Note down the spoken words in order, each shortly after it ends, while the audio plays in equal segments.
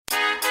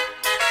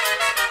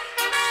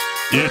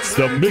It's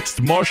the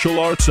Mixed Martial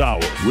Arts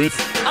Hour with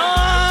Ariel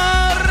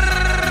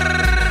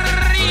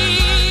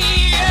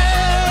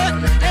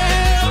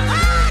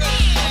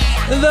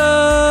Helwani.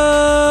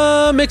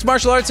 The Mixed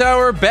Martial Arts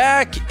Hour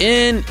back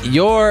in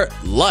your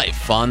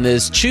life on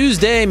this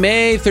Tuesday,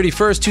 May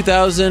 31st,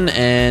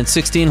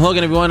 2016. Hello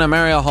again, everyone. I'm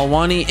Ariel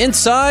Helwani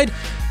inside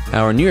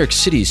our New York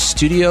City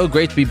studio.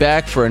 Great to be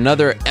back for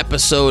another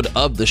episode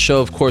of the show.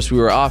 Of course, we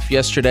were off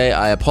yesterday.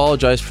 I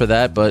apologize for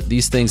that, but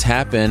these things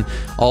happen.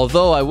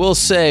 Although I will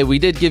say we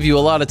did give you a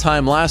lot of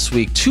time last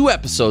week, 2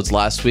 episodes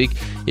last week.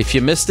 If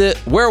you missed it,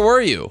 where were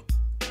you?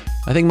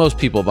 I think most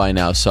people by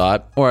now saw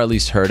it, or at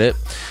least heard it.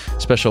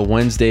 Special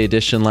Wednesday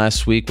edition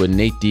last week with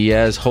Nate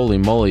Diaz. Holy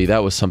moly,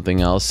 that was something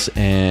else.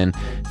 And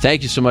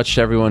thank you so much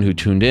to everyone who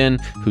tuned in,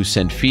 who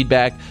sent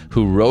feedback,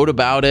 who wrote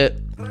about it,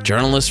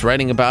 journalists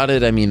writing about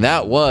it. I mean,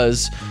 that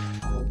was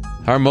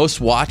our most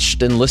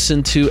watched and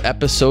listened to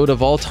episode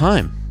of all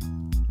time.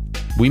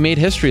 We made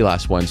history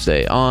last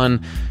Wednesday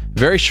on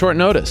very short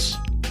notice.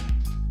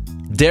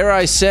 Dare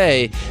I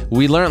say,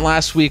 we learned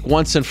last week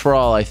once and for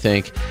all, I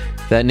think,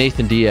 that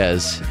Nathan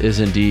Diaz is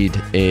indeed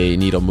a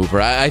needle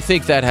mover. I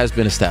think that has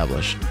been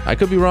established. I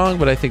could be wrong,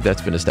 but I think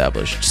that's been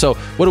established. So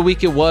what a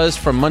week it was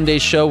from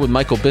Monday's show with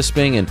Michael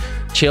Bisping and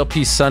Chael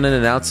P. Sonnen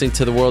announcing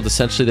to the world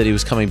essentially that he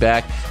was coming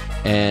back.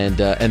 And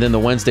then the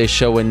Wednesday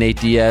show with Nate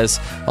Diaz.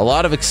 A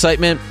lot of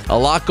excitement, a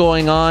lot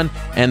going on,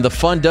 and the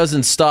fun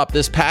doesn't stop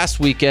this past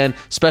weekend.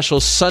 Special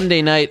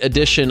Sunday night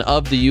edition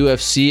of the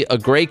UFC. A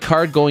great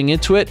card going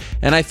into it,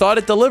 and I thought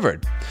it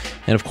delivered.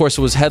 And of course,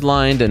 it was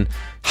headlined and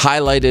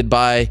highlighted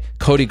by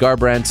Cody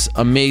Garbrandt's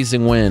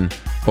amazing win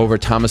over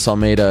Thomas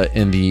Almeida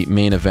in the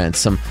main event.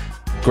 Some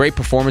great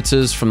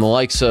performances from the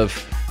likes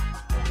of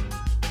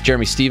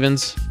Jeremy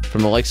Stevens,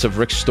 from the likes of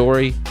Rick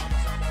Story,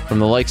 from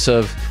the likes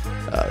of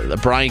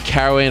Bryan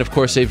Caraway, and of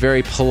course a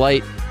very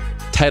polite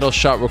title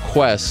shot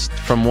request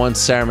from one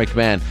Sarah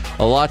McMahon.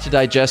 A lot to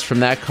digest from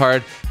that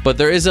card, but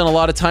there isn't a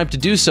lot of time to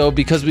do so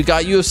because we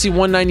got UFC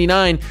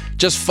 199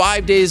 just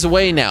 5 days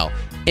away now.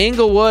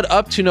 Inglewood,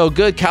 up to no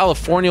good.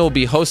 California will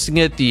be hosting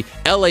it. The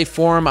LA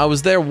Forum, I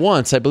was there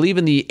once, I believe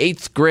in the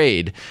 8th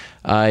grade.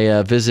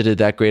 I visited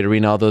that great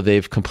arena, although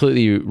they've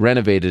completely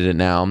renovated it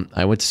now.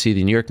 I went to see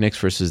the New York Knicks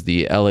versus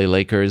the LA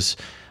Lakers.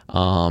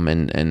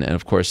 And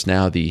of course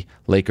now the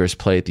Lakers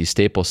play at the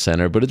Staples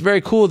Center, but it's very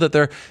cool that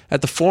they're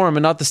at the Forum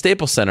and not the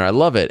Staples Center. I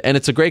love it, and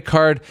it's a great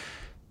card,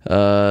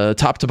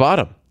 top to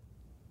bottom.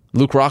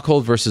 Luke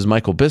Rockhold versus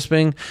Michael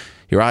Bisping,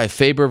 Urijah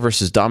Faber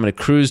versus Dominic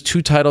Cruz,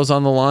 2 titles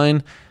on the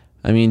line.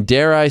 I mean,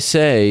 dare I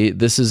say,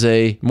 this is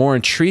a more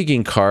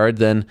intriguing card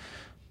than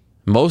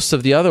most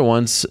of the other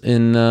ones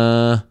in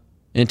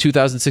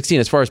 2016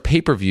 as far as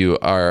pay-per-view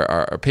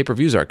our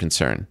pay-per-views are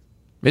concerned.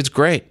 It's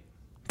great.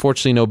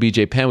 Fortunately, no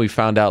BJ Penn. We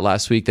found out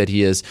last week that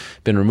he has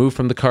been removed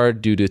from the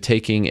card due to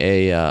taking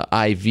a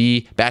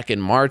IV back in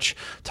March.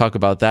 Talk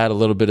about that a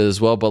little bit as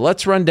well. But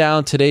let's run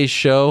down today's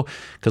show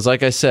because,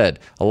 like I said,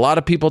 a lot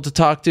of people to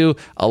talk to,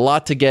 a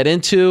lot to get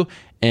into,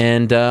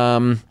 and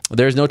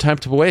there's no time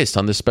to waste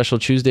on this special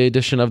Tuesday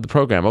edition of the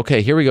program.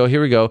 Okay, here we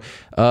go.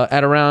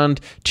 At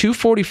around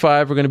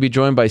 2:45, we're going to be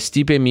joined by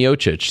Stipe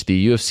Miocic,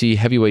 the UFC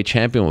heavyweight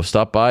champion. We'll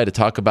stop by to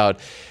talk about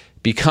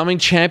becoming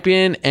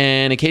champion,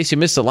 and in case you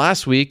missed it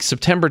last week,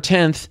 September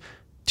 10th,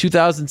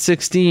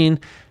 2016,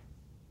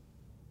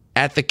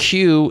 at the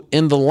Q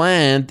in the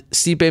Land,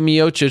 Stipe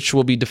Miocic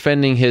will be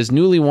defending his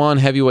newly won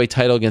heavyweight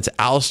title against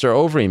Alistair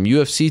Overeem,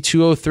 UFC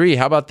 203.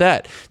 How about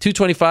that?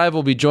 225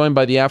 will be joined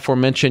by the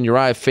aforementioned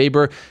Urijah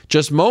Faber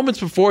just moments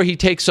before he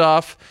takes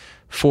off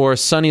for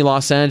sunny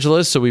Los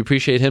Angeles, so we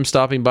appreciate him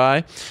stopping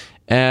by.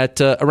 At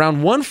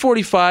around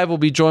 1:45, we'll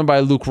be joined by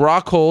Luke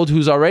Rockhold,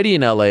 who's already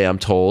in LA, I'm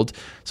told.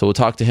 So we'll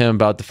talk to him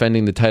about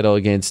defending the title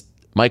against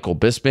Michael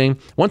Bisping.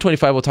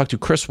 1:25, we'll talk to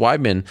Chris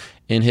Weidman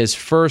in his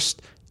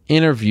first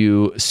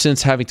interview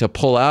since having to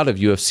pull out of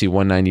UFC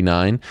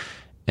 199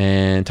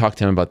 and talk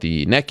to him about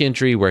the neck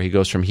injury, where he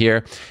goes from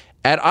here.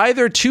 At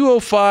either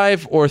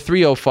 2:05 or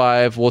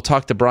 3:05, we'll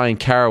talk to Bryan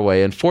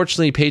Caraway.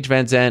 Unfortunately, Paige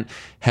Van Zandt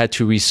had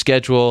to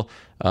reschedule.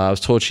 I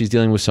was told she's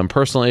dealing with some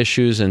personal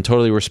issues and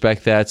totally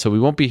respect that. So we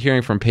won't be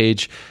hearing from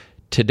Paige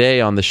today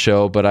on the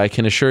show, but I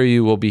can assure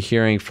you we'll be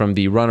hearing from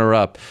the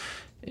runner-up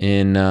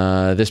in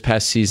this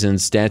past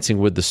season's Dancing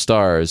with the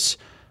Stars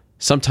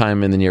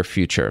sometime in the near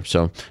future.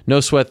 So no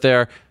sweat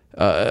there.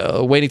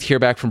 Waiting to hear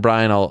back from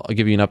Bryan. I'll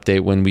give you an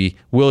update when we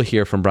will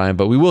hear from Bryan,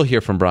 but we will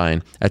hear from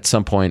Bryan at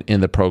some point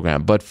in the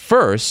program. But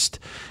first,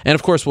 and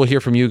of course we'll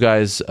hear from you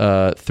guys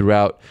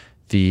throughout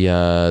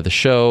the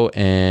show,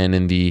 and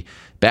in the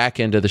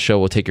back end of the show,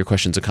 we'll take your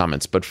questions and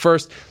comments. But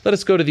first, let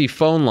us go to the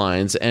phone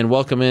lines and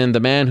welcome in the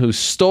man who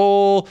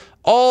stole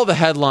all the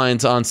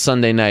headlines on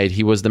Sunday night.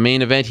 He was the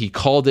main event. He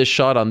called his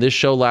shot on this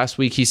show last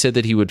week. He said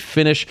that he would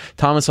finish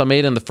Thomas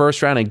Almeida in the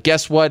first round, and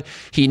guess what?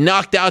 He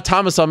knocked out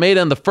Thomas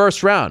Almeida in the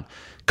first round.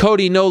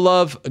 Cody No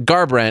Love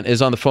Garbrandt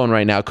is on the phone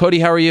right now. Cody,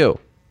 how are you?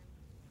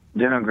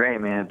 Doing great,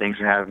 man. Thanks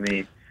for having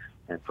me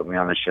and put me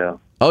on the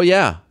show. Oh,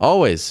 yeah,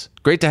 always.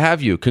 Great to have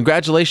you.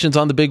 Congratulations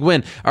on the big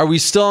win. Are we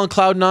still on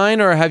Cloud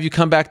 9, or have you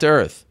come back to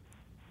Earth?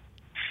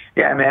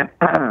 Yeah, man.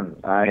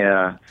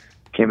 I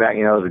came back.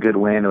 It was a good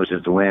win. It was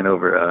just a win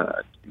over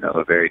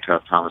a very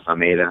tough Thomas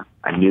Almeida.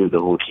 I knew the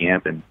whole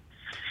camp, and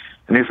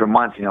I knew for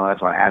months.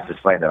 That's why I asked this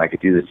fight that I could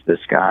do this to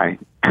this guy.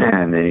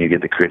 And then you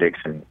get the critics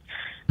and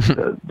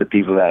the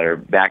people that are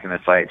backing the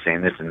fight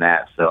saying this and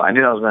that. So I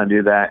knew I was going to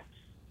do that.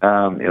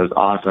 It was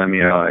awesome.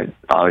 It's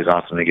always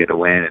awesome to get a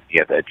win. You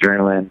get that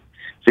adrenaline.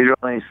 So you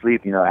don't really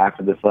sleep,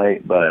 after the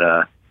fight.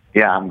 But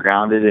yeah, I'm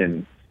grounded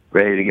and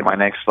ready to get my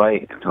next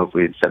fight, and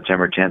hopefully it's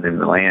September 10th in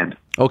the land.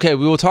 Okay,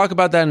 we will talk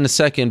about that in a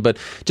second, but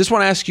just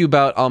want to ask you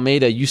about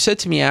Almeida. You said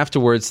to me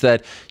afterwards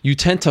that you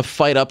tend to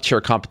fight up to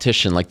your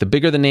competition. Like the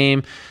bigger the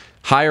name,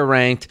 higher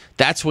ranked,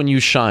 that's when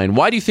you shine.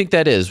 Why do you think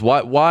that is?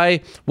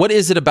 Why? What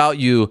is it about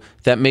you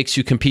that makes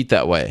you compete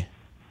that way?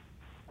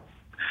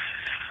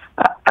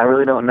 I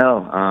really don't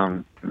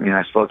know.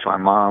 I spoke to my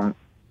mom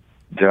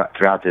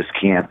throughout this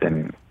camp,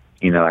 and,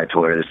 I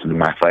told her this is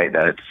my fight,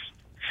 that it's,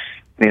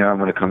 I'm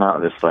going to come out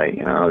of this fight.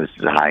 This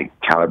is a high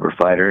caliber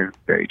fighter,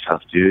 very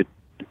tough dude.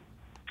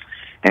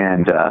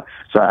 And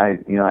so I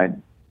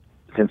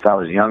since I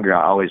was younger,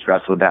 I always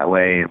wrestled that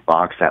way,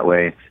 boxed that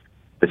way.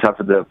 The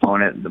tougher the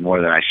opponent, the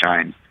more that I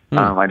shine.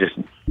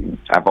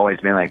 I've always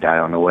been like that. I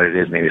don't know what it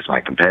is. Maybe it's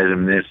my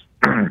competitiveness.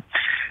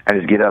 I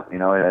just get up. I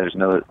know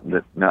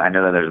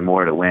that there's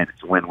more to win.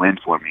 It's a win-win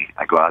for me.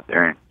 I go out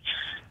there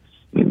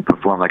and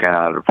perform like I know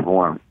how to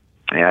perform.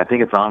 And I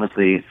think it's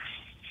honestly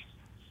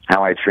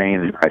how I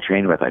train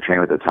with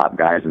the top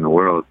guys in the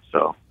world.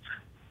 So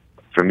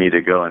for me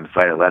to go and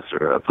fight a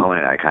lesser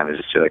opponent, I kind of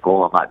just feel like,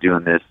 oh, I'm not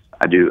doing this.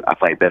 I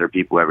fight better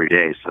people every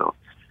day. So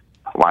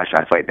why should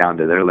I fight down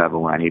to their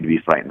level when I need to be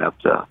fighting up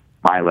to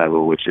my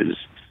level, which is,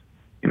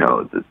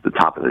 the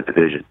top of the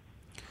division?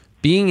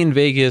 Being in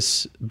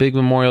Vegas, big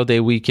Memorial Day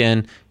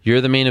weekend,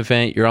 you're the main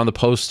event, you're on the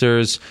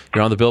posters,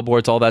 you're on the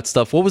billboards, all that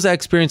stuff. What was that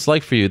experience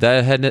like for you?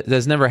 That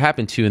has never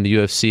happened to you in the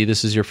UFC.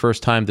 This was your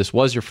first time main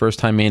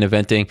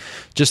eventing.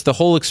 Just the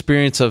whole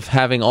experience of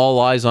having all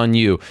eyes on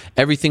you.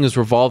 Everything is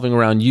revolving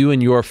around you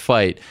and your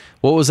fight.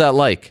 What was that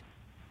like?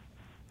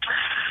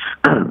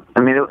 I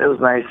mean, it was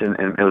nice, and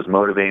it was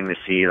motivating to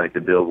see, like,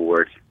 the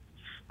billboards.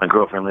 My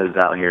girlfriend lives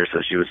out here,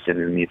 so she was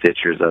sending me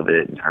pictures of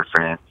it, and her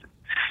friends.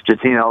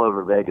 Just seeing it all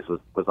over Vegas was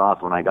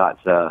awesome. When I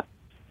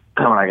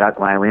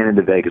landed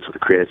into Vegas with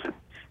Chris,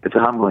 it's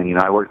humbling.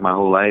 I worked my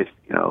whole life.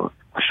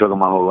 I struggled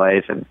my whole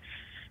life and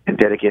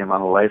dedicated my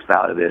whole life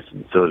out of this.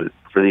 And so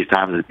for these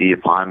times to be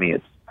upon me,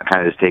 I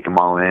kind of just take them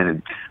all in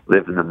and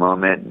live in the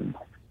moment and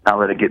not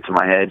let it get to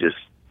my head. Just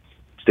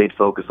stayed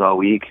focused all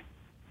week.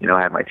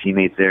 I had my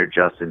teammates there: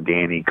 Justin,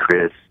 Danny,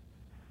 Chris,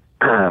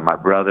 my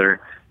brother.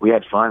 We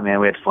had fun, man.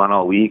 We had fun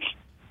all week.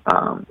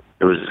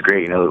 It was just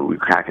great, we were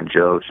cracking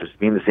jokes, just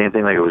being the same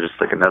thing. Like, it was just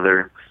like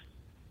another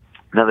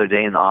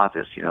day in the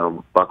office.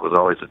 Buck was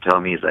always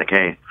telling me, he's like,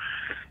 hey,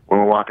 when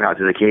we're walking out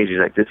to the cage, he's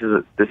like, this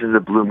is a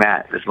blue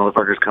mat. This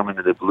motherfucker's coming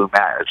to the blue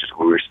mat. It's just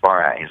where we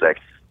spar at. He's like,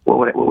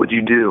 what would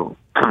you do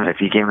if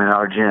he came in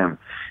our gym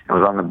and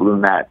was on the blue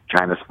mat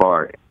trying to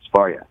spar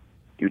you?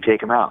 You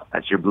take him out.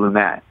 That's your blue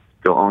mat.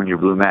 Go own your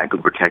blue mat. Go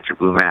protect your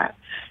blue mat.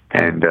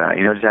 And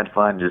just had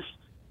fun just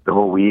the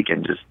whole week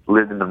and just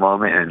lived in the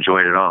moment and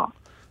enjoyed it all.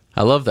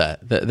 I love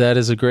that. That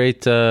is a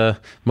great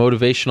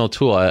motivational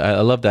tool.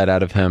 I love that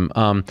out of him.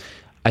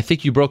 I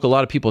think you broke a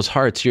lot of people's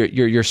hearts.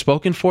 You're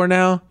spoken for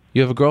now.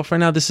 You have a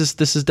girlfriend now. This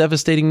is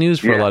devastating news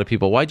for a lot of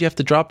people. Why'd you have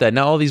to drop that?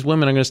 Now all these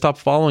women are going to stop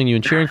following you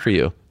and cheering for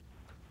you.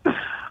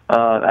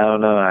 I don't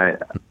know. I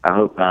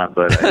hope not.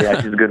 But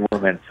yeah, she's a good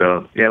woman.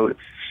 So yeah, we're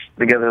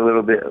together a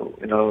little bit,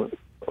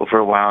 for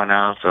a while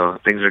now. So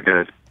things are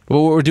good.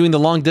 Well, we're doing the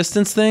long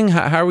distance thing.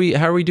 How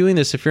are we doing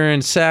this? If you're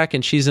in SAC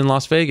and she's in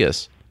Las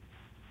Vegas.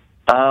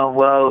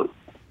 Well,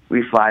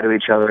 we fly to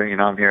each other.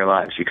 I'm here a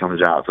lot, and she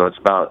comes out. So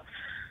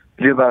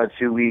we do about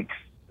 2 weeks.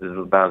 This is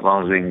about as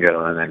long as we can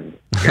go, and then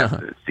we have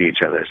to see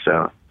each other.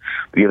 So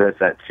we give us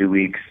that 2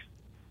 week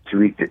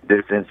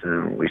distance,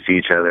 and we see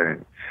each other.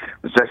 And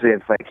especially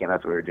in fight camp,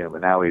 that's what we're doing.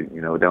 But now we,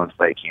 don't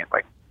fight camp,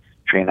 like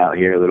train out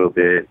here a little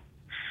bit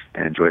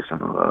and enjoy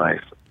some of our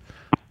life.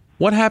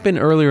 What happened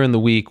earlier in the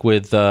week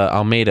with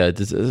Almeida?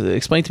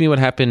 Explain to me what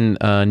happened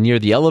near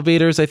the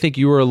elevators. I think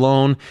you were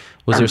alone.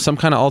 Was there some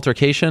kind of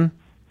altercation?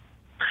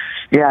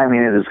 Yeah, I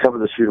mean, there's a couple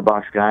of the shooter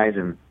box guys,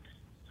 and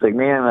it's like,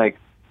 man, like,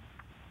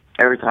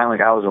 every time, like,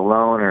 I was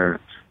alone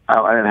or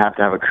I didn't have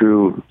to have a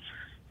crew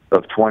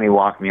of 20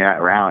 walk me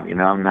around,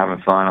 I'm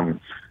having fun. I'm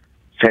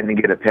heading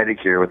to get a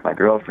pedicure with my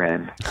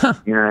girlfriend.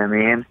 You know what I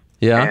mean?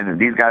 Yeah. And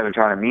these guys are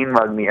trying to mean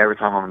mug me every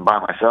time I'm by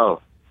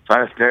myself. So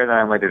I just stared at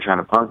them like they're trying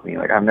to punk me.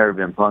 Like, I've never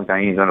been punked. I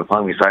ain't going to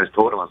punk me. So I just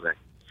told them, I was like,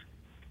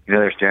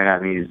 they're staring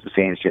at me,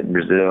 saying shit in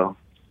Brazil.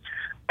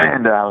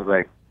 And I was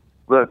like,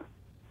 look,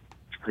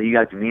 so you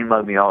guys can mean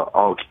mug me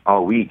all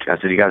week. I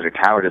said, you guys are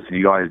cowards. I said,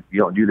 you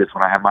don't do this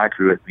when I have my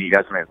crew with me. You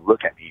guys don't even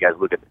look at me. You guys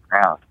look at the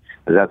ground.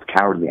 Because that's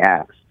cowardly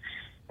acts.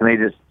 And they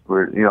just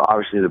were,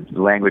 obviously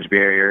the language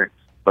barrier.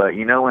 But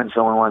when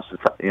someone wants to,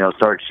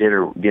 start shit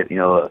or get,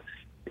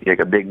 like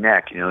a big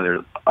neck,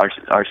 they're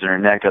arching their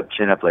neck up,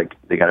 chin up, like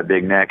they got a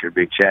big neck or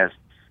big chest.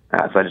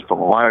 So I just put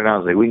my water down. I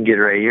was like, we can get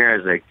it right here. I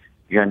was like,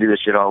 you're gonna do this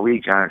shit all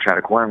week, trying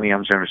to corner me.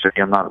 I'm trying to show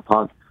you I'm not a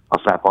punk.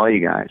 I'll slap all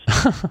you guys.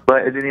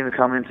 But it didn't even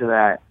come into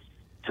that.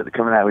 To the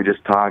coming that we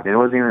just talked, and it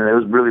was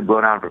really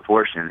blown out of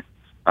proportion.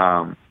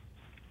 But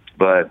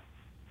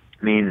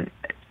I mean,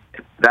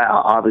 that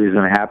obviously is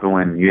going to happen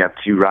when you have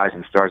two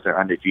rising stars that are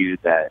undefeated.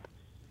 That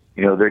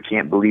their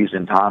camp believes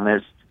in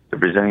Thomas. The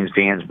Brazilian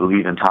fans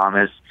believe in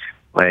Thomas.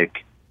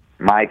 Like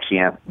my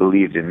camp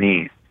believed in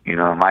me.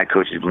 My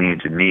coaches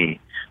believed in me.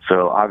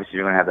 So obviously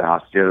you're going to have that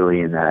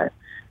hostility and that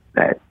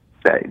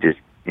just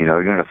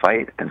you're going to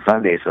fight on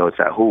Sunday. So it's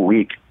that whole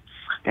week.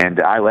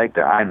 And I like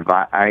that.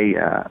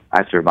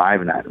 I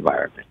survive in that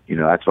environment.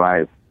 That's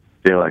why I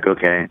feel like,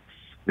 okay,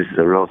 this is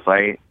a real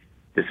fight.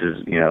 This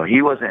is,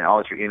 he wasn't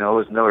it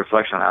was no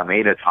reflection on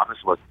Almeida. Thomas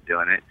wasn't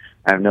doing it.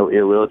 I have no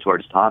ill will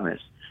towards Thomas.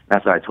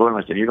 That's what I told him.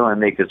 I said, you're going to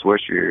make this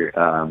worse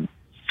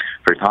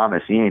for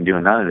Thomas. He ain't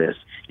doing none of this.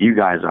 You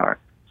guys are.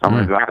 So I'm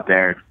going to go out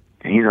there,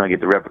 and he's going to get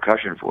the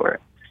repercussion for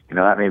it.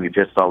 That made me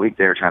pissed all week.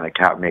 They were trying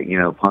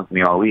to punk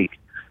me all week.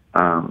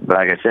 But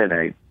like I said,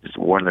 I just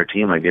warned their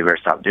team, like, they better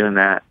stop doing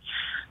that.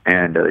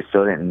 And they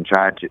still didn't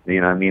try to,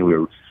 we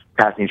were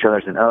passing each other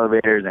in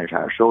elevators, and they were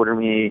trying to shoulder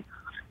me,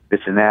 this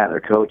and that, their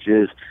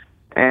coaches.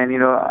 And,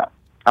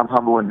 I'm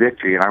humble in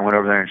victory, and I went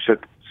over there and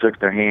shook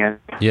their hand.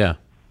 Yeah.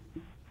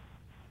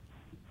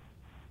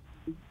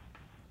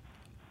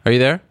 Are you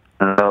there?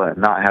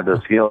 Not have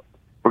those feelings.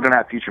 We're going to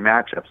have future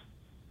matchups.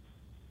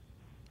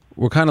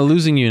 We're kind of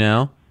losing you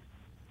now.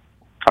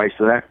 Are you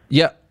still there?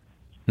 Yeah.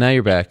 Now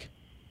you're back.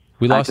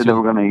 We lost you. I said that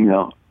we're going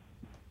to,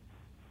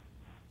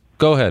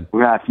 Go ahead.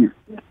 We're going to have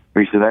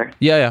are you still there?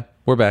 Yeah.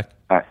 We're back.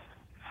 All right.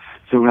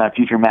 So we're going to have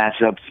future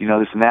matchups,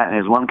 this and that. And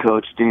his one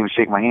coach didn't even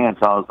shake my hand.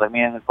 So I was like,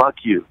 man, fuck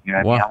you. What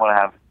I mean? I'm going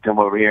to have come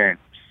over here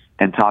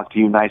and talk to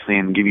you nicely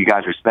and give you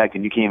guys respect.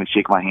 And you can't even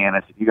shake my hand.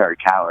 I said, you are a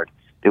coward.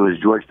 It was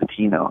George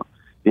Patino.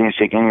 They didn't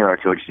shake any of our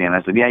coaches' hand.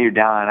 I said, yeah, you're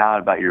down and out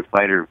about your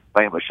fighting,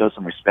 but show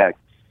some respect.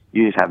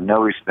 You just have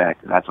no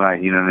respect. That's why,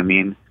 you know what I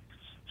mean?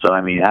 So,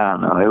 I mean, I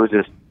don't know. It was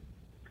just,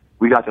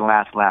 we got the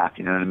last laugh,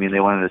 you know what I mean? They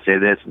wanted to say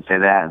this and say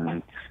that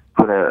and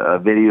put a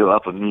video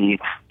up of me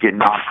getting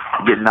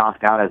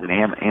knocked out as an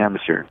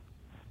amateur.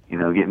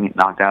 Getting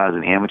knocked out as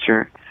an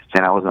amateur,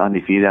 saying I wasn't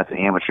undefeated as an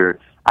amateur.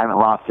 I haven't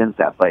lost since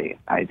that fight.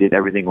 I did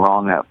everything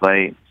wrong that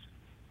fight.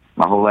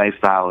 My whole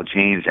lifestyle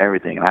changed,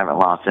 everything, and I haven't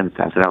lost since.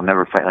 I said I'll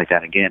never fight like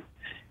that again.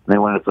 And they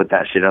wanted to put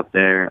that shit up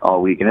there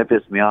all week, and it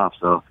pissed me off.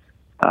 So,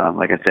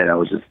 like I said, I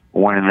was just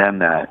warning them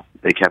that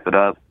they kept it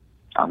up.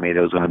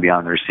 Almeida was going to be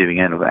on the receiving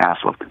end of an ass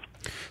whooping.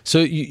 So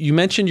you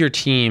mentioned your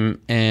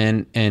team,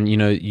 and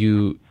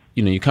you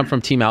come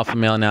from Team Alpha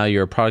Male now.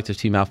 You're a product of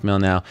Team Alpha Male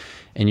now,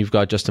 and you've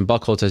got Justin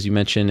Buchholz, as you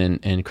mentioned,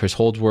 and Chris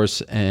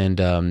Holdsworth and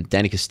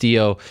Danny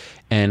Castillo,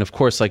 and of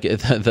course, like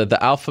the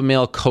Alpha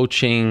Male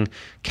coaching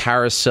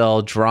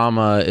carousel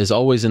drama is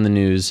always in the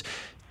news.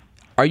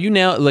 Are you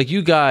now, like,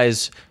 you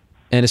guys,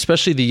 and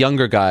especially the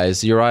younger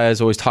guys, Urijah is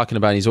always talking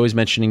about, and he's always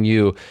mentioning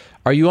you.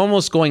 Are you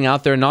almost going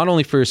out there not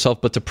only for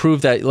yourself, but to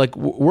prove that, like,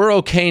 we're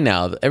okay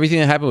now? Everything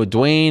that happened with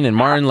Dwayne and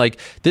Martin, like,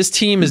 this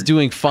team is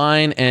doing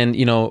fine. And,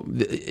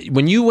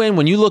 when you win,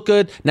 when you look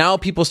good, now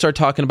people start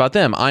talking about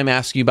them. I'm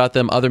asking you about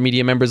them, other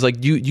media members.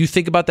 Like, you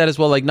think about that as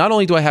well? Like, not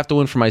only do I have to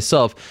win for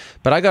myself,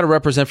 but I got to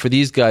represent for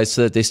these guys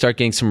so that they start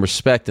getting some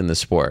respect in the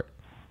sport.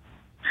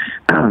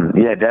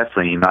 Yeah,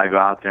 definitely. I go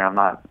out there, I'm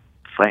not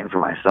fighting for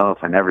myself.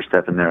 I never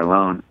step in there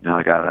alone.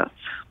 I got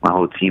my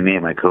whole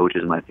teammate, my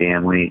coaches, my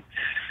family,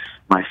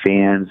 my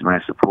fans, my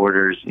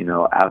supporters,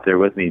 out there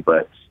with me.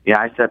 But yeah,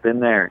 I step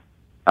in there,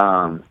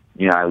 I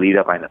lead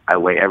up, I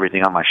weigh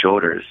everything on my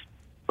shoulders.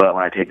 But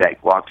when I take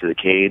that walk to the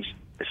cage,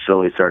 it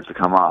slowly starts to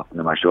come off, and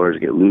then my shoulders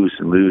get loose,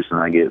 and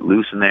I get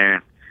loose in there.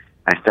 And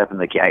I step in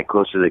the cage,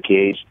 close to the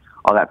cage,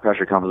 all that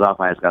pressure comes off.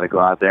 I just got to go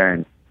out there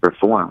and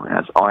perform. And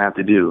that's all I have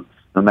to do,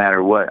 no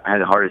matter what. I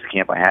had the hardest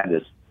camp I had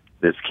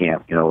this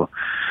camp,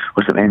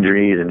 with some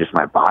injuries, and just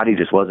my body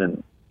just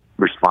wasn't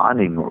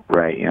responding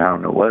right. I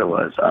don't know what it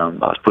was. I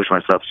was pushing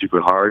myself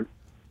super hard.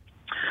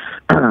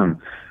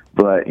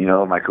 But,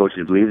 my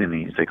coaches believed in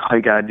me. He's like, all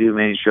you got to do,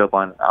 man,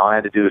 all I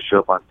had to do is show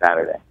up on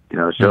Saturday.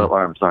 Show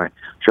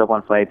up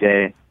on fight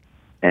day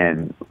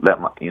and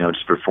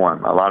just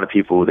perform. A lot of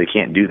people, they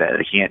can't do that.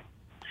 They can't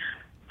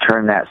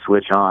turn that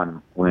switch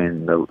on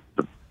when the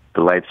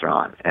lights are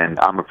on. And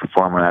I'm a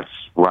performer. That's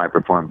where I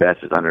perform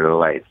best, is under the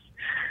lights.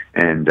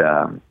 And,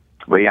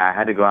 but yeah, I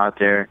had to go out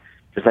there,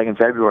 just like in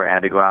February, I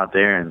had to go out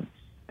there and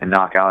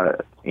knock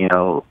out,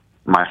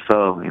 my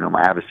foe,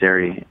 my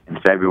adversary in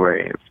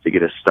February to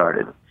get us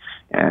started.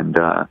 And,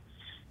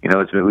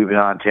 we've been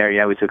on tear.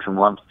 Yeah, we took some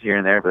lumps here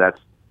and there, but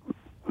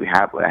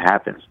that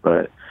happens.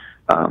 But,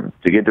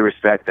 to get the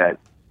respect that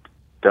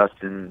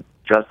Justin,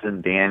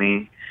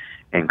 Danny,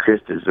 and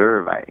Chris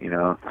deserve,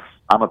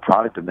 I'm a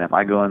product of them.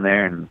 I go in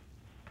there and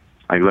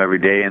I go every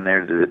day in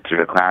there to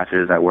the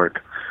classes. I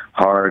work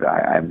hard.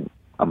 I'm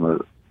a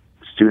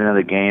student of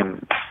the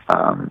game,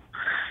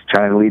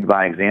 trying to lead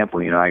by example.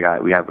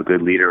 We have a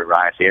good leader,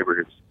 Ryan Faber,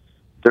 who's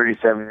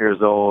 37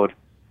 years old,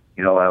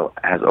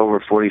 has over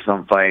 40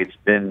 some fights,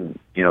 been,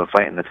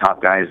 fighting the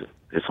top guys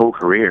his whole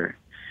career.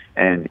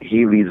 and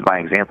he leads by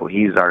example.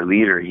 He's our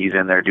leader. He's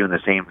in there doing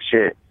the same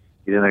shit.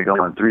 He's in there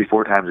going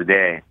 3-4 times a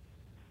day,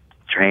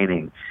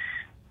 training,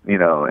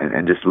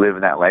 and just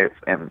living that life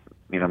and,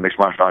 mixed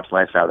martial arts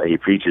lifestyle that he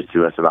preaches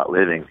to us about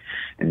living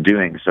and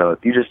doing. So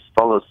if you just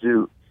follow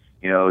suit,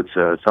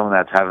 to someone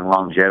that's having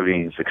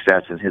longevity and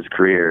success in his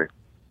career,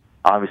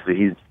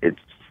 obviously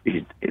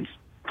it's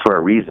for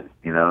a reason,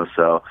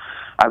 So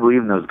I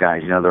believe in those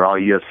guys. They're all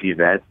UFC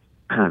vets.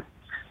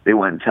 They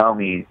wouldn't tell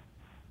me.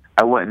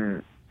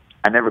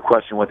 I never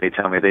question what they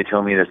tell me. If they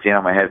tell me to stand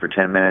on my head for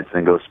 10 minutes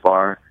and go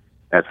spar,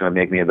 that's going to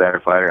make me a better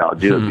fighter, I'll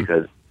do it,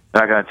 because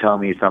they're not going to tell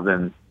me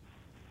something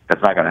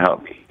that's not going to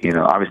help me.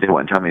 Obviously they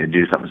wouldn't tell me to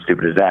do something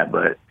stupid as that,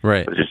 but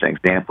it's just an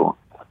example.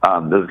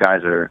 Those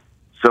guys are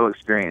so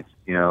experienced.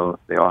 They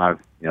all have,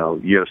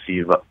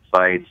 UFC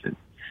fights,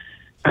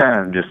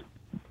 and just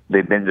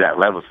they've been to that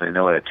level, so they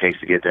know what it takes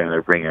to get there, and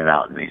they're bringing it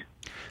out in me.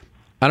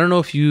 I don't know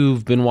if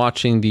you've been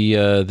watching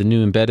the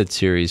new Embedded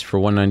series for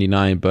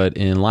 199, but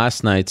in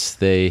last night's,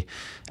 they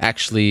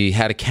actually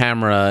had a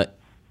camera,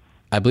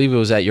 I believe it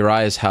was at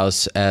Urijah's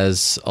house,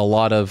 as a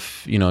lot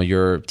of,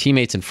 your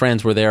teammates and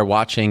friends were there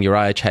watching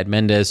Urijah, Chad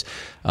Mendes.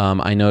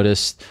 I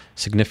noticed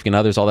significant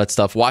others, all that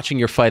stuff, watching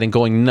your fight and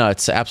going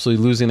nuts,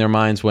 absolutely losing their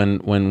minds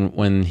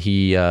when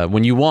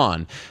you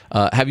won.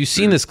 Have you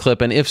seen this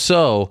clip? And if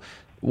so,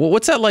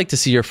 what's that like to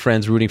see your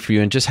friends rooting for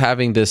you and just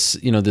having this,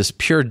 this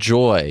pure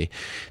joy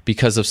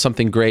because of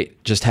something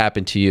great just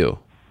happened to you?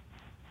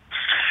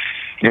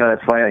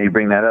 That's funny that you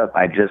bring that up.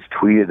 I just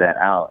tweeted that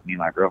out. Me and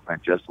my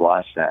girlfriend just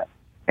watched that.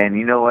 And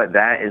you know what?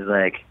 That is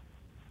like,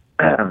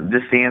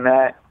 just seeing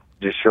that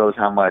just shows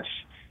how much,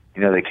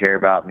 they care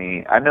about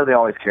me. I know they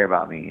always care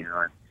about me,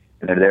 and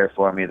they're there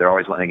for me. They're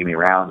always wanting to give me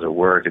rounds or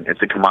work. And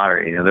it's a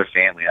camaraderie. They're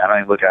family. I don't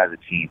even look at it as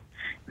a team.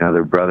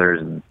 They're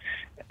brothers, and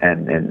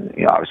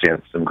obviously I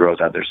have some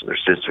girls out there, so they're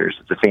sisters.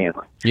 It's a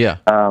family. Yeah.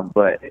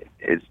 But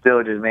it's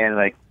still just, man,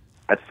 like,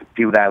 that's the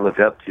people that I looked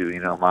up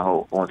to, my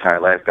whole entire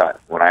life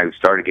when I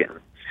started getting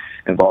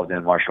involved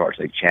in martial arts,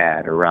 like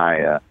Chad,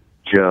 Urijah,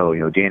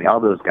 Joe, Danny, all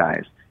those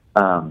guys.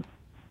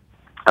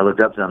 I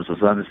looked up to them, so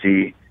for them to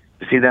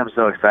see them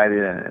so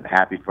excited and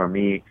happy for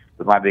me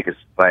with my biggest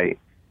fight,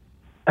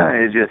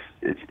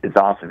 it's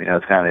awesome.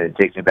 It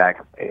takes me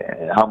back.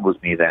 It humbles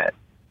me that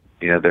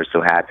they're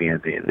so happy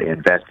and they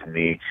invest in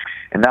me,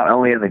 and not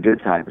only in the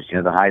good times,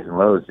 the highs and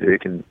lows.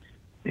 It can,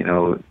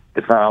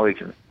 it's not always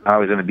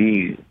going to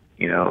be,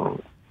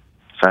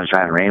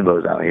 sunshine and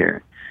rainbows out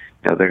here.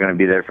 They're going to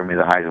be there for me,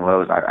 the highs and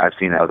lows. I've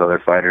seen that with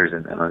other fighters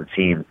and on the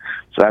team.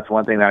 So that's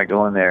one thing that I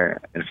go in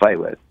there and fight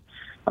with.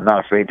 I'm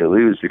not afraid to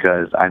lose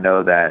because I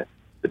know that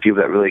the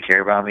people that really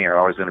care about me are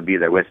always going to be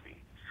there with me.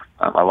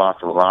 I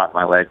lost a lot in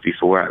my life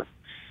before. I've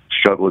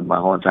struggled my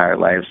whole entire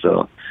life.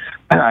 So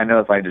I know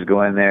if I just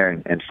go in there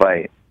and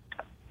fight,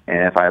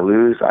 and if I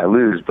lose, I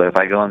lose. But if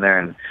I go in there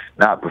and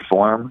not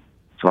perform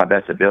to my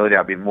best ability,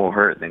 I'll be more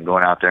hurt than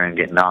going out there and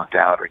getting knocked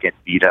out or getting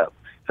beat up.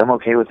 So I'm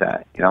okay with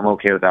that. I'm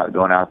okay with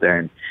going out there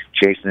and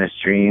chasing this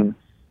dream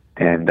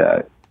and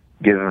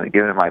giving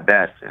it my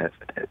best. And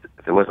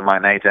if it wasn't my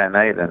night that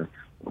night, then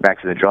we're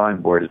back to the drawing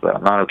boards. But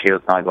I'm not okay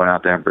with not going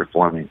out there and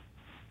performing.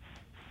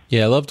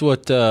 Yeah, I loved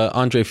what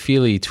Andre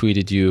Feely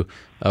tweeted you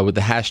with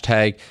the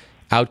hashtag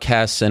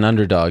outcasts and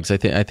underdogs. I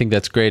think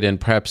that's great and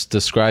perhaps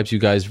describes you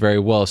guys very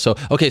well. So,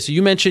 okay, so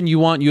you mentioned you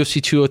want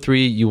UFC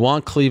 203, you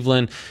want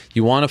Cleveland,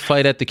 you want to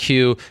fight at the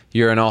Q,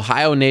 you're an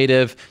Ohio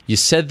native, you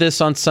said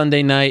this on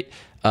Sunday night.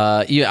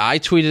 I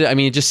tweeted,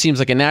 it just seems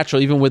like a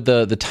natural, even with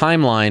the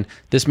timeline,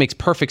 this makes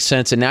perfect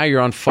sense, and now you're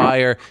on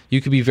fire.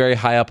 You could be very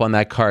high up on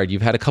that card.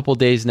 You've had a couple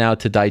days now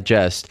to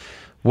digest.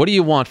 What do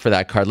you want for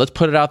that card? Let's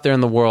put it out there in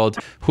the world.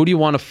 Who do you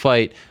want to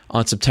fight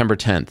on September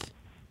 10th?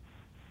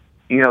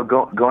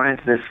 Going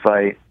into this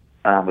fight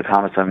with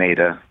Thomas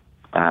Almeida,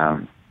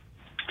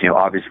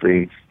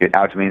 obviously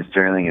Aljamain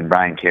Sterling and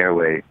Bryan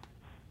Caraway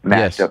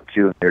matched up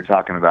too, and they're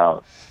talking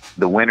about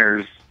the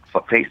winners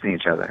facing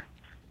each other.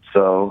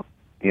 So,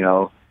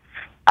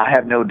 I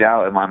have no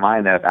doubt in my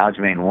mind that if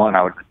Aljamain won,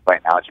 I would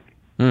fight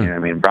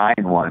Aljamain.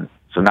 Bryan won,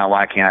 so now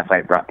why can't I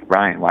fight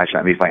Bryan? Why should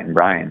I be fighting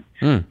Bryan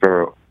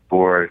for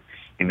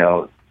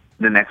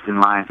the next in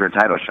line for a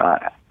title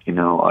shot?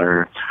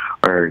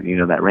 Or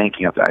that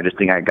ranking up there. I just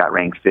think I got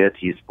ranked 5th.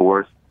 He's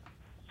 4th.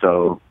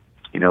 So,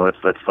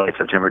 let's fight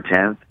September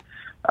 10th.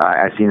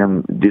 I've seen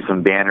him do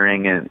some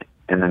bannering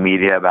in the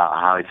media about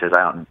how he says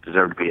I don't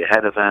deserve to be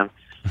ahead of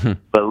him.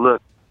 But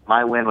look,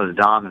 my win was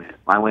dominant.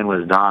 My win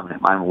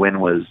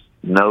was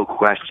no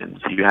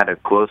questions. You had a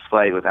close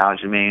fight with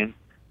Aljamain.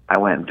 I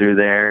went through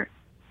there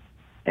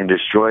and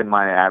destroyed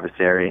my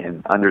adversary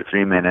in under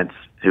 3 minutes,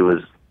 who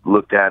was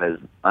looked at as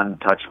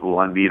untouchable,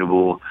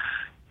 unbeatable.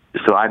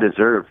 So I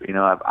deserve,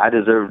 I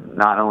deserve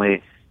not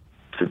only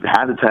to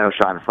have the title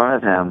shot in front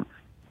of him,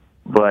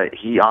 but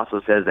he also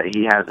says that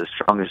he has the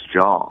strongest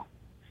jaw.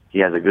 He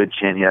has a good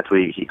chin. That's what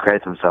he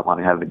credits himself on.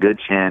 He has a good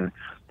chin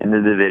in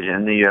the division,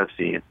 in the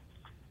UFC.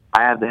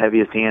 I have the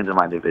heaviest hands in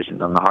my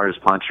division. I'm the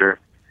hardest puncher,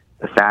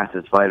 the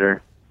fastest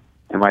fighter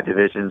in my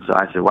division. So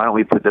I said, why don't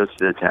we put those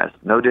to the test?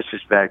 No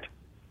disrespect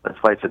let's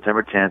fight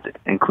September 10th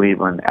in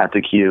Cleveland at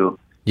the Q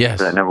Yes.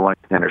 for that number 1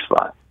 contender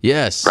spot.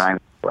 Yes. Bryan.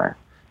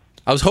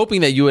 I was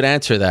hoping that you would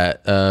answer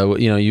that.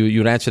 You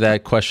would answer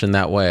that question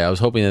that way. I was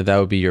hoping that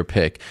would be your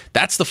pick.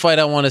 That's the fight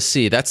I want to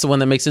see. That's the one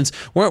that makes sense.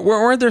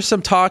 Weren't there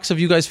some talks of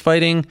you guys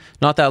fighting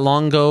not that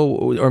long ago,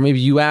 or maybe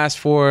you asked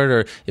for it,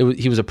 or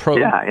he was a pro?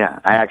 Yeah.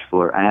 I asked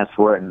for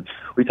it, and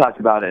we talked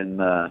about it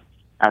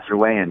after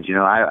weigh-ins.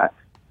 I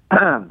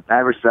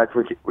have respect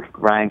for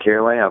Ryan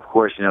Caraway. Of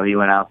course, he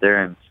went out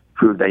there and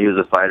proved that he was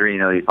a fighter.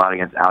 He fought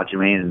against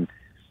Aljamain, and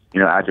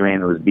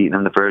Aljamain was beating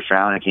him the first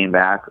round and came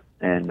back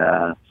and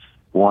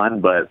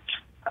won. But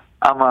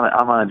I'm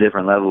on a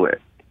different level.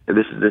 I'm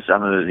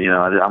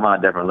on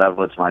a different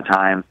level. It's my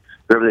time.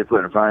 Whoever they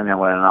put in front of me, I'm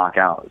going to knock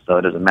out. So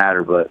it doesn't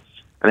matter. But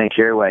I think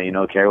Caraway,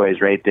 Caraway's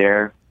right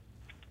there.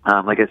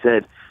 Like I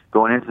said,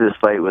 going into this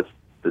fight with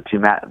the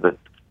two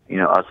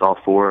us all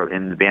four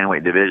in the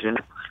bantamweight division,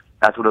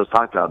 that's what I was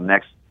talking about.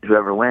 Next,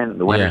 whoever wins,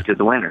 the winners get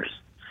the winners.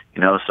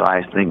 So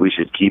I think we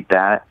should keep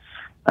that.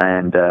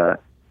 And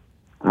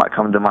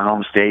coming to my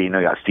home state,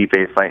 got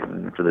Stipe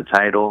fighting for the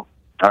title,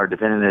 or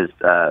defending his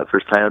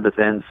first title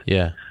defense.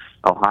 Yeah.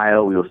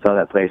 Ohio, we will sell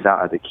that place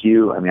out at the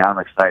Q. I mean, I'm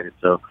excited.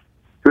 So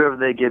whoever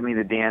they give me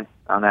to dance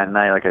on that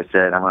night, like I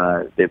said,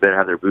 they better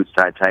have their boots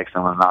tied tight, 'cause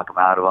I'm going to knock them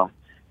out of them.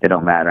 It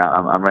don't matter.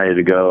 I'm ready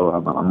to go.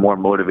 I'm more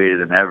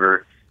motivated than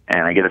ever,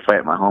 and I get to fight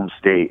in my home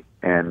state,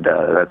 and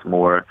that's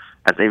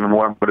even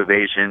more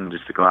motivation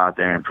just to go out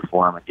there and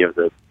perform and give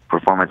the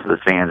performance to the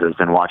fans that's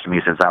been watching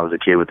me since I was a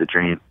kid with the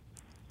dream.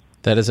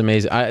 That is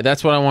amazing.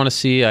 That's what I want to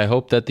see. I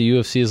hope that the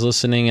UFC is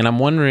listening. And I'm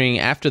wondering,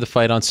 after the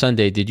fight on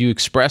Sunday, did you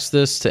express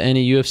this to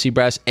any UFC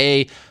brass?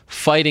 A,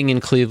 fighting in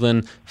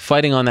Cleveland,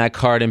 fighting on that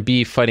card, and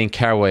B, fighting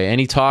Caraway.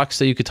 Any talks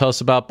that you could tell us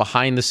about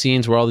behind the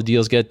scenes where all the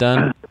deals get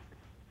done?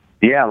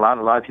 Yeah, a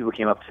lot of people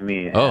came up to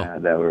me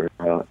that were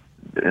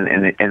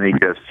in the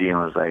UFC and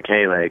was like,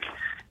 hey,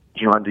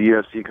 you want the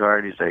UFC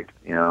card? He's like,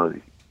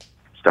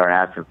 start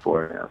asking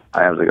for it.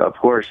 I was like, of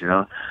course,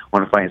 want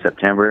to fight in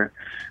September.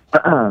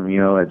 I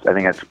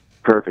think that's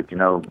perfect,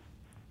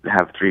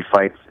 have 3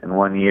 fights in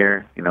 1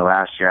 year.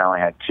 Last year I only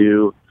had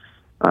 2,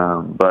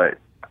 but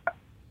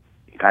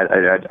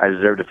I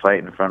deserve to fight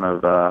in front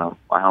of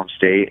my home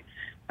state.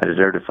 I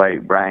deserve to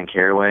fight Bryan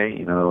Caraway.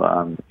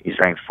 He's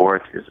ranked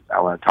 4th. I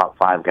want a top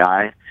 5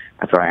 guy.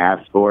 That's what I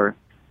asked for.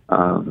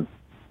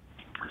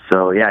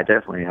 So yeah,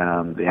 definitely.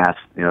 They asked,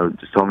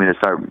 just told me to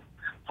start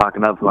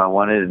talking up who I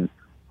wanted, and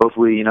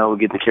hopefully, we'll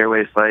get the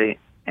Caraway fight.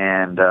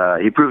 And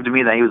he proved to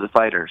me that he was a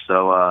fighter.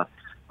 So I'm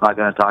not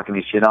going to talk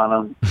any shit on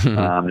him.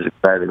 I'm just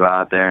excited to go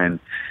out there and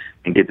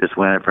get this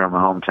win from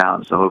my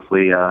hometown. So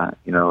hopefully,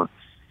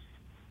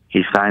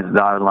 he signs the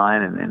dotted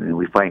line and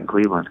we fight in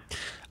Cleveland.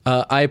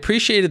 I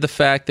appreciated the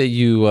fact that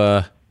you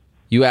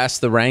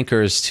asked the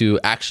rankers to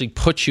actually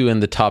put you in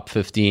the top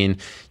 15.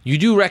 You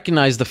do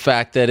recognize the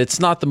fact that it's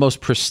not the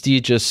most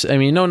prestigious. I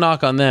mean, no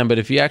knock on them, but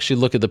if you actually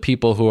look at the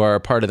people who are a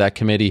part of that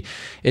committee,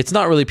 it's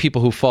not really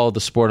people who follow the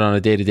sport on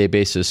a day-to-day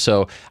basis.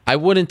 So I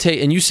wouldn't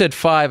take, and you said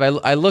 5.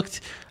 I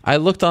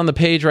looked on the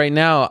page right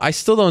now. I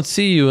still don't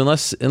see you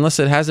unless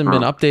it hasn't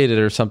been updated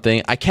or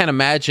something. I can't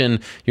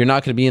imagine you're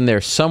not going to be in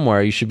there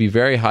somewhere. You should be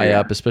very high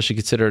up, especially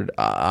considered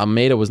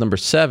Almeida was number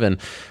 7.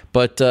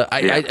 But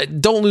I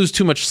don't lose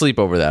too much sleep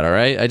over that. All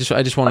right, I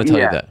just want to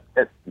tell you that.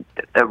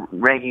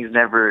 Rankings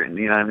never,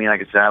 what I mean?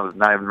 Like I said, I was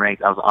not even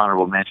ranked. I was an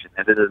honorable mention.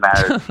 It doesn't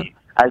matter to me.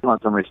 I just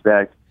want some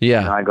respect.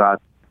 Yeah. I go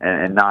out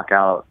and knock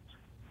out,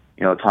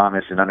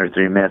 Thomas in under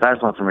 3 minutes. I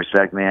just want some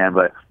respect, man.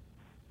 But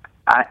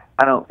I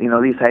don't,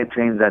 these hype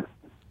trains that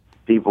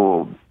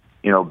people,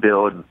 have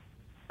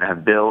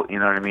built, you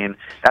know what I mean?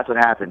 That's what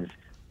happens.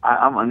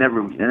 I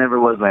never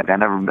was like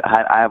that.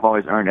 I have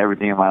always earned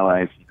everything in my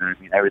life. You know what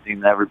I mean? Everything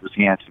never was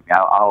handed to me.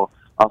 I'll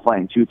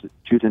fight tooth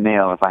and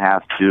nail if I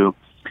have to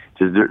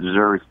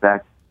deserve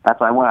respect. That's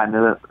what I want.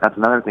 That's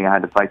another thing. I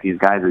had to fight these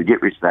guys to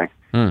get respect.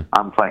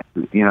 I'm fighting.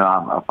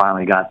 I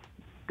finally got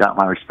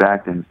my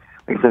respect, and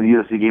like I said, the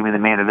UFC gave me the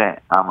main event.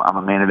 I'm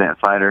a main event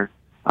fighter.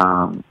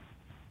 That's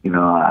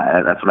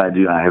what I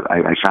do.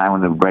 I shine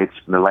when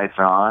the lights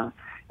are on,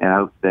 and I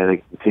hope that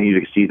I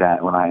continue to see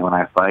that when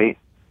I fight.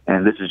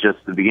 And this is just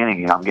the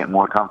beginning. I'm getting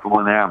more comfortable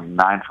in there. I'm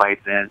 9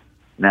 fights in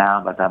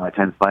now. By the time my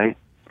 10th fight.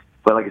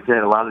 But like I said,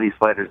 a lot of these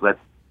fighters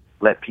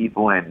let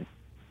people in.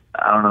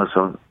 I don't know,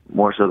 so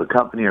more so the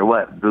company or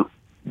what,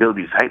 build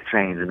these hype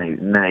trains, and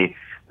they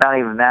not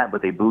even that,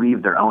 but they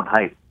believe their own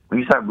hype. When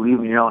you start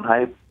believing your own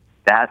hype,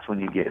 that's when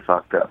you get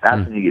fucked up.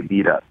 That's when you get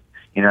beat up.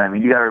 You know what I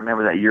mean? You got to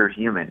remember that you're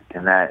human,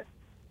 and that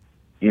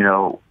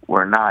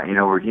we're not.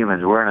 We're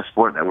humans. We're in a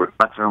sport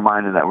that's a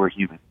reminder that we're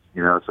humans.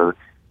 So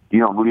you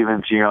don't believe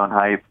into your own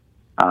hype.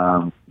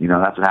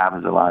 That's what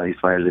happens to a lot of these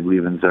fighters. They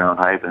believe into their own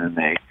hype, and then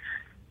they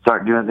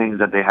start doing things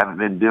that they haven't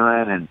been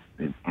doing,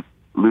 and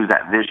lose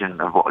that vision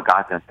of what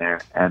got them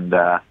there. And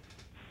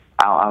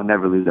I'll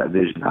never lose that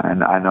vision.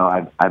 And I know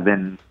I've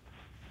been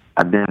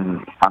on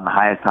the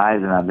highest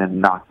highs, and I've been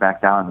knocked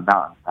back down in the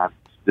mountains.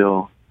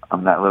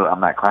 I'm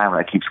that climber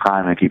that keeps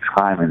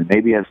climbing.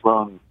 Maybe a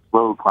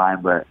slow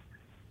climb, but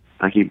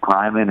I keep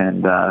climbing,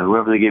 and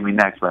whoever they give me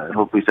next, but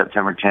hopefully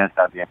September 10th,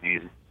 that'd be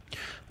amazing.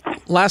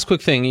 Last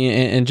quick thing,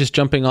 and just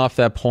jumping off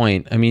that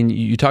point, I mean,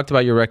 you talked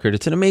about your record.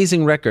 It's an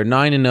amazing record,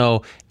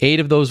 9-0. 8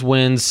 of those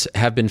wins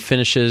have been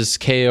finishes,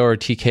 KO or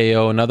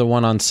TKO. Another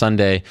one on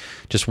Sunday,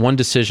 just one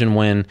decision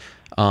win.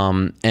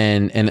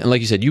 And like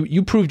you said,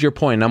 you proved your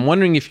point. And I'm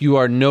wondering if you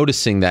are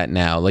noticing that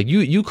now. Like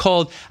you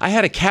called, I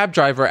had a cab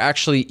driver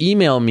actually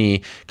email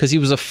me because he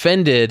was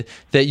offended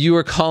that you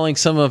were calling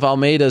some of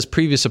Almeida's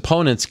previous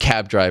opponents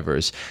cab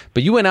drivers.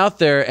 But you went out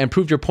there and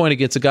proved your point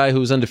against a guy who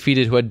was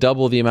undefeated, who had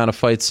double the amount of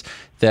fights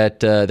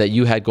that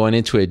you had going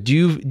into it.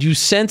 Do you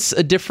sense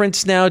a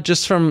difference now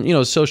just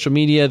from, social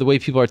media, the way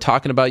people are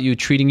talking about you,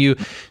 treating you?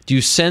 Do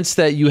you sense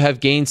that you have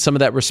gained some of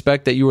that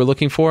respect that you were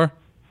looking for?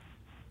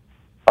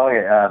 Oh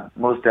yeah,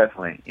 most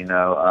definitely.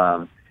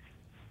 I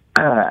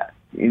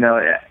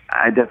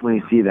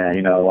definitely see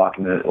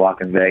that.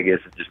 Walking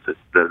Vegas, and just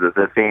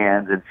the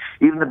fans, and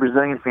even the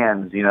Brazilian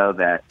fans.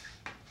 That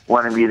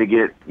wanted me to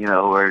get,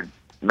 or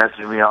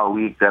messaging me all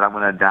week that I'm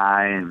gonna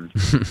die, and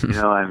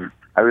and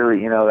I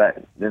really,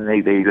 that then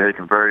they get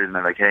converted, and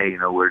they're like, hey,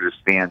 we're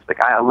just fans.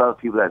 Like I love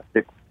people that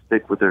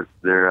stick with their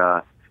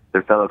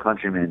fellow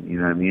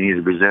countrymen. I mean, he's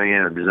a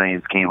Brazilian, and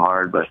Brazilians came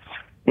hard, but.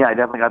 Yeah, I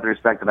definitely got the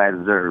respect that I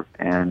deserve.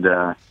 And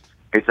like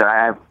I said,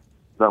 I have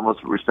the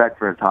utmost respect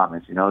for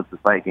Thomas. It's a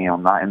fight game.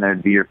 I'm not in there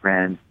to be your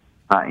friend.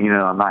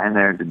 I'm not in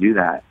there to do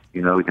that.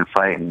 We can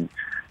fight and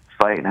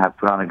have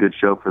put on a good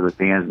show for the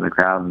fans and the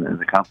crowd and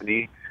the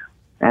company.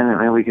 And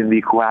then we can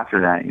be cool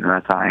after that.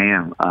 That's how I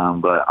am.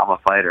 But I'm a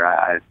fighter.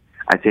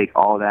 I take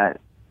all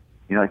that.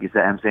 Like you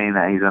said, I'm saying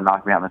that he's going to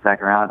knock me out in the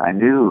second round. I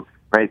knew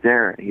right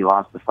there he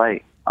lost the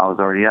fight. I was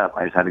already up.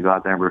 I just had to go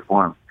out there and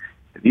perform.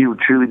 If you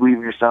truly believe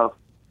in yourself,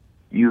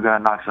 you got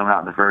to knock someone out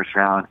in the first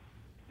round.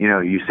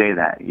 You say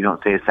that. You don't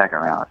say a second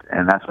round.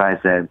 And that's why I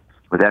said,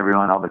 with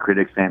everyone, all the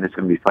critics saying it's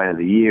going to be fight of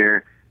the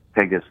year,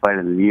 take this fight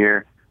of the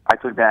year, I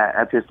took that.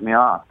 That pissed me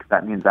off because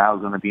that means I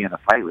was going to be in a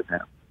fight with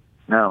him.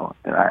 No.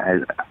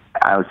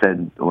 I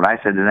said, when I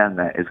said to them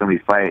that it's going to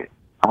be fight,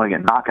 I'm going to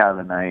get knocked out of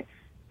the night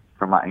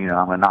for my, I'm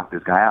going to knock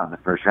this guy out in the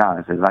first round.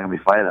 I said, it's not going to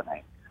be fight of the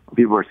night. When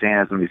people were saying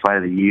it's going to be fight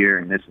of the year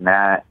and this and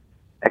that,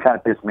 that kind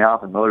of pissed me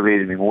off and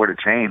motivated me more to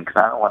train because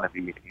I don't want to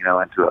be,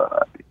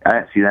 I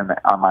didn't see them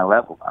on my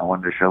level. I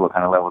wanted to show what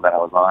kind of level that I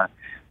was on.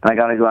 And I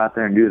got to go out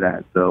there and do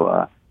that.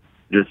 So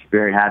just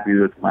very happy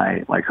with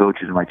my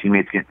coaches and my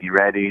teammates getting me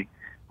ready,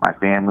 my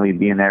family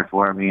being there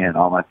for me, and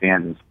all my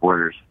fans and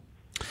supporters.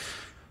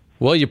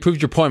 Well, you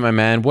proved your point, my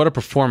man. What a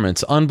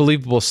performance.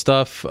 Unbelievable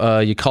stuff.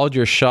 You called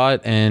your shot,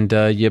 and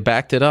you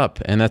backed it up,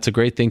 and that's a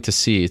great thing to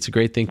see. It's a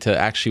great thing to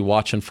actually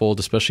watch unfold,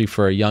 especially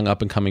for a young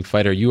up-and-coming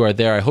fighter. You are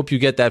there. I hope you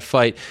get that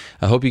fight.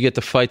 I hope you get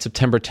the fight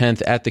September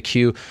 10th at the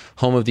Q,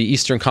 home of the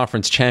Eastern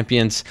Conference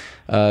champions,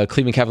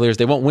 Cleveland Cavaliers.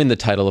 They won't win the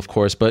title, of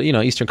course, but,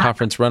 Eastern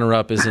Conference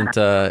runner-up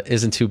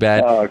isn't too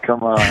bad. Oh,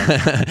 come on.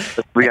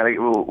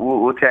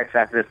 We'll text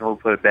after this, and we'll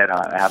put a bet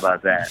on it. How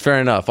about that? Fair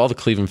enough. All the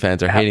Cleveland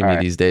fans are hating me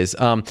these days.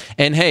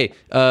 And, hey,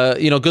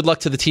 good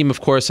luck to the team,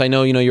 of course. I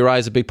know, Urijah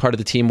is a big part of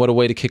the team. What a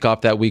way to kick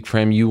off that week for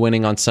him. You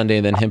winning on Sunday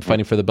and then him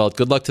fighting for the belt.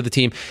 Good luck to the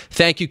team.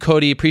 Thank you,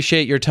 Cody.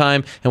 Appreciate your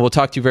time, and we'll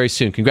talk to you very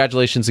soon.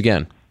 Congratulations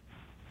again.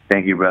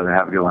 Thank you, brother.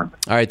 Have a good one.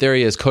 All right, there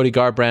he is, Cody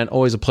Garbrandt.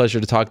 Always a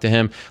pleasure to talk to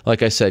him.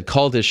 Like I said,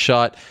 called his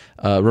shot.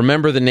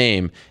 Remember the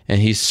name,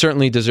 and he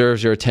certainly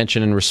deserves your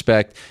attention and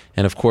respect.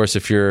 And, of course,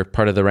 if you're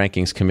part of the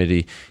rankings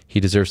committee, he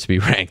deserves to be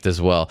ranked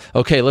as well.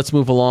 Okay, let's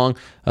move along.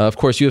 Of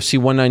course, UFC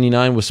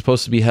 199 was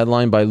supposed to be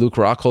headlined by Luke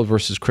Rockhold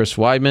versus Chris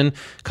Weidman.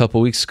 A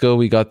couple weeks ago,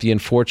 we got the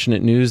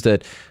unfortunate news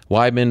that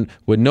Weidman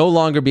would no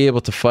longer be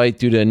able to fight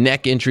due to a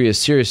neck injury, a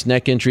serious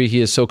neck injury. He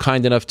is so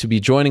kind enough to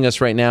be joining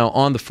us right now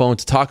on the phone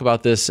to talk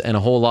about this and a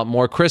whole lot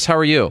more. Chris, how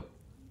are you?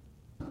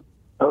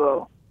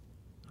 Hello.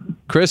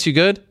 Chris, you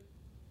good?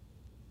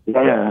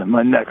 Yeah,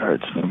 my neck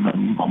hurts.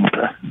 I'm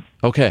okay.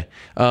 Okay.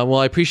 Well,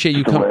 I appreciate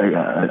you coming.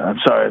 I'm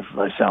sorry if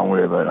I sound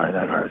weird, but my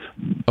neck hurts.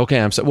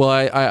 Okay. Well,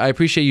 I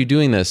appreciate you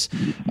doing this.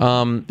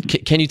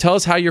 Can you tell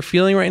us how you're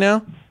feeling right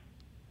now?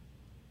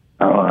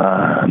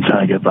 I'm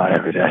trying to get by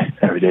every day.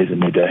 Every day's a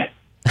new day.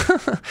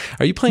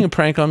 Are you playing a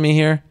prank on me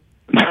here?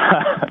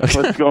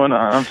 What's going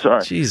on? I'm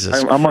sorry.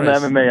 Jesus I'm on the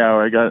Christ. MMA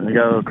hour. I got a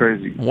little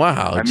crazy.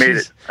 Wow. I made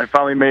it. I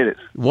finally made it.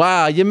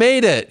 Wow, you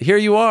made it. Here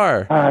you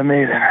are. I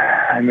made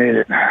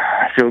it.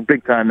 I feel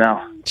big time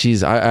now.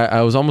 Jeez,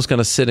 I was almost going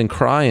to sit and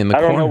cry in the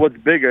corner. I don't know what's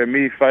bigger,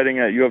 me fighting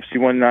at UFC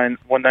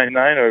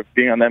 199 or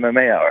being on the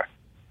MMA hour.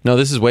 No,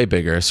 this is way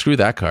bigger. Screw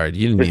that card.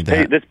 You didn't need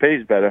that. This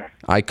pays better.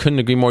 I couldn't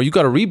agree more. You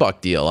got a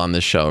Reebok deal on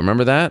this show.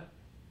 Remember that?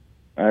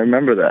 I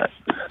remember that.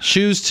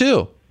 Shoes,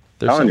 too.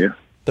 Telling you.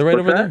 They're right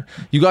What's over that?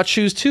 there. You got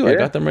shoes, too. Yeah. I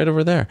got them right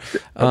over there.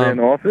 Are they in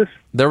the office?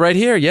 They're right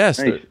here, yes.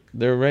 Nice.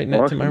 They're right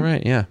next to my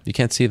right. Yeah, you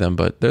can't see them,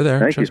 but they're there.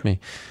 Thank Trust you. me.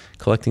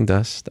 Collecting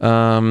dust.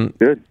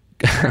 Good.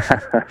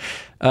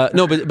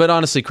 No, but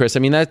honestly, Chris, I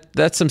mean,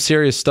 that's some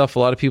serious stuff. A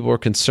lot of people are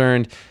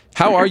concerned.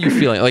 How are you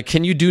feeling? Like,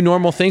 can you do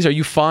normal things? Are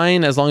you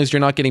fine as long as you're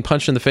not getting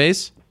punched in the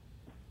face?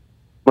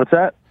 What's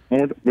that?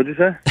 What'd you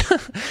say?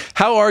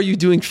 How are you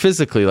doing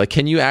physically? Like,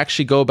 can you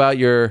actually go about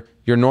your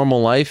your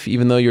normal life,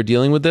 even though you're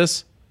dealing with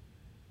this?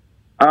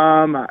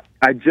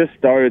 I just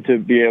started to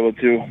be able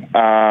to.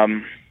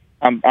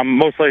 I'm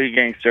most likely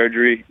getting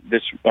surgery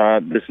this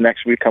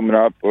next week coming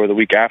up or the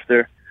week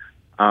after.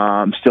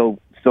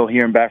 Still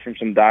hearing back from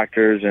some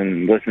doctors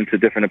and listening to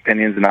different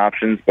opinions and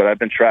options. But I've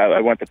been trying.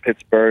 I went to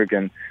Pittsburgh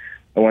and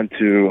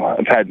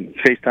I've had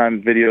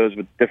FaceTime videos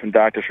with different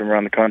doctors from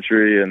around the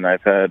country, and I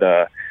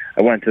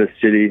went to the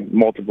city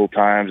multiple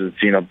times and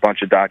seen a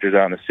bunch of doctors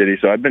out in the city.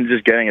 So I've been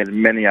just getting as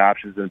many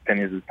options and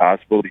opinions as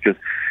possible, because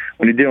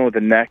when you're dealing with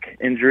a neck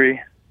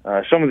injury,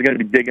 someone's going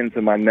to be digging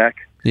into my neck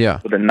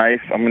with a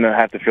knife. I'm going to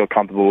have to feel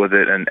comfortable with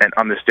it and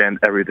understand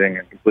everything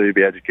and completely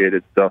be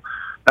educated. So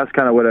that's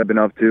kind of what I've been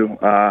up to.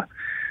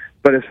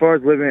 But as far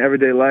as living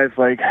everyday life,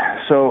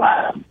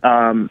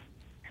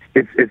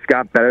 it's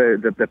got better.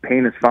 The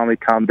pain has finally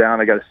calmed down.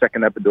 I got a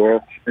second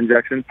epidural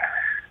injection.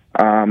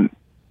 And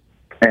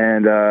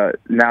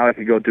now I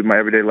can go through my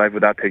everyday life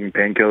without taking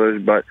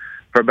painkillers. But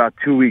for about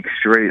 2 weeks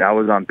straight, I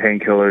was on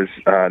painkillers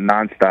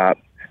nonstop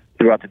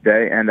throughout the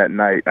day and at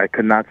night. I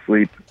could not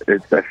sleep.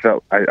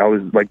 I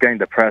was like getting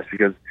depressed,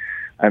 because,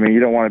 I mean,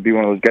 you don't want to be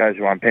one of those guys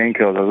who are on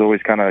painkillers. I was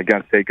always kind of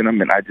against taking them,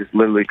 and I just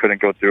literally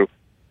couldn't go through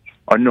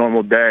a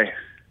normal day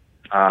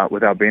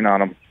without being on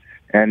them.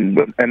 And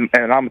I'm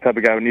the type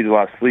of guy who needs a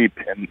lot of sleep,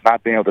 and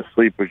not being able to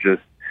sleep was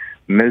just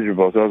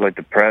miserable. So I was like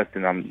depressed,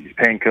 and I'm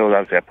painkillers.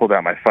 Obviously, I pulled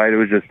out my fight. It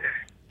was just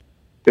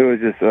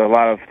a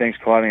lot of things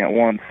colliding at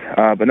once.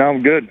 But now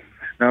I'm good.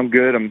 I'm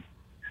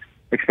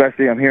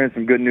hearing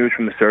some good news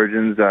from the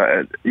surgeons.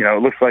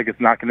 It looks like it's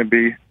not going to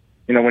be,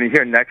 when you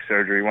hear neck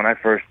surgery, when I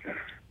first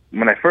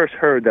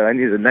heard that I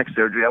needed a neck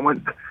surgery, I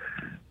went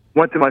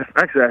to my,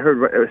 actually I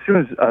heard as soon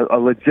as a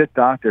legit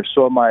doctor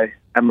saw my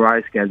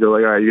MRI scans, they're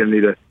like, all right, you're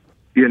going to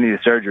need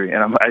a surgery.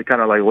 And I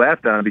kind of like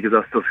laughed at him, because I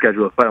was still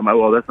scheduled a fight. I'm like,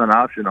 well, that's not an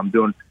option. I'm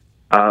doing,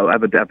 I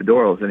have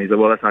epidurals. And he's like,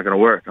 well, that's not going to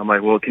work. I'm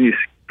like, well, can you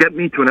get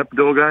me to an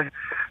epidural guy?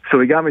 So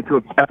he got me to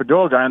an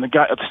epidural guy, and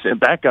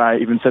that guy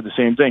even said the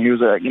same thing. He was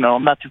like,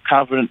 I'm not too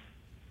confident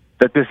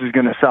that this is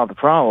going to solve the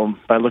problem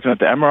by looking at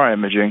the MRI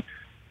imaging.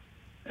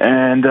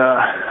 And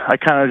I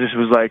kind of just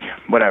was like,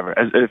 whatever.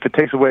 If it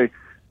takes away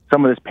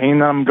some of this pain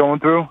that I'm going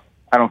through,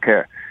 I don't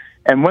care.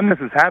 And when this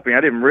was happening,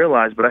 I didn't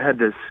realize, but I had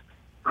this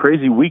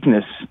crazy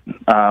weakness.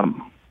 I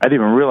didn't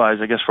even realize,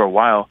 I guess, for a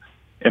while,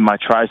 in my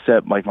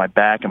tricep, like my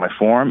back and my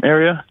forearm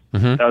area.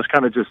 Mm-hmm. I was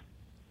kind of just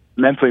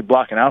mentally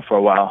blocking out for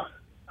a while.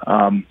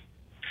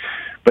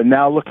 But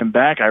now looking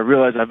back, I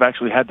realize I've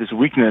actually had this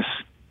weakness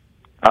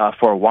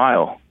for a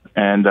while,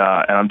 and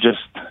now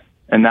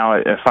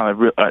I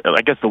finally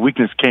I guess the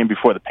weakness came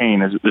before the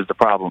pain is the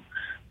problem.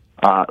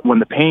 When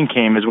the pain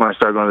came is when I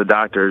started going to the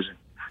doctors,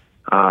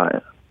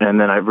 and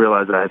then I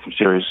realized that I had some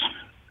serious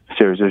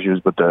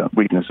issues with the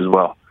weakness as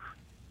well.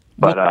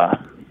 But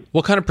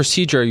what kind of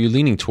procedure are you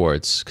leaning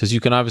towards? Because you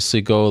can obviously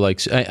go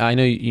like, I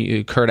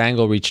know Kurt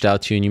Angle reached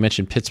out to you, and you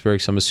mentioned Pittsburgh,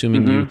 so I'm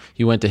assuming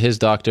you went to his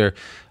doctor.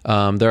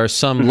 There are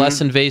some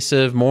less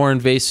invasive, more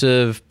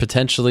invasive,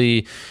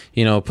 potentially,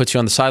 puts you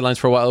on the sidelines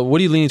for a while. What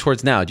are you leaning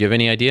towards now? Do you have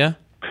any idea?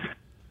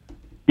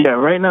 Yeah,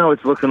 right now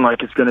it's looking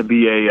like it's going to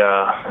be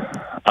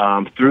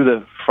through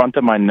the front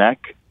of my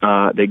neck.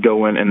 They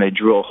go in and they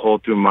drill a hole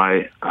through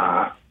my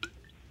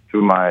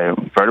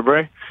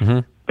vertebrae. Mm-hmm.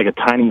 Like a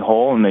tiny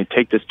hole, and they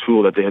take this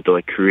tool that they had to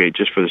create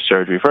just for the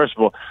surgery. First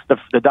of all,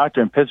 the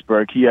doctor in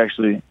Pittsburgh, he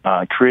actually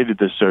created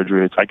this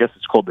surgery. I guess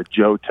it's called the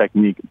JHO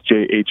technique,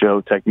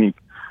 JHO technique.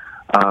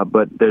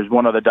 But there's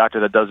one other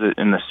doctor that does it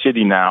in the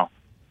city now.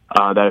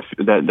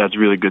 That's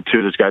really good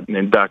too. This guy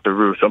named Dr.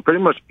 Ru. So I'm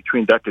pretty much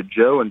between Dr.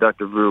 Joe and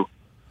Dr. Ru.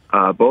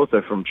 Both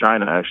are from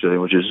China actually,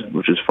 which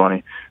is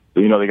funny.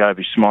 But, they got to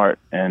be smart.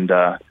 And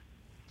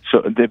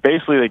so they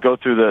go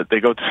through the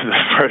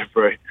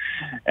vertebrae,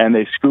 and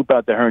they scoop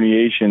out the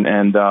herniation.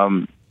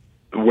 And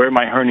where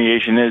my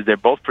herniation is, they're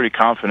both pretty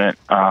confident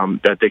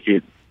that they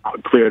could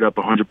clear it up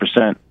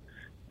 100%.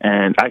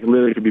 And I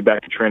literally could be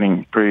back to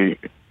training pretty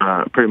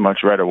much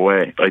right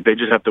away. Like, they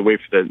just have to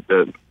wait for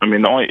the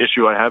only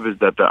issue I have is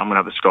that I'm gonna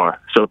have a scar.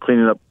 So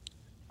cleaning up,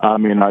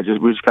 we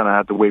just kind of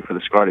have to wait for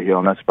the scar to heal,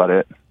 and that's about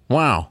it.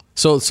 Wow.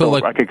 So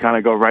like, I could kind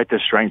of go right to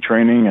strength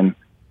training and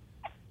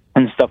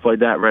stuff like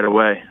that right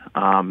away.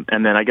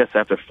 And then I guess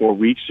after 4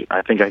 weeks,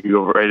 I think I could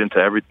go right into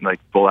everything, like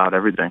full out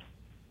everything.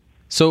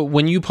 So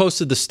when you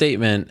posted the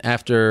statement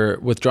after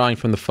withdrawing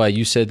from the fight,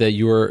 you said that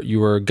you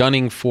were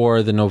gunning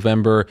for the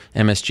November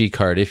MSG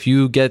card. If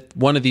you get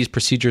one of these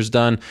procedures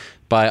done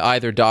by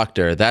either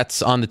doctor,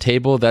 that's on the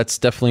table. That's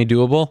definitely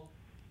doable.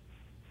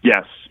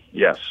 Yes.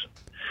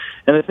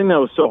 And the thing that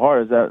was so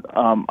hard is that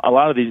a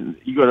lot of these,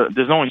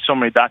 there's only so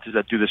many doctors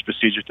that do this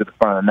procedure to the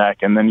front of the neck,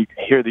 and then you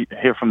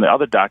hear from the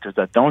other doctors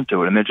that don't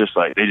do it, and they're just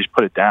like, they just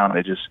put it down,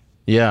 they just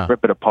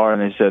rip it apart,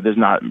 and they said there's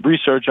not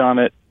research on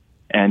it,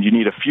 and you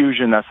need a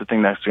fusion. That's the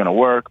thing that's going to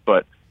work.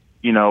 But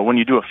when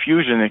you do a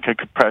fusion, it could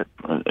there's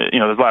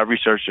a lot of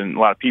research and a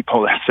lot of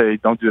people that say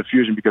don't do a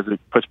fusion because it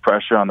puts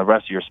pressure on the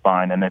rest of your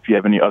spine, and if you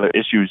have any other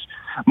issues,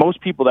 most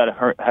people that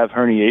have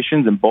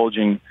herniations and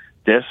bulging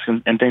discs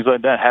and things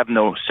like that have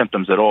no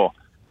symptoms at all.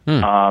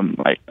 And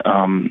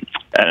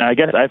I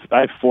guess I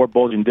have 4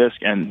 bulging discs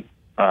and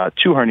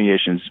 2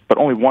 herniations, but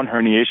only 1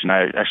 herniation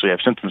I actually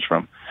have symptoms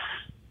from.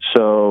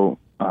 So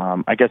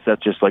I guess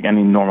that's just like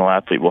any normal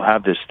athlete will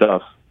have this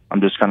stuff.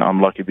 I'm just kind of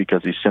unlucky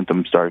because these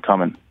symptoms started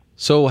coming.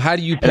 So how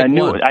do you pick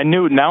one? I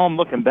knew. Now I'm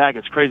looking back,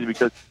 it's crazy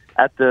because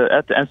at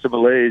the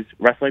NCAA's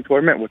wrestling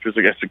tournament, which was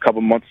I guess a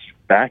couple months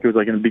back, it was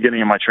like in the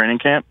beginning of my training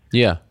camp.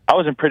 Yeah, I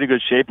was in pretty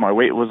good shape. My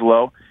weight was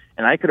low,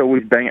 and I could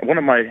always bang it. One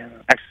of my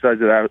exercises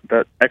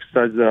that I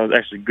was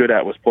actually good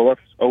at was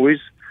pull-ups. Always,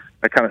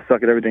 I kind of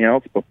suck at everything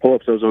else, but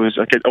pull-ups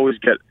I could always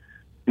get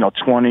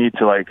 20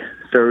 to like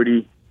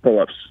 30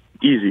 pull-ups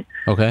easy.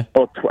 Okay,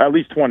 at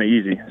least 20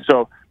 easy.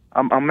 So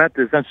I'm at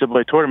this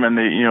NCAA tournament.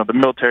 The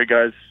military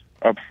guys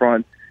up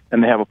front,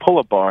 and they have a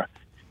pull-up bar.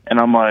 And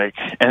I'm like,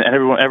 and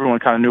everyone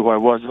kind of knew who I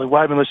was. They're like,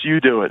 why unless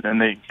you do it?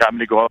 And they got me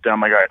to go up there.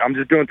 I'm like, all right, I'm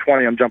just doing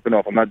 20. I'm jumping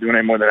off. I'm not doing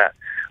any more than that.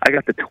 I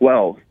got to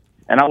 12,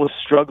 and I was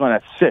struggling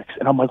at 6.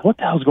 And I'm like, what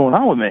the hell's going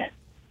on with me?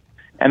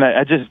 And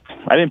I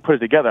didn't put it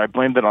together. I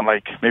blamed it on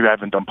like maybe I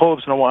haven't done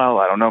pull-ups in a while.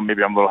 I don't know.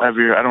 Maybe I'm a little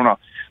heavier. I don't know.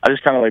 I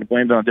just kind of like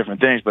blamed it on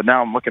different things. But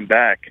now I'm looking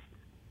back.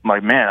 I'm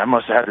like, man, I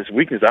must have had this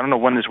weakness. I don't know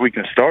when this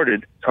weakness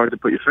started. It's hard to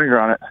put your finger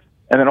on it.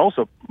 And then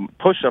also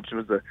push-ups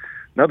was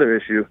another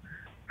issue.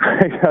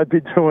 I'd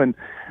be doing,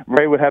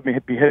 Ray would have me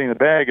be hitting the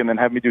bag and then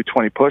have me do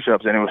 20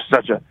 push-ups, and it was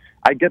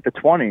I get the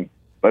 20,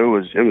 but it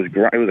was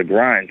a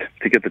grind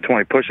to get the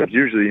 20 push-ups.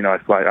 Usually, I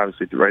fly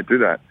obviously right through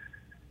that.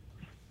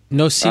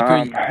 No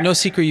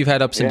secret you've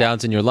had ups and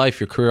downs in your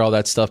life, your career, all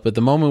that stuff, but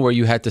the moment where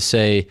you had to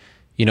say,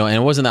 and it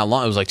wasn't that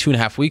long, it was like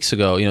 2.5 weeks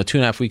ago,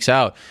 2.5 weeks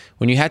out,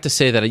 when you had to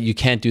say that you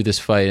can't do this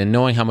fight and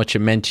knowing how much it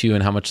meant to you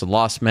and how much the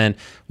loss meant,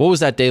 what was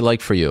that day like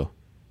for you?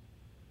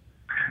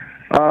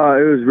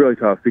 It was really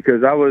tough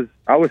because I was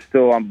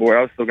still on board.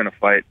 I was still going to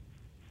fight.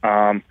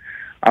 I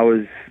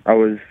was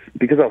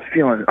because I was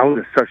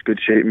in such good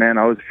shape, man.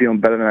 I was feeling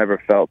better than I ever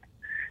felt.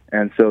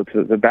 And so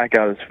to back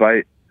out of this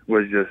fight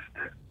was just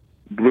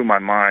blew my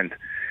mind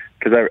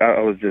because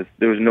I was just,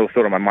 there was no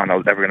thought in my mind I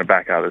was ever going to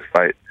back out of this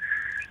fight,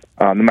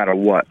 no matter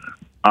what.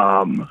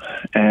 So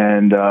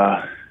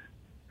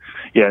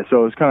it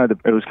was kind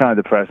of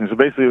depressing. So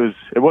basically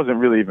it wasn't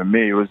really even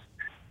me. It was,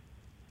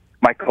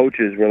 my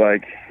coaches were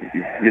like,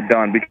 "You're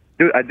done." Because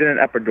I did an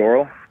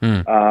epidural,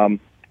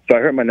 so I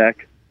hurt my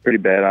neck pretty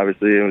bad.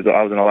 Obviously, I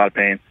was in a lot of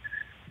pain.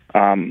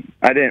 And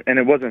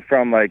it wasn't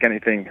from like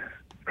anything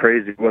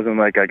crazy. It wasn't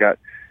like I got,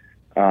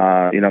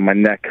 my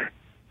neck.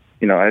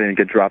 I didn't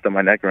get dropped on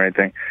my neck or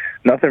anything.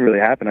 Nothing really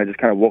happened. I just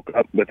kind of woke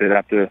up with it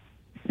after,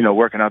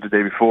 working out the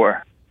day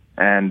before,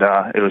 and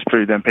it was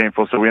pretty damn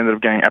painful. So we ended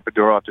up getting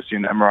epidural after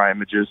seeing the MRI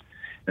images.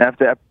 And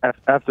after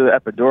the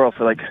epidural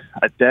for like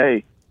a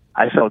day,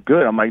 I felt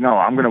good. I'm like, no,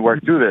 I'm going to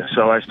work through this.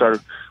 So I started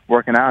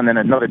working out, and then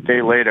another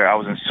day later, I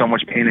was in so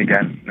much pain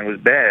again. It was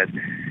bad.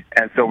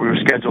 And so we were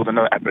scheduled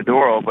another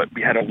epidural, but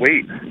we had to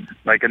wait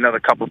like another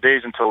couple of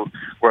days until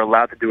we're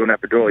allowed to do an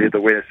epidural. You have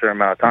to wait a certain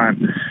amount of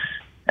time.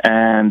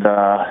 And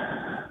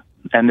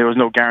there was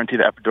no guarantee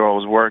the epidural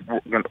was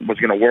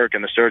going to work,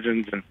 and the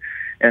surgeons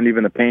and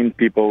even the pain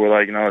people were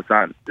like,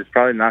 it's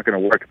probably not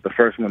going to work. If the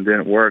first one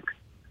didn't work,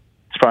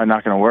 it's probably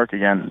not going to work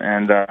again.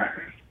 And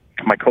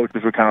my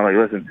coaches were kind of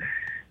like, listen,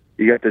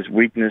 you got this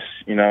weakness,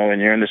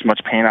 and you're in this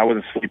much pain. I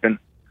wasn't sleeping.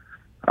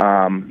 So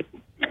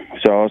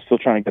I was still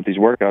trying to get these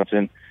workouts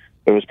in.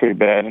 But it was pretty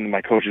bad. And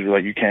my coaches were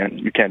like, you can't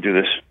do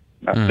this.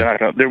 They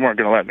weren't going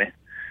to let me.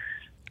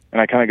 And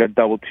I kind of got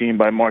double teamed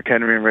by Mark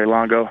Henry and Ray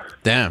Longo.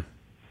 Damn.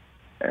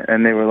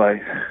 And they were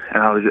like,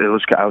 and I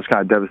was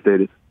kind of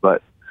devastated.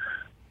 But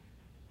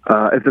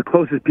if the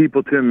closest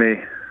people to me,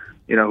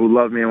 who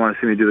love me and want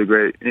to see me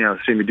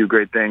do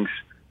great things,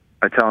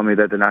 are telling me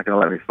that they're not going to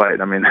let me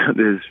fight, I mean,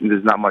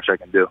 there's not much I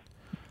can do.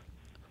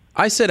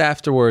 I said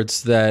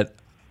afterwards that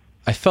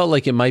I felt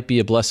like it might be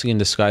a blessing in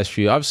disguise for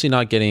you. Obviously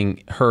not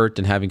getting hurt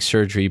and having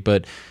surgery,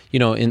 but,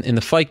 in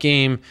the fight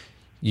game,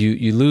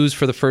 you lose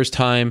for the first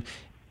time.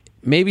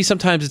 Maybe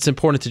sometimes it's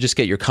important to just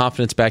get your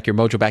confidence back, your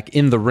mojo back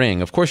in the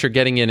ring. Of course, you're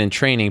getting it in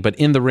training, but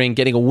in the ring,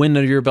 getting a win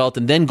under your belt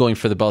and then going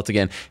for the belt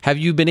again. Have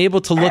you been able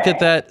to look at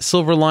that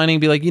silver lining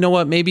and be like, you know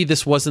what, maybe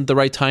this wasn't the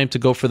right time to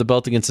go for the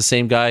belt against the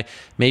same guy.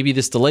 Maybe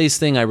this delays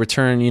thing. I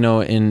return,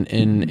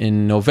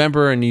 in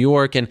November in New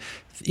York. And,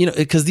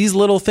 because these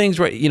little things,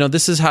 right,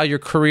 this is how your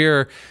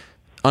career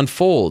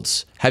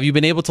unfolds. Have you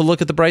been able to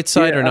look at the bright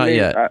side or not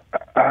yet?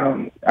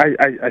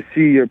 I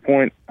see your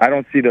point. I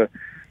don't see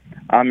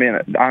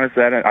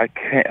honestly, I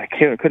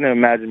couldn't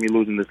imagine me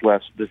losing this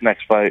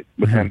next fight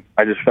with him.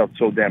 I just felt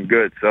so damn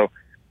good. So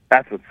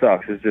that's what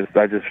sucks. It's just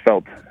I just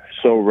felt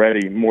so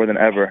ready more than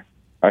ever.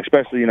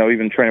 Especially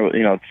even training with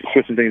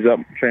switching things up,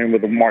 training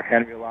with Mark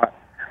Henry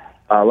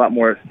a lot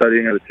more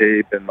studying of the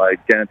tape and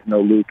like getting to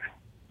know Luke's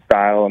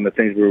style and the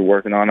things we were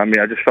working on. I mean,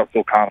 I just felt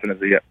so confident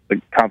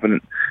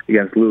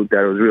against Luke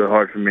that it was really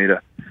hard for me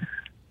to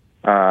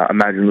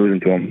imagine losing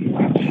to him.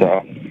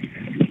 So,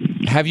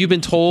 have you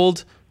been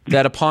told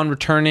that upon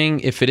returning,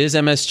 if it is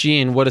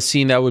MSG, and what a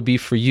scene that would be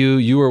for you,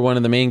 you were one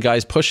of the main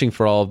guys pushing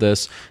for all of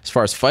this as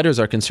far as fighters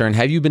are concerned.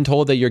 Have you been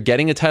told that you're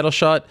getting a title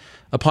shot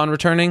upon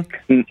returning?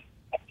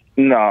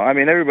 No, I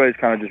mean, everybody's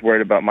kind of just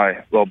worried about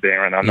my well-being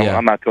right now. No, Yeah.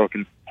 I'm not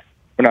talking.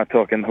 We're not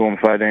talking who I'm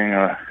fighting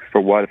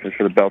for what, if it's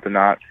for the belt or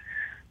not.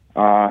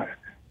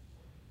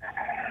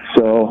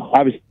 So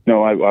obviously,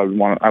 no, I would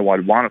want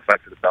to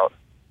fight for the belt,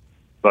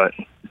 but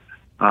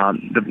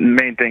the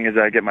main thing is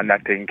that I get my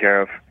neck taken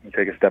care of and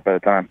take a step at a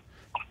time.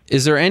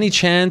 Is there any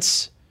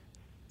chance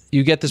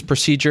you get this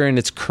procedure and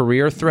it's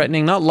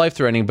career-threatening, not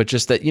life-threatening, but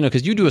just that,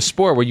 because you do a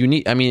sport where you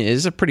need, I mean, it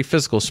is a pretty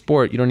physical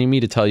sport. You don't need me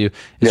to tell you.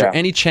 Is there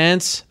any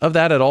chance of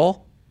that at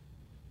all?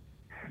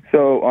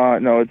 So,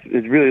 no,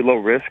 it's really low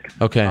risk.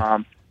 Okay.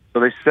 So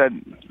they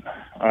said,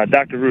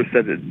 Dr. Roos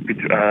said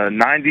that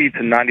 90 to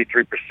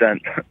 93%,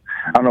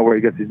 I don't know where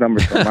he gets these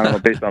numbers from. I don't know,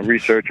 based on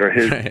research or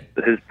his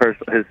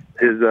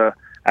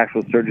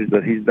actual surgeries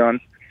that he's done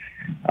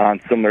on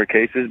similar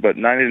cases, but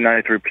 90 to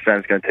 93%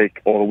 is going to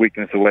take all the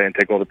weakness away and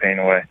take all the pain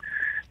away,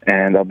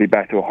 and I'll be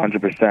back to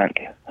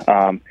 100%.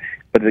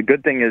 But the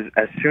good thing is,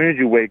 as soon as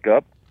you wake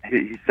up,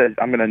 he says,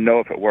 I'm going to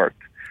know if it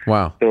worked.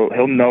 Wow. So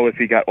he'll know if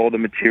he got all the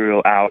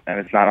material out and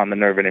it's not on the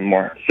nerve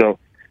anymore. So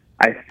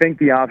I think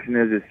the option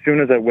is, as soon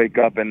as I wake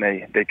up and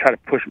they try to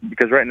push,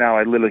 because right now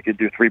I literally could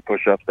do 3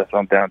 push-ups. That's what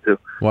I'm down to.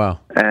 Wow.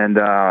 And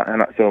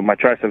so my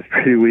triceps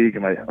pretty weak,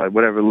 and my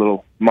whatever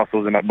little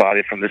muscles in my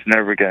body from this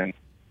nerve are getting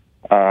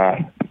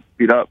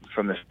beat up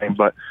from this thing.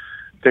 But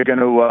they're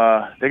gonna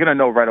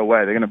know right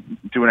away. They're gonna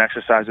do an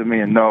exercise with me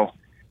and know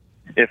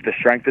if the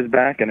strength is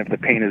back and if the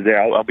pain is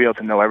there. I'll be able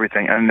to know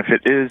everything. And if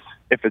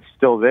it's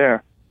still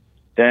there,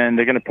 then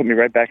they're gonna put me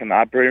right back in the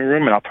operating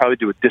room, and I'll probably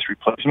do a disc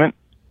replacement.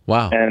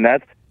 Wow. And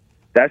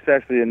that's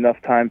actually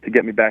enough time to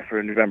get me back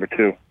for November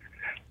 2.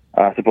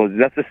 Supposedly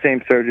that's the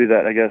same surgery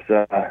that I guess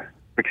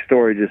Rick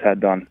Story just had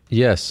done.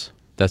 Yes,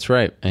 that's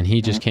right. And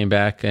he just came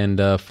back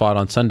and fought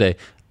on Sunday.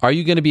 Are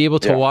you going to be able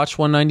to watch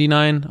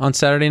 199 on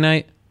Saturday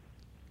night?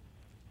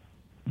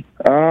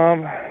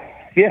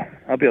 Yeah,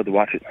 I'll be able to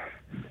watch it.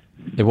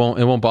 It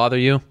won't bother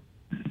you?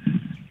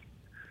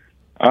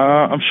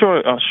 I'm sure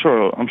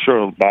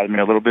it'll bother me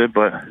a little bit,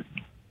 but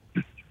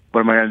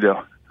what am I going to do?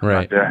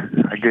 Right.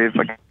 I gave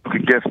a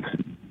gift.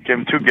 Gave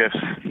him 2 gifts.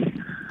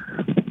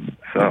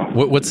 So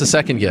what's the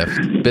second gift?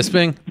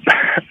 Bisping?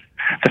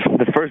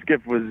 The first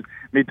gift was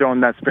me throwing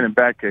that spinning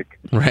back kick.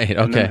 Right.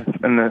 Okay.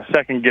 And the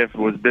second gift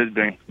was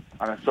Bisping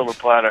on a silver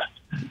platter.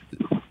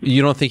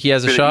 You don't think he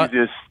has a shot?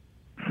 The easiest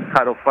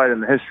title fight in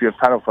the history of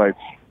title fights.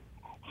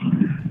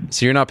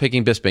 So you're not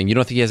picking Bisping. You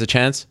don't think he has a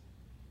chance?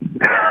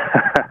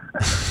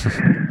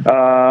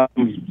 I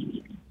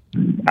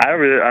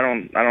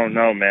don't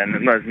know, man.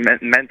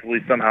 Unless mentally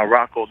somehow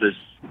Rockhold is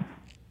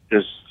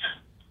just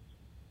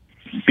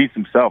beats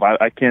himself.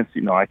 I can't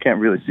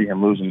really see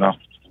him losing though.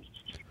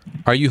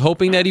 Are you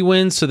hoping that he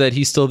wins so that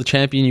he's still the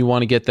champion? You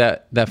want to get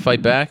that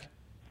fight back?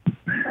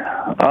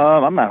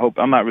 I'm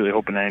not really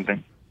hoping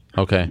anything.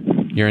 Okay,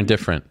 you're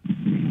indifferent.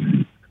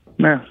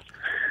 Yeah.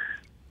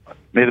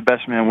 May the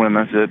best man win.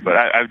 That's it. But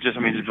just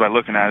by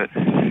looking at it,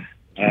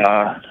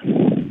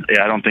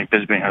 I don't think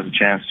Bisping has a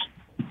chance.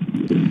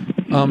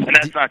 And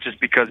that's not just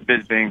because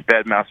Bisping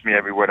badmouths me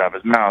every word out of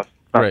his mouth.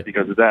 Not right.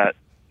 Because of that.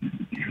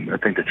 I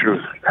think the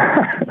truth.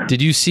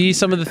 Did you see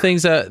some of the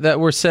things that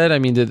were said? I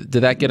mean, did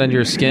that get under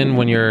your skin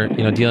when you're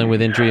dealing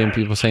with injury and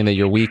people saying that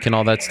you're weak and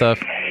all that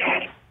stuff?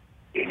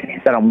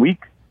 That I'm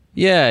weak?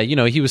 Yeah,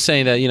 he was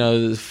saying that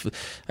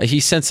he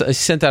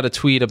sent out a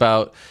tweet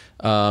about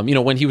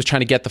when he was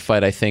trying to get the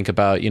fight. I think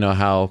about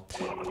how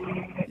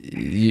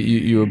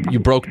you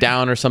broke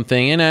down or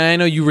something. And I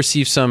know you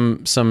received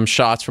some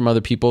shots from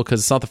other people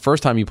because it's not the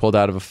first time you pulled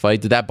out of a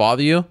fight. Did that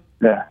bother you?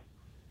 Yeah.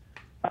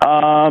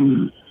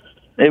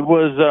 It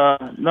was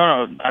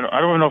no. I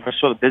don't even know if I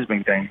saw the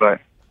Bisping thing, but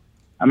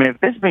I mean,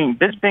 Bisping,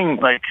 these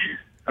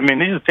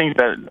are things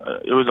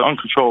that it was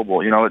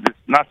uncontrollable. It's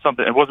not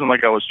something. It wasn't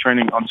like I was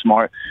training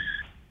unsmart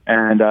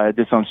and I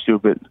did something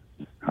stupid.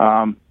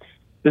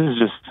 This is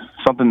just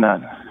something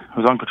that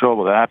was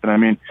uncontrollable that happened. I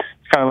mean,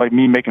 it's kind of like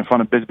me making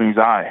fun of Bisping's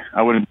eye.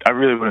 I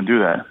really wouldn't do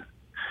that.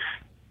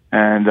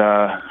 And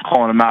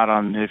calling him out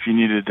on if he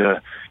needed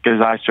to get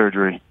his eye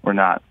surgery or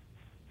not.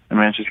 I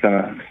mean, it's just kind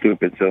of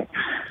stupid. So,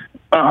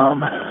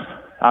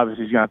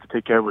 obviously, he's going to have to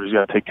take care of what he's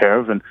got to take care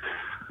of, and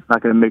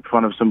not going to make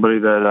fun of somebody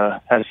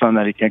that has something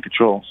that he can't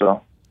control.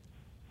 So,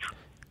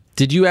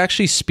 did you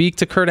actually speak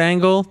to Kurt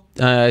Angle?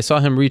 I saw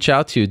him reach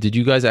out to you. Did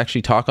you guys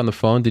actually talk on the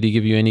phone? Did he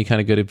give you any kind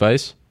of good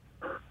advice?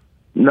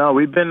 No,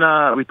 we're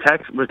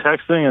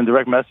texting and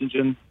direct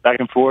messaging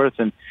back and forth,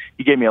 and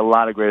he gave me a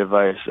lot of great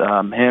advice.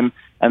 Him, and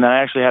then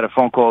I actually had a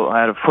phone call.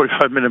 I had a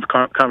 45-minute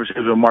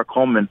conversation with Mark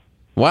Coleman.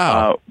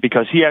 Wow!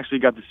 Because he actually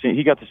got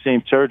the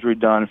same surgery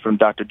done from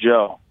Dr.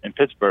 Joe in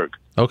Pittsburgh.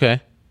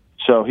 Okay.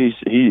 So he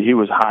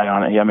was high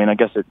on it. I mean, I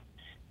guess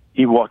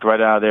he walked right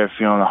out of there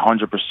feeling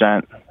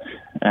 100%,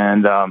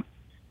 and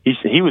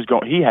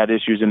he had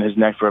issues in his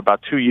neck for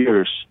about 2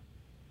 years,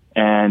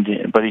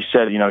 But he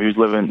said, he was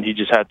living. He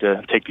just had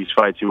to take these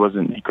fights. He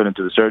couldn't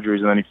do the surgeries,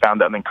 and then he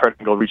found out. And then Kurt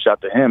Angle reached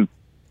out to him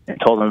and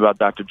told him about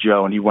Dr.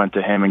 Joe, and he went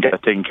to him and got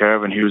it taken care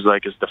of. And he was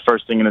like, the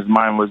first thing in his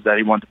mind was that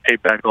he wanted to pay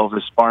back all of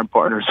his sparring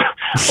partners,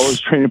 all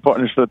his training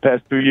partners for the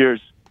past 2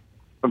 years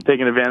from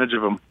taking advantage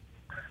of him.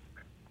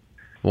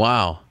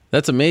 Wow.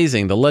 That's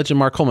amazing. The legend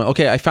Mark Coleman.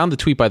 Okay, I found the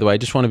tweet, by the way. I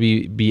just want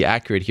to be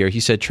accurate here. He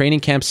said, training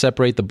camps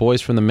separate the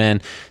boys from the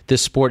men.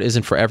 This sport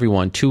isn't for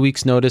everyone. 2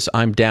 weeks notice,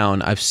 I'm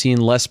down. I've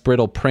seen less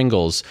brittle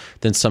Pringles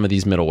than some of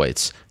these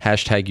middleweights.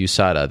 Hashtag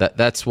USADA.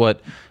 That's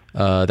what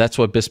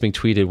Bisping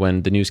tweeted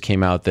when the news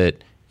came out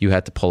that you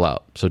had to pull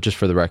out. So just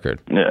for the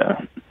record.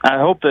 Yeah. I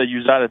hope that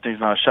USADA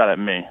thing's not a shot at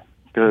me,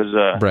 because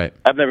right.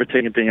 I've never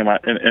taken anything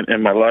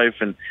in my life,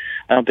 and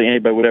I don't think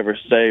anybody would ever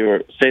say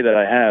that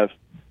I have.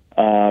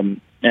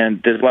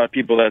 And there's a lot of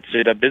people that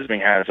say that Bisping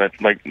has,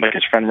 like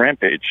his friend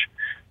Rampage.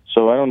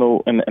 So I don't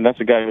know, and that's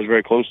a guy who was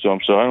very close to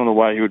him. So I don't know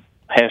why he would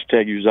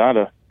hashtag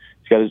USADA.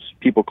 He's got his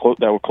people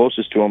that were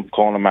closest to him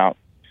calling him out.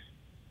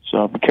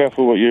 So be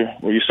careful what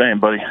you're saying,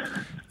 buddy.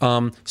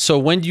 So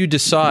when do you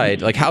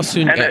decide? Like how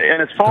soon? And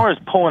as far as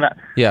pulling out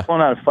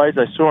of fights,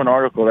 I saw an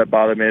article that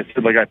bothered me. It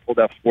said I pulled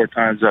out 4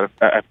 times.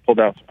 I pulled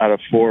out of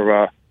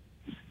 4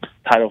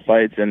 title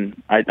fights, and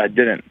I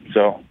didn't.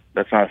 So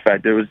that's not a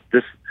fact. It was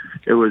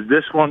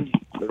this one,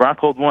 the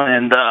Rockhold one,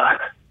 and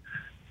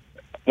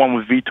one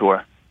with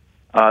Vitor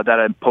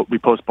that we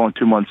postponed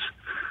 2 months.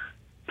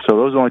 So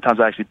those are the only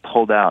times I actually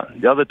pulled out.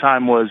 The other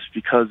time was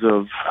because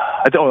of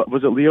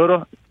was it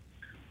Lyoto?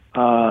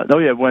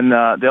 When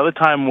the other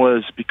time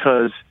was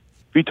because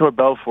Vitor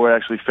Belfort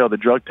actually failed the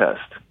drug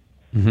test,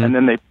 and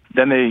then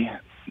they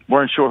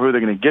weren't sure who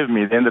they're going to give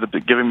me. They ended up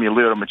giving me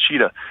Lyoto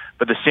Machida,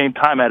 but at the same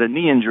time I had a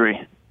knee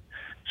injury.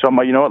 So I'm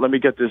like, you know what? Let me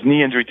get this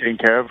knee injury taken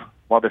care of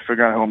while they're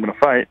figuring out who I'm going to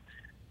fight.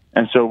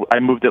 And so I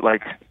moved it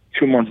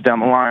 2 months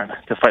down the line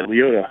to fight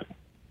Lyoto.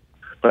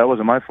 But that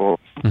wasn't my fault.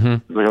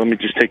 Let me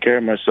just take care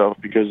of myself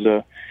because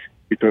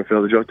Vitor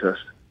failed the drug test.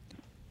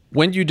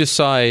 When do you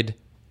decide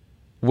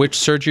which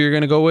surgery you're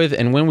going to go with,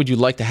 and when would you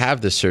like to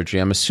have this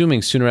surgery? I'm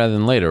assuming sooner rather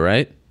than later,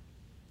 right?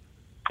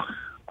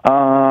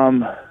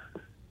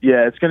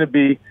 Yeah, it's going to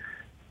be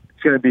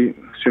sooner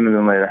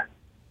than later.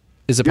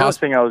 Is it the other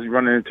thing I was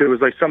running into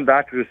was some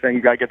doctors were saying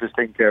you got to get this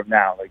taken care of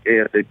now,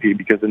 ASAP,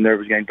 because the nerve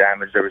is getting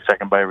damaged every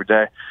second by every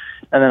day.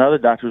 And then other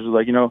doctors were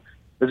like,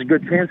 there's a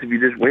good chance if you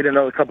just wait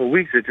another couple of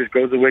weeks, it just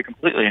goes away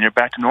completely and you're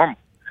back to normal.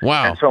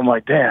 Wow. And so I'm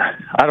like,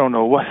 damn, I don't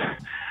know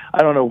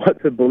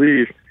what to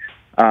believe.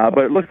 But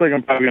it looks like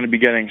I'm probably going to be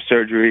getting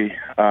surgery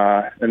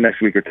the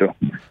next week or 2.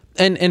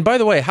 And by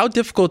the way, how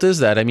difficult is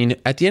that? I mean,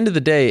 at the end of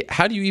the day,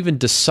 how do you even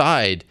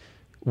decide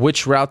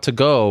which route to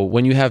go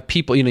when you have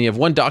people, you have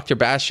one doctor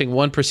bashing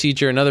one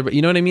procedure, another,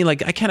 you know what I mean? I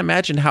can't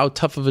imagine how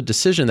tough of a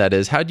decision that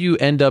is. How do you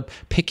end up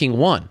picking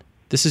one?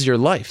 This is your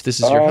life. This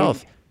is your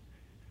health.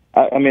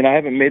 I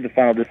haven't made the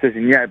final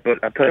decision yet,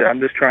 but I'll tell you, I'm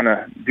just trying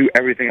to do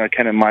everything I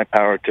can in my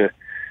power to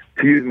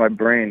use my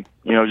brain,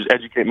 just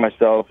educate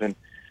myself and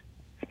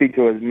speak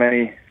to as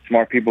many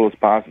smart people as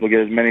possible,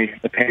 get as many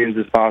opinions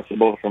as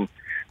possible from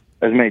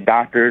as many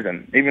doctors,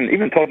 and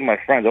even talk to my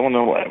friends. I want to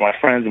know what my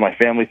friends and my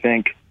family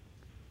think.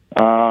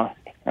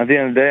 At the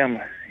end of the day, I'm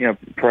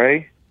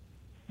pray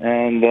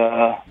and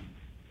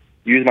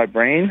use my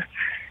brain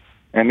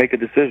and make a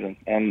decision,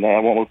 and I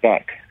won't look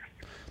back.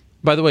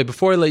 By the way,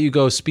 before I let you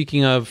go,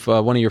 speaking of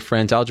one of your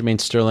friends, Aljamain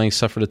Sterling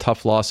suffered a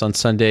tough loss on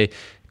Sunday.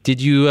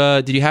 Did you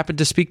happen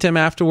to speak to him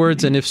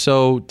afterwards? And if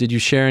so, did you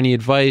share any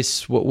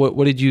advice?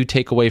 What did you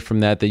take away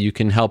from that you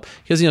can help?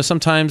 Because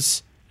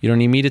sometimes you don't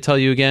need me to tell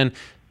you again.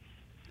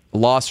 A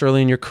loss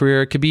early in your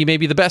career could be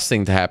maybe the best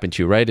thing to happen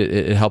to you, right?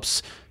 It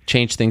helps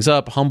change things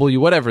up, humble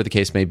you, whatever the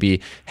case may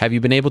be. Have you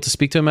been able to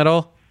speak to him at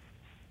all?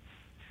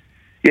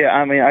 Yeah,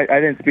 I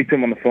didn't speak to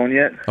him on the phone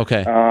yet.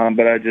 Okay.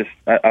 But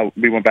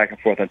we went back and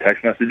forth on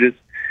text messages,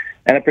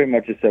 and I pretty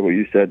much just said what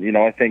you said.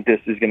 I think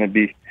this is going to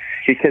be.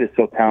 His kid is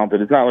so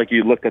talented. It's not like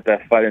you looked at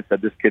that fight and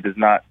said this kid is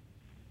not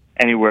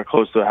anywhere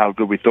close to how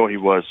good we thought he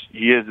was.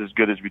 He is as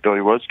good as we thought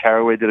he was.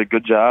 Caraway did a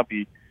good job.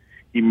 He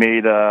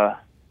made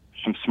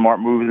some smart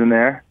moves in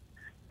there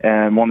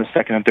and won the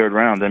second and third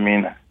round.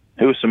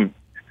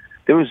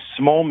 There was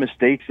small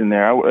mistakes in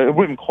there. I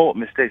wouldn't call it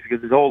mistakes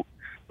because it's all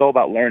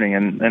about learning,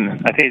 and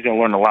I think he's going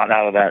to learn a lot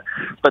out of that.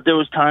 But there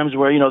was times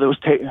where there was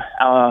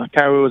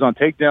Caraway was on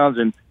takedowns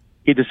and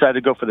he decided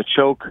to go for the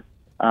choke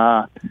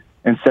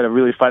instead of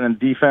really fighting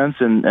defense,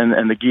 and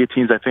the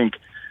guillotines I think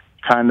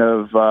kind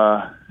of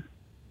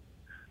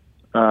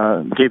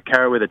gave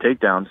Caraway the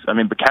takedowns.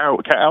 But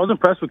I was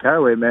impressed with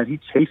Caraway, man. He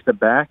chased the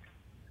back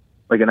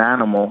like an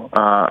animal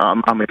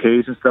on the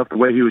cage and stuff. The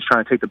way he was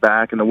trying to take the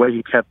back and the way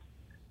he kept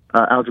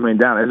Aljamain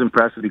down is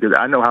impressive because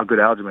I know how good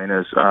Aljamain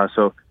is.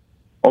 So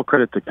all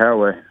credit to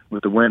Caraway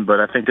with the win, but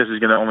I think this is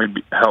going to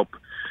only help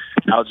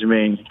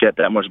Aljamain get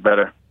that much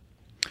better.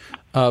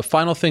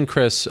 Final thing,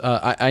 Chris.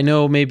 I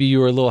know maybe you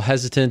were a little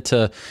hesitant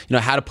to,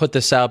 how to put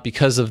this out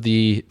because of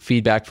the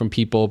feedback from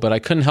people, but I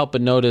couldn't help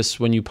but notice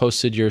when you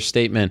posted your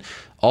statement,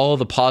 all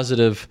the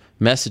positive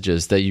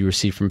messages that you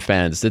received from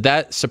fans. Did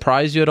that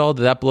surprise you at all?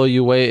 Did that blow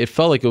you away? It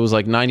felt like it was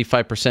like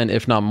 95%,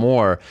 if not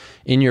more,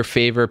 in your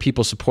favor,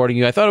 people supporting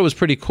you. I thought it was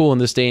pretty cool in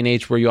this day and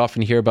age where you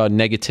often hear about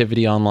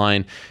negativity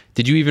online.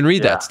 Did you even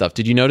read that stuff?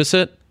 Did you notice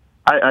it?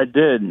 I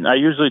did. I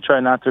usually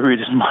try not to read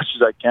as much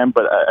as I can,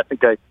 but I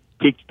think I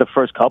peeked the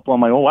first couple.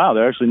 I'm like, oh, wow,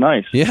 they're actually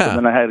nice. Yeah. And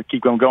then I had to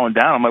keep them going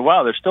down. I'm like,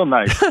 wow, they're still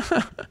nice.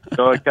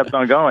 So I kept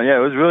on going. Yeah,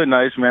 it was really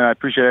nice, man. I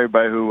appreciate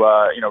everybody who,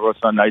 wrote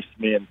something nice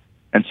to me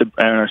and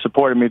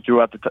supported me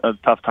throughout the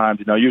tough times.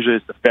 Usually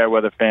it's the fair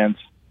weather fans,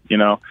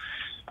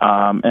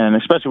 and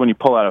especially when you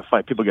pull out a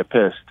fight, people get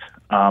pissed.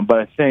 But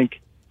I think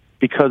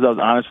because I was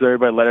honest with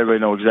everybody, let everybody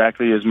know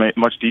exactly as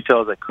much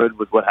detail as I could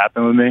with what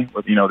happened with me,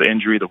 with, the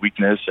injury, the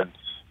weakness,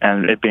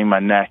 and it being my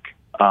neck.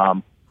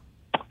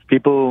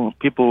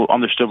 People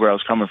understood where I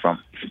was coming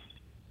from.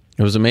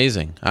 It was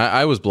amazing.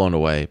 I was blown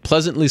away,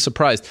 pleasantly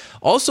surprised.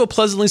 Also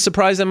pleasantly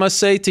surprised, I must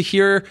say, to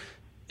hear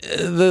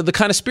the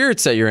kind of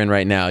spirits that you're in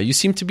right now. You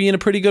seem to be in a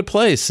pretty good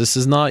place. This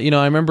is not,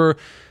 I remember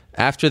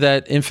after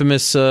that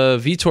infamous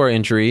Vitor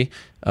injury,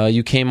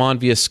 you came on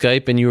via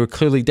Skype and you were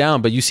clearly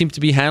down, but you seem to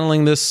be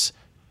handling this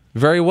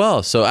very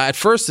well. So at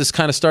first, this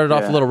kind of started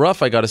off a little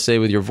rough, I got to say,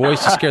 with your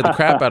voice. You scared the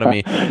crap out of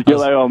me. You're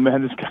like, oh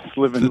man, this guy's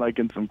living like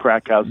in some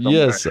crack house somewhere.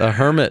 Yes, a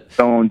hermit.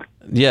 Stoned.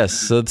 Yes.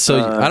 So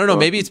I don't know.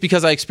 Maybe it's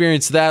because I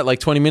experienced that like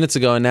 20 minutes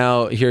ago, and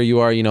now here you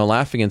are,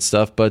 laughing and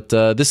stuff. But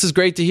this is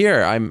great to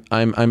hear.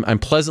 I'm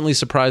pleasantly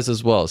surprised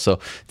as well. So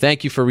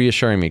thank you for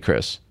reassuring me,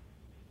 Chris.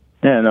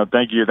 Yeah, no,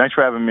 thank you. Thanks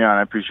for having me on.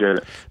 I appreciate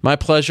it. My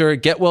pleasure.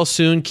 Get well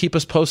soon. Keep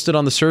us posted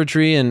on the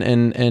surgery,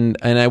 and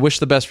I wish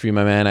the best for you,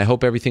 my man. I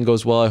hope everything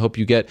goes well. I hope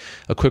you get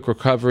a quick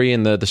recovery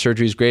and the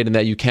surgery is great, and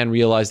that you can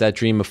realize that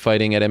dream of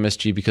fighting at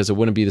MSG, because it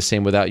wouldn't be the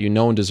same without you.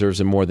 No one deserves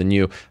it more than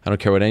you. I don't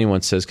care what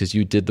anyone says, because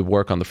you did the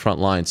work on the front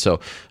line. So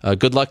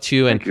good luck to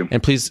you,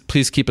 and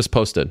please keep us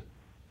posted.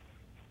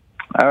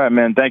 All right,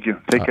 man. Thank you.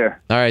 Take care.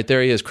 All right,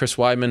 there he is, Chris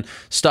Weidman,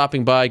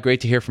 stopping by.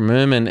 Great to hear from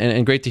him,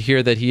 and great to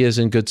hear that he is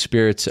in good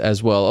spirits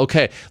as well.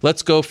 Okay,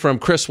 let's go from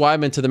Chris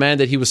Weidman to the man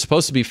that he was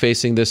supposed to be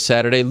facing this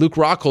Saturday. Luke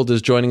Rockhold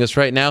is joining us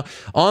right now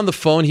on the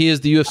phone. He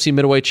is the UFC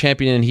middleweight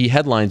champion, and he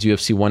headlines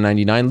UFC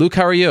 199. Luke,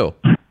 how are you?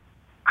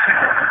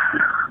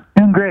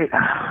 Doing great.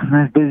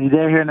 Nice busy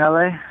day here in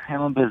LA.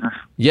 Handling business.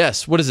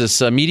 Yes. What is this,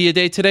 media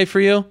day today for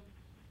you?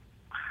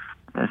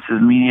 This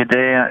is media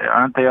day.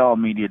 Aren't they all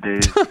media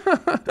days?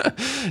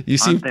 You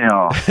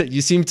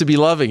seem to be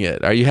loving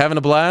it. Are you having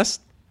a blast?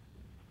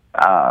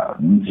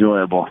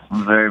 Enjoyable.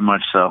 Very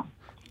much so.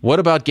 What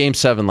about Game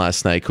 7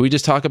 last night? Can we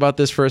just talk about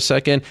this for a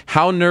second?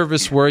 How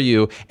nervous were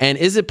you? And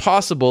is it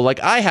possible, like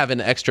I have an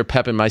extra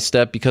pep in my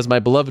step because my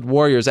beloved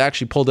Warriors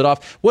actually pulled it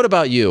off. What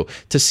about you?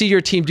 To see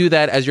your team do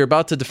that as you're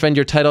about to defend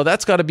your title,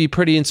 that's got to be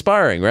pretty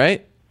inspiring,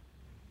 right?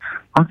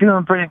 I'm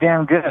feeling pretty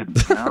damn good.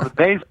 The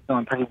base is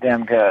feeling pretty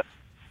damn good.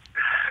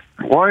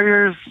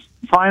 Warriors,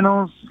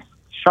 finals,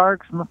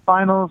 Sharks in the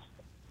finals.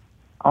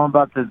 I'm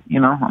about to,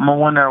 I'm going to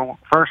win their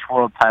first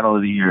world title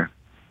of the year.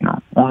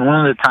 One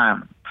at a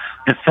time.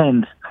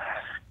 Defend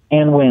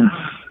and win.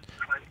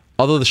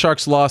 Although the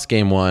Sharks lost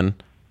Game 1.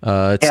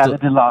 They did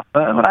lose.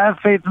 But I have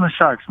faith in the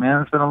Sharks,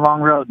 man. It's been a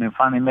long road, and they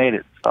finally made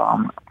it. So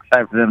I'm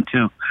excited for them,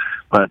 too.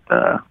 But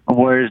the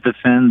Warriors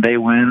defend, they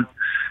win,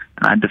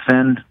 and I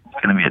defend. It's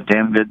going to be a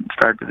damn good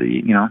start to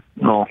the,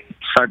 little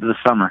start to the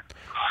summer.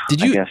 I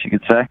guess you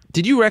could say.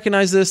 Did you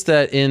recognize this,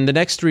 that in the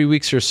next 3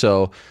 weeks or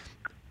so,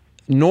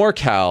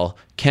 NorCal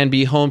can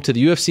be home to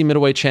the UFC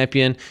middleweight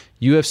champion,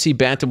 UFC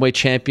bantamweight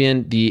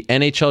champion, the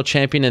NHL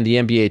champion, and the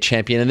NBA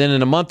champion. And then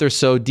in a month or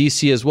so,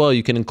 DC as well,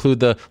 you can include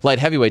the light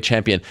heavyweight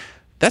champion.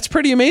 That's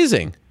pretty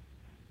amazing.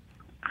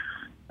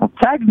 Well,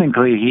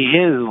 technically, he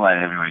is the light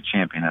heavyweight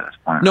champion at this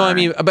point. No, right?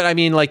 I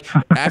mean, like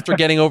after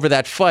getting over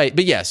that fight.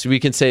 But yes, we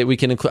can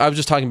include. I was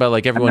just talking about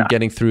like everyone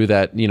getting through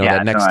that,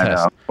 that next test. I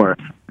know, of course.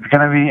 It's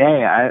gonna be.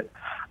 Hey,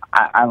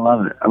 I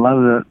love it. I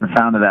love the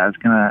sound of that. It's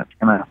gonna.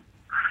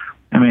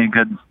 I mean,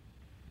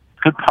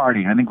 good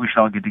party. I think we should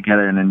all get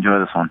together and enjoy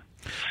this one.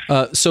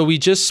 So we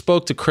just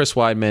spoke to Chris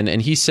Weidman,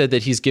 and he said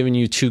that he's given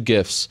you 2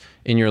 gifts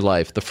in your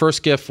life. The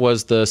first gift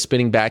was the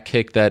spinning back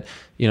kick that,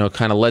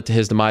 kind of led to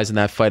his demise in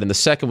that fight. And the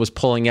second was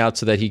pulling out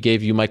so that he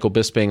gave you Michael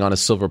Bisping on a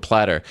silver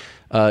platter.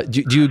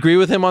 Do you agree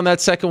with him on that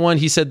second one?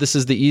 He said this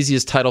is the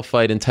easiest title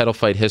fight in title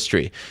fight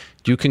history.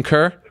 Do you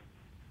concur?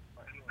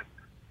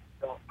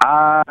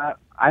 I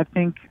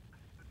think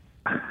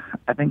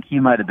he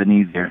might have been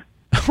easier.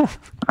 I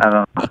don't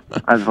know.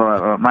 That's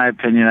my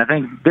opinion. I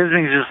think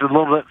Bisping's just a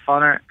little bit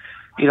funner.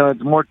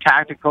 It's more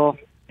tactical.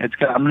 I'm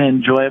going to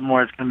enjoy it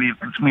more. It's going to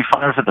be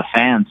funner for the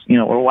fans. Where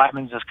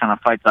Weidman just kind of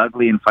fights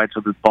ugly and fights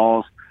with his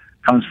balls,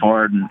 comes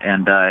forward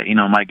and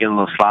might get a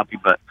little sloppy,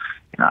 but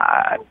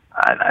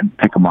I'd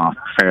pick him off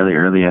fairly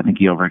early. I think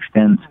he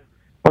overextends.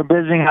 Where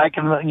Bisping, I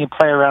can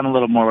play around a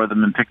little more with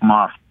him and pick him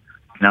off,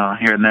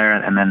 here and there,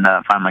 and then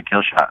find my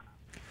kill shot.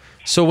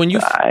 So when you,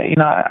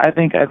 I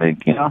think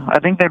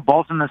they're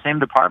both in the same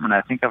department.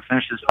 I think I've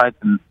finished this fight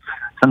in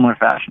similar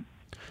fashion.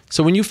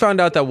 So when you found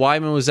out that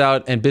Weidman was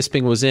out and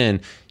Bisping was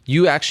in,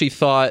 you actually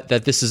thought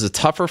that this is a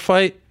tougher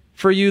fight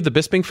for you, the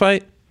Bisping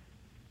fight?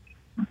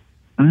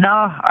 No,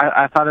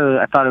 I thought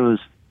it was.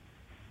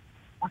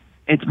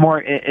 It's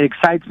more. It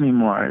excites me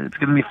more. It's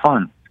going to be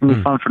fun. It's going to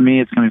be fun for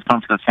me. It's going to be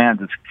fun for the fans.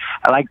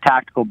 I like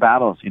tactical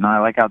battles. I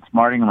like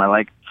outsmarting them. I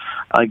like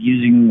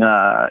using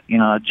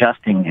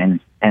adjusting and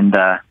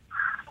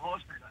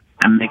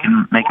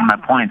making my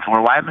points.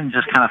 Where Weidman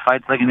just kind of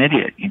fights like an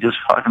idiot. He just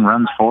fucking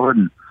runs forward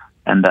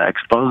and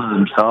exposes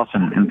himself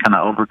and kind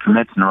of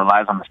overcommits and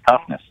relies on his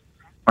toughness.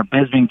 Where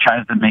Bisping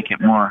tries to make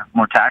it more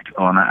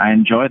tactical, and I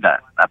enjoy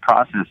that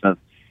process of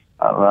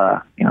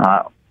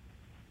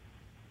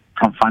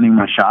finding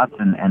my shots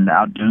and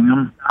outdoing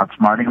them,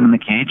 outsmarting them in the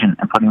cage, and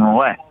putting them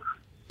away.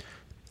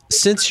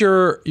 Since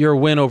your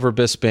win over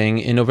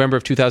Bisping in November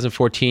of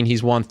 2014,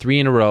 he's won 3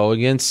 in a row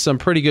against some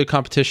pretty good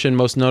competition,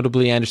 most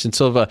notably Anderson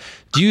Silva.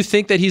 Do you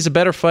think that he's a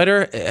better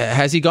fighter?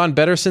 Has he gone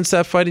better since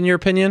that fight, in your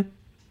opinion?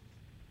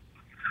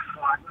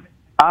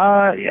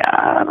 Yeah,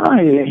 I don't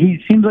know.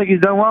 He seems like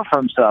he's done well for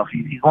himself.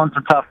 He's won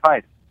some tough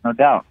fights, no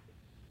doubt.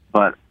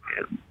 But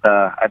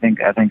I think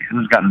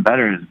who's gotten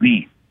better is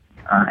me.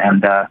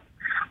 And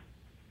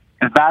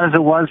as bad as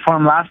it was for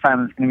him last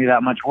time, it's going to be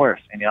that much worse.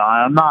 And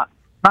I'm not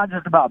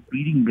just about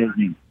beating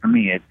Bisping for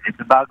me. It's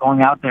about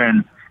going out there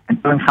and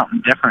doing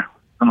something different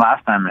than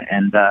last time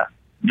and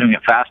doing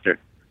it faster.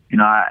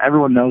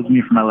 Everyone knows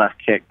me for my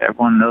left kick.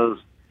 Everyone knows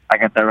I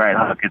got that right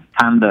hook. It's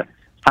time to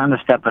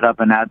step it up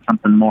and add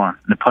something more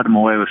and to put him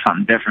away with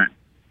something different.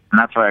 And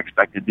that's what I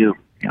expect to do.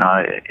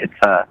 It's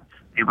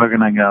people are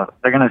going to go.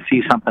 They're going to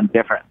see something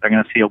different. They're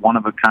going to see a one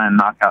of a kind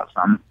knockout,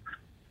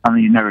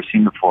 something you've never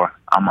seen before.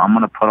 I'm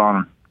going to put on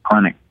a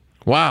clinic.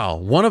 Wow,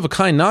 one of a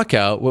kind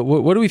knockout.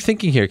 What are we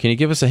thinking here? Can you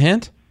give us a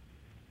hint?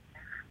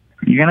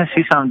 You're going to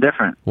see something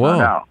different. Whoa. No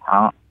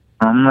doubt.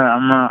 I'm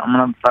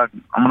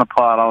gonna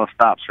pull out all the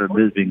stops for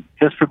Bisping,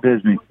 just for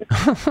Bisping.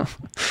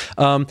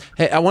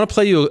 Hey, I want to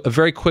play you a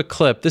very quick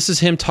clip. This is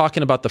him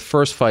talking about the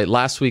first fight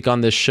last week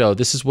on this show.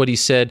 This is what he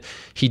said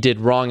he did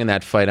wrong in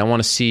that fight. I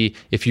want to see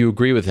if you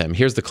agree with him.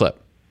 Here's the clip.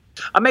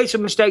 I made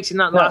some mistakes in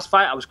that last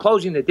fight. I was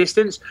closing the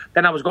distance,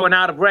 then I was going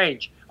out of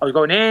range. I was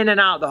going in and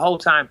out the whole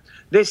time.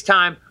 This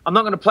time, I'm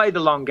not going to play the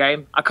long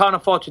game. I can't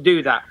afford to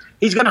do that.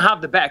 He's going to have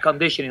the better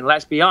conditioning,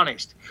 let's be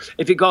honest.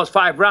 If it goes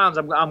 5 rounds,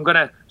 I'm going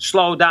to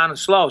slow down and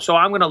slow. So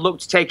I'm going to look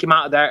to take him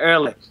out of there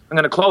early. I'm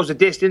going to close the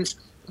distance,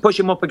 push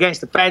him up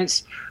against the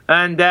fence,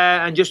 and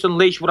just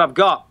unleash what I've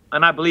got.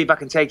 And I believe I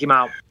can take him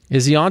out.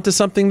 Is he onto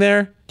something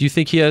there? Do you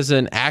think he has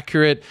an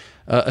accurate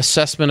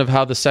assessment of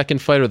how the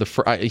second fight,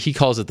 or he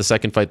calls it the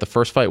second fight, the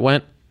first fight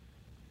went?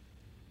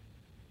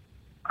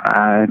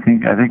 I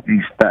think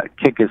that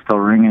kick is still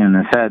ringing in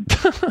his head.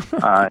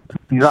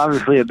 He's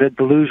obviously a bit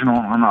delusional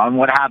on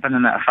what happened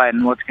in that fight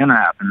and what's going to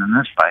happen in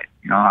this fight.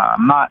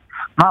 I'm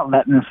not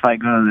letting this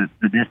fight go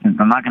the distance.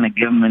 I'm not going to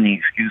give him any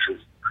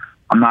excuses.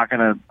 I'm not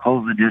going to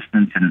close the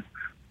distance and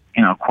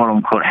quote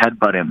unquote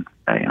headbutt him.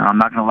 I'm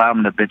not going to allow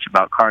him to bitch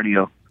about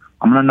cardio.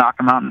 I'm going to knock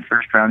him out in the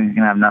first round. He's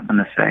going to have nothing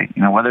to say.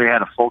 Whether he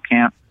had a full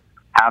camp,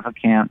 half a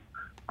camp,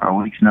 or a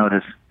week's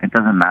notice, it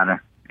doesn't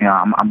matter.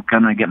 I'm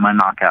going to get my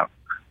knockout.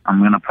 I'm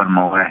going to put him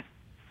away.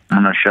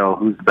 I'm going to show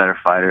who's the better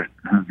fighter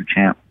and who's the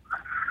champ.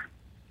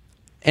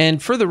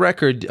 And for the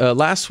record,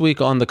 last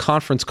week on the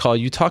conference call,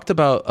 you talked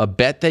about a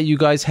bet that you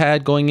guys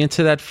had going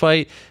into that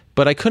fight,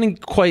 but I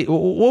couldn't quite.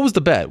 What was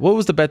the bet? What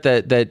was the bet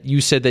that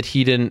you said that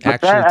he didn't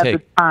actually take?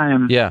 At the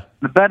time, yeah.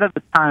 The bet at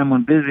the time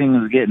when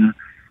Bisping was getting,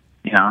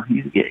 he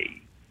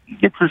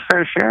gets his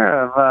fair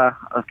share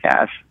of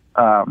cash.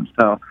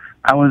 So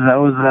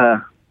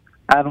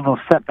I had a little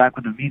setback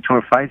with the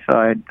Vitor fight, so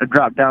I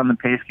dropped down the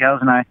pay scales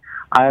and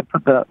I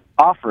put the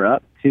offer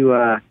up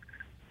to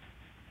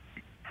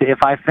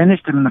if I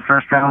finished him in the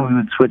first round, we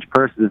would switch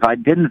purses. If I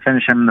didn't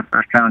finish him in the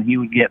first round, he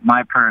would get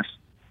my purse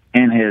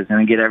and his,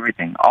 and get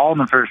everything. All in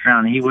the first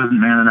round. He wasn't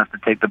man enough to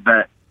take the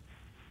bet,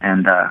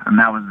 and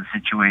that was the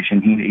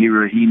situation.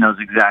 He knows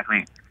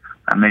exactly.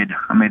 I made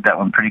that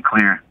one pretty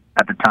clear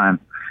at the time,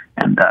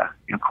 and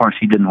of course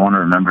he didn't want to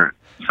remember it.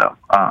 So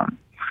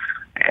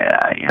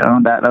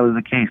that was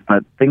the case.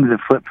 But things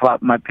have flip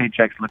flopped. My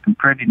paycheck's looking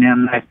pretty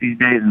damn nice these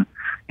days, and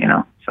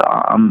so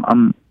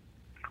I'm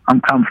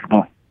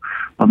comfortable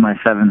with my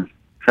seven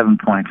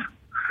points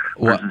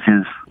versus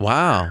his.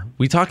 Wow,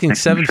 we talking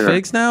 7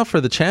 figs now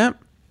for the champ?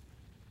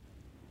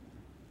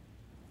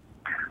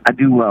 I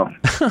do well.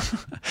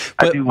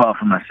 I do well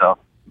for myself.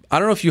 I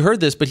don't know if you heard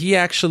this, but he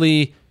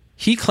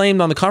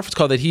claimed on the conference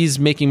call that he's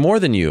making more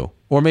than you,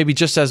 or maybe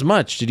just as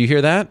much. Did you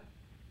hear that?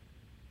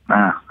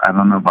 I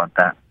don't know about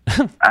that.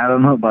 I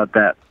don't know about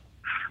that.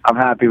 I'm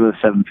happy with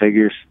 7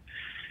 figures.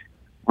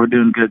 We're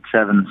doing good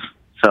 7s,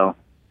 so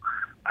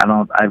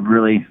I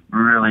really,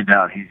 really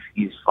doubt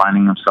he's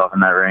finding himself in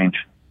that range.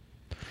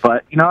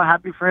 But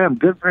happy for him.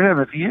 Good for him.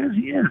 If he is,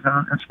 he is.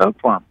 I'm stoked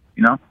for him.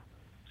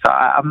 So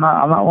I'm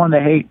not one to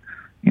hate.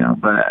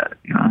 But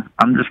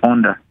I'm just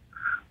one to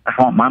I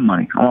want my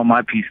money. I want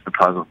my piece of the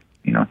puzzle,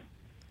 you know?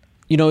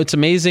 You know, it's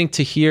amazing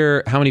to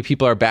hear how many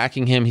people are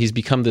backing him. He's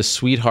become this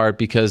sweetheart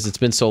because it's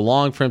been so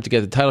long for him to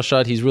get the title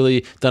shot. He's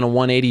really done a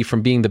 180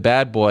 from being the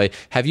bad boy.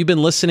 Have you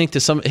been listening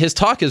to his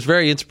talk is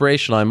very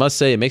inspirational, I must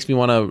say. It makes me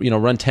want to,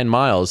 run 10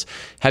 miles.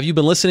 Have you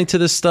been listening to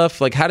this stuff?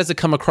 Like, how does it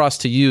come across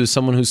to you,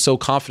 someone who's so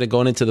confident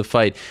going into the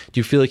fight? Do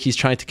you feel like he's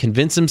trying to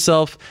convince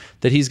himself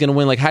that he's going to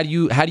win? Like, how do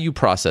you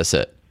process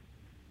it?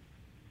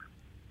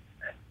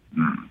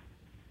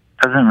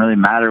 Doesn't really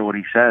matter what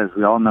he says.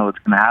 We all know what's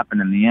going to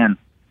happen in the end.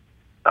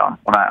 So,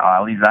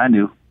 at least I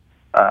do.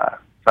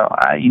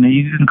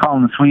 You can call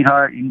him a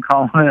sweetheart. You can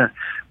call him this,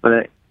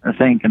 but this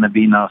ain't going to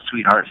be no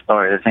sweetheart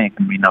story. This ain't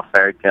going to be no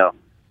fairy tale.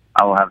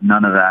 I will have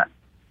none of that.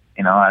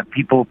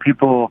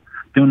 People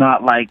do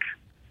not like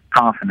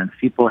confidence.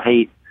 People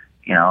hate,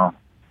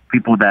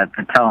 people that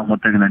tell them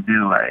what they're going to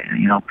do.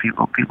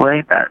 People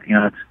hate that.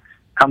 It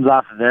comes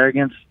off of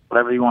arrogance,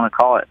 whatever you want to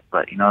call it.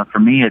 But for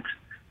me, it's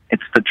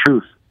the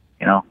truth.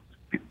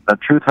 The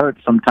truth hurts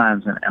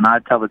sometimes, and I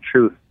tell the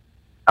truth.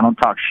 I don't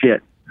talk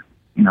shit,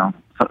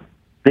 So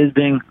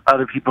Bisping,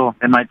 other people,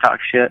 they might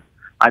talk shit.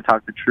 I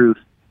talk the truth,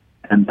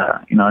 and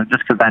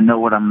just because I know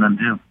what I'm going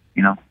to do,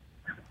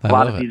 A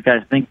lot of these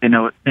guys think they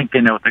know what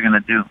they're going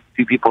to do.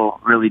 Few people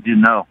really do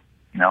know,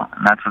 and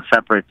that's what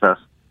separates us.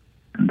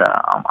 And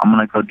I'm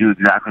going to go do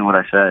exactly what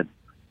I said,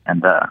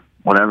 and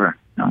whatever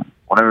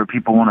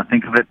people want to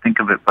think of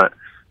it. But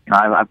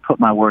I put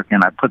my work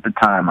in. I put the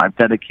time. I've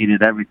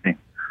dedicated everything.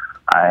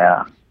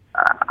 I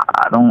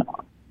don't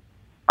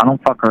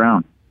fuck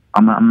around.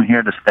 I'm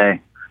here to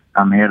stay.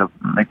 I'm here to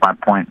make my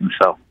point, and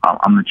so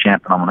I'm the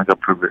champ, and I'm going to go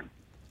prove it.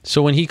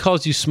 So when he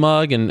calls you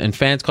smug and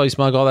fans call you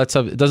smug, all that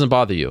stuff, it doesn't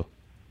bother you?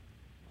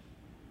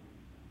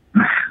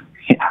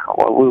 Yeah,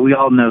 well, we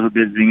all know who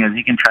Bisping is.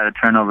 He can try to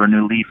turn over a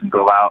new leaf and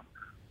go out,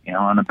 in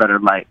a better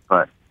light,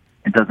 but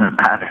it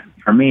doesn't matter.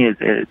 For me,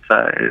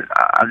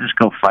 I'll just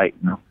go fight.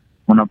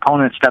 When an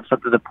opponent steps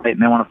up to the plate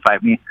and they want to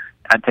fight me,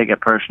 I take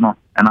it personal,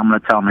 and I'm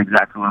going to tell them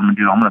exactly what I'm going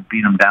to do. I'm going to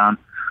beat them down.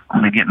 I'm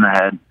going to get in the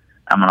head.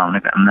 And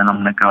then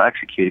I'm going to go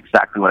execute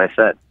exactly what I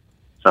said.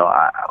 So,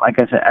 like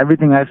I said,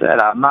 everything I said,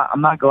 I'm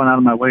not going out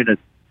of my way to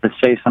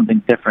say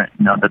something different,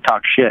 to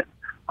talk shit.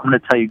 I'm going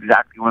to tell you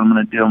exactly what I'm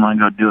going to do. I'm going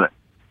to go do it.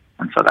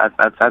 And so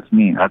that's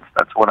me.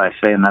 That's what I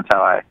say, and that's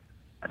how I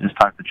just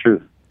talk the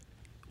truth.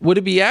 Would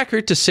it be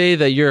accurate to say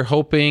that you're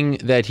hoping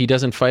that he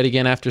doesn't fight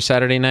again after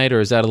Saturday night, or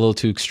is that a little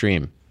too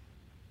extreme?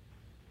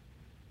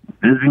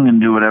 Bisping can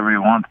do whatever he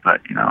wants,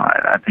 but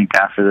I think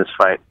after this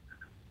fight,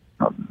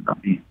 there'll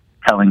be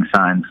telling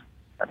signs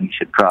that he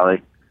should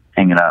probably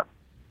hang it up.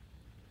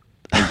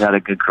 He's had a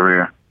good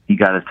career. He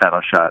got his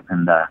title shot,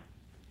 and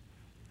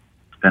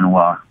it's been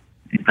well.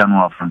 He's done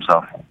well for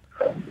himself.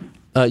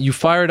 You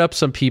fired up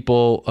some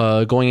people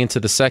going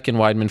into the second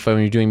Weidman fight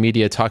when you're doing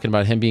media, talking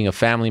about him being a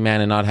family man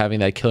and not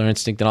having that killer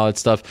instinct and all that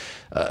stuff.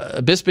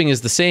 Bisping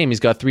is the same. He's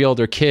got 3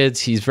 older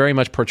kids. He's very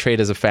much portrayed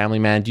as a family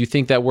man. Do you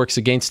think that works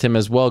against him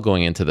as well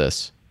going into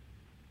this?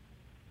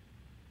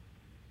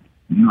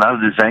 You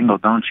love this angle,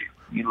 don't you?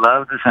 You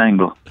love this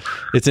angle.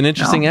 It's an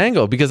interesting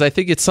angle because I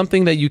think it's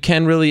something that you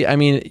can really,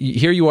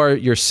 here you are,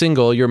 you're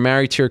single, you're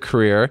married to your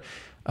career.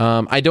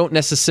 I don't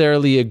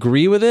necessarily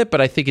agree with it,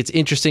 but I think it's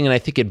interesting and I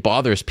think it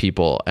bothers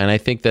people. And I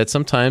think that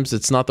sometimes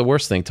it's not the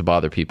worst thing to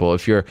bother people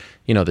if you're,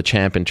 the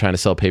champ and trying to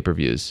sell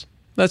pay-per-views.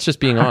 That's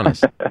just being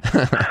honest.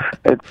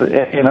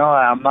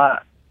 I'm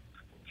not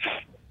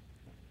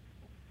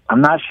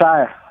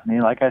shy.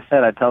 Like I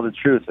said, I tell the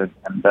truth.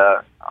 And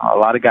a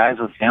lot of guys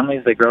with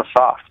families, they grow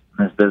soft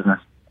in this business.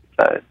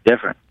 It's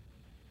different.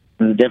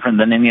 It's different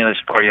than any other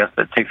sport. It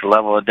takes a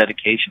level of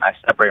dedication. I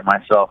separate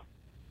myself,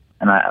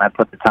 and I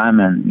put the time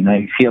in.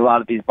 You see a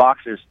lot of these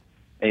boxers,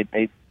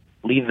 they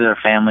leave their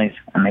families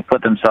and they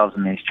put themselves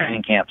in these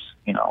training camps.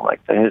 You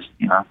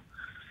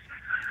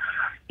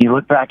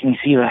look back and you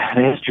see the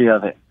history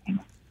of it.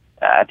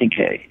 I think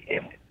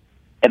it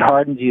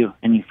hardens you,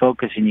 and you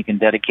focus, and you can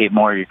dedicate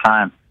more of your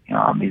time.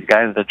 These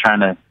guys that are trying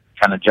to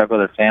juggle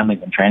their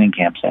families and training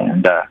camps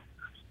and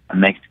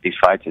make these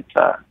fights.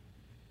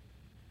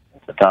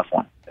 It's a tough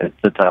one. It's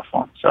a tough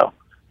one. So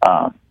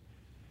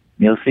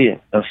you'll see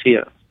it. You'll see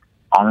it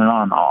on and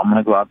on. I'm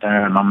going to go out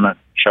there and I'm going to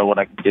show what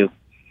I can do.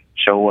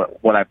 Show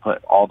what I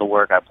put, all the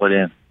work I put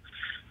in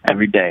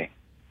every day.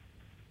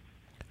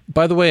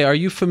 By the way, are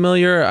you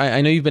familiar?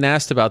 I know you've been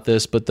asked about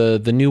this, but the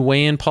new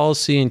weigh-in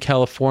policy in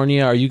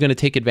California, are you going to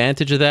take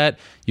advantage of that?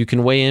 You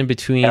can weigh in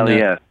between... Hell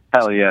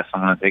yes,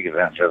 I'm going to take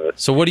advantage of it.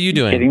 So what are you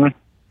doing? Kidding me?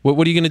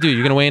 What are you going to do?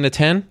 You're going to weigh in at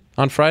 10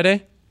 on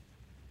Friday?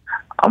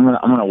 I'm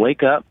gonna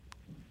wake up.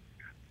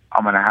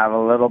 I'm going to have a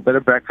little bit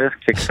of breakfast,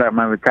 kickstart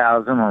my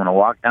metabolism. I'm going to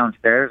walk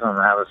downstairs. I'm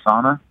going to have a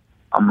sauna.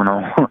 I'm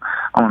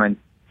going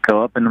to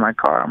go up into my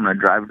car. I'm going to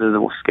drive to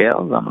the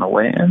scales. I'm going to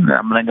weigh in. And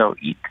I'm going to go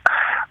eat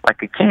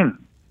like a king.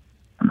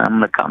 And I'm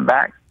going to come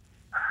back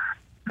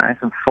nice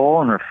and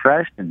full and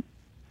refreshed and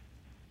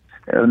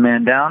stare the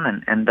man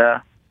down and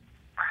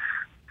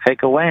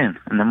take a weigh-in.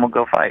 And then we'll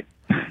go fight.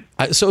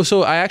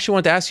 So I actually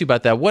wanted to ask you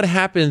about that. What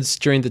happens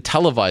during the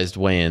televised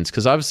weigh-ins?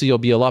 Because obviously you'll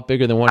be a lot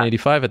bigger than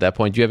 185 at that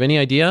point. Do you have any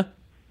idea?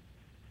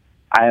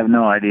 I have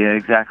no idea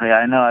exactly.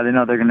 I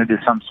know they're going to do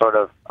some sort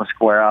of a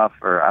square off,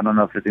 or I don't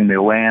know if it's going to be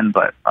a weigh-in,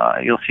 but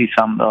you'll see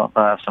some. They'll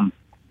have some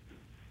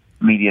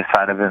media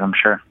side of it, I'm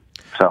sure.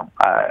 So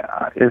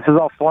this is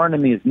all foreign to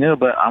me. It's new,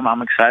 but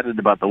I'm excited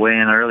about the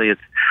weigh-in early.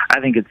 I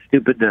think it's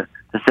stupid to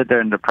sit there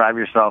and deprive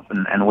yourself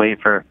and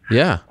wait for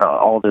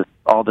all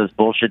this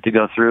bullshit to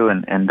go through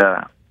and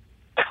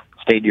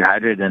stay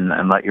dehydrated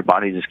and let your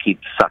body just keep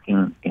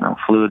sucking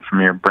fluid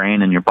from your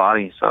brain and your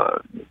body.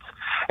 So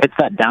it's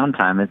that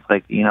downtime. It's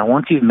like,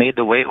 once you've made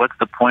the weight, what's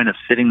the point of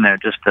sitting there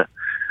just to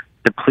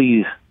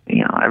please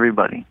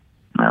everybody?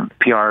 The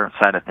PR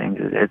side of things,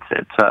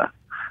 it's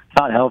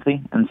not healthy,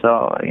 and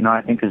so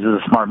I think this is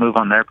a smart move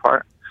on their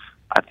part.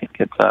 I think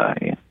it's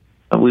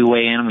we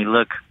weigh in, we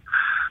look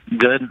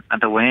good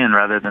at the weigh-in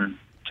rather than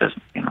just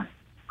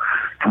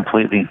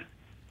completely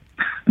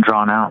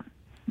drawn out.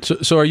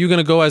 So are you going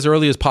to go as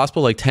early as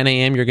possible, like 10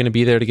 a.m.? You're going to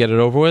be there to get it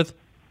over with?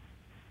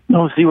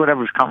 No, see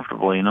whatever's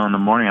comfortable. In the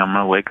morning, I'm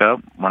going to wake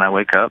up. When I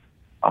wake up,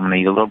 I'm going to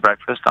eat a little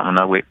breakfast. I'm going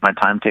to wait my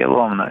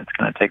timetable. It's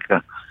going to take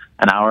an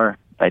hour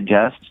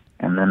digest,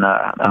 and then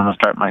I'm going to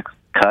start my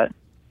cut.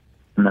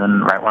 And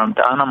then right when I'm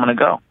done, I'm going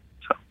to go.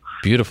 So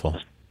beautiful.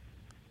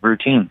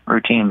 Routine,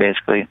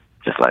 basically,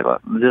 just like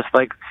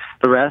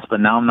the rest. But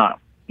now I'm not.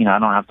 I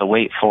don't have to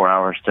wait 4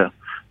 hours to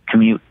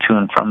commute to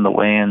and from the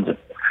weigh-ins,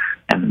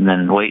 and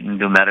then wait and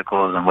do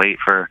medicals and wait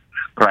for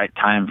the right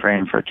time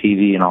frame for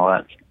TV and all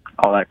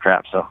that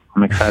crap. So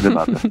I'm excited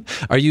about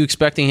this. Are you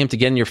expecting him to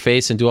get in your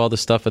face and do all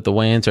this stuff at the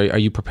weigh-ins? Are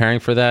you preparing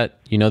for that?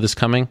 You know this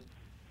coming?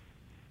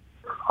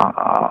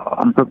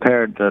 I'm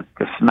prepared to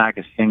smack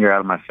his finger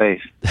out of my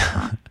face.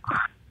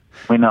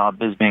 We know how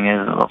Bisping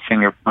is, a little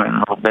finger pointing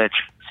little bitch.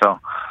 So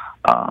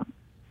I'm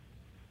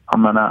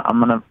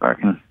gonna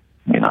fucking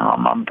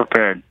I'm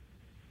prepared.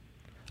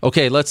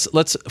 Okay, let's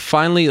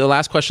finally, the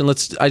last question. I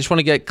just want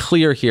to get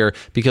clear here,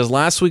 because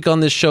last week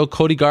on this show,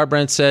 Cody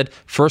Garbrandt said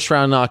first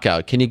round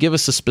knockout. Can you give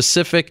us a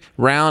specific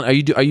round?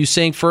 Are you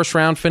saying first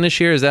round finish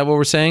here? Is that what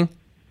we're saying?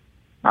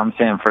 I'm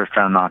saying first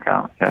round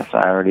knockout. Yes,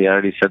 I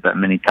already said that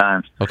many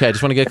times. Okay, I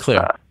just want to get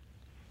clear.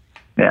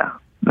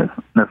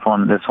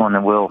 This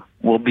one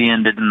will be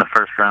ended in the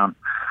first round.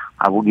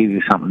 I will give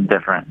you something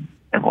different.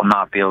 It will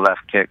not be a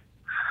left kick.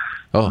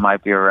 Oh. It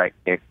might be a right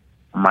kick.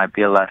 It might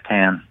be a left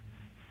hand.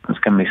 It's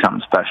going to be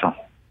something special.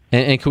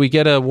 And can we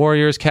get a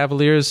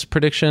Warriors-Cavaliers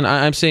prediction?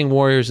 I'm saying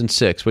Warriors in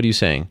 6. What are you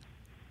saying?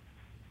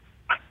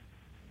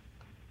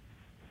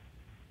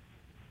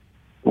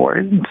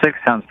 Warriors in 6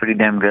 sounds pretty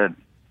damn good.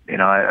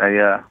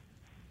 I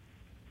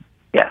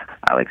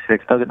like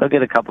 6. They'll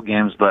get a couple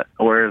games, but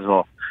Warriors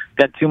will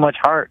got too much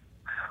heart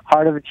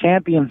of a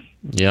champion.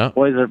 Yeah,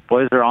 boys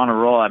are on a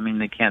roll. I mean,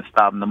 they can't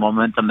stop them. The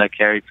momentum they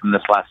carried from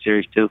this last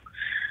series too.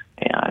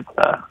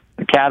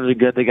 The Cavs are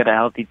good. They got a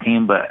healthy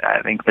team, but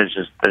I think there's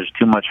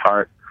too much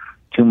heart,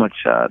 too much.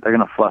 They're going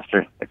to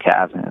fluster the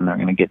Cavs, and they're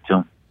going to get to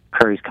them.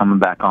 Curry's coming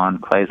back on.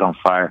 Clay's on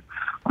fire.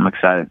 I'm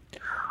excited.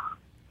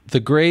 The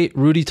great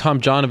Rudy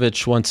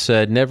Tomjanovich once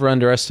said, never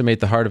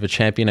underestimate the heart of a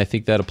champion. I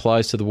think that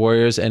applies to the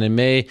Warriors, and it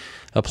may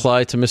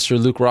apply to Mr.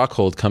 Luke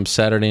Rockhold come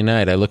Saturday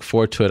night. I look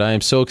forward to it. I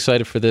am so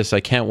excited for this. I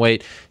can't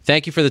wait.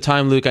 Thank you for the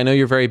time, Luke. I know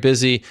you're very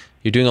busy.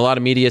 You're doing a lot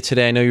of media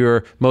today. I know you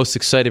were most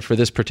excited for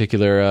this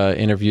particular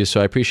interview,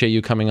 so I appreciate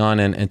you coming on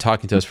and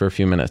talking to us for a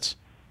few minutes.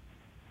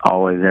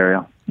 Always,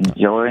 Ariel.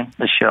 Enjoy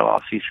the show.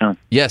 I'll see you soon.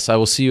 Yes, I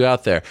will see you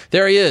out there.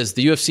 There he is,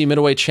 the UFC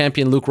middleweight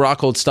champion, Luke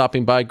Rockhold,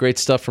 stopping by. Great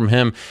stuff from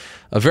him.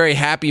 A very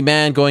happy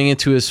man going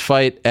into his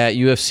fight at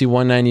UFC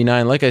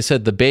 199. Like I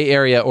said, the Bay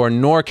Area, or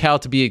NorCal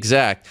to be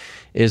exact,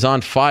 is on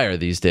fire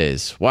these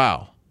days.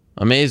 Wow.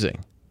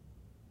 Amazing.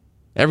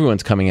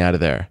 Everyone's coming out of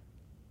there.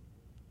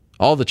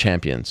 All the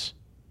champions.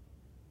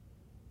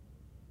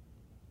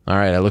 All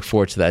right, I look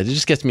forward to that. It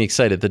just gets me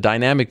excited. The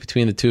dynamic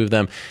between the two of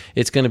them,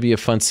 it's going to be a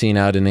fun scene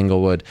out in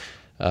Inglewood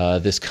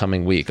this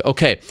coming week.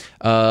 Okay,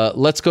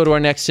 let's go to our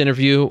next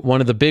interview.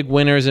 One of the big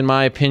winners, in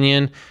my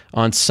opinion,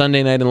 on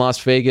Sunday night in Las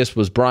Vegas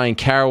was Bryan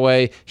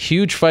Caraway.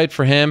 Huge fight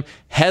for him,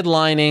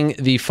 headlining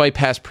the Fight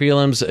Pass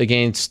prelims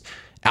against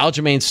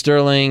Aljamain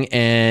Sterling,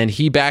 and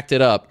he backed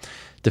it up.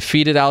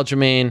 Defeated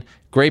Aljamain.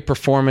 Great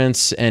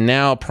performance, and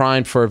now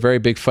primed for a very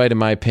big fight, in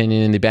my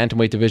opinion, in the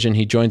bantamweight division.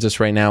 He joins us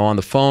right now on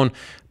the phone.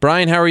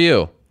 Bryan, how are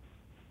you?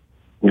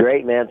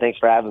 Great, man. Thanks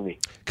for having me.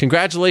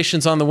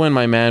 Congratulations on the win,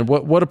 my man.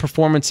 What a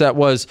performance that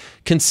was.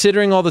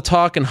 Considering all the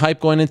talk and hype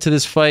going into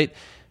this fight,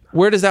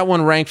 where does that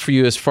one rank for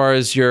you as far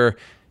as your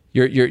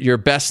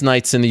best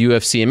nights in the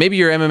UFC and maybe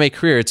your MMA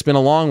career? It's been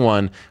a long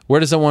one. Where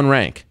does that one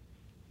rank?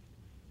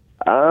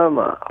 I don't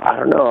know.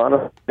 I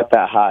don't get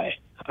that high.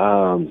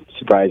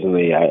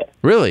 Surprisingly,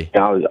 Really?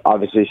 I was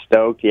obviously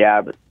stoked.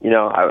 Yeah, but he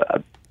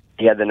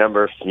had the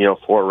number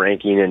 4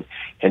 ranking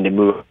and to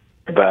move,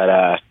 but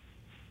I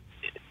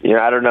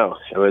don't know.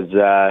 It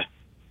was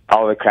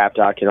all the crap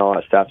talk and all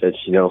that stuff. It's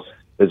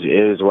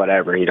it was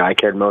whatever. I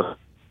cared most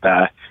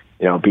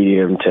beating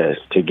him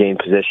to gain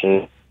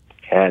position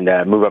and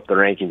move up the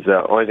rankings.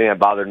 The only thing that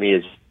bothered me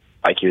is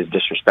like he was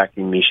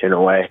disrespecting Misha in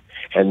a way,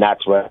 and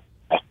that's what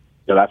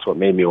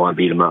made me want to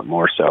beat him up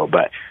more so.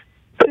 But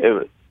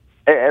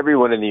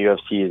everyone in the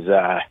UFC is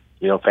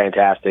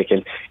fantastic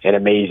and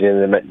amazing.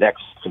 And the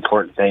next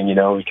important thing,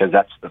 because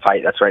that's the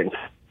fight that's right.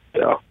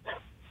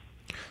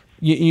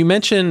 You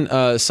mentioned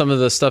some of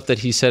the stuff that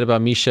he said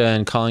about Misha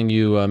and calling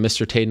you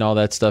Mr. Tate and all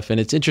that stuff, and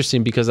it's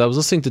interesting because I was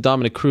listening to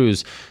Dominic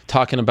Cruz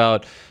talking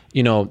about,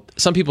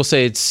 some people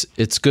say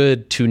it's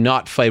good to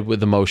not fight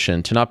with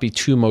emotion, to not be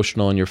too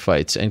emotional in your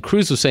fights, and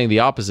Cruz was saying the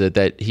opposite,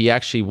 that he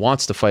actually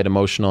wants to fight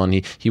emotional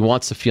and he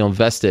wants to feel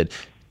invested.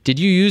 Did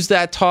you use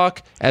that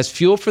talk as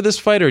fuel for this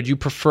fight, or do you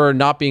prefer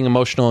not being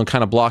emotional and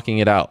kind of blocking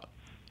it out?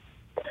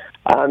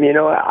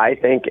 I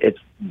think it's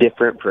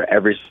different for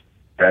every.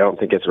 I don't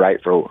think it's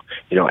right for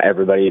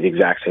everybody the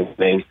exact same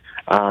thing.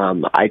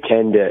 I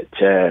tend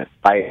to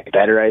fight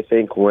better, I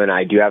think, when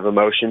I do have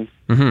emotion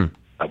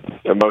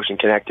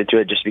connected to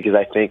it, just because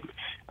I think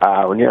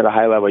when you're at a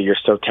high level, you're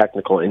so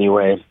technical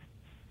anyway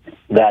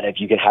that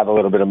if you can have a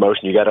little bit of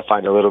emotion, you got to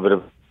find a little bit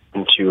of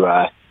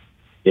to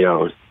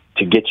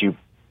get you.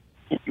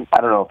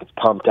 I don't know if it's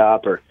pumped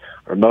up or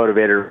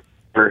motivated,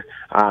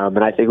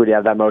 and I think when you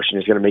have that emotion,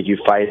 it's going to make you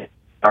fight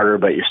harder,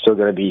 but you're still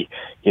going to be,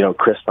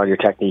 crisp on your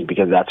technique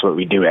because that's what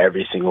we do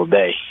every single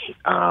day.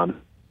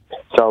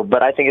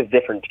 But I think it's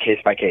different case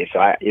by case. So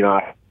I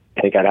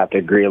think I'd have to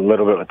agree a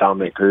little bit with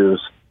Dominic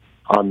Cruz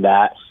on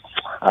that.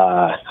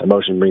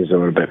 Emotion brings a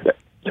little bit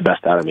the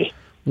best out of me.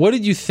 What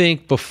did you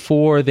think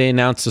before they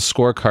announced the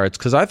scorecards?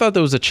 Because I thought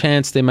there was a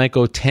chance they might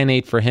go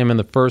 10-8 for him in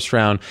the first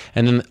round,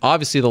 and then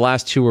obviously the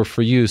last two were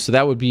for you, so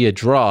that would be a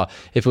draw.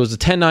 If it was a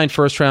 10-9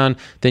 first round,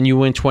 then you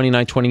win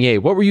 29-28.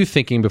 What were you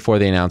thinking before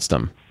they announced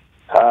them?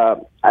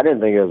 I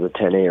didn't think it was a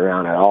 10-8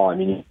 round at all. I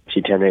mean, you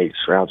see 10-8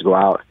 rounds go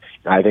out.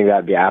 I think that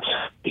would be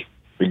absolutely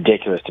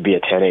ridiculous to be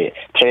a 10-8.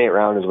 10-8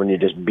 round is when you're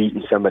just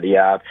beating somebody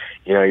up.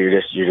 You're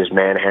just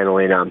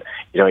manhandling them.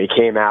 He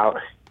came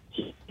out,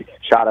 he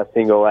shot a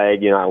single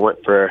leg. I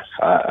went for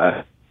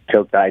a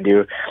choke that I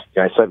do.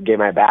 I slipped, gave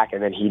my back,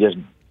 and then he just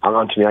hung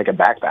on to me like a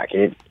backpack.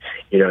 And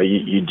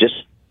you just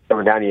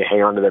coming down, you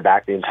hang on to their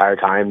back the entire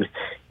time.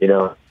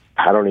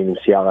 I don't even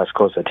see how that's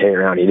close to a 10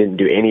 round. He didn't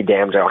do any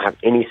damage. I don't have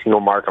any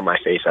single mark on my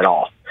face at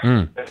all.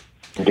 Didn't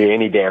do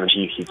any damage.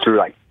 He threw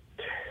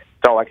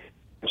felt like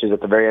punches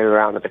at the very end of the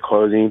round at the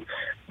closing,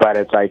 but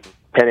it's like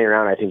 10-8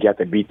 round. I think you have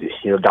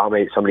to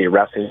dominate somebody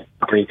wrestling,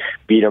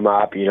 beat them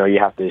up. You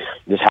have to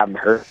just have them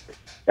hurt.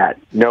 At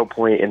no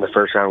point in the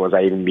first round was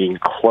I even being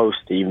close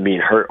to even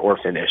being hurt or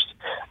finished.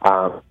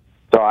 So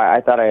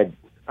I thought I had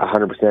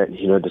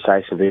 100%,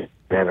 decisively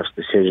unanimous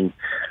decision.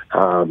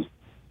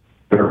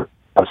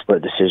 A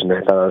split decision. I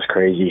thought that was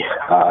crazy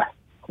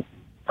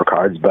for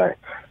cards, but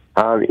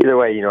either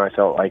way, I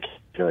felt like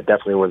it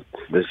definitely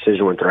the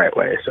decision went the right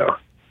way. So,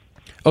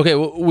 okay,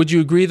 would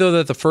you agree though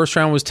that the first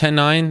round was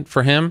 10-9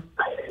 for him?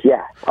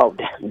 Yeah. Oh,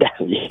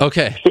 definitely.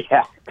 Okay.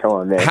 Yeah. Come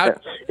on, man.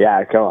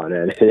 Yeah, come on,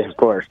 man. Of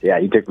course. Yeah,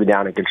 he took me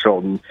down and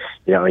controlled, and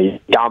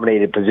he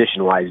dominated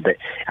position wise, but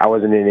I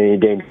wasn't in any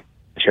danger,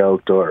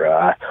 choked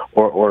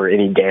or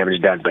any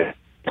damage done, but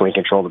he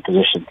controlled the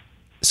position.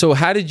 So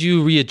how did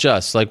you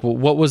readjust? Like,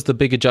 what was the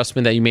big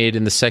adjustment that you made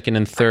in the second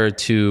and third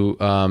to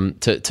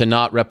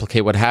not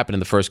replicate what happened in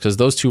the first? Because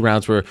those two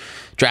rounds were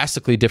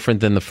drastically different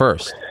than the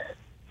first.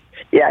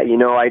 Yeah, I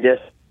was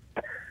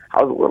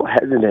a little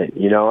hesitant.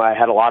 I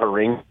had a lot of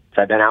rings.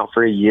 I'd been out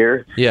for a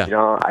year. Yeah.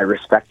 I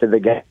respected the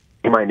game.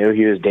 I knew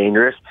he was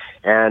dangerous.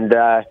 And,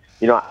 I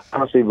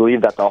honestly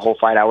believe that the whole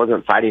fight, I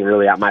wasn't fighting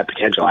really at my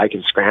potential. I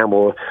can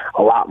scramble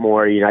a lot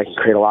more. I can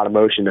create a lot of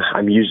motion.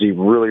 I'm usually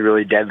really,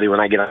 really deadly when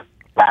I get on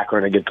back or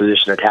in a good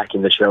position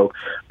attacking the choke,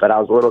 but I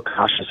was a little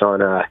cautious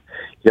on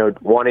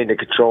wanting to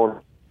control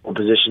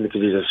position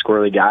because he's a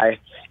squirrely guy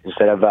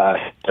instead of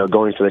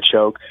going for the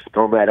choke.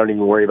 Normally I don't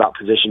even worry about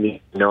position.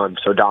 I'm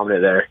so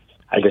dominant there.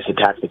 I just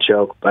attack the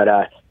choke. But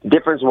the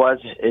difference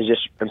is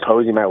just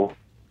imposing my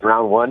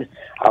round one.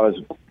 I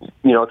was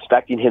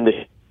expecting him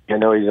to. I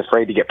know he's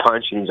afraid to get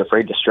punched and he's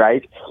afraid to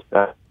strike,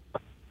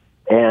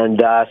 and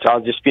so I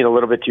was just being a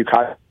little bit too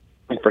cautious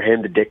for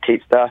him to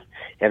dictate stuff.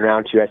 In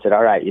round two, I said,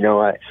 all right, you know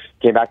what?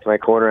 Came back to my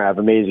corner. I have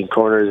amazing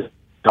corners,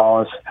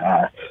 Dallas,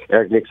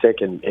 Eric Nixick,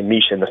 and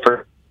Misha. And the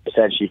first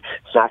said, she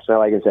snatched my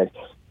leg and said,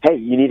 hey,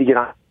 you need to get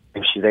on.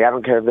 And she's like, I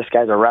don't care if this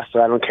guy's a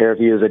wrestler. I don't care if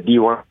he was a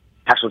D1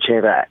 national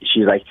champion.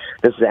 She's like,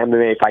 this is an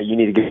MMA fight. You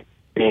need to get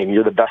in.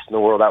 You're the best in the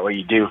world at what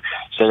you do.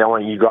 She said, I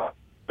want you to go.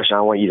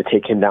 I want you to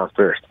take him down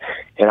first.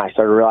 And I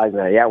started realizing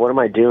that, what am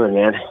I doing,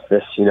 man?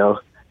 This,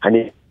 I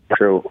need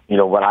to,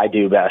 what I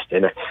do best.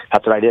 And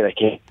that's what I did. I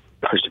came.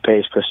 Pushed the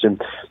pace, pushed him,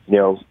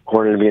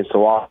 cornered him against the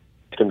wall,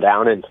 took him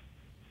down, and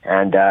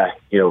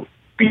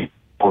beat him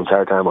the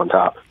entire time on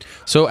top.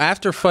 So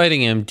after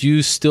fighting him, do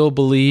you still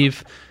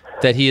believe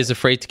that he is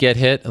afraid to get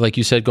hit, like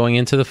you said, going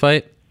into the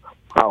fight?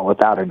 Oh,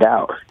 without a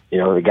doubt.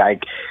 The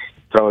guy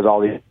throws all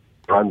these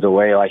runs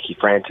away like he's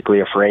frantically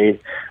afraid.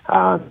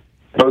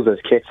 Throws those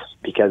kicks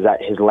because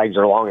his legs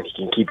are long and he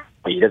can keep.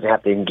 He doesn't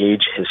have to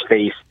engage his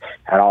face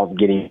at all,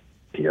 getting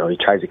You know, he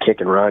tries to kick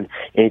and run.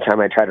 Anytime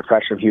I try to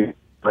pressure him,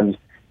 I'm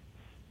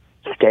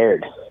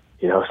scared.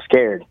 You know,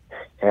 scared.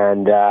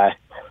 And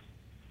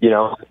you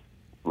know,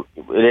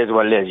 it is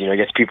what it is. You know, he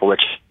gets people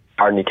which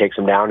hard and he takes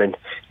them down,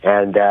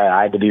 and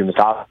I had to be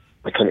methodical.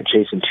 I couldn't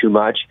chase him too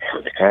much,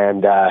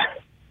 and I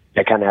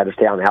kind of had to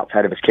stay on the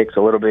outside of his kicks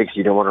a little bit because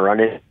you don't want to run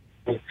it.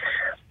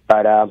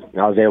 But I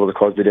was able to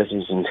close the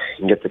distance and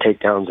get the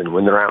takedowns and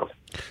win the round.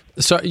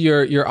 So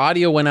your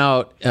audio went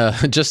out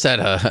just at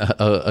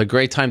a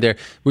great time there.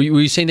 Were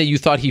you saying that you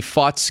thought he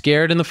fought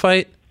scared in the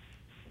fight?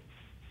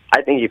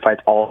 I think he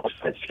fights all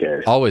fights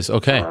scared. Always,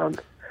 okay.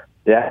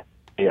 Yeah.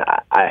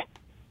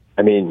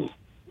 I mean,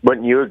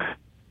 wouldn't you?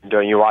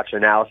 Don't you watch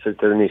analysis?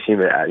 Doesn't he seem,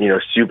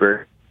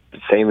 super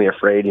insanely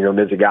afraid? You know,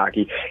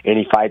 Mizugaki, and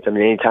he fights. I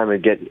mean, anytime we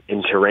get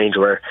into range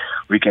where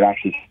we could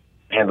actually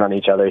hands on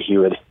each other,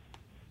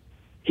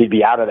 he'd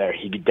be out of there.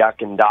 He'd be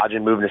ducking,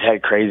 dodging, moving his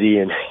head crazy,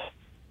 and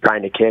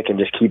trying to kick and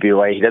just keep you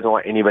away. He doesn't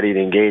want anybody to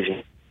engage.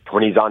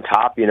 When he's on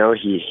top, you know,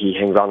 he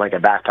hangs on like a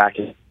backpack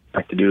and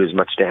like to do as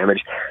much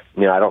damage.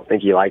 You know, I don't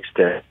think he likes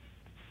to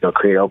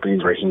create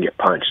openings where he can get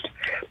punched.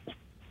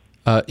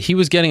 He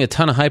was getting a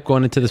ton of hype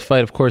going into this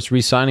fight, of course,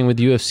 re-signing with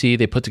UFC.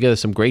 They put together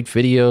some great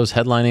videos,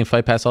 headlining,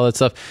 Fight Pass, all that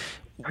stuff.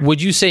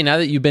 Would you say, now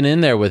that you've been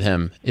in there with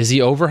him, is he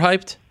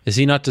overhyped? Is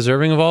he not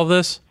deserving of all of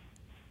this?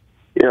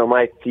 You know,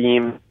 my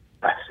theme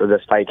for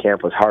this fight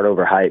camp was hard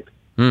overhype.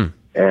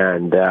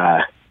 And,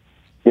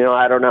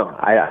 I don't know.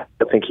 I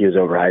don't think he was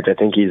overhyped. I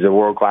think he's a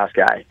world-class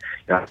guy.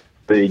 But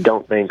I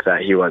don't think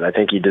that he was. I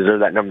think he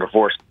deserved that number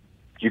 4.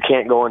 You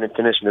can't go in and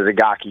finish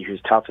Mizugaki, who's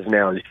tough as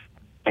nails.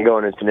 And go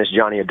in and finish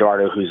Johnny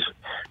Eduardo, who's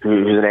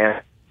an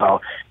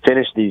animal.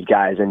 Finish these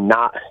guys and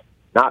not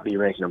be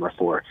ranked number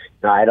 4.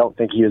 No, I don't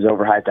think he was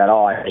overhyped at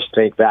all. I just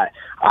think that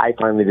I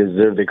finally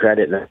deserve the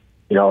credit that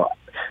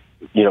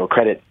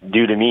credit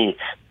due to me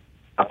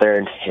out there,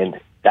 and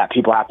that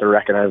people have to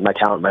recognize my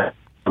talent, my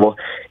level.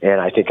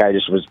 And I think I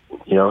just was,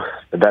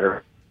 the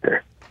better.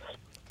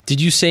 Did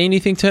you say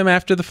anything to him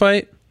after the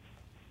fight?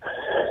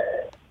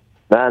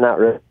 Nah, not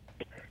really.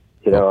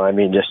 I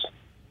mean, just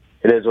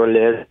it is what it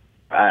is.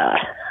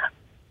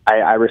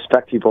 I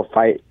respect people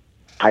fight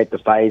the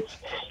fights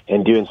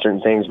and doing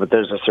certain things, but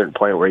there's a certain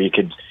point where you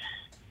could,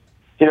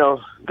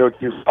 go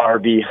too far,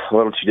 be a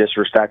little too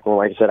disrespectful.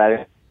 Like I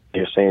said,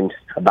 you're saying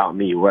about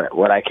me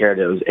what I cared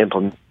to was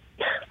implement,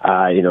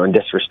 and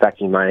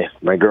disrespecting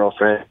my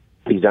girlfriend.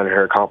 He's done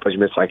her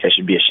accomplishments like I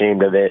should be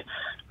ashamed of it.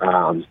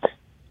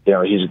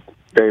 He's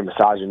very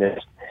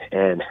misogynist,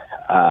 and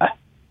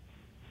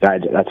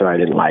that's what I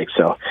didn't like.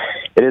 So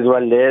it is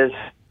what it is.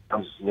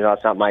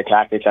 It's not my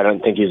tactics. I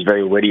don't think he's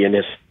very witty in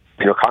this.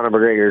 Conor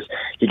McGregor's,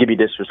 he could be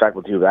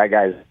disrespectful too, but that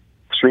guy's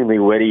extremely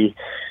witty.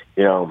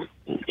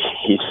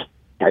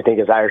 I think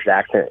his Irish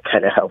accent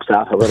kind of helps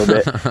out a little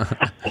bit.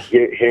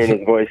 Hearing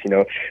his voice,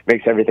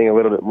 makes everything a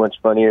little bit much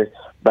funnier.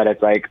 But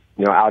it's like,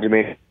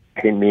 Aljamain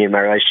and me and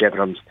my relationship,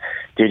 and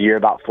dude, you're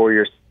about 4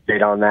 years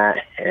straight on that,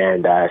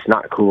 and it's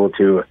not cool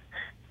to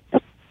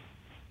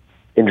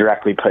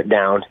indirectly put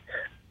down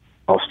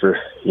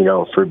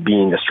for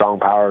being a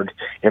strong-powered,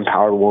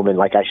 empowered woman.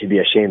 Like, I should be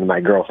ashamed of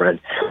my girlfriend.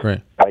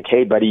 Right. Like,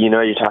 hey, buddy,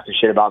 you're talking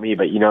shit about me,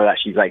 but you know that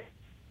she's like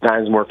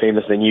times more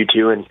famous than you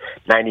two, and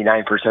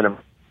 99% of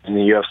in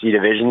the UFC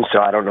division. So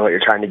I don't know what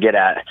you're trying to get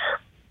at.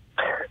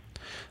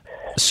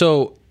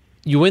 So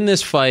you win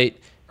this fight.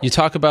 You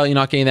talk about you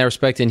not getting that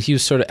respect, and he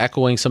was sort of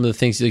echoing some of the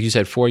things like you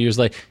said 4 years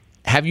later.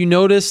 Have you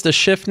noticed a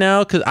shift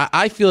now? Because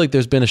I feel like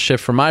there's been a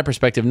shift from my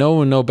perspective. No one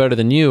would know better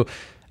than you.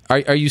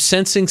 Are you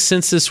sensing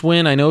since this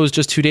win, I know it was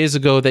just 2 days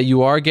ago, that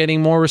you are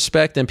getting more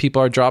respect and people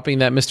are dropping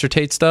that Mr.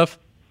 Tate stuff?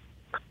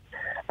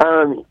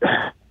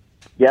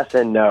 Yes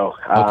and no.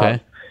 Okay.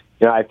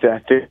 I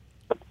feel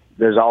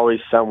there's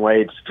always some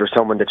way for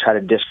someone to try to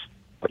diss,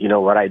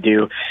 what I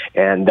do.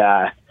 And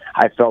I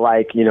feel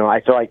like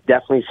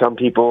definitely some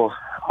people,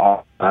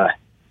 I'd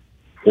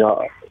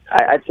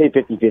say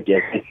 50-50.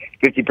 I think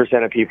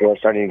 50% of people are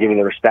starting to give me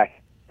the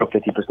respect.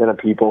 50% of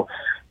people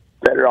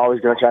that are always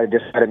going to try to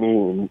discredit me,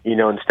 and,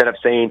 instead of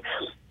saying,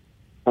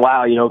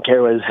 wow,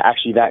 Caraway was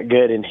actually that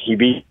good and he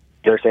beat,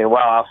 they're saying,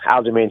 wow,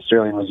 Aljamain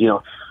Sterling was,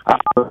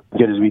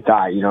 good as we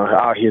thought,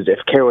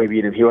 if Caraway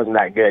beat him, he wasn't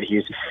that good. He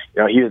was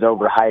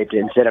overhyped.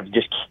 Instead of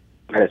just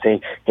kind of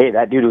saying, hey,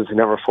 that dude was the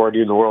number 4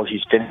 dude in the world.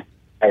 He's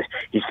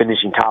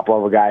finishing top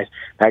level guys.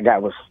 That guy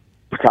was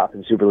tough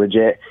and super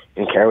legit,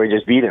 and Caraway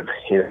just beat him.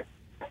 It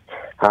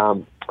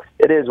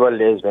is what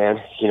it is,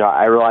 man.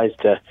 I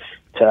realized to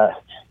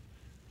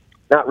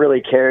not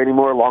really care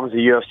anymore as long as the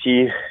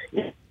UFC,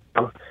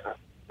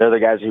 they're the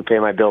guys who pay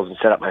my bills and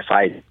set up my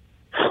fight.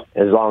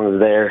 As long as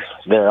they're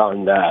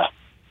on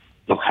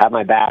have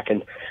my back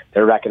and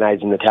they're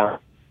recognizing the talent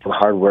and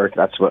hard work,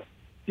 that's what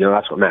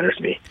matters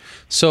to me.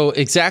 So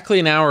exactly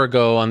an hour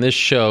ago on this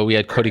show, we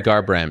had Cody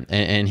Garbrandt,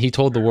 and he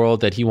told the world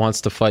that he wants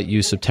to fight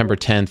you September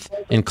 10th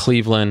in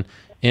Cleveland,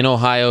 in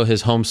Ohio,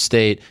 his home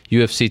state,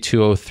 UFC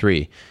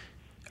 203.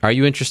 Are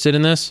you interested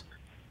in this?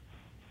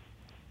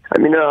 I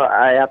mean,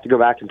 I have to go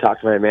back and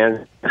talk to my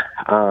man.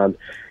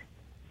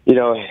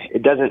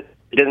 It doesn't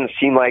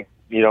seem like,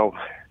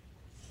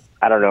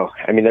 I don't know.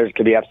 I mean, there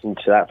could be upside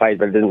to that fight,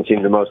 but it didn't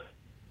seem the most,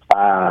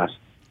 I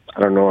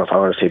don't know if I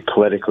want to say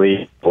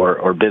politically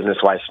or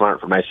business-wise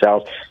smart for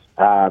myself.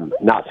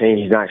 Not saying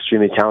he's not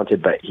extremely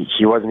talented, but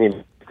he wasn't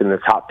even in the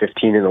top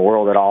 15 in the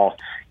world at all.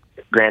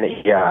 Granted,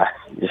 he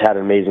just had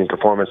an amazing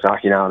performance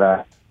knocking out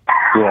a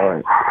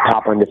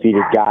top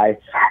undefeated guy.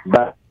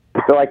 But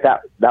I feel like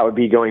that would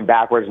be going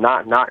backwards,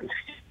 not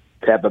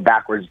step, but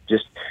backwards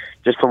just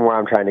from where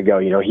I'm trying to go.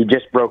 He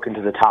just broke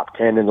into the top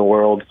 10 in the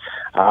world.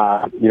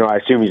 I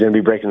assume he's going to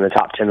be breaking the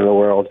top 10 in the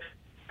world.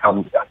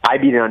 I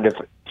beat an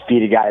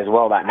undefeated guy as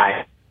well that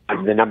night.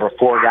 The number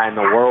 4 guy in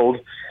the world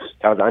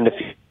that was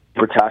undefeated,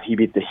 super tough. He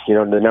beat the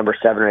number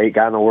 7 or 8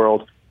 guy in the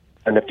world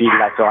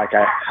undefeated. I feel like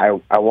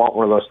I want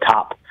one of those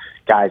top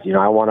guys.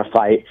 I want to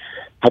fight.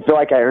 I feel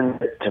like I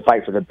earned it to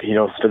fight for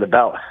the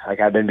belt. Like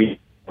I've been beat.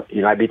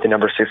 I beat the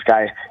number 6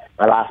 guy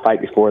my last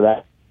fight before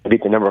that. I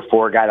beat the number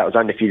 4 guy that was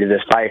undefeated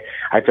this fight.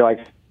 I feel like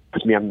it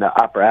puts me on the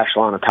upper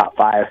echelon of top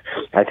 5.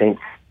 I feel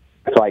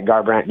like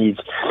Garbrandt needs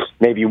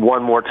maybe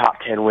one more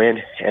top 10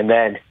 win, and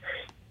then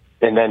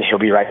he'll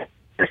be right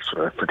next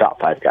for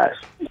top 5 guys.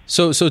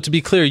 So to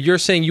be clear, you're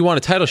saying you want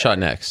a title shot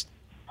next?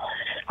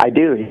 I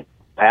do.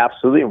 I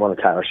absolutely want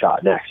a title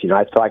shot next.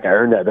 I feel like I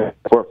earned that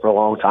for a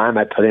long time.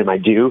 I put in my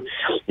due.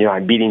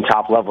 I'm beating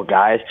top level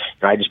guys.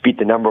 I just beat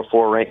the number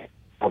 4 ranked.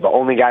 Well, the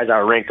only guys that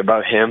were ranked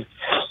above him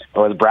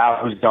was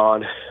Brown, who's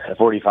gone at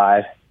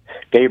 45,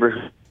 Faber,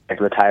 who's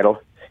for the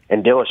title,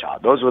 and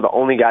Dillashaw. Those were the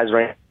only guys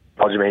ranked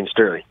Aljamain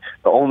Sterling.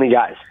 The only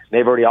guys.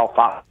 They've already all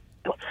fought.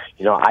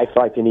 I feel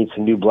like they need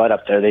some new blood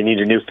up there. They need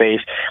a new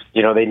face.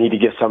 They need to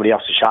give somebody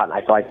else a shot. And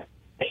I feel like,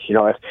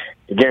 if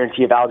the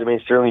guarantee of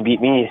Aljamain Sterling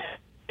beat me,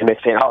 and they're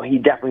saying, oh, he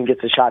definitely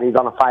gets a shot. He's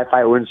on a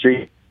 5-fight win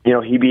streak.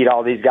 He beat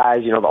all these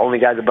guys. The only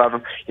guys above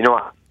him.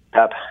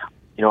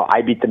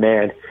 I beat the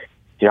man.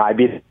 I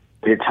beat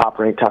the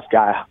top-ranked tough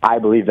guy. I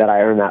believe that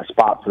I earned that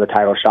spot for the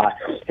title shot.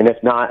 And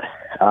if not,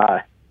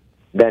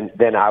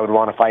 then I would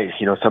want to fight,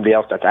 somebody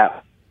else that's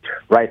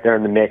right there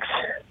in the mix.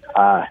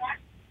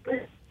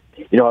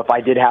 If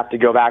I did have to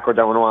go backwards,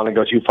 I wouldn't want to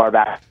go too far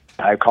back.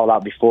 I called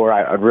out before.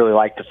 I'd really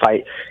like to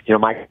fight.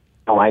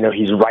 I know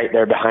he's right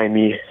there behind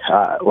me,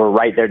 or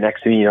right there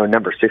next to me.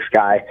 Number 6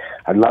 guy.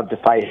 I'd love to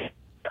fight.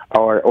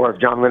 Or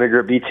if John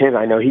Lineker beats him,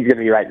 I know he's going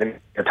to be right in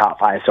the top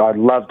 5. So I'd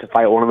love to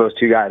fight one of those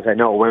 2 guys. I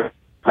know when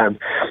I'm,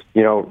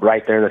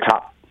 right there in the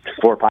top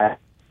 4 or 5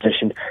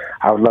 position.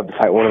 I would love to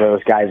fight one of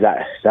those guys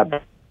that top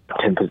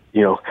 10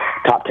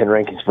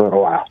 rankings for a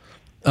little while.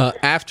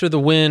 After the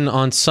win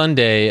on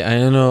Sunday,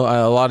 I know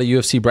a lot of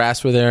UFC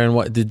brass were there, and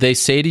what did they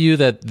say to you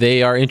that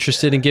they are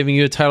interested in giving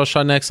you a title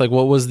shot next? Like,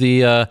 what was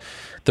the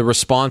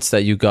response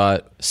that you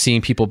got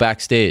seeing people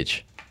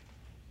backstage?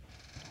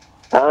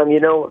 They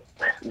don't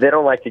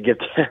like to give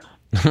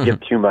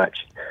too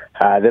much.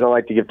 They don't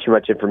like to give too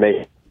much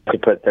information to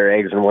put their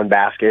eggs in one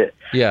basket.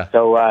 Yeah.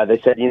 So they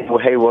said,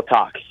 hey, we'll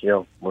talk.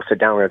 We'll sit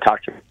down. We're going to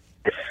talk to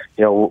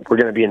you. We're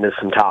going to be into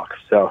some talks.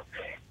 So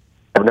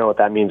I don't know what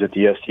that means with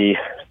the UFC. It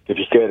could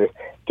be good. It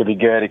could be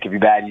good. It could be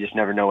bad. You just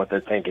never know what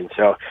they're thinking.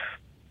 So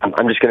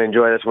I'm just going to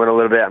enjoy this win a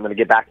little bit. I'm going to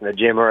get back in the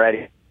gym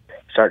already.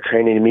 Start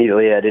training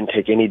immediately. I didn't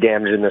take any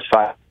damage in this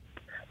fight.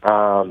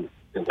 I'm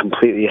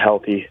completely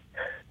healthy.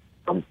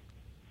 My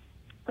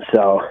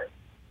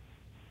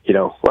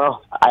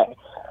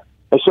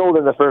shoulder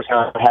in the first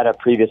round, I had a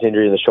previous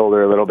injury in the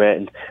shoulder a little bit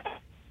and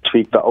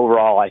tweaked, but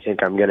overall I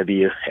think I'm going to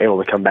be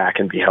able to come back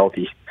and be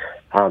healthy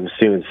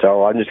soon.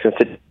 So I'm just going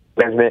to sit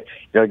management,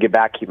 get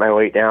back, keep my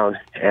weight down,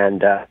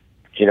 and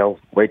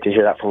wait to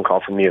hear that phone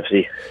call from the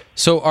UFC.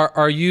 So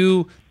are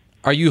you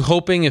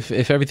hoping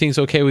if everything's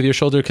okay with your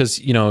shoulder, because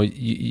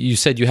you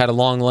said you had a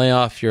long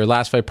layoff, your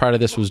last fight prior to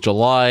this was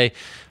July,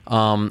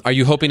 are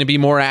you hoping to be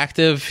more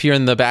active here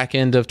in the back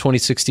end of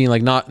 2016,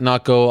 like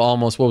not go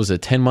almost,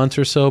 10 months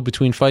or so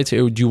between fights?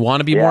 Do you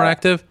want to be more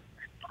active?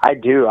 I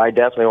do. I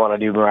definitely want to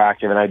do more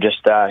active, and I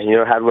just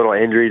had little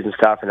injuries and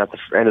stuff, and at the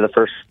end of the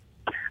first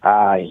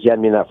he had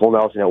me in that full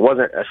Nelson. It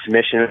wasn't a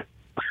submission,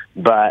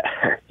 but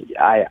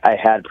I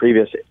had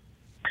previous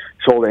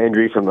shoulder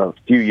injury from a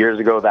few years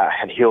ago that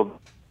had healed. I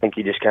think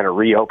he just kind of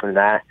reopened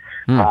that.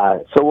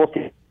 So we'll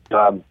see.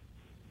 I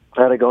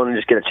had to go in and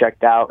just get it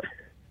checked out.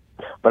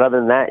 But other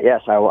than that,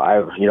 yes, I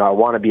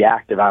want to be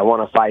active. I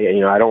want to fight.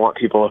 I don't want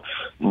people,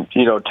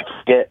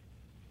 to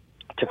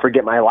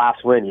forget my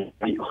last win.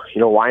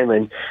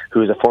 Weidman,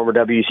 who's a former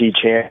WC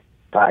champ,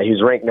 he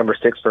was ranked number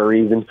 6 for a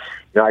reason.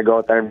 I go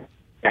out there and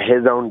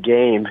his own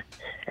game,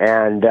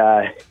 and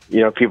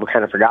people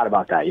kind of forgot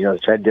about that.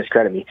 Tried to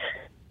discredit me.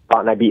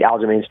 And I beat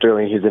Aljamain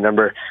Sterling, who's the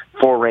number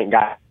 4 ranked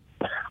guy,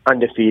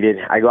 undefeated.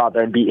 I go out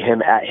there and beat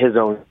him at his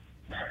own.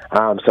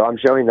 So I'm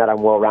showing that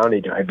I'm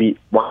well-rounded. I beat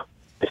one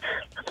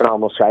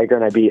phenomenal striker,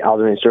 and I beat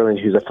Aljamain Sterling,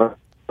 who's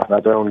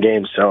at their own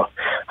game. So,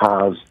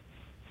 I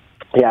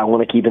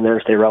want to keep in there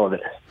and stay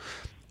relevant.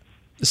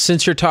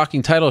 Since you're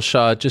talking title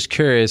shot, just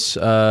curious,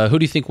 who do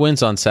you think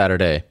wins on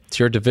Saturday? It's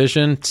your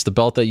division. It's the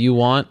belt that you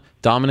want.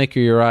 Dominic or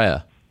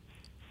Urijah?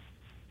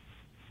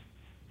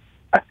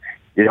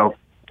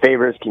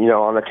 Faber's,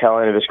 on the tail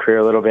end of his career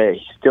a little bit.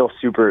 He's still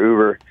super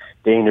uber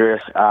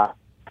dangerous.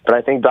 But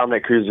I think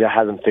Dominic Cruz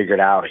hasn't figured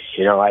out.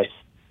 He's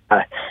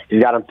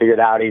got him figured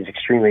out. He's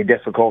extremely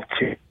difficult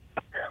to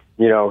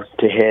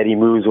hit. He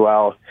moves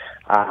well.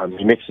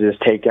 He mixes his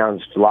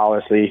takedowns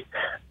flawlessly.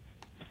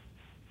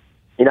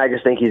 I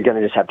just think he's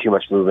going to just have too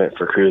much movement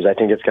for Cruz. I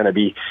think it's going to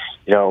be,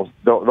 the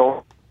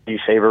only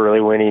Faber really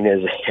winning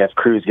is if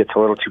Cruz gets a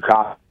little too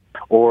caught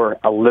or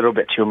a little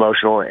bit too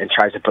emotional and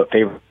tries to put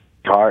Faber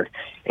hard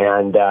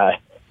and,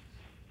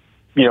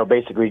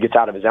 basically gets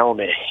out of his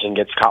element and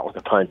gets caught with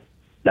a punch.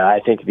 I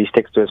think if he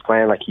sticks to his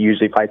plan like he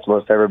usually fights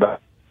most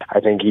everybody,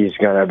 I think he's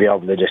going to be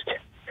able to just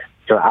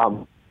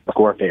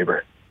outscore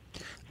Faber.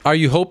 Are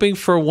you hoping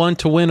for one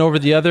to win over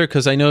the other?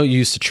 Because I know you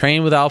used to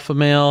train with Alpha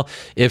Male.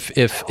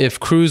 If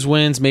Cruz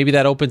wins, maybe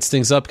that opens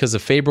things up. Because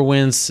if Faber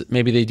wins,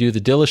 maybe they do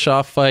the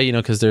Dillashaw fight.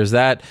 Because there's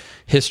that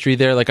history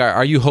there. Like,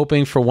 are you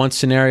hoping for one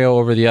scenario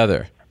over the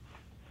other?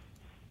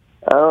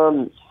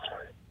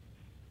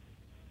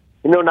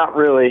 Not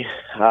really.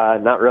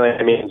 Not really.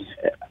 I mean,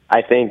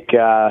 I think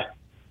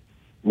Faber's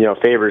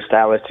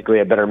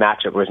stylistically a better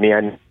matchup with me,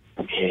 and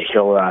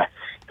he'll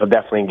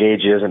definitely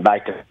engage. He doesn't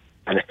bite the.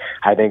 And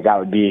I think that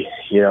would be,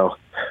 a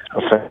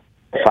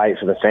fight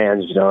for the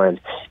fans,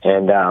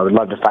 and I would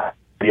love to fight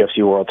the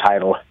UFC world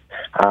title.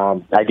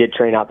 I did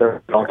train out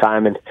there for a long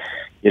time, and,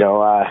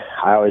 I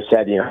always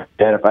said, Dan,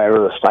 if I ever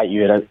was to fight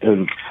you,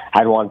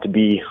 I'd want it to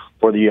be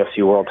for the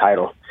UFC world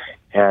title.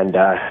 And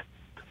so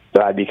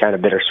that'd be kind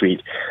of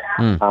bittersweet.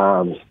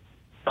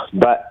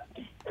 But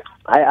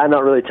I'm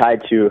not really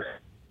tied to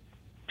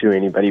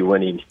anybody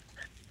winning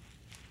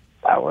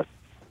that one.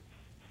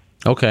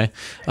 Okay.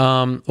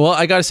 Well,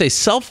 I got to say,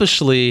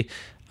 selfishly,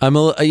 I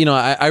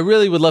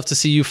really would love to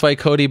see you fight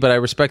Cody, but I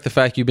respect the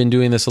fact you've been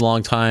doing this a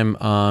long time.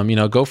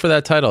 Go for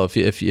that title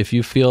if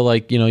you feel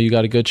like you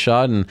got a good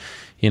shot and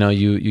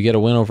you get a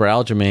win over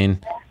Aljamain.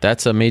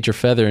 That's a major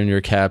feather in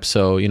your cap.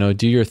 So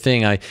do your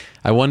thing. I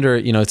wonder.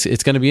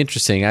 It's going to be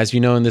interesting, as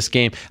you know, in this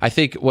game. I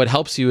think what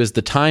helps you is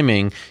the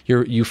timing.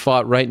 You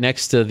fought right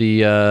next to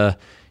the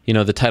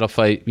the title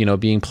fight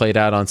being played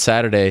out on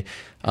Saturday.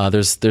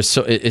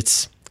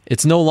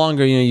 It's no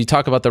longer, you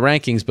talk about the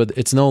rankings, but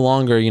it's no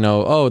longer,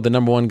 the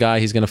number one guy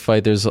he's going to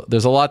fight. There's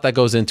a lot that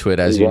goes into it,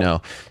 as you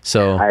know.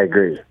 So I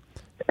agree.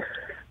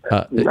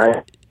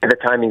 The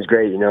timing's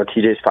great.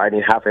 TJ's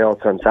fighting Rafael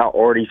Sunsal,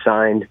 already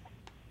signed.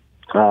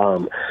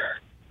 I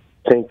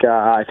think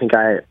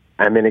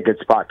I'm in a good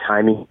spot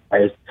timing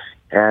wise,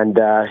 and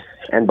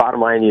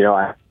bottom line,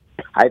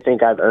 I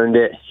think I've earned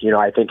it.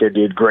 I think it'd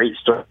be a great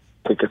story.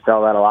 I could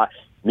sell that a lot.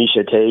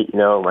 Miocic Tate,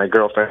 my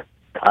girlfriend,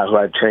 who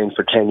I've trained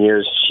for 10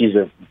 years, she's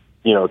a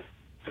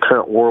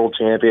current world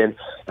champion,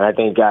 and I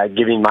think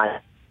giving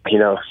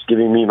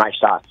me my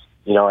shots.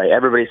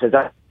 Everybody says,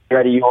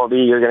 "Ready, you won't be.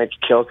 You're going to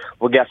get killed."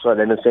 Well, guess what?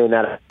 I've been saying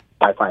that at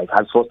my fights.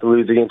 I'm supposed to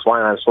lose against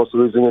Weidman. I'm supposed to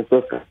lose against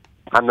this.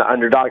 I'm the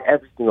underdog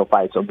every single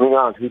fight. So bring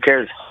on. Who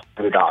cares?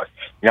 Underdog.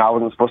 I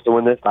wasn't supposed to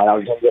win this fight. I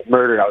was going to get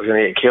murdered. I was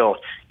going to get killed.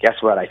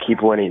 Guess what? I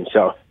keep winning.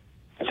 So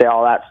I say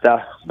all that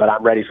stuff, but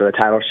I'm ready for the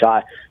title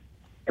shot.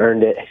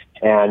 Earned it,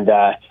 and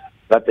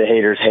let the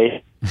haters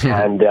hate.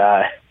 And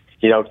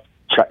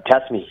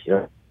test me,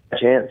 a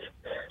chance.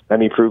 Let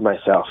me prove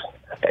myself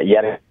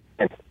yet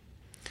again.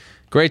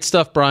 Great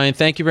stuff, Bryan.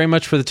 Thank you very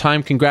much for the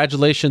time.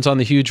 Congratulations on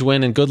the huge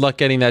win, and good luck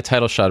getting that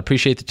title shot.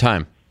 Appreciate the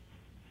time.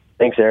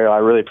 Thanks, Ariel. I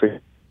really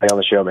appreciate it on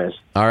the show, man.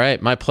 All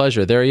right, my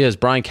pleasure. There he is,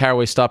 Bryan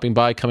Caraway, stopping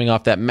by, coming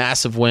off that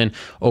massive win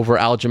over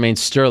Aljamain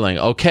Sterling.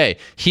 Okay,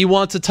 he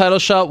wants a title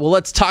shot. Well,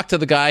 let's talk to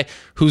the guy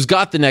who's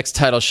got the next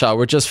title shot.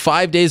 We're just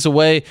 5 days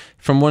away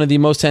from one of the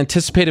most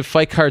anticipated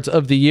fight cards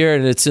of the year,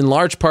 and it's in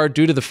large part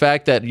due to the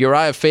fact that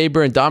Urijah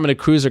Faber and Dominic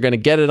Cruz are going to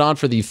get it on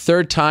for the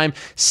third time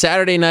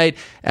Saturday night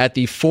at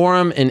the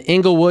Forum in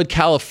Inglewood,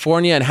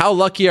 California. And how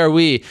lucky are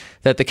we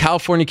that the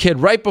California kid,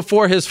 right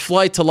before his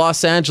flight to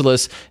Los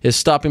Angeles, is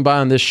stopping by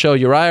on this show.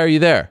 Urijah, are you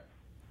there?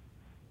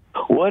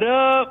 What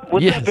up?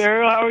 What's up,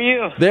 Ariel? How are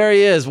you? There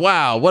he is.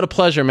 Wow, what a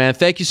pleasure, man.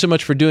 Thank you so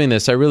much for doing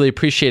this. I really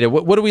appreciate it.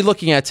 What are we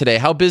looking at today?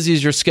 How busy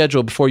is your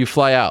schedule before you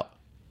fly out?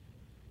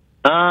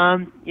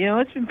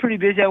 It's been pretty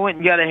busy. I went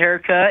and got a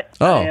haircut.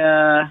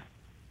 Oh.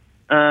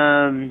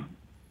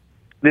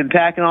 Been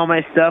packing all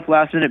my stuff,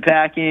 last minute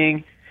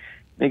packing,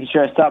 making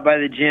sure I stop by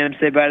the gym,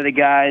 say bye to the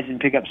guys, and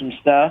pick up some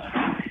stuff.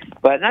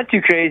 But not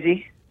too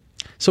crazy.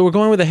 So we're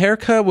going with a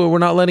haircut? We're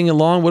not letting it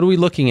long? What are we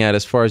looking at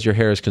as far as your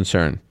hair is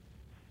concerned?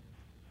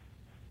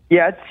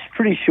 Yeah, it's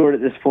pretty short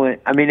at this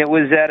point. I mean, it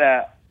was at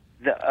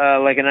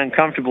an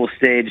uncomfortable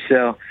stage.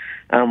 So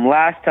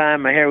last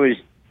time my hair was,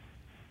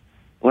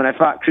 when I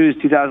fought Cruz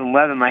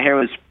 2011, my hair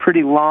was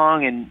pretty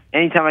long, and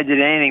anytime I did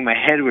anything, my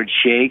head would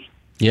shake.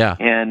 Yeah.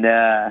 And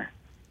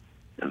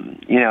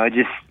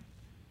it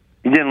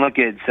didn't look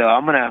good. So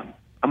I'm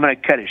gonna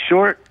cut it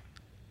short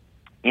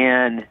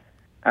and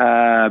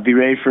be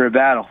ready for a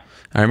battle.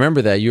 I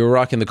remember that. You were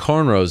rocking the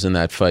cornrows in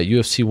that fight,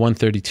 UFC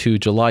 132,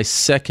 July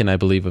 2nd, I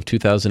believe, of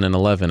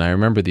 2011. I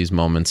remember these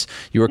moments.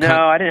 No,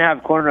 I didn't have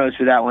cornrows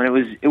for that one.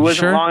 It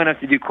wasn't long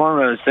enough to do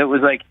cornrows, so it was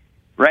like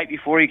right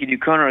before you could do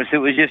cornrows. It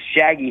was just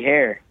shaggy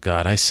hair.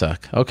 God, I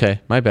suck.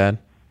 Okay, my bad.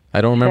 I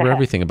don't remember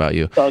everything about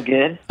you. It's all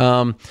good.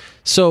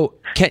 So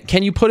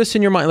can you put us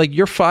in your mind, like,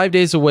 you're 5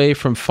 days away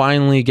from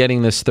finally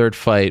getting this third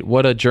fight.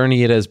 What a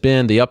journey it has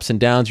been, the ups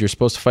and downs. You're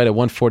supposed to fight at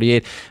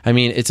 148. I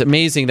mean, it's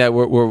amazing that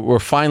we're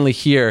finally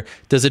here.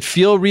 Does it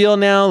feel real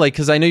now? Like,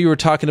 because I know you were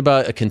talking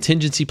about a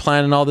contingency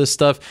plan and all this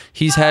stuff.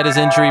 He's had his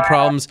injury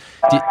problems.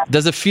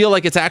 Does it feel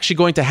like it's actually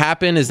going to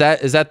happen? Is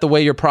that the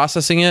way you're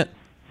processing it?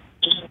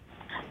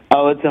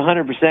 Oh, it's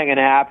 100% going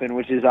to happen,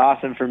 which is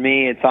awesome for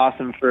me. It's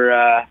awesome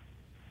for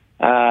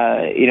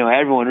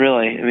everyone,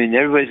 really. I mean,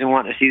 everybody's been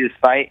wanting to see this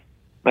fight,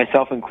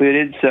 myself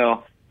included.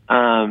 So,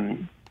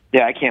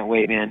 I can't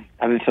wait, man.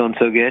 I've been feeling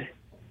so good.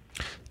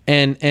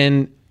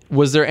 And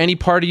was there any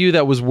part of you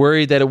that was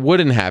worried that it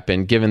wouldn't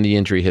happen, given the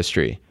injury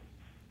history?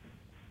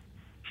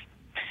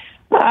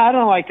 I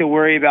don't like to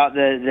worry about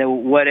the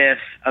what if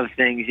of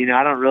things.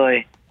 I don't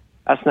really.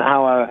 That's not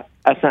how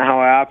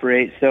I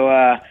operate. So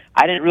I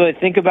didn't really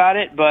think about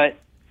it. But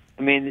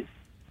I mean,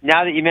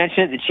 now that you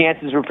mention it, the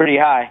chances were pretty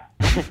high.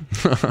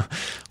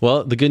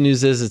 Well, the good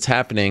news is it's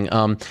happening.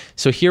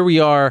 So here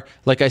we are.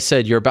 Like I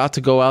said, you're about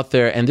to go out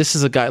there, and this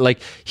is a guy, like,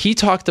 he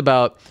talked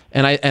about,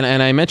 and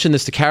I mentioned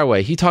this to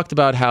Caraway. He talked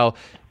about how,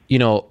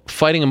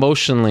 fighting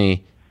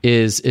emotionally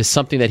is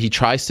something that he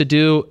tries to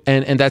do,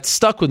 and that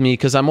stuck with me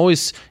because I'm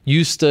always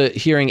used to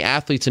hearing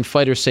athletes and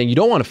fighters saying you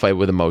don't want to fight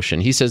with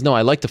emotion. He says, no,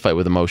 I like to fight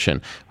with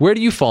emotion. Where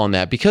do you fall in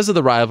that? Because of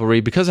the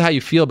rivalry, because of how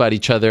you feel about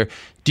each other,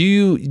 do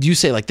you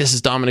say, like, this is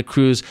Dominick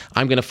Cruz,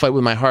 I'm going to fight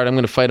with my heart, I'm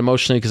going to fight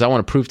emotionally because I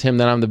want to prove to him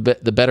that I'm the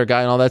better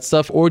guy and all that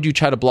stuff? Or do you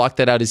try to block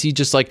that out? Is he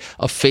just like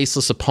a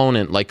faceless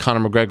opponent like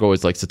Conor McGregor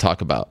always likes to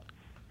talk about?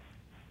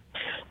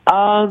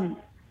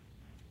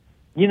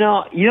 You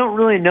don't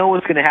really know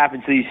what's going to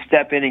happen until you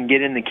step in and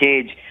get in the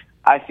cage.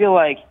 I feel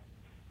like,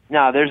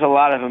 there's a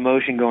lot of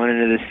emotion going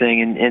into this thing,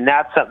 and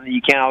that's something that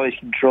you can't always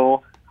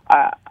control.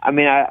 I've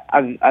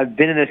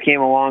been in this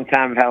game a long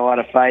time. I've had a lot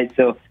of fights,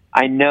 so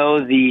I know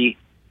the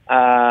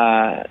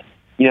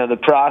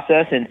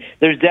process, and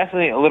there's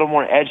definitely a little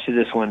more edge to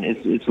this one.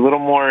 It's a little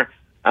more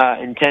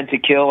intent to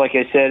kill, like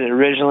I said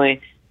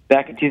originally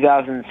back in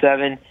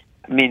 2007.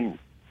 I mean,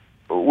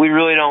 we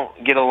really don't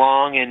get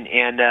along,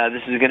 and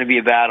this is going to be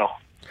a battle.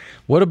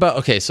 What about,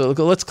 okay, so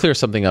let's clear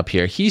something up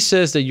here. He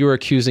says that you're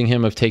accusing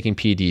him of taking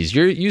PEDs.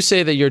 You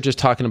say that you're just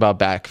talking about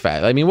back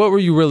fat. I mean, what were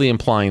you really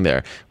implying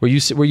there? Were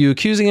you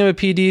accusing him of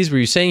PEDs? Were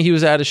you saying he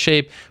was out of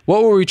shape?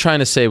 What were we trying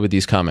to say with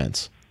these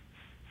comments?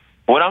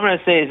 What I'm going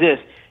to say is this.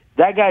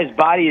 That guy's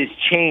body has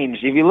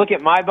changed. If you look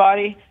at my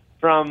body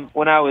from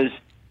when I was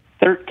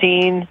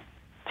 13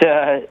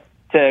 to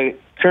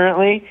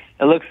currently,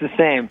 it looks the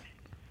same.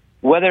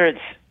 Whether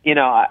it's,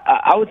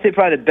 I would say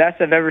probably the best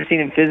I've ever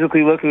seen him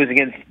physically look was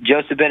against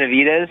Joseph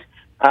Benavidez.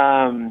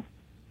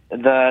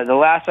 The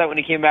last fight when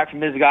he came back from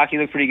Mizugaki, he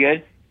looked pretty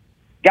good.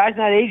 Guy's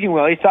not aging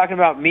well. He's talking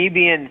about me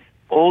being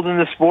old in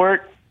the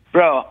sport.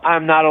 Bro,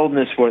 I'm not old in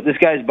this sport. This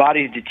guy's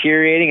body's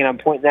deteriorating, and I'm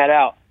pointing that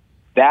out.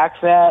 Back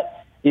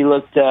fat. He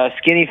looked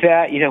skinny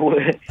fat,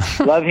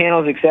 love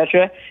handles,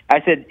 etc.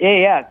 I said,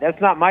 yeah,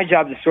 that's not my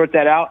job to sort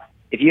that out.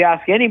 If you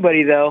ask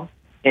anybody, though,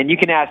 and you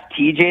can ask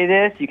TJ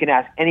this, you can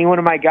ask any one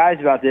of my guys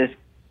about this,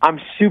 I'm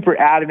super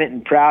adamant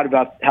and proud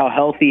about how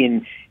healthy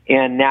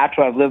and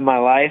natural I've lived my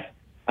life.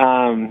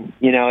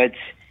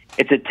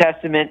 It's a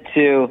testament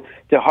to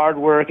hard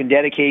work and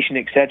dedication,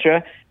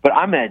 etc. But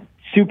I'm a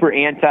super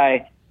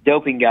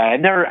anti-doping guy. I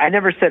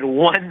never said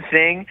one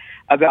thing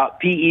about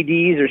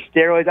PEDs or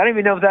steroids. I don't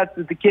even know if that's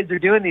what the kids are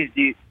doing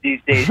these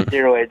days,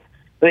 steroids.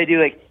 But they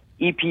do like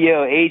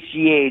EPO,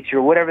 HGH,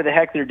 or whatever the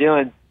heck they're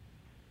doing.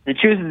 The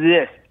truth is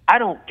this. I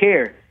don't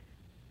care.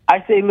 I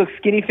say he looks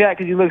skinny fat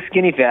because he looks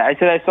skinny fat. I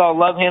said I saw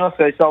love handles,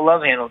 so I saw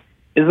love handles.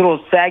 His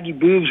little saggy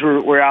boobs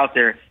were out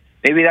there.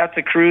 Maybe that's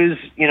a Cruz,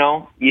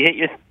 you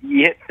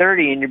hit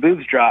 30 and your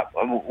boobs drop,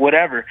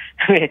 whatever.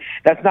 I mean,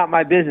 that's not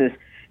my business.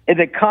 And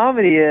the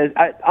comedy is,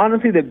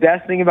 honestly, the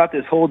best thing about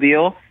this whole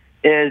deal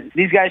is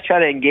these guys try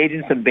to engage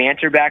in some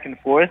banter back and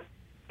forth.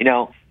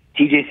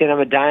 TJ said I'm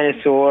a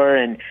dinosaur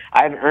and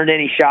I haven't earned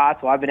any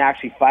shots. Well, I've been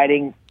actually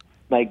fighting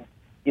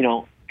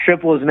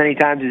triple as many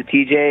times as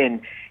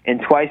TJ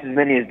and twice as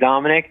many as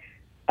Dominic.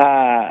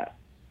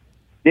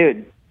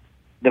 Dude,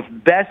 the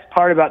best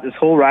part about this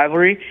whole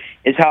rivalry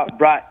is how it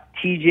brought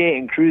TJ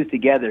and Cruz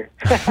together.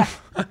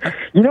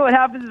 You know what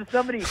happens if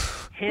somebody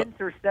hints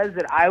or says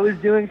that I was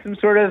doing some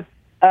sort of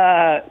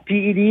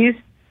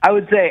PEDs? I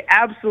would say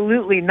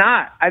absolutely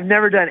not. I've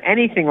never done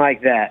anything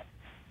like that.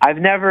 I've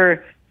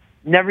never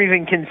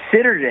even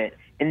considered it.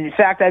 And in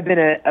fact, I've been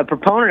a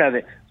proponent of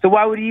it. So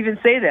why would he even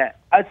say that?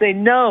 I'd say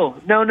no.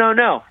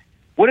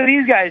 What do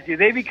these guys do?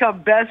 They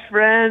become best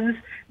friends.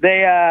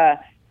 They,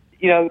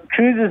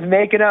 Cruz is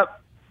making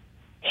up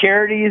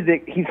charities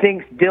that he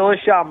thinks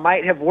Dillashaw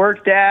might have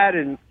worked at,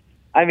 and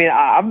I mean,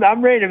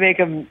 I'm ready to make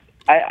him.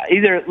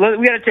 We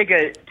got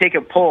to take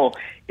a poll.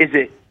 Is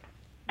it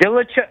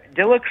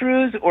Dilla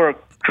Cruz or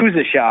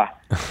Cruzashaw?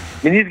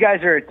 I mean, these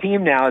guys are a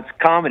team now. It's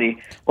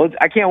comedy. Well,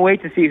 I can't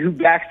wait to see who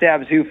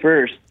backstabs who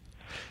first.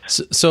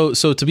 So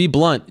to be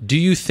blunt, do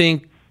you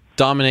think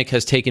Dominic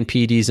has taken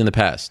PEDs in the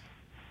past?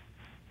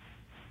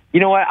 You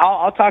know what?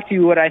 I'll talk to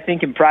you what I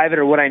think in private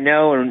or what I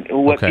know or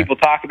what people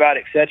talk about,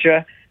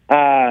 etc.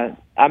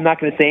 I'm not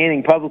going to say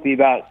anything publicly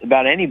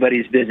about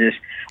anybody's business.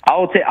 I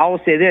will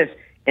say this,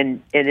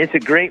 and it's a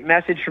great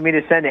message for me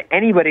to send to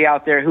anybody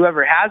out there,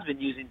 whoever has been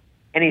using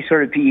any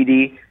sort of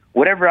PED.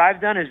 Whatever I've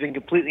done has been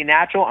completely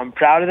natural. I'm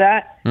proud of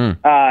that.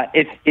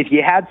 If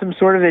you had some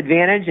sort of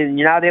advantage and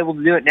you're not able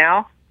to do it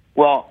now,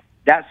 well,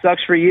 that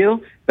sucks for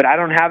you, but I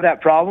don't have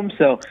that problem.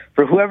 So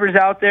for whoever's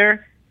out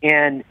there,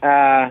 and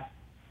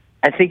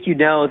I think you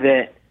know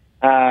that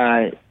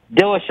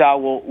Dillashaw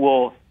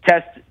will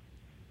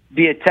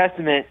be a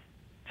testament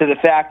to the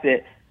fact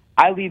that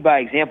I lead by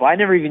example. I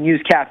never even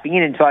used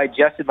caffeine until I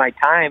adjusted my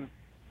time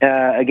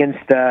against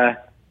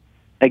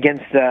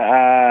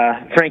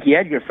Frankie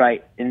Edgar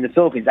fight in the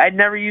Philippines. I'd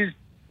never used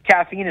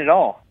caffeine at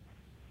all.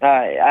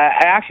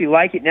 I actually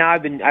like it now.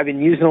 I've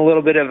been using a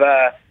little bit of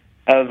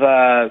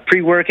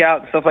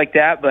pre-workout and stuff like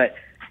that, but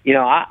you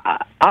know,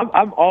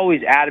 I'm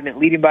always adamant,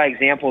 leading by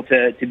example,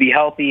 to be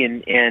healthy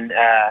and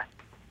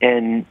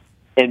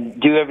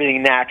do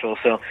everything natural.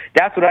 So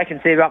that's what I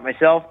can say about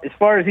myself. As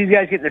far as these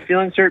guys getting their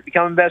feelings hurt,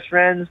 becoming best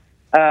friends,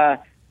 I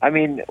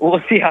mean,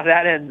 we'll see how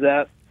that ends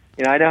up.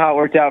 You know, I know how it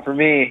worked out for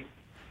me.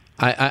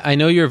 I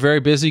know you're a very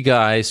busy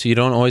guy, so you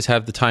don't always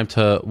have the time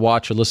to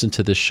watch or listen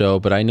to this show,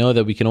 but I know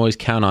that we can always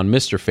count on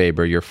Mr.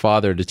 Faber, your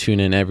father, to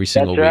tune in every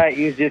single week. That's right.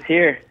 He was just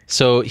here.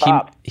 So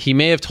he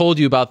may have told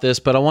you about this,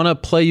 but I want to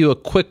play you a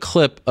quick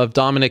clip of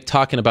Dominic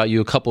talking about you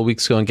a couple of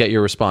weeks ago and get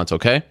your response,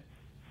 okay?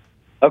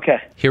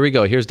 Okay. Here we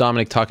go. Here's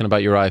Dominic talking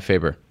about Urijah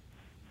Faber.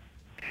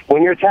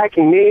 When you're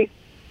attacking me,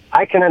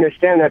 I can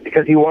understand that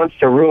because he wants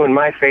to ruin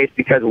my face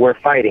because we're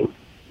fighting.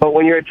 But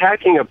when you're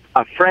attacking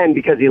a friend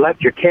because he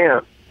left your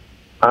camp,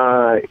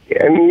 I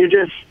mean, you're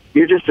just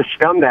a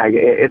scumbag.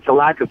 It's a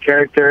lack of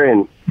character,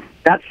 and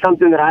that's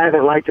something that I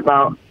haven't liked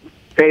about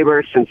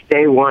Faber since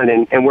day one.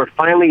 And we're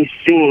finally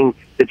seeing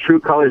the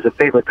true colors of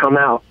Faber come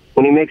out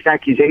when he makes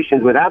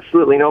accusations with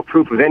absolutely no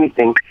proof of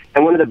anything.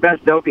 And one of the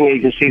best doping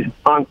agencies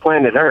on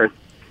planet Earth,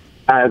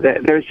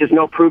 there's just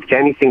no proof to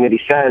anything that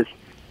he says.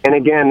 And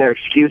again, they're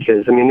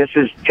excuses. I mean, this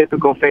is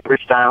typical Faber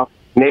style.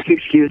 Make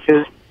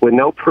excuses with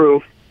no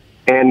proof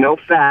and no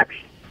facts,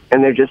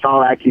 and they're just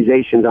all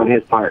accusations on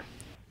his part.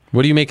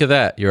 What do you make of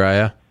that,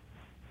 Urijah?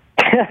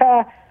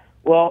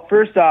 Well,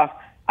 first off,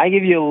 I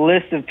give you a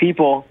list of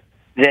people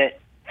that,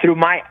 through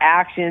my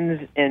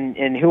actions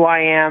and who I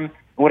am, and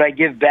what I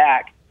give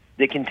back,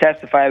 that can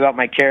testify about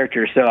my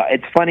character. So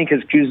it's funny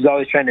because Cruz is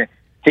always trying to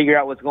figure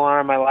out what's going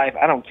on in my life.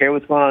 I don't care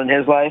what's going on in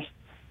his life,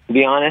 to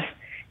be honest.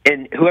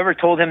 And whoever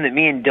told him that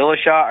me and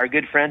Dillashaw are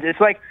good friends, it's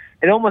like,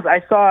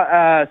 I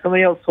saw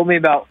somebody else told me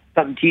about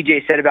something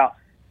TJ said about,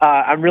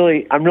 I'm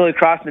really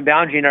crossing the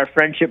boundary and our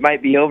friendship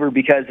might be over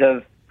because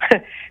I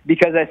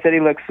said he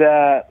looks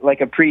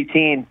like a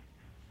preteen.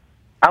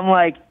 I'm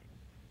like,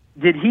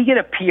 did he get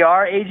a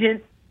PR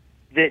agent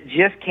that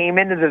just came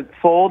into the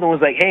fold and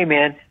was like, hey,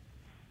 man,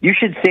 you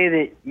should say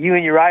that you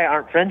and Urijah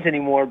aren't friends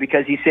anymore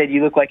because he said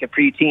you look like a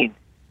preteen?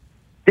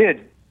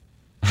 Dude,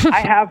 I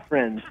have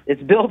friends.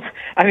 It's built,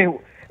 I mean,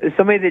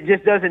 somebody that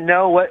just doesn't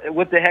know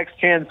what the heck's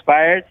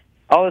transpired,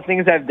 all the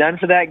things I've done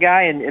for that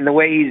guy and the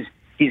way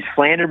he's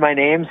slandered my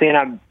name, saying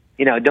I'm,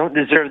 don't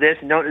deserve this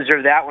and don't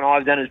deserve that when all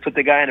I've done is put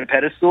the guy on a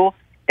pedestal.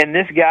 And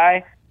this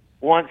guy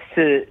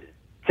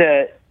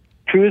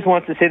Cruz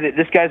wants to say that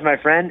this guy's my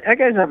friend. That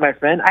guy's not my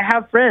friend. I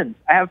have friends.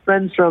 I have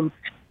friends from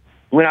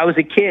when I was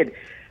a kid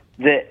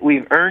that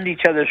we've earned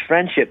each other's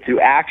friendship through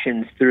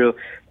actions, through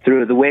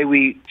the way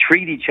we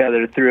treat each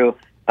other, through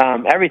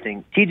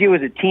everything. TJ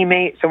was a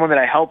teammate, someone that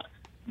I helped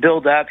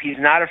build up. He's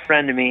not a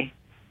friend to me.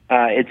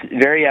 It's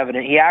very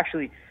evident. He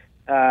actually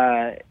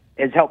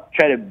has helped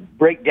try to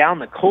break down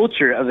the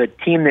culture of a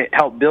team that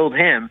helped build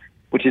him,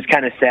 which is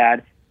kind of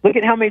sad. Look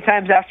at how many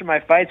times after my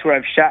fights where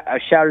I've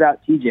shouted out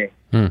TJ.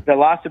 I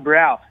lost to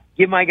Barao.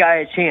 Give my guy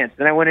a chance.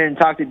 Then I went in and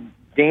talked to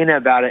Dana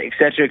about it, et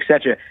cetera, et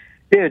cetera.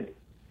 Dude,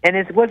 and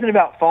it wasn't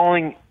about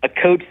following a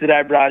coach that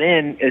I brought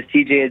in, as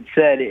TJ had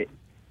said.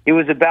 It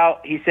was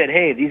about, he said,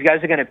 hey, these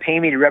guys are going to pay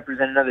me to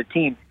represent another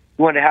team.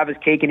 He wanted to have his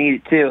cake and eat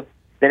it too,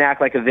 then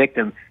act like a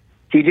victim.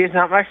 TJ's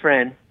not my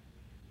friend.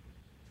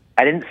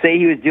 I didn't say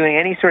he was doing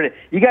any sort of.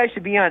 You guys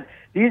should be on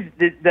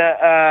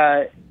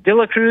the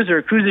Dilla Cruz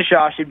or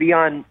Cruzishaw should be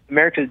on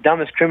America's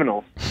Dumbest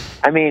Criminals.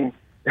 I mean,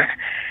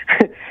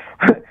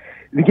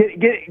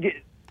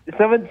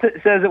 someone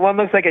says that one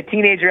looks like a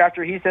teenager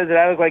after he says that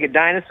I look like a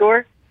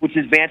dinosaur, which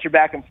is banter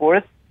back and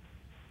forth,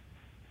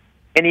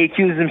 and he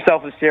accuses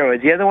himself of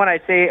steroids. The other one I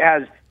say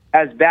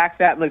has back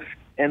fat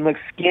and looks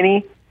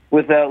skinny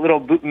with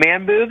little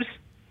man boobs.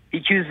 He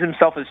accuses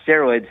himself of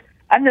steroids.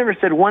 I've never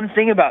said one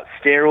thing about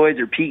steroids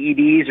or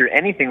PEDs or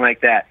anything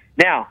like that.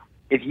 Now,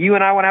 if you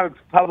and I want to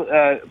have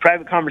a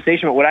private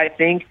conversation about what I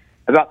think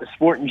about the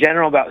sport in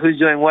general, about who's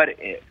doing what,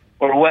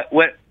 or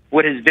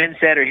what has been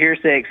said or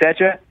hearsay,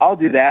 etc., I'll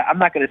do that. I'm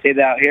not going to say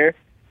that out here.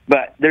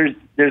 But there's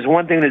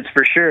one thing that's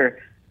for sure.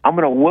 I'm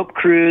going to whoop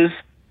Cruz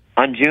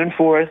on June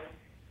 4th.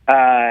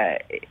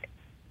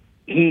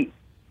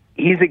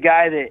 he's a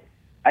guy that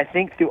I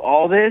think through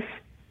all this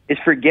is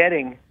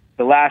forgetting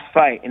the last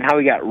fight and how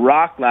he got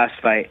rocked last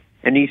fight,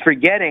 and he's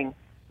forgetting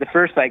the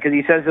first fight because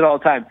he says it all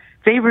the time.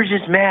 Faber's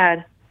just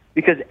mad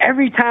because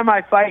every time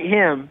I fight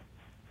him,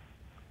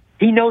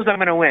 he knows I'm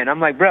going to win. I'm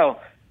like, bro,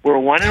 we're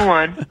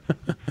 1-1.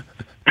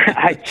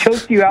 I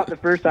choked you out the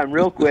first time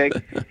real quick,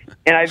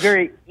 and I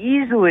very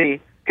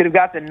easily could have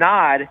got the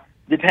nod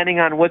depending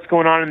on what's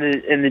going on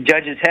in the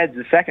judges' heads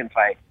the second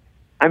fight.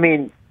 I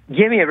mean,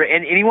 give me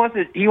and he wants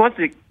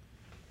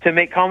to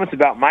make comments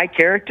about my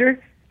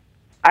character.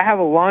 I have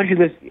a laundry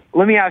list.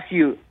 Let me ask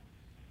you.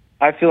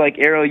 I feel like,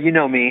 Ariel, you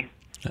know me.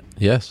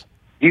 Yes.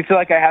 Do you feel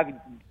like I have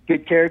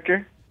good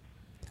character?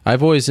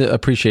 I've always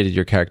appreciated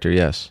your character,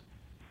 yes.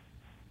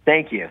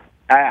 Thank you.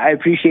 I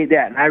appreciate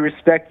that, and I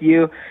respect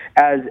you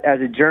as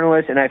a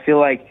journalist, and I feel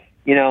like,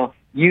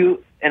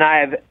 you and I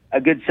have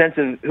a good sense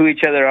of who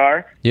each other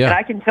are. Yeah. And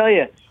I can tell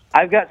you,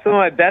 I've got some of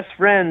my best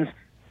friends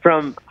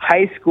from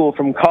high school,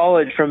 from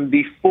college, from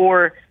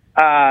before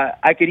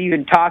I could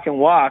even talk and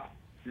walk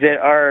that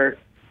are,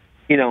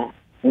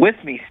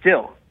 with me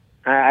still.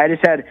 I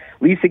just had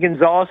Lisa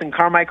Gonzalez and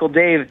Carmichael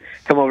Dave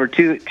come over,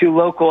 two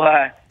local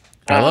I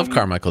love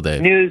Carmichael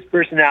Dave. News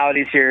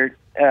personalities here.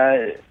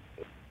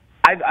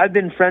 I've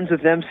been friends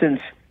with them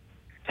since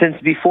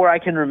before I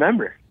can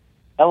remember.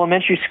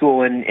 Elementary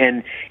school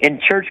and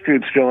church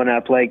groups growing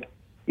up. Like,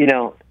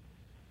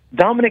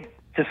 Dominic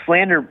to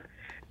slander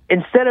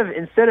instead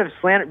of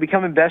slander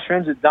becoming best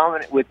friends with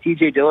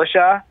TJ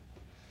Dillashaw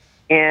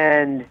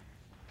and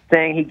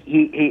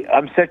saying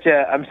I'm such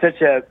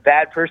a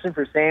bad person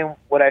for saying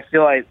what I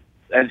feel I've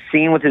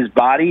seen with his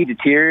body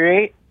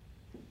deteriorate.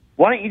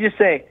 Why don't you just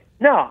say,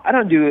 no, I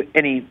don't do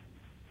any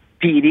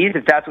PEDs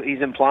if that's what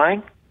he's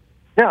implying?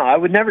 No, I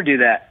would never do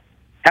that.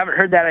 Haven't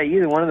heard that out of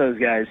either one of those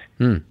guys.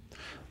 In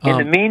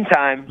the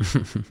meantime,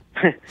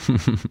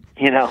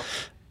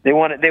 they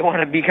want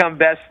to become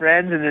best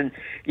friends, and then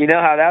you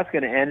know how that's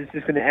going to end. It's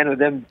just going to end with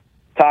them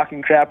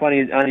talking crap on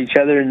each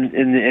other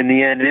in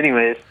the end,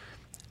 anyways.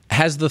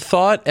 Has the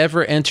thought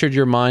ever entered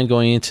your mind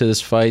going into this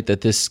fight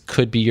that this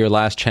could be your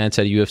last chance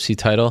at a UFC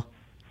title?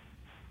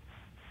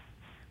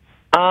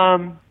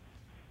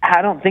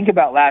 I don't think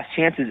about last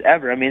chances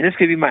ever. I mean, this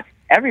could be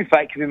every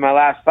fight could be my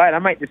last fight. I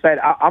might decide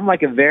I'm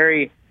like a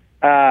very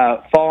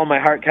follow my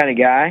heart kind of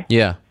guy.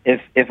 Yeah.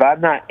 If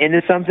I'm not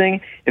into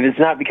something, if it's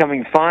not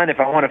becoming fun, if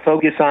I want to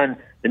focus on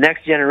the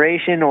next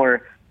generation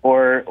or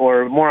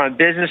more on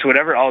business,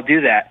 whatever, I'll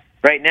do that.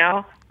 Right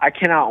now, I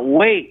cannot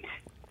wait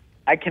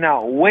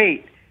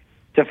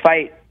to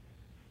fight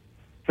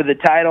for the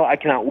title. I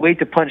cannot wait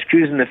to punch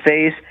Cruz in the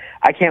face.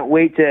 I can't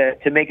wait to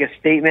make a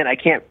statement. I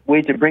can't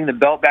wait to bring the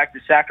belt back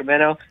to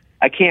Sacramento.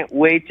 I can't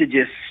wait to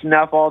just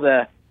snuff all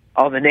the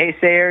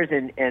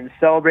naysayers and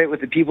celebrate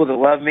with the people that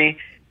love me.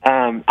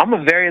 I'm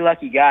a very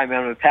lucky guy,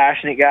 man. I'm a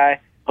passionate guy.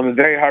 I'm a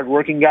very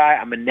hardworking guy.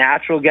 I'm a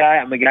natural guy.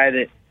 I'm a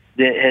guy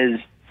that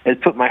has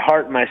put my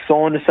heart and my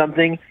soul into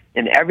something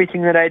in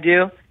everything that I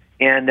do.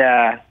 And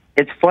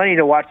it's funny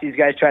to watch these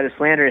guys try to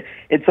slander it.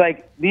 It's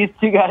like these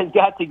two guys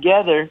got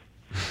together,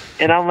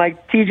 and I'm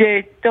like,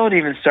 TJ, don't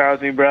even start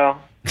with me, bro.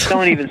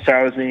 Don't even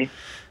start with me.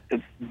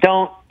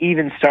 Don't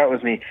even start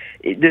with me.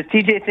 Does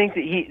TJ think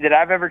that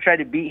I've ever tried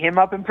to beat him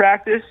up in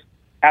practice?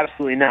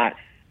 Absolutely not.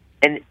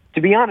 And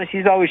to be honest,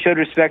 he's always showed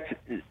respect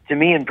to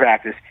me in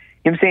practice.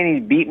 Him saying he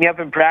beat me up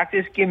in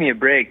practice, give me a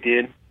break,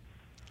 dude.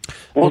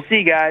 We'll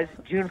see, guys.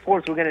 June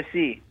 4th, we're going to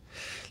see.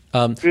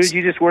 Cruz,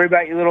 you just worry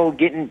about your little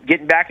getting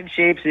back in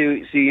shape so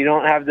you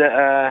don't have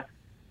to,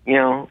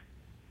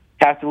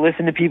 have to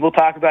listen to people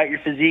talk about your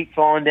physique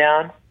falling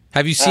down.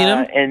 Have you seen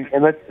him? And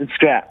let's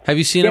scrap. Have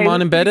you seen him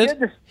on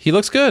Embedded? He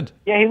looks good.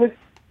 Yeah,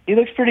 he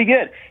looks pretty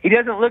good. He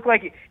doesn't look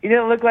like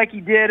he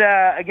did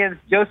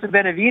against Joseph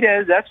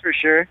Benavidez. That's for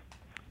sure.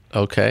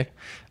 Okay.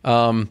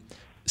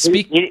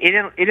 He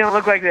didn't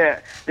look like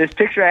this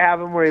picture I have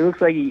him where he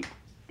looks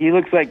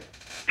like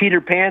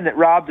Peter Pan that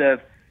robbed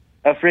a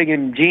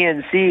friggin'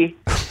 GNC,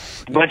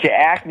 a bunch of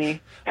acne.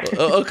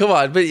 Oh, come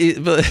on! But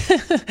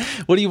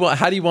what do you want?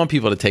 How do you want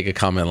people to take a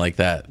comment like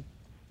that?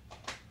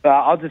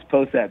 I'll just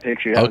post that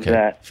picture. How's Okay,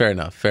 that? fair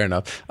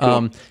enough.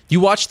 Cool. You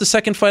watched the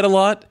second fight a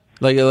lot.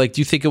 Like, do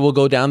you think it will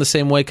go down the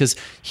same way? Because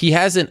he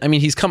hasn't. I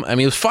mean,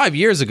 it was 5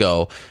 years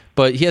ago,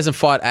 but he hasn't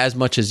fought as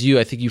much as you.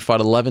 I think you fought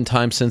 11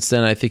 times since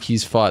then. I think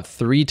he's fought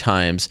 3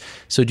 times.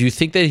 So, do you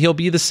think that he'll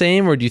be the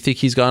same, or do you think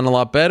he's gotten a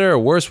lot better or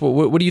worse?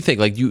 What do you think?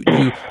 Like, you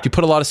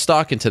put a lot of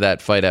stock into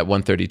that fight at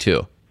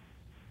 132.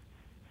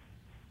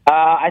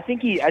 I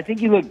think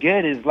he looked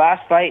good. His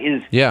last fight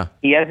is he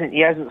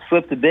hasn't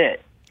slipped a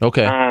bit.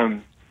 Okay.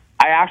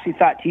 I actually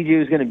thought TJ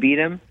was going to beat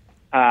him.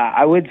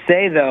 I would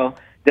say though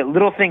that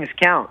little things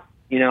count.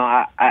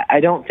 I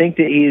don't think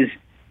that he's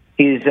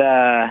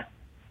had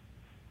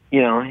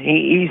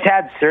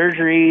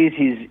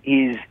surgeries.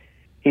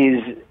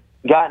 He's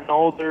gotten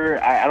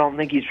older. I don't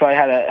think he's probably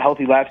had a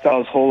healthy lifestyle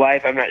his whole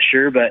life. I'm not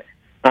sure, but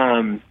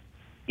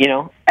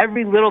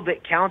every little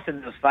bit counts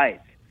in those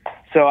fights.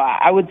 So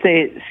I would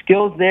say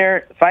skills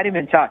there, fighting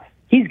mentality.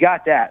 he's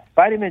got that.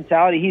 Fighting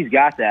mentality, he's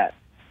got that.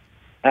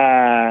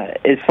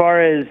 As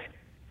far as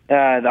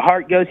the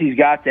heart goes, he's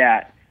got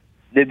that.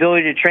 The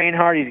ability to train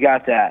hard, he's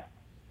got that.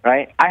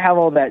 Right? I have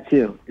all that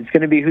too. It's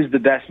going to be who's the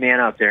best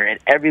man out there, and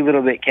every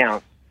little bit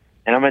counts.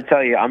 And I'm going to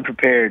tell you, I'm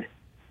prepared.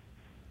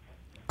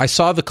 I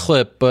saw the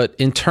clip, but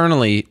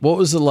internally, what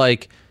was it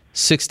like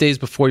 6 days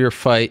before your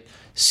fight,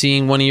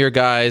 seeing one of your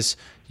guys?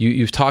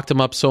 You've talked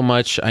him up so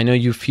much. I know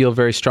you feel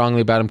very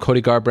strongly about him.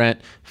 Cody Garbrandt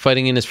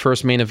fighting in his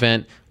first main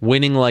event,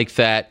 winning like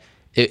that.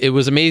 It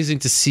was amazing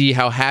to see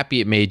how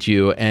happy it made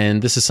you.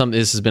 And this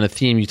has been a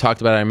theme you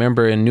talked about. I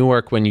remember in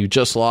Newark when you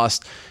just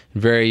lost in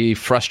very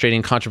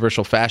frustrating,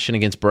 controversial fashion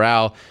against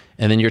Barao,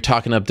 and then you're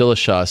talking up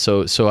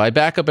Dillashaw. So I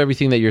back up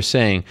everything that you're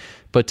saying.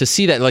 But to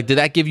see that, like, did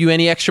that give you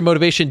any extra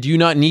motivation? Do you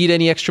not need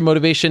any extra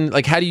motivation?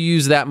 Like, how do you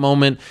use that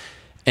moment?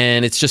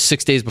 And it's just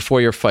 6 days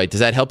before your fight. Does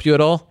that help you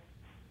at all?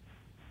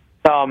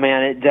 Oh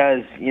man, it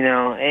does. You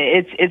know,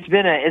 it's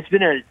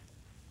been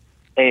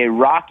a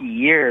rocky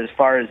year as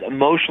far as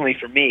emotionally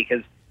for me,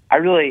 because I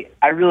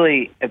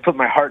really have put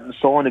my heart and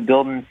soul into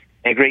building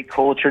a great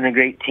culture and a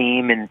great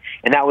team, and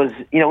that was,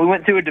 you know, we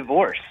went through a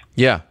divorce.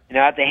 Yeah. You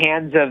know, at the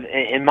hands of,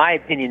 in my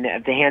opinion,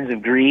 at the hands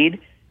of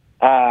greed,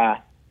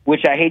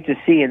 which I hate to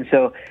see. And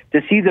so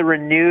to see the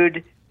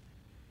renewed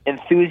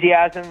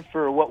enthusiasm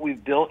for what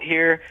we've built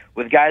here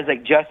with guys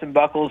like Justin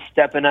Buckles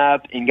stepping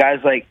up and guys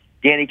like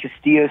Danny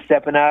Castillo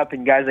stepping up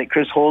and guys like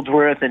Chris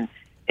Holdsworth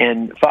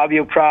and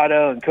Fabio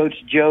Prado and Coach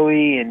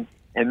Joey and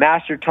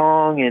Master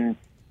Tong and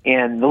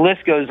the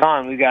list goes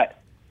on. We've got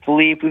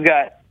Philippe. We've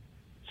got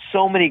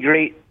so many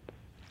great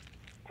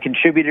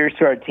contributors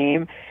to our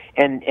team.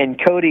 And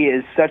Cody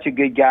is such a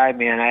good guy,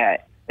 man.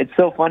 It's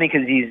so funny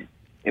because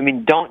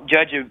don't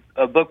judge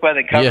a book by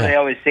the cover. Yeah. They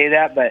always say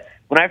that. But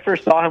when I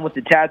first saw him with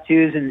the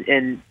tattoos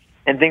and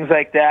things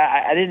like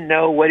that, I didn't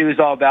know what he was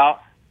all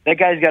about. That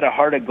guy's got a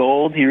heart of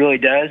gold. He really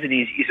does, and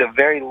he's a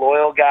very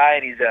loyal guy,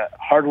 and he's a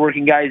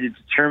hardworking guy. He's a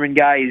determined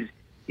guy.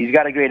 He's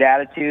got a great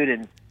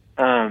attitude,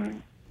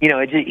 and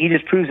he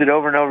just proves it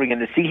over and over again.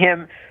 To see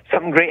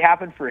something great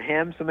happen for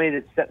him, somebody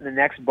that's setting the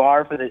next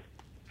bar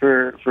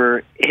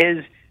for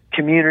his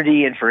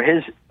community and for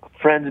his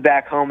friends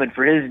back home and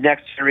for his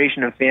next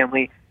generation of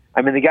family.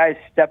 I mean, the guy's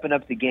stepping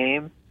up the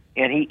game,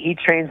 and he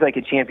trains like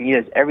a champion. He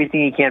does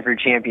everything he can for a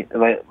champion,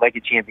 like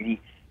a champion.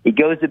 He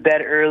goes to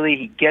bed early.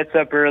 He gets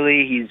up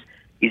early.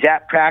 He's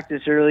at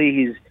practice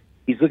early.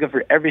 He's looking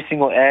for every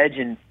single edge,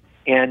 and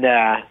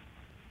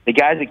the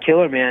guy's a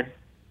killer, man.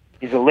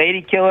 He's a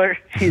lady killer.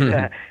 He's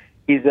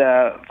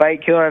a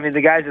fight killer. I mean,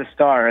 the guy's a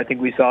star. I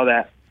think we saw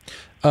that.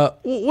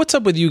 What's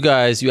up with you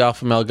guys, you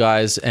alpha male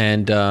guys,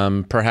 and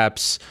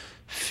perhaps,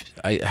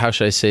 how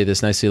should I say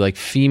this nicely, like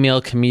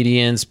female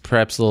comedians,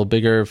 perhaps a little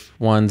bigger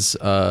ones?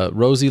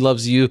 Rosie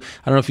loves you.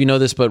 I don't know if you know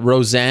this, but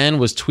Roseanne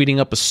was tweeting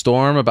up a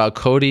storm about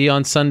Cody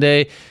on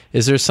Sunday.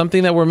 Is there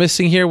something that we're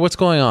missing here? What's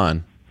going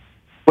on?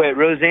 Wait,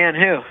 Roseanne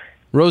who?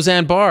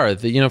 Roseanne Barr,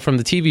 from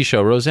the TV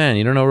show Roseanne.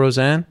 You don't know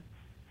Roseanne?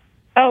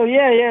 Oh,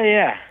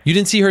 yeah. You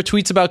didn't see her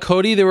tweets about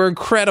Cody? They were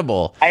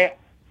incredible.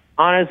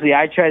 Honestly,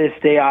 I try to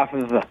stay off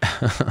of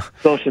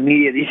social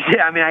media these days.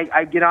 I mean,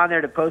 I get on there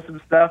to post some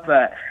stuff,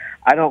 but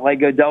I don't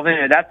go delve in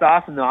there. That's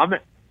awesome, though.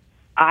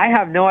 I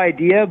have no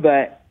idea,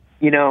 but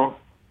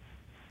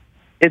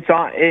it's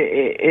on.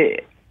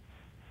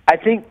 I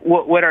think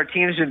what our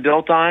team's been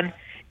built on,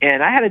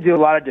 and I had to do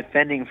a lot of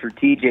defending for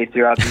TJ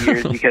throughout the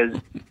years because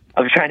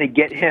of trying to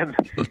get him,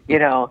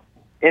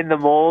 in the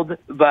mold.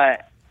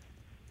 But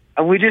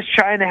we're just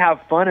trying to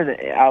have fun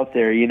out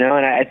there,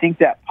 and I think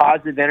that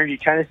positive energy,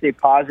 trying to stay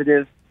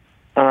positive,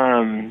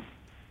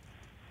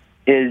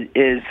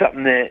 is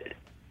something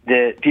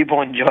that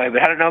people enjoy.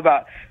 But I don't know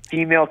about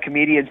female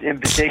comedians in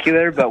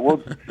particular, but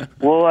we'll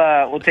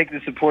take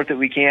the support that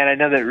we can. I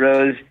know that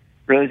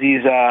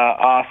Rosie's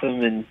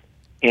awesome,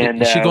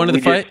 and is she going to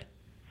the fight?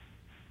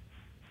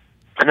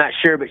 I'm not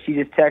sure, but she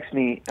just texted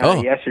me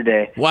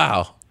yesterday.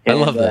 Wow, I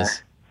love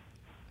this.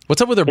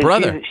 What's up with her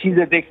brother? She's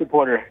a big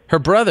supporter. Her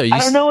brother. I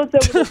don't know what's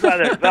up with her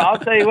brother, but I'll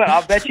tell you what.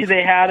 I'll bet you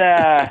they had.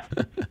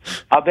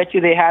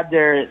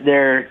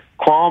 Their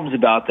qualms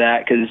about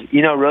that because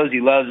Rosie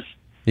loves.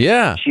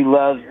 Yeah. She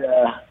loves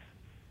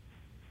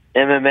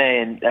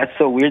MMA, and that's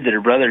so weird that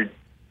her brother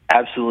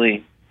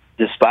absolutely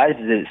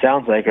despises it. It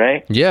sounds like,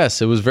 right?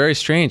 Yes, it was very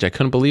strange. I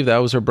couldn't believe that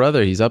was her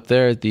brother. He's up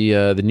there at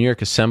the New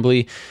York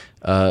Assembly,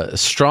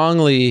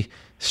 strongly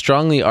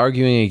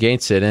arguing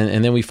against it,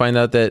 and then we find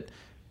out that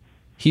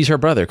he's her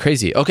brother.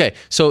 Crazy. Okay,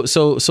 so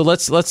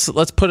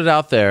let's put it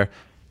out there.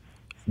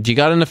 Do you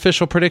got an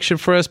official prediction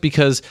for us?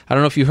 Because I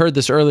don't know if you heard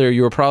this earlier.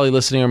 You were probably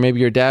listening, or maybe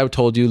your dad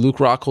told you. Luke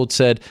Rockhold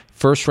said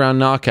first round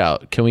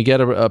knockout. Can we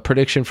get a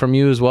prediction from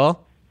you as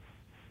well?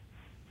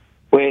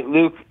 Wait,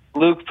 Luke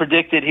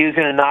predicted he was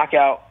going to knock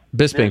out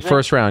Bisping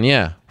first round.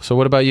 Yeah. So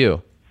what about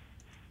you?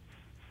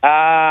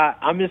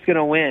 I'm just going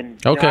to win.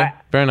 Okay,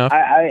 fair enough.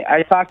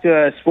 I talked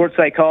to a sports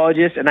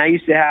psychologist, and I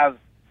used to have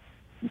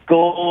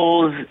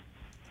goals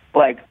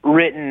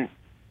written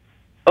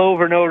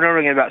over and over and over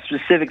again about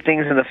specific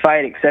things in the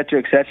fight, et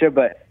cetera,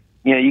 but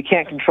you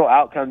can't control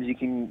outcomes. You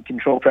can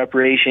control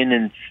preparation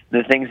and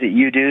the things that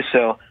you do.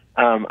 So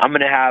I'm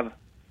going to have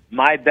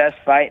my best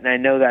fight, and I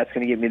know that's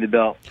going to get me the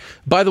belt.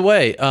 By the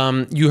way,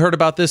 you heard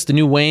about this, the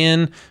new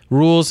weigh-in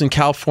rules in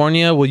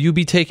California. Will you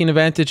be taking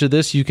advantage of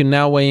this? You can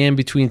now weigh in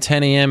between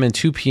 10 a.m. and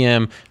 2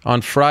 p.m.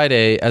 on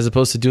Friday, as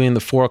opposed to doing the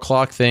 4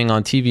 o'clock thing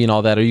on TV and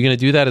all that. Are you going to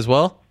do that as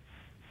well?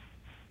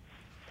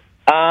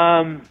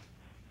 Oh,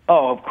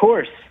 of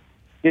course.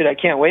 Dude, I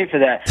can't wait for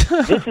that.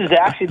 This is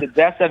actually the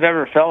best I've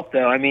ever felt,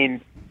 though. I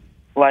mean,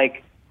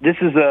 like, this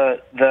is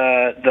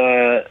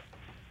the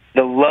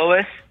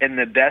lowest and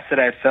the best that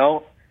I've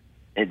felt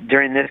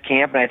during this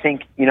camp. And I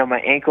think, my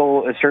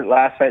ankle was hurt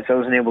last fight, so I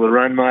wasn't able to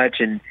run much.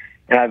 And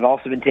I've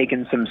also been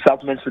taking some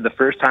supplements for the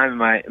first time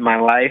in my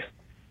life,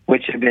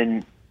 which have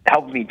been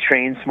helping me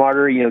train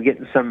smarter,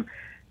 getting some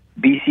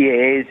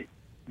BCAAs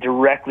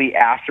directly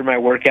after my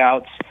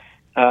workouts,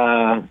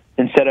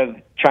 instead of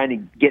trying to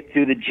get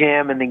through the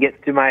gym and then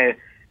get to my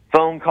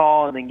phone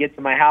call and then get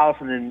to my house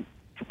and then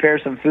prepare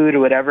some food or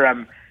whatever.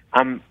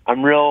 I'm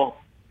real,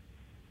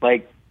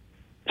 like,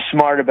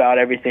 smart about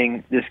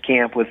everything this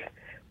camp with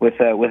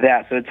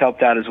that, so it's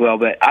helped out as well.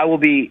 But I will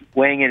be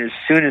weighing in as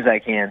soon as I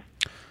can.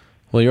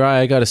 Well, Urijah,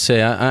 I got to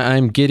say,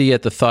 I'm giddy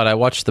at the thought. I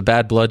watched the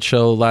Bad Blood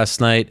show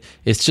last night.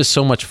 It's just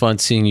so much fun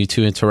seeing you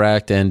two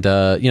interact. And,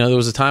 there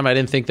was a time I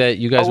didn't think that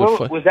you guys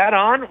would... Was that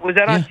on? Was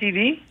that on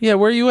TV? Yeah,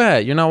 where are you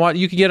at? You're not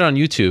watching? You can get it on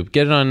YouTube.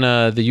 Get it on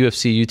the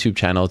UFC YouTube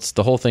channel.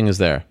 The whole thing is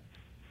there.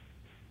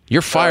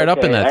 You're fired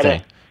up in that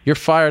thing. You're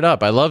fired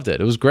up. I loved it.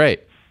 It was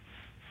great.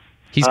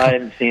 I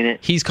haven't seen it.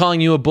 He's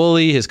calling you a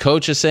bully. His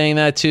coach is saying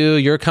that too.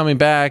 You're coming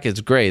back.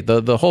 It's great.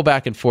 The whole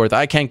back and forth.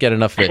 I can't get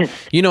enough of it.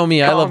 You know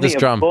me. I love this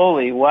drum.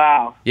 Bully.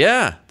 Wow.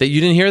 Yeah.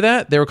 You didn't hear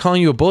that? They were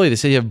calling you a bully. They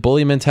said you have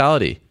bully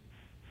mentality.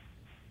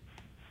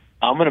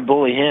 I'm going to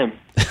bully him.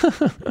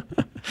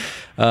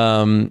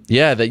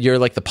 That you're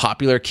like the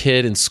popular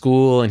kid in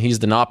school and he's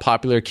the not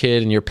popular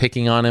kid and you're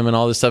picking on him and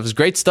all this stuff. It's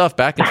great stuff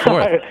back and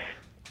forth.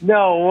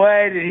 No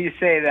way did he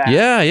say that.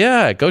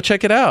 Yeah. Go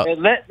check it out.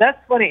 That's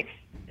funny.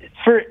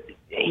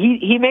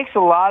 He makes a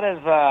lot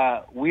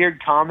of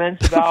weird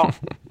comments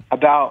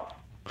about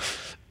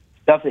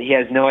stuff that he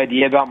has no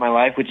idea about my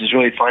life, which is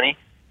really funny.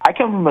 I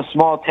come from a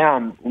small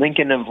town.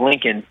 Lincoln of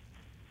Lincoln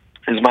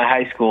is my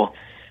high school.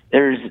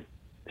 There's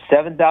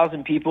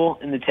 7,000 people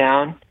in the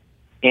town,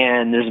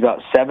 and there's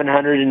about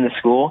 700 in the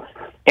school,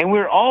 and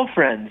we're all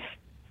friends.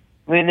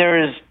 I mean,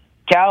 there's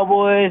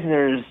cowboys, and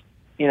there's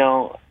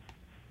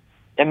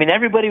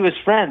everybody was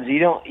friends. You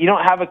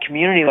don't have a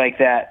community like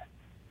that.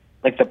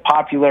 Like the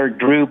popular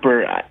group,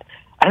 or I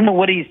don't know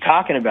what he's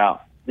talking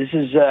about. This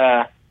is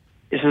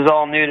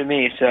all new to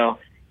me, so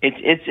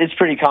it's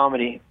pretty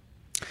comedy.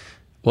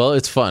 Well,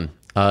 it's fun.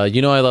 I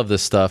love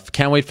this stuff.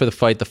 Can't wait for the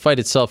fight. The fight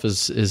itself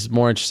is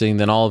more interesting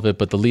than all of it,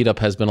 but the lead up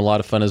has been a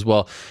lot of fun as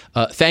well.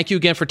 Thank you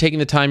again for taking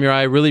the time, Urijah.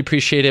 I really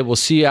appreciate it. We'll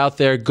see you out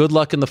there. Good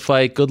luck in the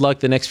fight. Good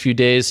luck the next few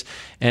days.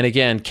 And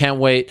again, can't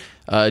wait.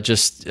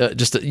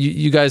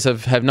 You guys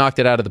have knocked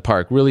it out of the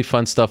park. Really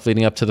fun stuff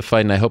leading up to the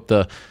fight, and I hope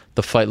the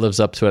fight lives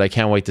up to it. I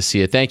can't wait to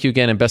see it. Thank you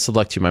again, and best of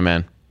luck to you, my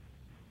man.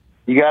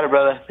 You got it,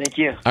 brother. Thank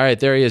you. All right,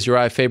 there he is,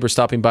 Ariel Faber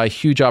stopping by.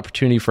 Huge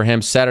opportunity for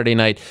him Saturday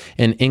night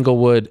in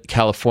Inglewood,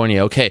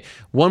 California. Okay,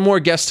 one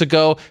more guest to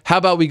go. How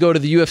about we go to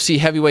the UFC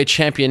heavyweight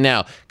champion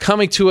now?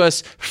 Coming to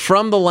us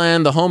from the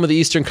land, the home of the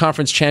Eastern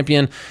Conference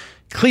champion,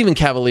 Cleveland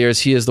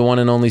Cavaliers. He is the one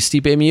and only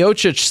Stipe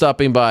Miocic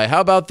stopping by.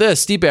 How about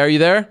this? Stipe, are you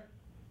there?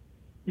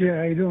 Yeah,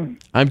 how you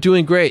doing? I'm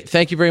doing great.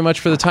 Thank you very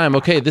much for the time.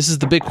 Okay, this is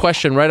the big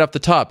question right off the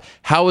top.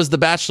 How was the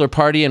bachelor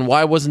party, and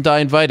why wasn't I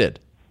invited?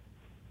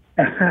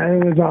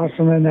 It was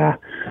awesome, and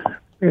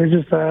it was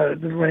just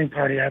the wedding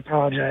party. I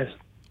apologize.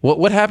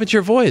 What happened to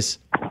your voice?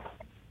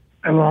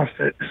 I lost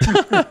it.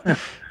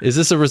 Is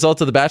this a result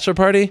of the bachelor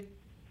party?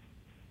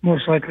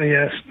 Most likely,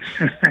 yes.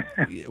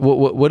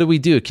 What did we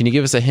do? Can you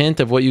give us a hint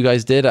of what you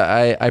guys did?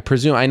 I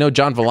presume I know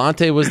John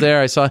Vellante was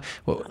there. I saw.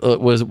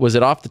 Was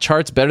it off the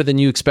charts? Better than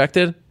you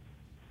expected?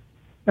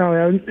 No,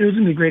 it was going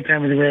to be a great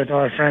time with all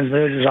our friends. But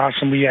it was just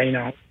awesome. We had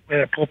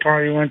a pool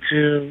party we went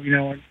to.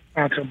 Went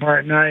out to a bar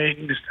at night.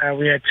 And just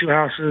we had 2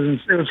 houses, and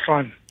it was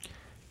fun.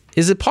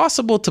 Is it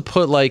possible to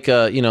put like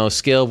a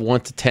scale of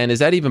 1 to 10? Is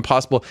that even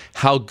possible?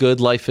 How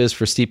good life is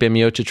for Stipe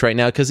Miocic right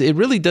now? Because it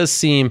really does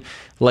seem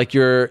like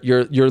you're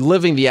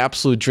living the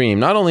absolute dream.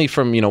 Not only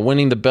from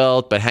winning the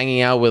belt, but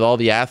hanging out with all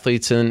the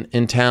athletes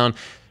in town,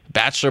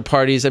 bachelor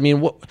parties. I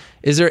mean,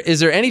 is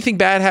there anything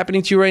bad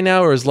happening to you right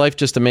now, or is life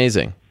just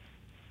amazing?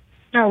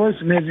 No,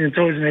 it's amazing. It's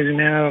always amazing,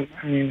 man.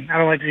 I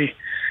don't like to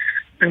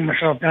bring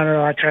myself down at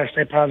all. I try to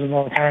stay positive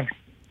all the time.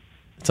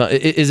 So,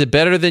 is it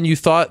better than you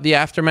thought the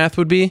aftermath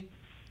would be?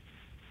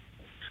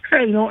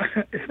 Hey,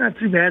 it's not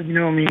too bad.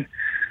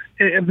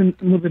 I've been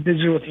a little bit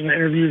busy with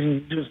interviews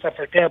and doing stuff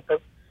like that,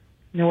 but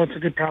it's a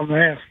good problem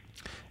to have.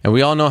 And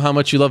we all know how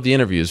much you love the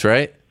interviews,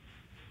 right?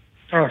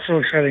 Oh, so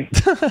exciting.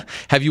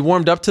 Have you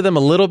warmed up to them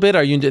a little bit?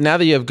 Are you, now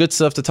that you have good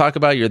stuff to talk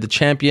about, you're the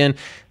champion,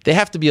 they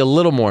have to be a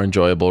little more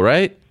enjoyable,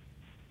 right?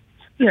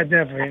 Yeah,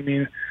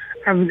 definitely.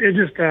 It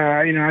just,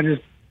 I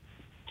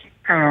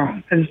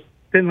don't know.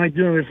 didn't like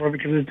doing it before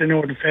because I didn't know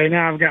what to say.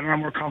 Now I've gotten a lot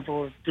more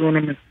comfortable with doing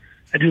them, and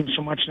I do them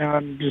so much now.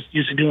 I'm just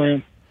used to doing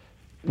them.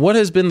 What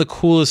has been the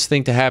coolest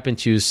thing to happen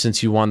to you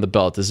since you won the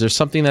belt? Is there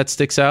something that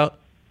sticks out?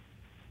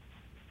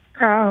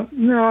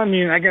 No, I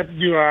mean, I got to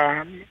do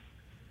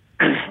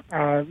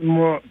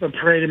more the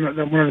parade in one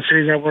of the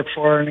cities I work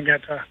for, and I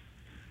got to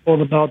hold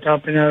the belt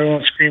up and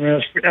everyone screaming.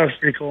 That was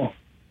pretty cool.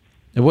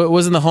 And what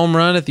wasn't the home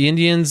run at the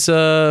Indians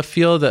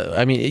field?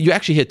 I mean, you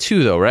actually hit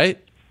 2 though, right?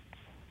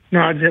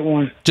 No, I hit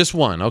 1. Just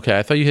 1. Okay,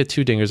 I thought you hit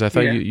 2 dingers. I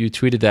thought you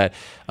tweeted that.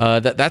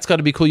 That's got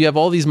to be cool. You have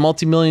all these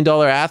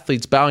multi-million-dollar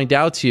athletes bowing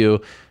down to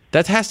you.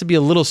 That has to be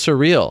a little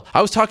surreal.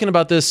 I was talking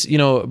about this,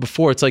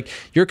 before. It's like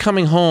you're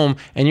coming home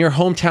and your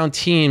hometown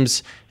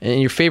teams and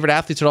your favorite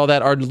athletes and all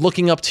that are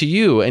looking up to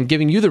you and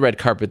giving you the red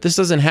carpet. This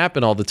doesn't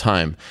happen all the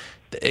time.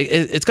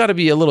 It's got to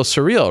be a little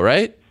surreal,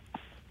 right?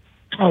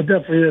 Oh,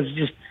 definitely is.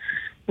 Just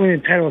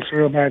winning the title is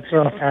surreal by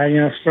itself.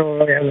 Still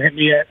really hasn't hit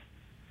me yet.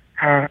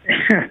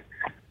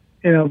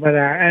 But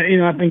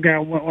I think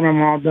when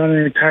I'm all done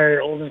and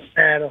retired, old and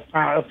sad,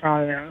 I'll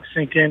finally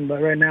sink in.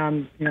 But right now,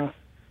 I'm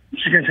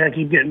just gonna try to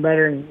keep getting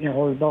better and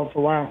hold the belt for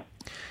a while.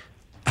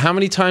 How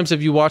many times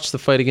have you watched the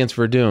fight against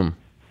Verdum?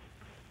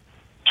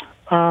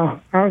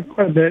 Quite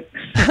a bit.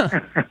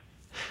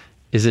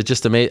 Is it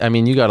just amazing? I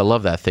mean, you got to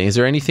love that thing. Is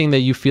there anything that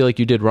you feel like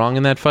you did wrong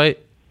in that fight?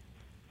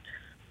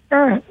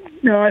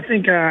 No, I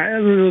think it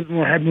was a little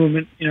more head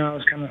movement. I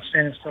was kind of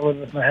standing still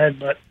with my head,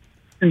 but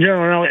in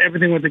general,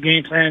 everything with the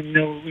game plan,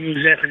 we knew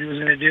exactly what he was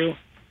going to do,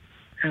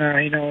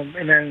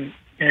 and then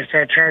he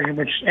started charging,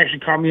 which actually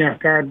caught me off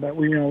guard. But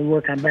we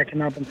worked on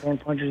backing up and throwing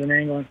punches and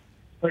angling,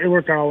 but it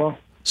worked out well.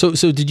 So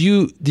did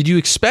you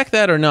expect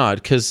that or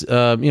not? Because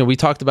we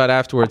talked about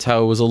afterwards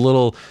how it was a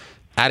little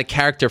out of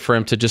character for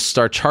him to just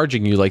start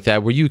charging you like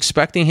that. Were you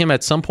expecting him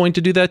at some point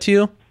to do that to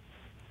you?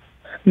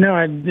 No,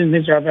 I didn't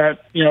think about that.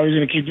 He was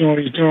going to keep doing what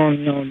he's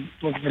doing.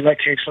 Looking for leg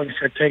kicks, looking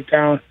for a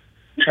takedown,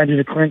 trying to do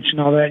the clinch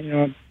and all that.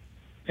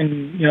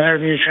 And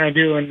everything he was trying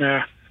to do. And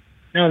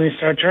now they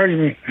started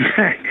charging me.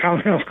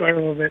 Calmed me off guard a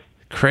little bit.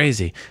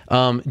 Crazy.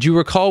 Do you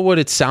recall what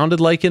it sounded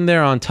like in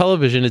there on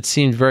television? It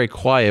seemed very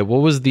quiet.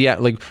 What was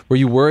were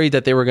you worried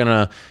that they were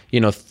going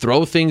to,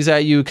 throw things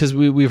at you? Because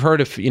we've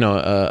heard if,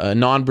 a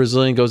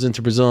non-Brazilian goes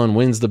into Brazil and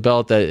wins the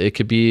belt, that it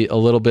could be a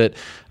little bit,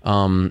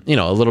 a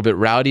little bit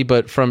rowdy.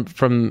 But from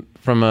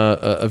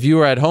a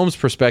viewer at home's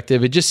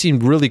perspective, it just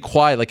seemed really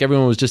quiet. Like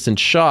everyone was just in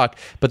shock,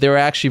 but they were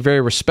actually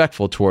very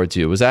respectful towards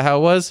you. Was that how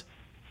it was?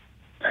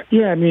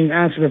 Yeah, I mean,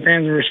 honestly, the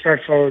fans were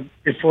respectful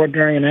before,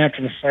 during, and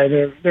after the fight.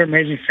 They're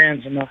amazing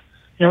fans, and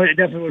it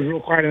definitely was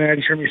real quiet. And I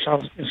just heard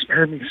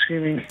me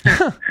screaming,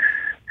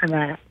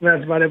 and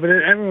that's about it. But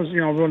everyone was,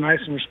 real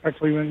nice and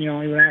respectful,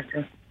 even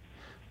after.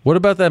 What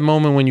about that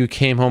moment when you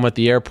came home at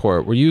the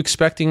airport? Were you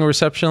expecting a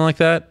reception like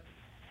that?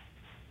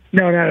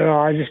 No, not at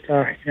all. I just,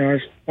 I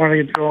just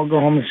wanted to go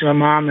home and see my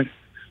mom and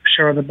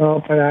show her the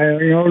belt. But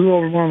it was a little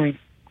overwhelming.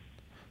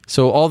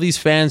 So all these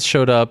fans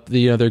showed up.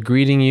 They're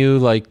greeting you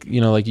like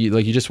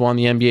you just won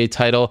the NBA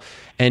title,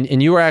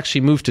 and you were actually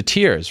moved to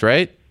tears,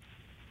 right?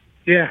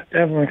 Yeah,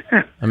 definitely.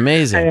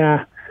 Amazing.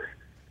 Yeah,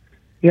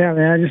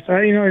 man. I just thought,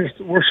 I just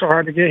worked so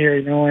hard to get here,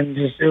 and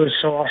just it was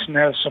so awesome to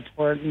have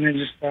support, and it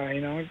just,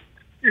 it's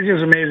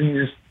just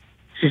amazing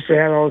just to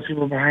have all those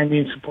people behind me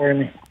and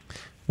supporting me.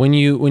 When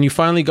you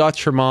finally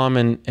got your mom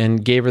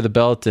and gave her the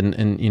belt,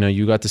 and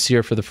you got to see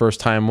her for the first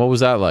time, what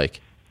was that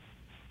like?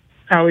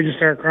 We just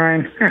started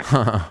crying.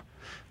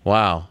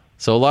 Wow.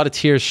 So a lot of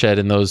tears shed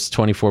in those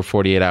 24,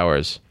 48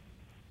 hours.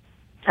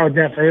 Oh,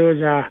 definitely. It was,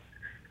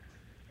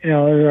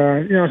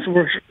 so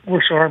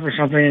work so hard for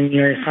something and,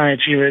 you finally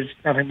achieve it. It's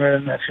nothing better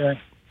than that feeling.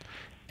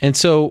 And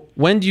so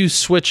when do you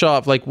switch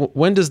off? Like,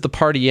 when does the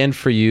party end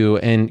for you?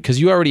 And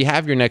because you already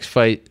have your next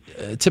fight,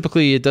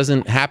 typically it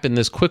doesn't happen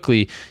this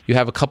quickly. You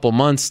have a couple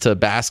months to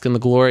bask in the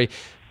glory.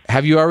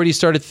 Have you already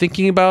started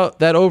thinking about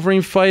that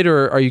Overeem fight,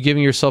 or are you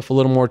giving yourself a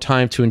little more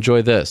time to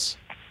enjoy this?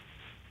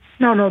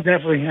 No,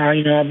 definitely. I'll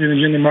be in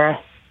the gym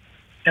tomorrow.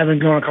 I've been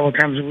going a couple of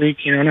times a week,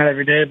 not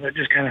every day, but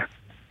just kind of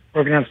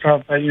working on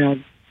stuff. But,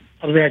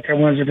 I'll be back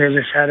on Wednesday,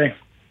 Thursday, Friday.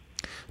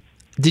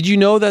 Did you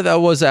know that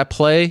was at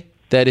play,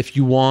 that if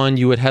you won,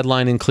 you would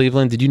headline in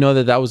Cleveland? Did you know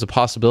that was a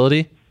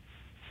possibility?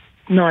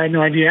 No, I had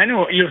no idea. I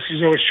know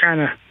UFC's always trying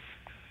to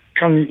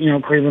come,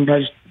 Cleveland,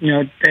 but,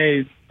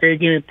 they gave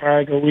me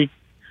probably like a week.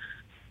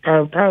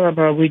 Probably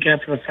about a week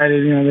after the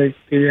fight,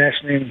 they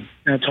asked me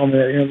and told me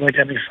that they'd like to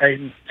have me fight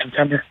in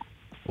September.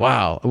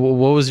 Wow,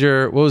 what was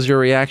your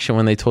reaction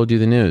when they told you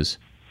the news?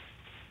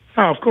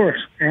 Oh, of course.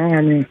 I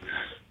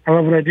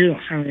love what I do.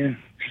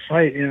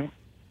 Fight.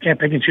 Can't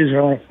pick and choose who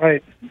I want to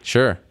fight.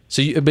 Sure.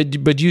 So, but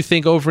do you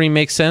think Overeem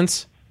makes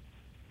sense?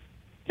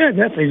 Yeah,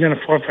 definitely. He's on a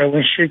 4-fight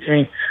win streak.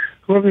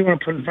 Whoever you want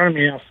to put in front of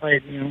me, I'll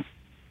fight.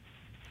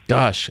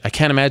 Gosh, I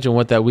can't imagine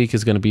what that week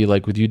is going to be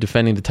like with you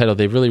defending the title.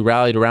 They've really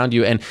rallied around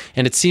you, and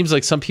it seems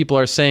like some people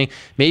are saying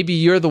maybe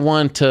you're the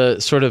one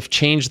to sort of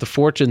change the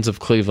fortunes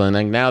of Cleveland.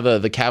 Like now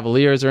the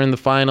Cavaliers are in the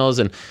finals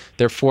and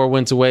they're 4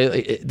 wins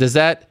away. Does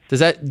that?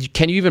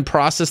 Can you even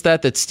process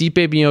that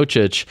Stipe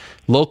Miocic,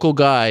 local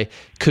guy,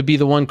 could be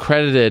the one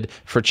credited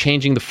for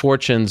changing the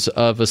fortunes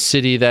of a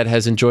city that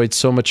has enjoyed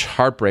so much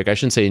heartbreak? I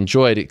shouldn't say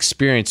enjoyed,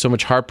 experienced so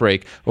much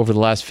heartbreak over the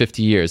last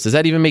 50 years. Does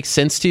that even make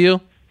sense to you?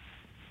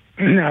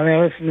 No, I mean,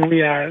 listen,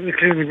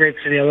 Cleveland's a great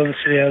city. I love the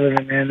city I live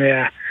in,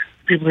 man.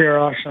 People here are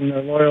awesome.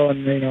 They're loyal,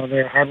 and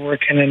they're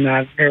hardworking,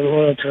 and they're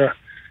loyal to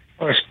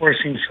our sports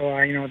team. So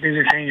things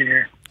are changing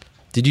here.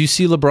 Did you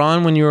see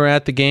LeBron when you were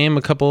at the game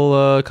a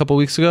couple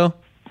weeks ago?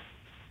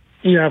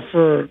 Yeah,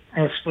 for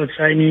a split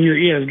second.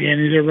 He has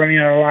games. They're running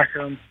out of the locker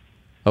room.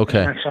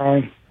 Okay. I saw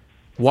him.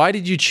 Why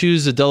did you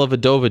choose a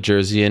Dellavedova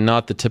jersey and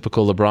not the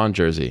typical LeBron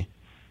jersey?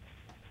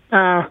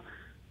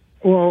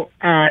 Well,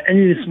 I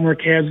needed some more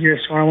Cavs gear,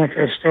 so I went to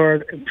the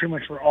store and pretty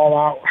much were all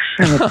out.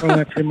 And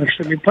that pretty much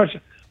took me. Plus,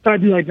 I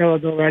do like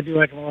Dellavedova. I do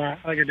like him a lot.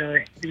 I like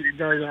Delly.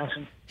 Delly's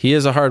awesome. He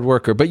is a hard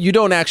worker, but you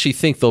don't actually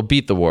think they'll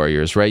beat the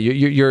Warriors, right?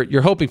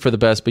 You're hoping for the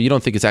best, but you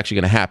don't think it's actually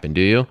going to happen,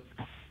 do you?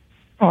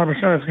 100%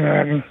 it's going to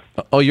happen.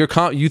 Oh,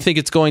 you think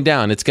it's going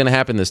down? It's going to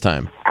happen this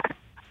time?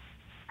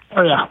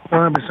 Oh yeah,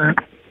 100%.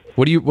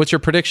 What's your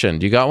prediction?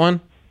 Do you got one?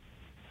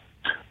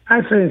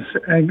 I'd say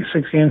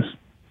 6 games.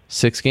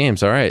 6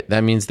 games. All right.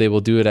 That means they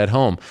will do it at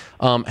home.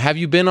 Have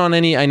you been on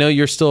any? I know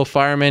you're still a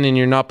fireman and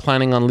you're not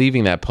planning on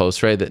leaving that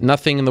post, right? That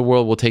nothing in the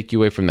world will take you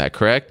away from that,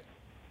 correct?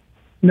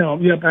 No.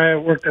 Yep. I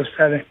worked this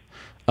Friday.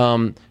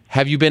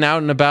 Have you been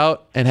out and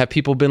about and have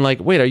people been like,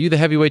 wait, are you the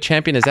heavyweight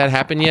champion? Has that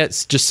happened yet?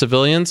 It's just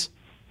civilians?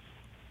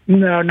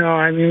 No.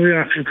 I mean, we don't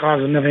have a few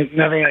calls and nothing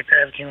like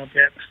that came up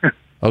yet.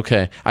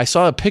 Okay. I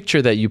saw a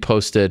picture that you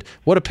posted.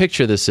 What a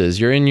picture this is.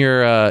 You're in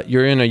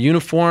you're in a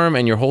uniform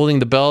and you're holding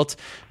the belt.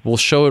 We'll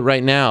show it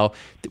right now.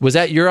 Was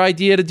that your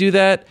idea to do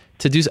that?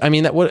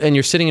 And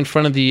you're sitting in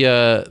front of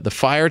the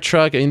fire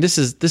truck. I mean, this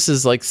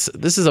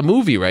is a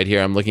movie right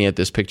here. I'm looking at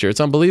this picture.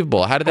 It's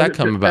unbelievable. How did that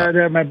come about?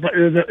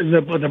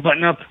 The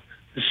button up,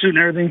 the suit and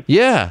everything.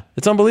 Yeah,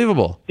 it's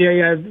unbelievable.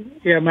 Yeah.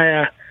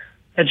 My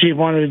chief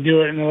wanted to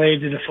do it, and the lady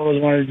did the photos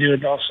wanted to do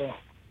it also.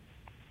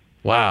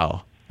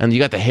 Wow. And you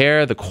got the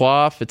hair, the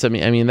coif.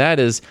 I mean that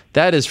is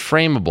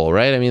frameable,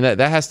 right? I mean that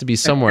has to be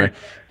somewhere.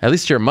 At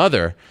least your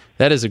mother.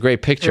 That is a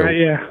great picture. Right,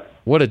 yeah.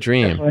 What a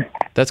dream. Definitely.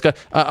 That's good.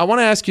 I want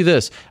to ask you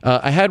this.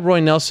 I had Roy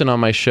Nelson on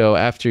my show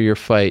after your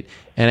fight,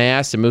 and I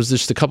asked him. It was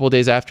just a couple of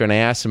days after, and I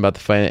asked him about the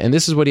fight, and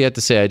this is what he had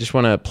to say. I just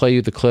want to play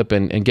you the clip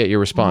and get your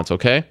response.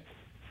 Okay?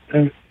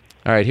 Okay.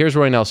 All right. Here's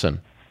Roy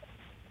Nelson.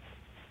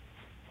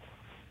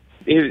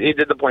 He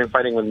did the point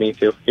fighting with me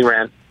too. He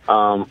ran.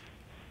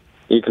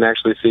 You can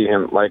actually see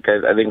him. Like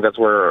I think that's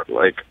where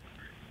like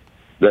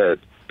the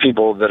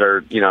people that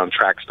are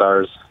track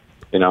stars,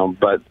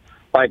 But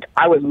like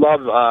I would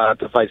love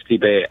to fight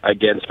Stipe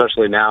again,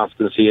 especially now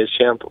since he is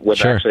champ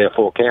with actually a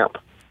full camp.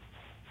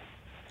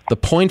 The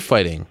point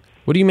fighting.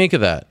 What do you make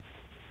of that?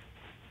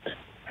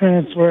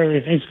 That's where he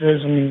thinks it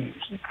is. I mean,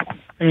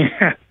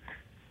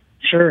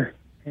 sure.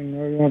 I mean,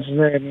 what he wants to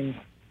say. I mean,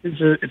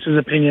 it's his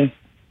opinion.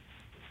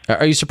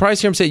 Are you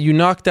surprised to hear him say you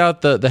knocked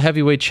out the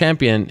heavyweight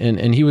champion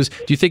and he was?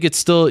 Do you think it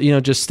still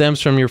just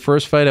stems from your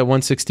first fight at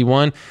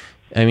 161?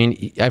 I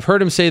mean, I've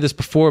heard him say this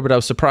before, but I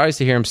was surprised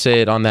to hear him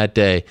say it on that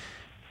day.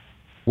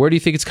 Where do you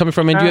think it's coming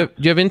from? And do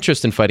you have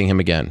interest in fighting him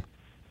again?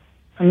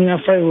 I mean, I'll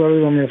fight whoever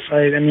you want me to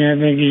fight. I mean, I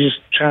think he's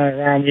just trying to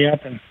round me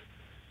up and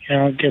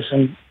get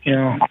some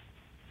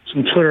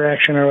some Twitter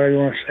action or whatever you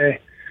want to say.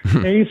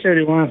 He said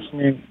he wants. I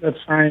mean, that's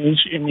fine.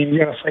 You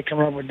got a fight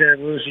coming up with Derek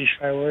Lewis. You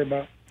should worry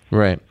about.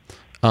 Right.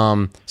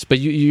 But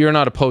you're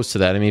not opposed to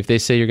that. I mean, if they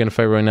say you're going to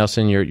fight Roy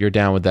Nelson, you're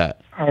down with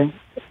that. Fight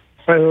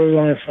whoever you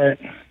want me to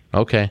fight.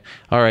 Okay.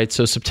 All right.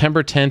 So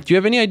September 10th. Do you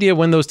have any idea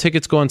when those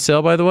tickets go on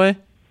sale, by the way?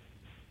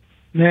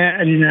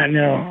 Nah, I do not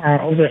know.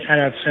 Hopefully I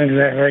find out soon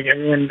because I have like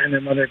everyone and their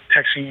mother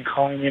texting and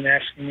calling me and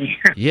asking me.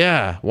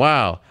 Yeah.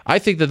 Wow. I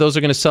think that those are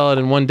going to sell out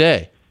in one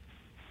day.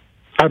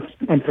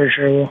 I'm pretty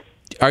sure it will.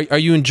 Are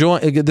you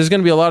enjoying? There's going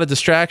to be a lot of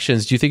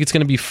distractions. Do you think it's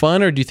going to be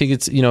fun, or do you think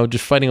it's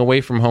just fighting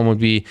away from home would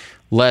be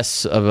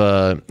less of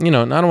a I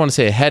don't want to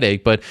say a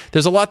headache, but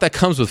there's a lot that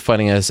comes with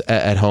fighting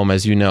at home,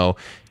 as you know.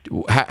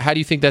 How do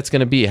you think that's going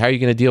to be? How are you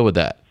going to deal with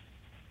that?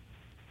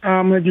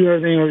 I'm going to do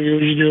everything I would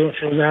usually do.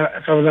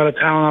 If I was out of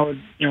town, I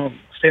would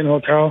stay in the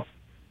hotel,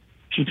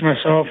 keep to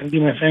myself, and do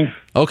my thing.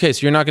 Okay,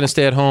 so you're not going to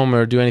stay at home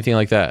or do anything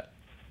like that?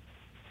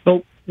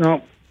 Nope.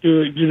 No.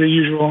 Do the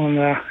usual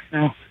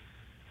and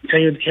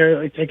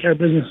take care of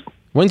business.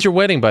 When's your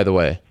wedding, by the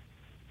way?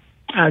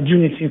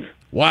 June 18th.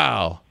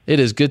 Wow. It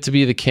is good to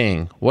be the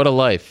king. What a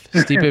life.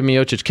 Stipe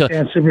Miocic.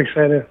 Yeah, I'm super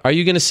excited. Are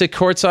you going to sit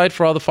courtside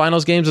for all the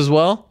finals games as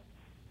well?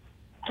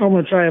 I'm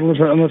going to try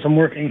unless I'm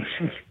working.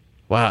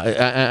 Wow.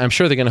 I'm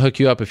sure they're going to hook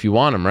you up if you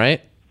want them,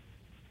 right?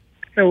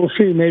 Yeah, we'll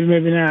see.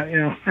 Maybe not.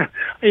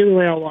 Either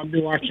way, I'll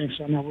be watching,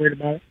 so I'm not worried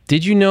about it.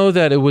 Did you know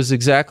that it was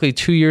exactly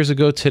 2 years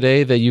ago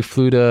today that you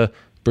flew to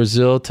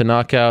Brazil to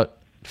knock out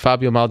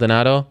Fabio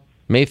Maldonado?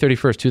 May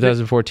 31st,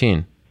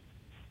 2014.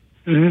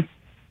 Mm-hmm.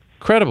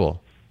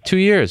 Incredible. 2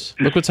 years.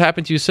 Look what's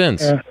happened to you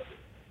since. Yeah.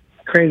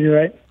 Crazy,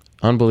 right?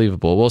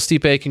 Unbelievable. Well,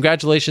 Stipe,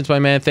 congratulations, my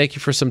man. Thank you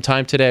for some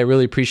time today. I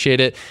really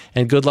appreciate it.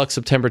 And good luck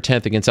September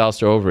 10th against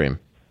Alistair Overeem.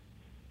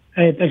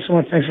 Hey, thanks so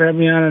much. Thanks for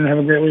having me on, and have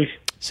a great week.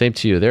 Same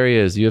to you. There he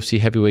is, the UFC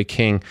heavyweight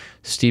king,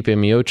 Stipe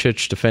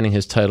Miocic, defending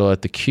his title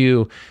at the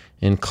Q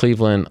in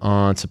Cleveland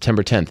on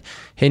September 10th.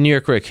 Hey, New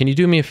York Rick, can you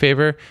do me a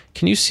favor?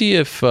 Can you see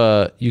if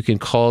you can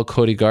call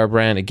Cody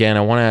Garbrandt? Again,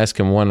 I want to ask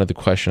him one other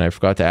question. I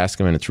forgot to ask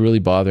him, and it's really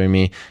bothering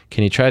me.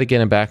 Can you try to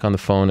get him back on the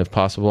phone if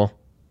possible?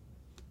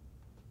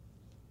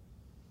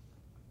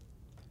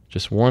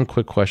 Just one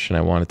quick question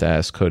I wanted to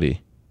ask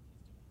Cody.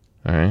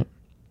 All right.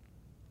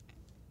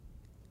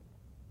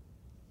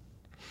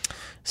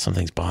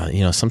 Something's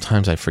bothering.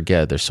 Sometimes I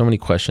forget. There's so many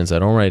questions. I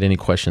don't write any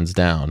questions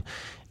down.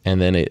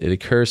 And then it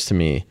occurs to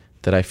me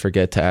that I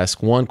forget to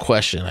ask one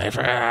question.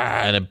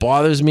 And it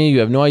bothers me. You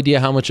have no idea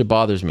how much it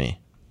bothers me.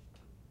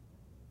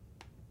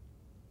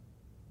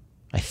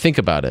 I think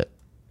about it.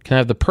 Can I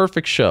have the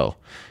perfect show?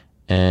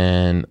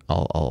 And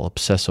I'll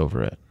obsess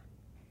over it.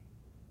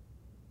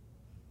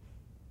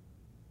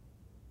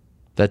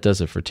 That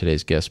does it for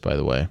today's guest, by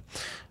the way.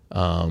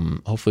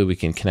 Hopefully we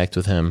can connect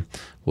with him.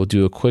 We'll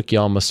do a quick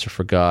Y'all Must Have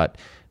Forgot.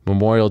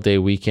 Memorial Day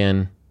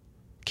weekend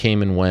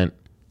came and went.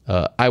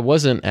 I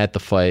wasn't at the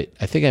fight.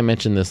 I think I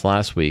mentioned this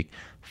last week.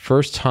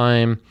 First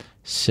time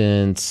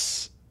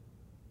since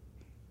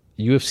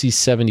UFC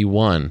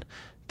 71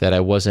 that I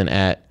wasn't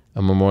at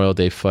a Memorial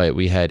Day fight.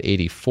 We had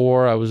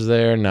 84, I was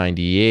there,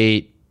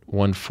 98,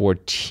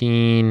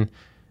 114,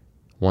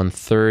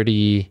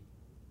 130,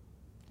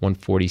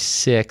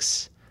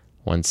 146,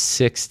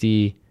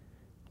 160,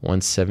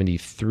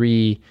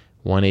 173,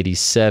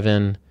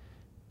 187,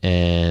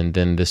 and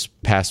then this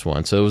past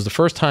one. So it was the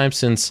first time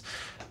since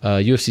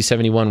UFC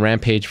 71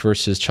 Rampage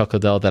versus Chuck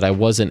Liddell that I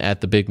wasn't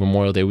at the big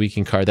Memorial Day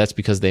weekend card. That's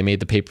because they made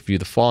the pay-per-view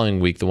the following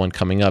week, the one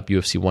coming up,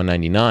 UFC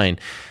 199,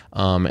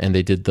 and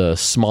they did the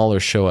smaller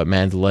show at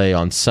Mandalay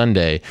on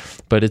Sunday.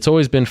 But it's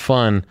always been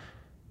fun.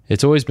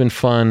 It's always been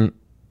fun,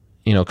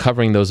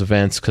 covering those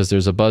events because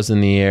there's a buzz in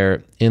the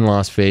air in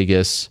Las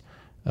Vegas.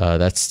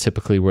 That's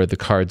typically where the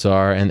cards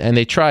are. And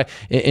they try,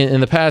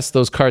 in the past,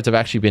 those cards have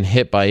actually been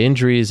hit by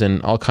injuries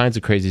and all kinds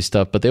of crazy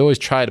stuff, but they always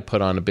try to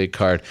put on a big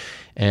card.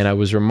 And I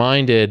was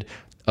reminded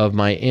of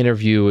my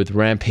interview with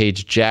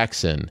Rampage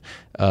Jackson,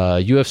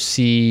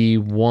 UFC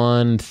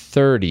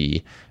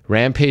 130,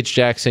 Rampage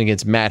Jackson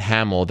against Matt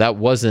Hamill. That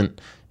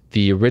wasn't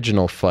the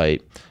original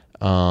fight.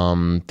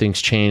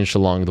 Things changed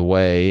along the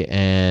way,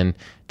 and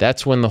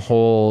that's when the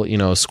whole,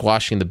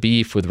 squashing the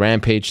beef with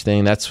Rampage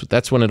thing,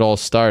 that's when it all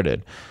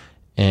started.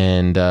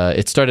 And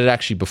it started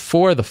actually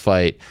before the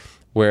fight,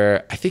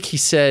 where I think he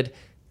said,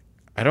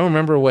 I don't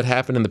remember what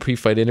happened in the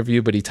pre-fight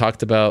interview, but he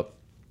talked about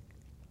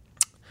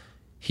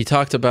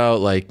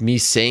like me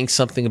saying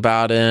something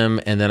about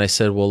him, and then I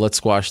said, well, let's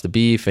squash the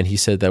beef, and he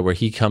said that where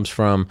he comes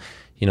from,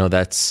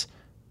 that's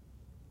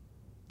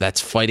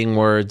fighting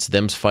words,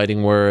 them's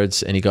fighting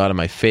words, and he got in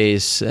my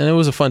face, and it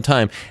was a fun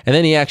time. And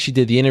then he actually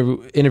did the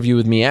interview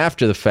with me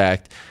after the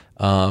fact,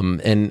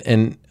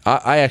 and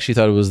I actually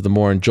thought it was the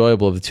more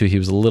enjoyable of the two. He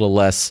was a little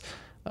less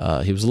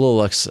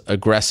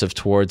aggressive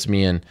towards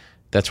me, and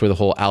that's where the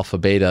whole alpha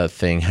beta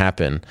thing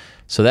happened.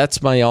 So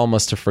that's my Y'all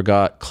Must Have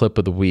Forgot clip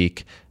of the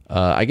week.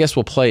 I guess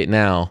we'll play it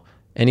now.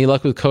 Any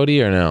luck with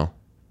Cody or no?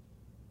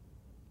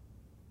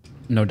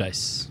 No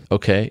dice.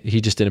 Okay,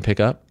 he just didn't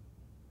pick up?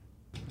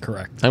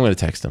 Correct. I'm going to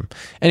text him.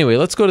 Anyway,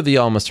 let's go to the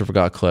Y'all Must Have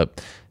Forgot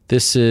clip.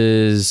 This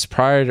is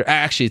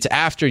it's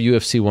after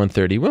UFC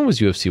 130. When was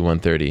UFC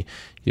 130?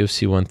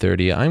 UFC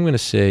 130, I'm going to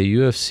say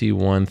UFC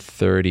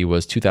 130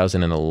 was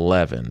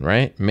 2011,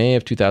 right? May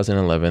of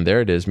 2011.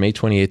 There it is, May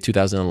 28th,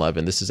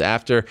 2011. This is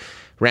after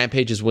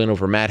Rampage's win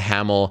over Matt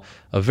Hamill.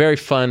 A very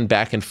fun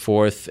back and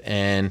forth.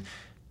 And,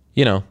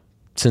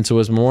 since it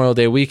was Memorial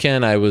Day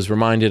weekend, I was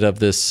reminded of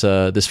this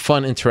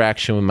fun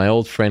interaction with my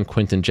old friend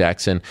Quinton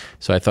Jackson.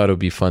 So I thought it would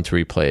be fun to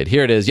replay it.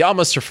 Here it is. Y'all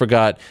must have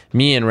forgot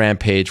me and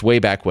Rampage way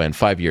back when,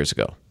 5 years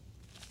ago.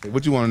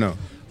 What you want to know?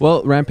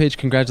 Well, Rampage,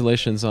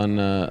 congratulations on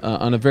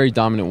a very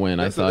dominant win.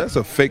 That's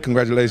a fake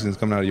congratulations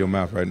coming out of your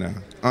mouth right now.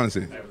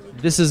 Honestly.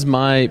 This is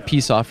my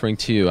peace offering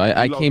to you.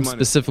 I came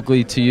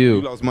specifically to you.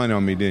 You lost money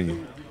on me, didn't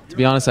you? To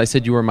be honest, I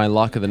said you were my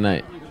lock of the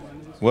night.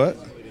 What?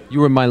 You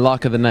were my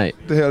lock of the night.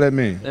 What the hell that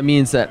mean? That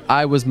means that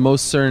I was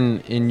most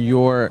certain in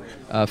your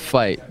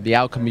fight, the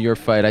outcome of your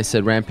fight. I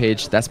said,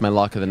 Rampage, that's my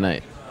lock of the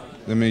night.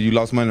 That means you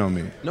lost money on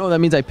me. No, that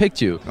means I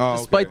picked you,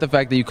 despite okay. the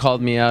fact that you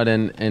called me out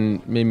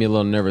and made me a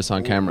little nervous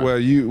on camera. Well,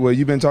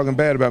 you've been talking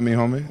bad about me,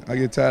 homie. I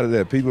get tired of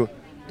that. People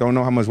don't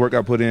know how much work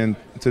I put in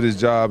to this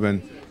job,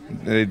 and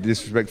they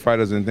disrespect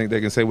fighters and think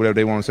they can say whatever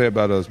they want to say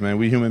about us, man.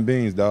 We human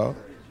beings, dog.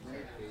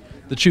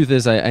 The truth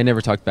is, I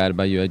never talked bad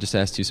about you. I just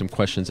asked you some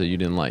questions that you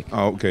didn't like.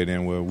 Oh, okay,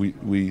 then. Well,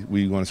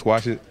 we want to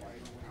squash it?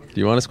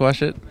 Do you want to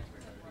squash it?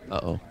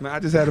 Uh-oh. Man, I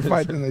just had a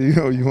fight.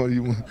 You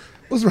want.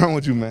 What's wrong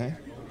with you, man?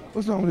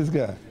 What's wrong with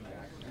this guy?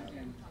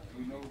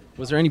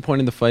 Was there any point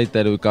in the fight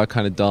that it got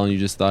kind of dull and you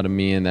just thought of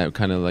me and that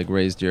kind of like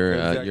raised your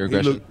your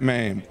aggression?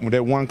 Man, with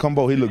that one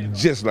combo, he looked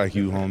just like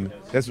you, homie.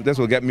 That's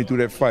what got me through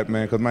that fight,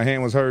 man, because my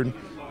hand was hurting.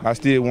 I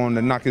still wanted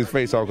to knock his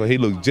face off because he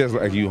looked just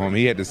like you, homie.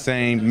 He had the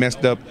same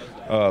messed up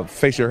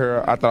facial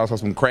hair. I thought I saw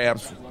some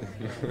crabs.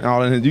 And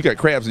all in you got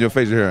crabs in your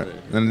facial hair.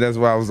 And that's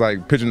why I was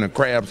like picturing the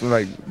crabs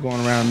like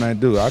going around, man,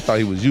 dude. I thought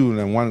he was you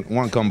in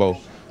one combo.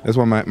 That's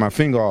why my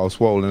finger all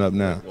swollen up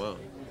now. Wow.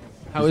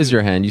 How is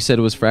your hand? You said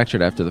it was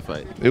fractured after the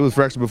fight. It was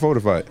fractured before the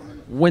fight.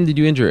 When did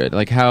you injure it?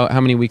 Like how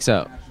many weeks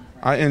out?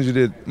 I injured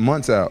it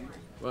months out.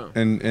 Wow.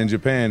 In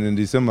Japan in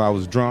December. I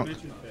was drunk.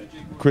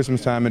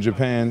 Christmas time in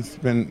Japan.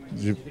 Spent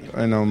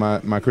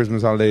my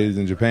Christmas holidays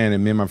in Japan,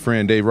 and me and my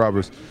friend Dave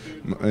Roberts,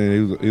 he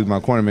was my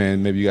corner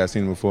man. Maybe you guys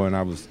seen him before. And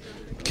I was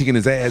kicking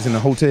his ass in the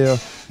hotel,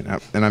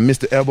 and I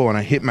missed the elbow, and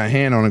I hit my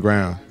hand on the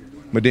ground.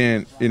 But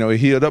then it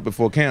healed up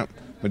before camp.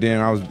 But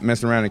then I was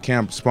messing around in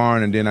camp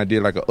sparring, and then I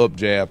did like an up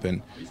jab,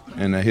 and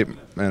I hit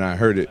and I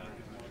hurt it.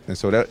 And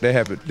so that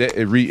happened. That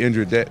it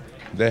re-injured. That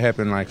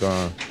happened like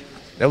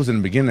that was in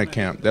the beginning of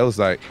camp. That was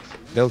like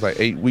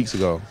 8 weeks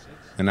ago,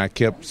 and I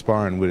kept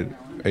sparring with it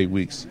 8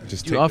 weeks.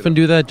 Do you often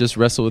do that? Just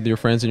wrestle with your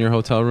friends in your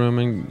hotel room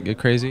and get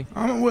crazy?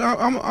 I'm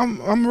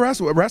a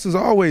wrestler. Wrestlers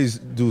always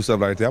do stuff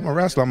like that. I'm a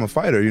wrestler. I'm a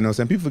fighter. You know what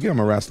I'm saying? People forget I'm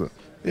a wrestler.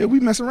 Yeah, we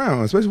mess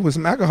around, especially with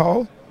some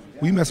alcohol.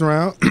 We mess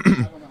around.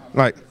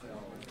 Like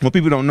what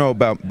people don't know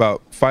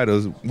about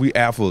fighters, we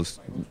alphas.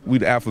 We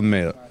the alpha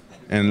male.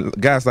 And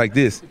guys like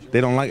this, they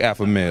don't like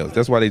alpha males.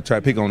 That's why they try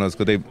to pick on us,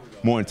 because they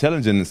more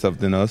intelligent and stuff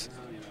than us.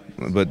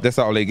 But that's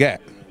all they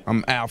got.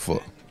 I'm alpha.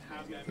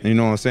 You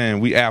know what I'm saying?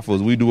 We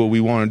alphas. We do what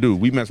we want to do.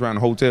 We mess around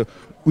the hotel.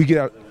 We get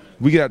out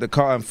the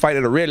car and fight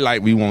at a red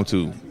light we want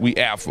to. We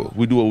alpha.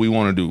 We do what we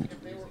want to do.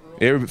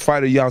 Every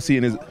fighter y'all see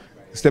is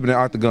stepping in the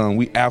octagon,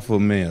 we alpha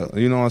male.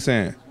 You know what I'm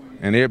saying?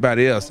 And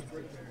everybody else,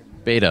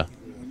 beta.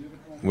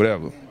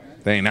 Whatever.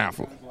 They ain't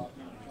alpha.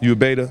 You a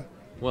beta?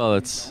 Well,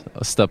 it's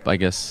a step, I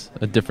guess,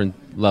 a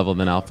different level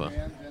than alpha.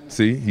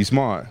 See, he's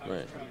smart.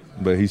 Right.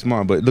 But he's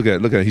smart. But look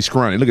at he's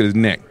scrawny. Look at his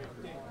neck.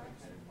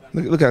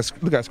 Look how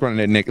scrawny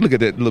that neck. Look at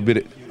that little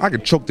bit. I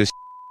could choke this.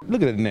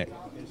 Look at that neck.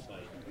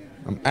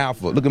 I'm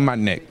alpha. Look at my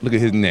neck. Look at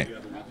his neck.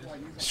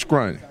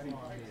 Scrawny.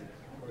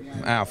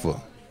 I'm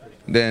alpha.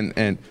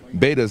 And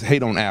betas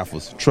hate on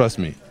alphas. Trust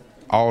me,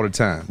 all the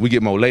time. We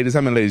get more ladies.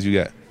 How many ladies you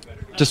got?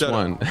 Just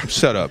one.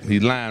 Shut up.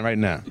 He's lying right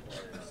now.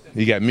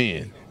 He got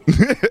men.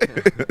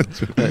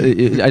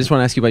 I just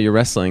want to ask you about your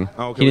wrestling.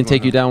 Okay, he didn't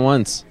take you down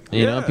once.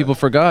 You know, people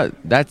forgot.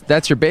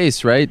 That's your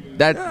base, right?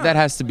 That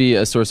has to be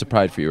a source of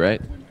pride for you,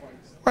 right?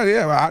 Well,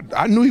 yeah,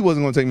 I knew he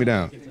wasn't going to take me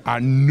down. I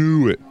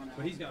knew it.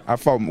 I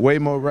fought way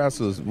more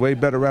wrestlers, way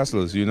better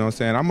wrestlers, you know what I'm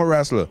saying? I'm a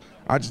wrestler.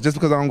 Just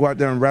because I don't go out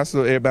there and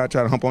wrestle, everybody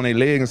try to hump on their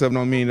leg and stuff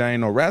don't mean I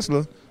ain't no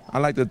wrestler. I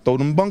like to throw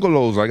them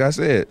bungalows, like I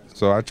said.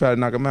 So I try to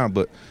knock him out,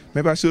 but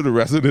maybe I should have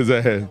wrestled his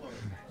ass.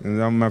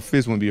 And my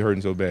fist wouldn't be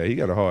hurting so bad. He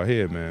got a hard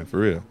head, man, for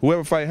real.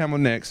 Whoever fight Hammer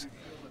next,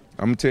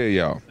 I'm going to tell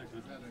y'all,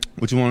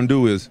 what you want to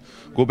do is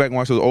go back and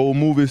watch those old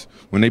movies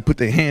when they put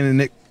their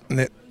hand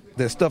in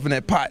that stuff in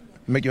that pot.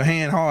 Make your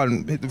hand hard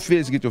and hit the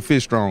fist, get your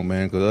fist strong,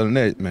 man, because other than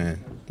that,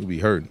 man, you'll be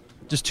hurting.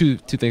 Just two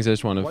things I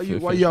just want to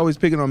Why you always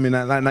picking on me?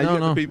 Now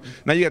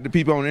you got the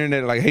people on the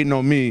internet like hating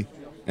on me,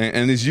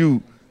 and it's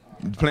you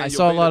playing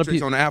a lot of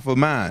people on the alpha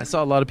mind. I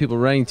saw a lot of people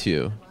writing to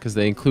you because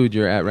they include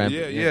your at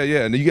Rampage.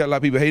 Yeah. And you got a lot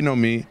of people hating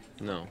on me.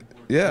 No.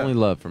 Yeah. Only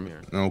love from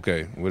here.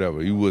 Okay,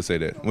 whatever. You would say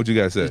that. What you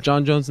got to say? Is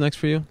John Jones next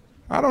for you?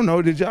 I don't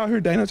know. Did y'all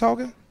hear Dana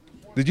talking?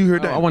 Did you hear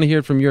Dana? I want to hear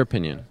it from your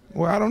opinion.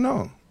 Well, I don't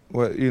know.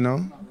 Well, you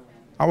know,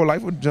 I would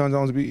like for John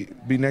Jones to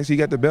be next. He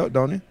got the belt,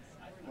 don't he?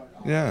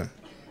 Yeah.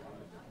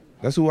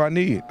 That's who I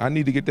need. I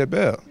need to get that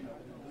belt.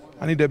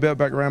 I need that belt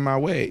back around my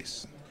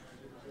waist.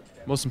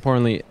 Most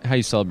importantly, how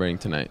you celebrating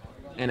tonight?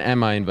 And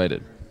am I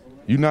invited?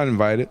 You're not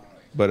invited,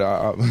 but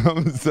I'm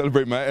going to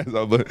celebrate my ass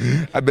off, but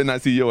I better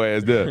not see your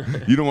ass there.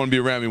 You don't want to be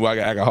around me while I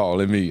got alcohol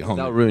and me. Homie.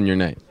 That'll ruin your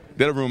night.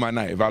 That'll ruin my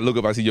night. If I look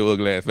up, I see your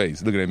ugly ass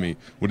face looking at me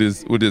with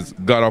this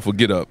god-awful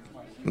get-up.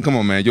 Come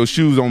on, man. Your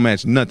shoes don't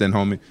match nothing,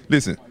 homie.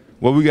 Listen,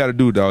 what we got to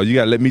do, dog, you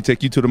got to let me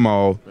take you to the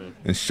mall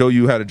and show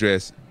you how to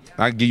dress.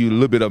 I give you a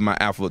little bit of my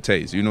alpha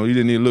taste. You know, you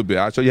didn't need a little bit.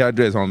 I'll show you how to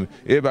dress, homie.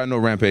 Everybody know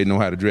Rampage know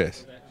how to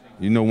dress.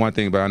 You know one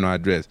thing about I know how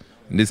to dress.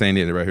 And this ain't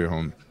it right here,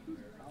 homie.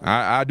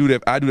 I do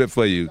that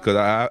for you because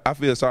I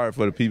feel sorry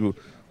for the people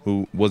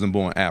who wasn't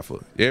born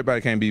alpha.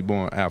 Everybody can't be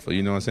born alpha,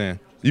 you know what I'm saying?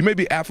 You may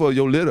be alpha of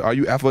your litter. Are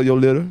you alpha of your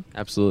litter?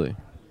 Absolutely.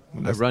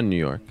 I run New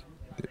York.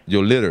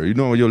 Your litter. You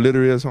know where your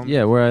litter is, homie?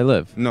 Yeah, where I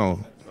live.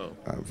 No.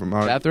 From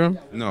our bathroom?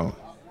 No.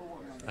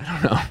 I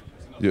don't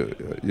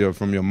know. You're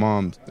from your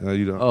mom's.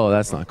 You don't. Oh,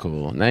 that's not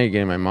cool. Now you're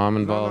getting my mom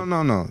involved.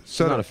 No.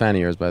 She's not a fan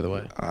of yours, by the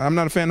way. I'm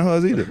not a fan of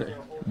hers either.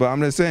 But I'm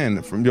just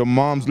saying, from your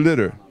mom's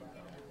litter.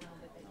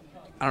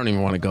 I don't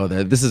even want to go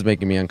there. This is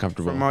making me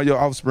uncomfortable. From all your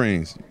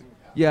offsprings.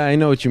 Yeah, I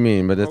know what you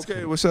mean, but it's...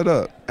 Okay, well, shut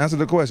up. Answer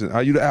the question.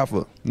 Are you the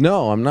alpha?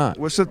 No, I'm not.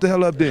 Well, shut the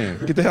hell up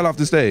then. Get the hell off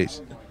the stage.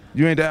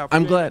 You ain't the alpha.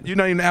 I'm glad. You're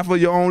not even the alpha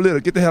of your own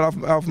litter. Get the hell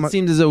off my... It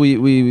seems as though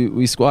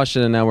we squashed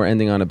it and now we're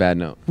ending on a bad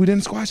note. We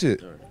didn't squash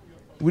it.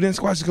 We didn't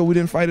squash it because we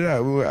didn't fight it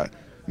out.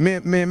 Me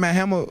and Matt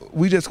Hammer,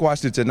 we just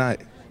squashed it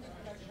tonight.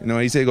 You know,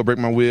 he said go break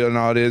my wheel and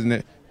all this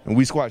and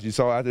we squashed. You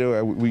saw out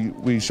there,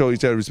 we showed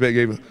each other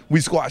respect.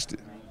 We squashed it.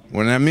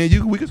 Well, I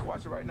mean, we can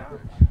squash it right now.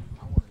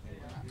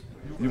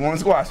 You want to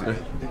squash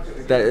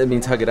it? That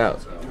means hug it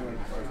out.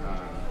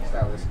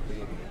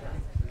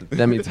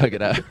 That means hug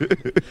it out.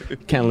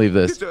 Can't leave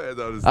this.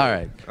 All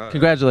right.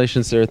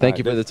 Congratulations, sir. Thank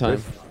you for the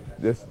time.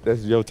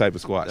 That's your type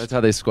of squash. That's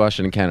how they squash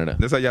it in Canada.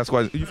 That's how y'all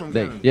squash. You from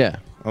Canada? Yeah.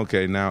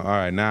 Okay, now, all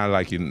right. Now I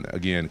like you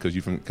again because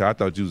cause I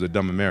thought you was a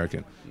dumb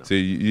American. No. See,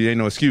 you ain't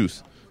no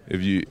excuse.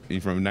 If you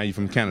from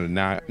Canada.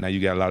 Now you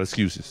got a lot of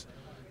excuses.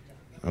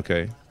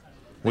 Okay.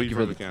 Where you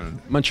from Canada?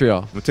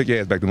 Montreal. We'll take your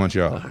ass back to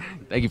Montreal.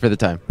 Thank you for the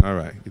time. All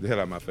right. Get the hell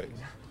out of my face.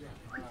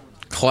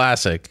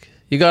 Classic.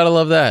 You got to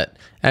love that.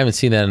 I haven't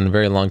seen that in a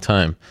very long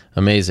time.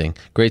 Amazing.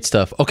 Great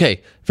stuff.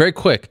 Okay, very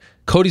quick.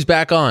 Cody's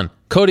back on.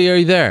 Cody, are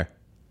you there?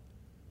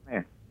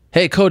 Yeah.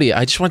 Hey, Cody,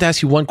 I just wanted to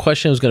ask you one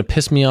question. It was going to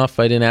piss me off if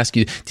I didn't ask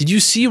you. Did you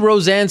see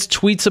Roseanne's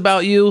tweets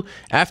about you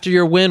after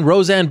your win?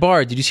 Roseanne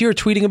Barr, did you see her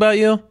tweeting about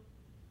you?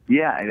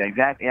 Yeah,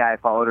 exactly. Yeah, I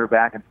followed her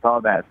back and saw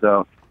that.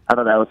 So I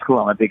thought that was cool.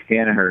 I'm a big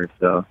fan of hers.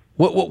 So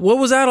what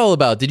was that all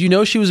about? Did you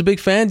know she was a big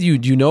fan? Do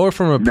you know her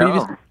from a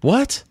previous? No.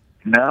 What?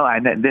 No, I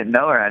didn't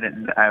know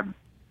her.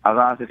 I was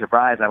honestly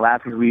surprised. I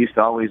laughed because we used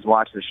to always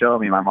watch the show,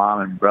 me, my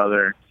mom, and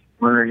brother,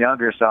 when we were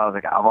younger. So I was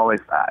like,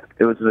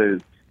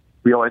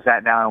 we always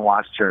sat down and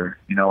watched her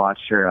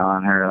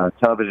on her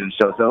television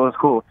show. So it was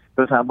cool.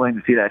 It was humbling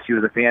to see that she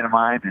was a fan of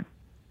mine, and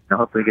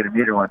hopefully get to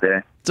meet her one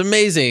day. It's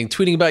amazing.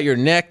 Tweeting about your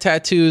neck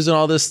tattoos and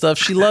all this stuff.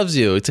 She loves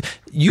you.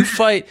 You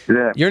fight.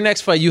 Yeah. Your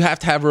next fight, you have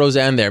to have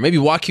Roseanne there. Maybe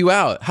walk you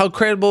out. How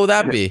credible would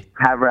that be?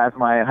 Have her as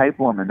my hype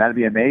woman. That'd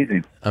be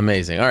amazing.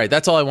 Amazing. All right,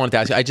 that's all I wanted to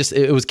ask you.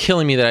 It was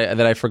killing me that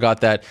I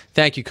forgot that.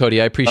 Thank you, Cody.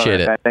 I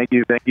appreciate it. Thank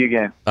you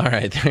again. All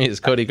right, there he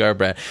is, Cody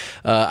Garbrandt.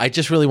 I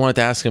just really wanted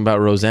to ask him about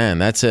Roseanne.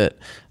 That's it.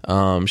 She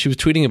was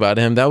tweeting about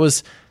him. That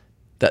was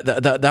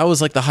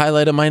like the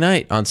highlight of my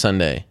night on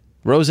Sunday.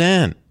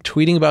 Roseanne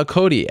tweeting about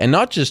Cody, and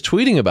not just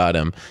tweeting about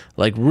him,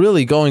 like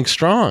really going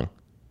strong,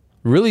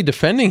 really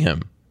defending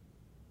him.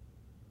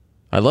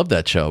 I love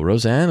that show.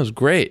 Roseanne was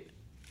great.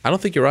 I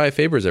don't think Uriah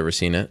Faber's ever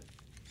seen it,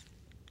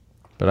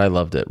 but I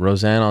loved it.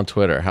 Roseanne on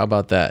Twitter. How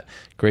about that?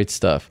 Great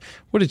stuff.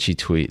 What did she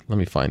tweet? Let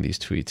me find these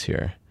tweets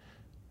here.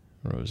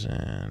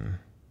 Roseanne.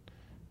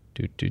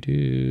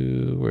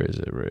 Where is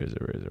it?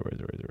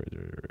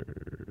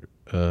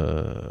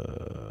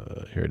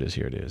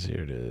 Here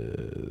it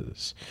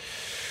is.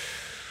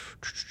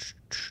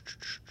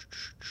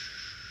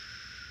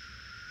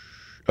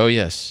 Oh,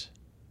 yes.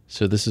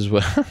 So this is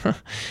what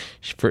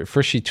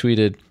first she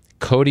tweeted,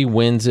 Cody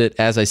wins it.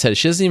 As I said,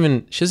 she doesn't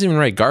even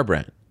write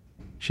Garbrandt.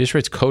 She just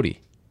writes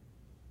Cody.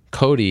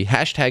 Cody,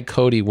 hashtag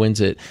Cody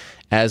wins it.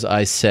 As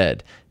I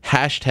said,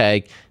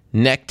 hashtag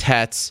neck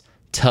tats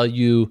tell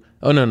you,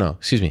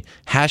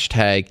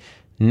 hashtag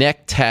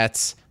neck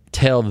tats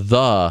tell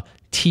the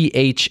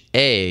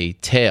THA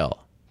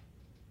tail.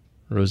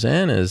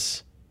 Roseanne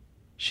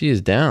she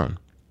is down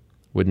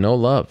with no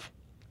love.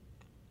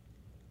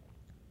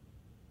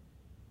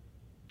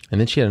 And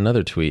then she had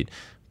another tweet.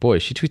 Boy,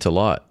 she tweets a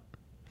lot.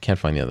 Can't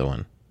find the other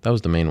one. That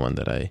was the main one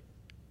that I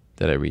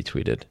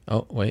retweeted.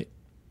 Oh, wait.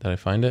 Did I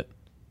find it?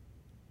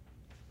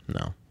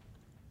 No.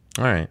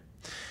 All right.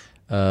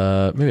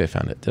 Maybe I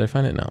found it. Did I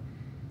find it? No.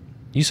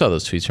 You saw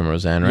those tweets from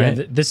Roseanne, right?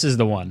 Yeah, this is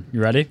the one.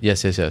 You ready?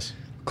 Yes.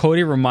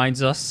 Cody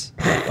reminds us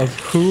of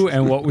who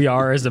and what we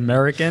are as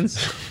Americans.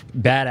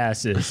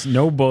 Badasses.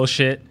 No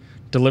bullshit.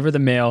 Deliver the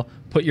mail.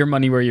 Put your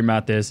money where your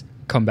mouth is.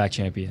 Comeback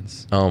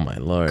champions. Oh, my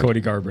Lord.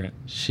 Cody Garbrandt.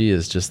 She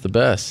is just the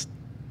best.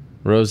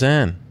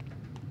 Roseanne.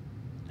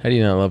 How do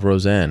you not love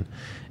Roseanne?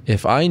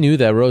 If I knew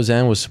that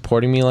Roseanne was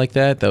supporting me like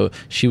that, though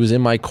she was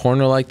in my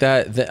corner like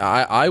that,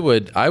 I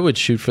would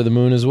shoot for the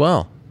moon as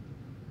well.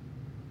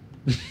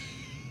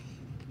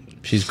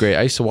 She's great.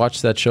 I used to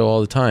watch that show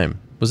all the time.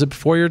 Was it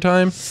before your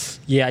time?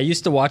 Yeah, I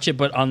used to watch it,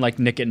 but on like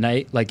Nick at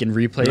Night, like in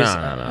replays. No.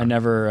 I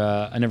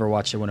never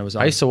watched it when it was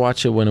on. I used to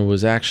watch it when it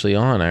was actually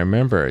on. I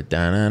remember. It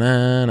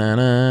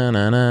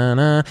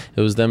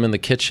was them in the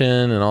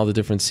kitchen and all the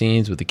different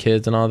scenes with the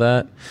kids and all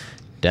that.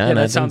 Yeah,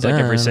 that sounds like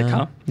every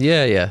sitcom.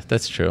 Yeah,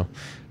 that's true.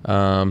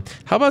 How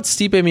about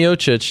Stipe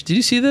Miocic? Did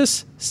you see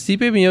this? Stipe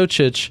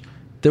Miocic,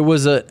 there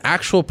was an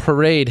actual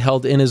parade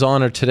held in his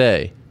honor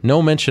today.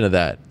 No mention of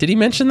that. Did he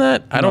mention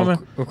that? I don't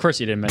remember. Of course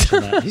he didn't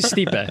mention that. He's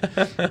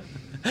Stipe.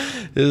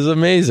 It was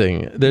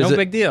amazing. No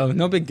big deal.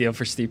 No big deal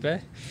for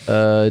Stipe.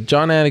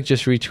 John Anik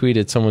just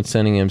retweeted someone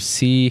sending him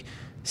see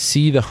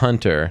the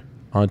Hunter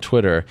on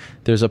Twitter.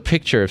 There's a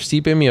picture of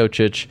Stipe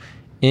Miocic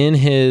in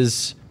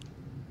his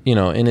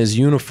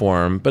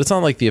uniform, but it's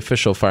not like the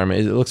official fireman.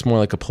 It looks more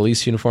like a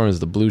police uniform. It's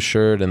the blue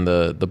shirt and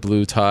the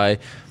blue tie.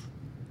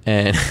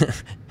 And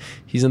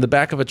he's in the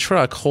back of a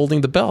truck holding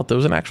the belt. There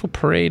was an actual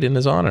parade in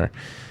his honor.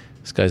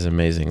 This guy's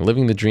amazing.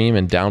 Living the dream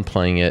and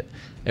downplaying it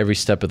every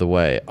step of the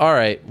way. All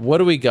right, what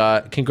do we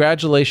got?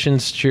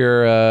 Congratulations to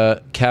your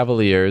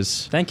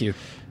Cavaliers. Thank you.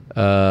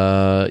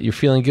 You're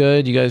feeling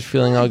good? You guys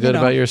feeling all good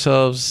about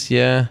yourselves?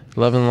 Yeah?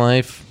 Loving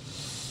life?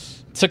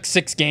 Took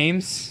 6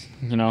 games,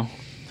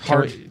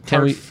 hard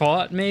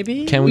fought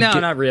maybe?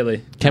 Not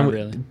really. Not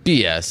really.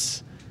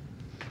 BS.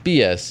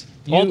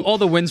 All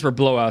the wins were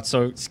blowouts,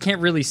 so you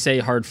can't really say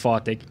hard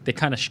fought. They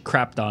kind of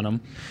crapped on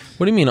them.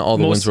 What do you mean all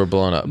the wins were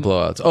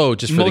blowouts? Oh,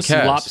 just for the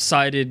Cavs. Most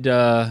lopsided,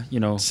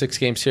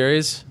 6-game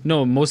series?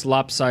 No, most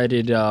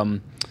lopsided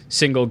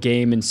single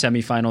game in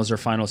semifinals or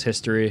finals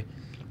history.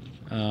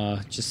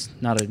 Just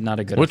not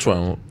a good. Which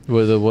one? The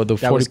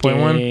 40-point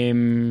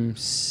one?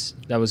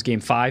 That was game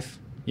 5.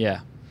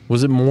 Yeah.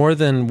 Was it more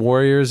than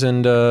Warriors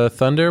and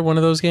Thunder? One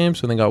of those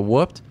games when they got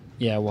whooped?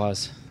 Yeah, it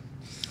was.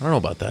 I don't know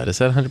about that. Is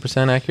that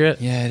 100% accurate?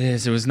 Yeah, it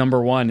is. It was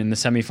number 1 in the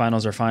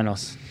semifinals or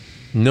finals.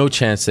 No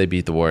chance they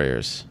beat the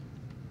Warriors.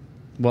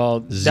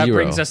 Well, 0. That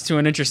brings us to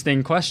an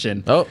interesting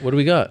question. Oh, what do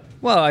we got?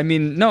 Well, I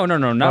mean, no,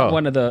 not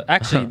one of the.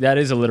 Actually, that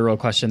is a literal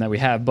question that we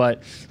have.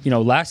 But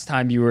last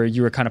time you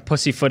were kind of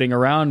pussyfooting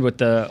around with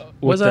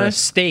the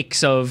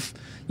stakes of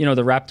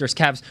the Raptors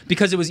Cavs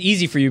because it was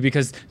easy for you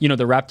because the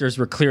Raptors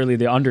were clearly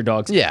the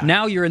underdogs. Yeah.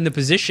 Now you're in the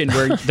position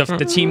where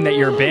the team that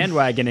you're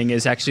bandwagoning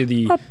is actually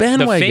the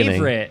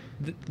favorite.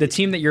 The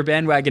team that you're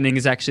bandwagoning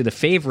is actually the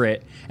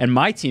favorite, and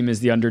my team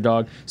is the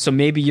underdog. So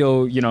maybe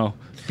you'll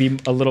be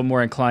a little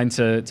more inclined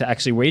to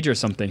actually wager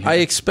something here. I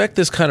expect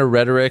this kind of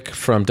rhetoric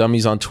from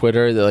dummies on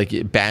Twitter, like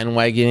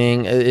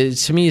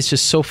bandwagoning. To me, it's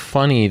just so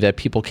funny that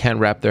people can't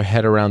wrap their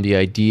head around the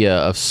idea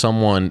of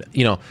someone,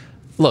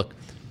 look,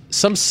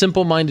 some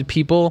simple-minded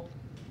people,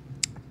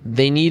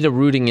 they need a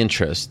rooting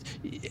interest.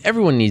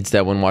 Everyone needs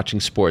that when watching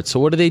sports. So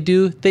what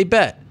do? They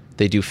bet.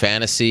 They do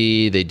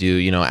fantasy. They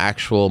do,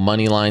 actual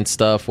money line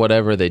stuff,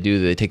 whatever they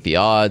do. They take the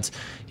odds,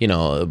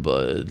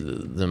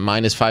 the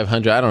minus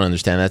 500. I don't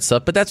understand that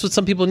stuff, but that's what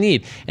some people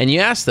need. And you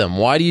ask them,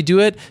 why do you do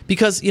it?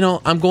 Because,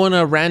 I'm going to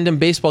a random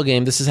baseball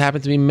game. This has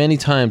happened to me many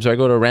times where I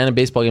go to a random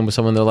baseball game with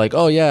someone. They're like,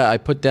 oh, yeah, I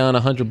put down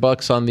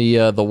 $100 on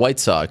the White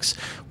Sox.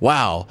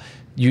 Wow.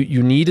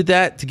 You needed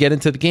that to get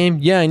into the game?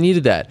 Yeah, I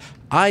needed that.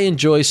 I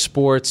enjoy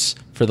sports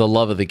for the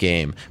love of the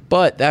game.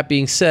 But that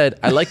being said,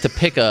 I like to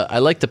pick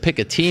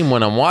a team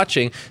when I'm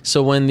watching.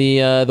 So when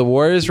the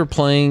Warriors were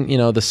playing, the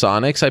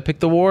Sonics, I picked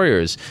the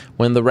Warriors.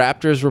 When the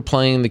Raptors were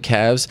playing the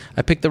Cavs,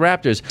 I picked the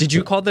Raptors. Did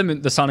you call them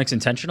the Sonics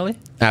intentionally?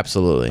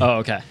 Absolutely. Oh,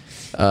 okay.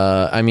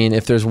 I mean,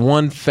 if there's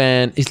one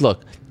fan,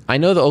 look, I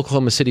know the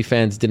Oklahoma City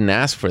fans didn't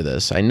ask for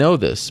this. I know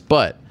this,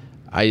 but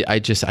I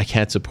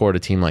can't support a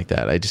team like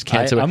that. I just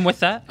can't support. I'm with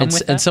that.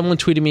 And someone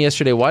tweeted me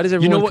yesterday, why does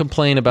everyone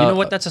complain about... You know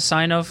what that's a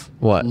sign of?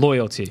 What?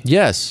 Loyalty.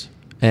 Yes.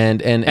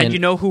 And you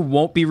know who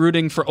won't be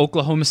rooting for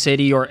Oklahoma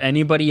City or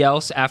anybody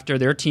else after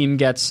their team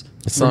gets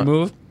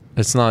removed?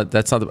 That's not the...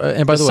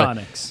 And by the way...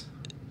 Sonics.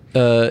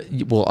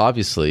 Well,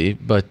 obviously,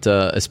 but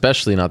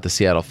especially not the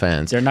Seattle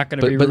fans. They're not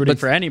going to be rooting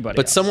for anybody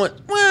else. Someone...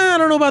 Well, I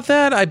don't know about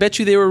that. I bet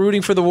you they were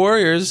rooting for the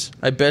Warriors.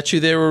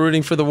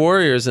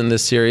 In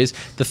this series.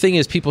 The thing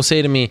is, people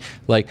say to me,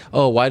 like,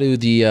 oh, why do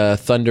the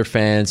Thunder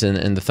fans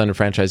and the Thunder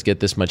franchise get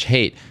this much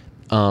hate?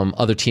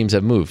 Other teams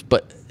have moved.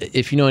 But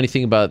if you know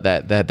anything about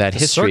that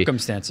history...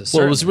 circumstances,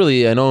 well, it was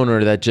really an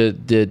owner that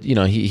did,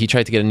 he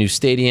tried to get a new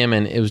stadium,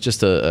 and it was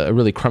just a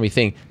really crummy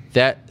thing.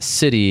 That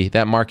city,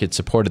 that market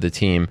supported the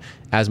team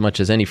as much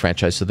as any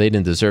franchise, so they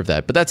didn't deserve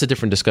that. But that's a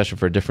different discussion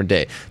for a different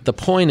day. The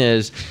point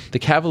is, the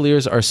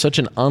Cavaliers are such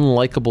an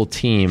unlikable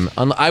team.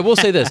 I will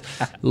say this.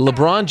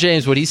 LeBron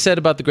James, what he said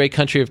about the great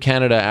country of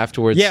Canada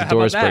afterwards to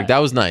Dorisburg, that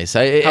was nice.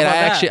 I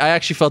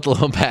actually felt a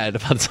little bad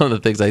about some of the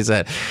things I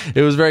said.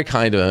 It was very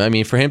kind of him. I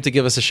mean, for him to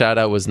give us a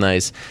shout-out was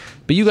nice.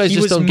 But you guys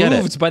just don't get it.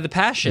 He was moved by the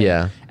passion.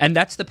 Yeah. And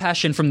that's the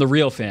passion from the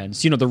real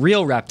fans. The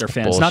real Raptor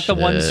fans, not the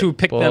ones who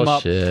picked them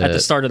up at the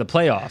start of the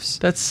playoffs.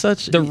 That's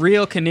such... The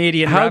real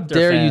Canadian Raptor fans. How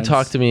dare you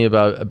talk to me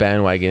about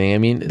bandwagoning? I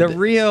mean...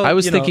 I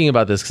was thinking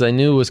about this because I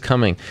knew it was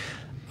coming.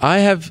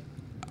 I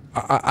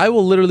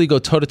will literally go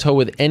toe-to-toe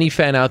with any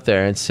fan out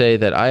there and say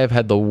that I have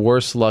had the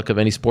worst luck of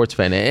any sports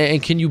fan.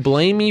 And can you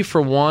blame me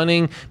for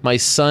wanting my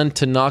son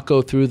to not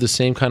go through the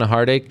same kind of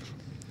heartache?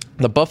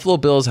 The Buffalo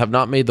Bills have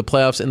not made the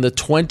playoffs in the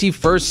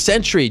 21st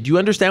century. Do you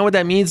understand what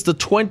that means? The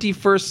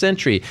 21st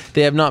century,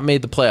 they have not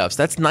made the playoffs.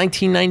 That's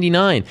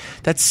 1999.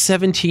 That's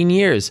 17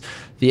 years.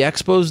 The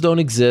Expos don't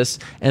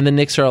exist, and the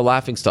Knicks are a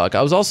laughingstock.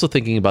 I was also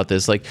thinking about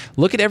this. Like,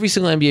 look at every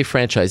single NBA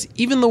franchise,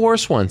 even the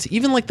worst ones.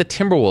 Even like the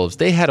Timberwolves,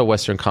 they had a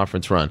Western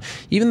Conference run.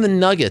 Even the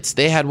Nuggets,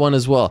 they had one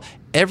as well.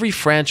 Every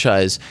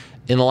franchise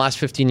in the last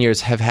 15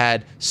 years have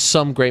had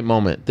some great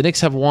moment. The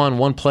Knicks have won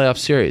one playoff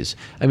series.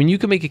 I mean, you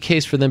can make a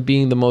case for them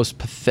being the most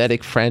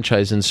pathetic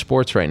franchise in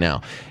sports right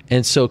now.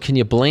 And so can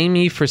you blame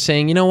me for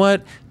saying, you know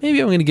what,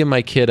 maybe I'm going to give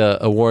my kid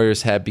a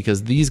Warriors hat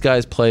because these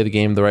guys play the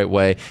game the right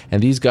way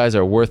and these guys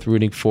are worth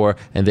rooting for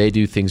and they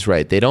do things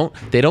right. They don't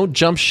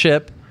jump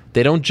ship.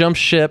 They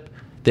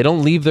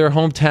don't leave their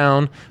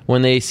hometown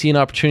when they see an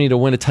opportunity to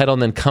win a title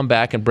and then come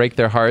back and break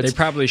their hearts. They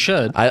probably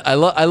should. I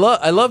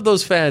love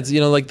those fans.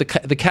 Like the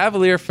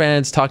Cavalier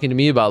fans talking to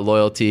me about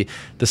loyalty.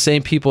 The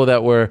same people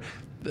that were,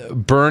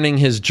 burning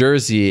his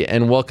jersey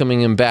and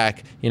welcoming him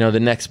back, the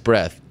next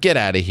breath. Get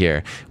out of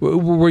here.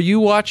 Were you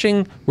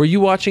watching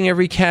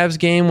every Cavs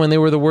game when they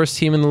were the worst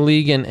team in the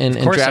league and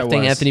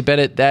drafting Anthony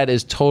Bennett? That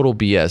is total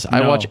BS. No.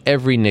 I watch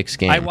every Knicks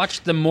game. I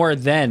watched them more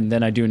then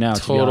than I do now.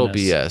 Total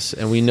BS.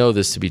 And we know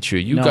this to be true.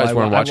 You guys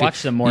weren't watching. I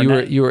watched them more.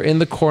 You were in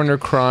the corner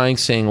crying,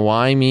 saying,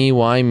 "Why me?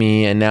 Why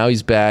me?" And now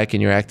he's back,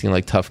 and you're acting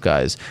like tough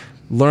guys.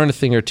 Learn a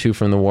thing or two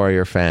from the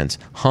Warrior fans.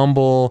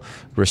 Humble,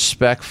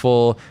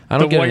 respectful.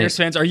 The Warriors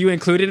fans, are you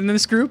included in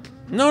this group?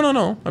 No.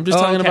 I'm just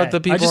talking about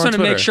the people on Twitter. I just want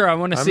to make sure. I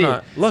want to see.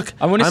 Look,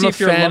 I want to see if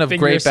you're a fan of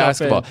great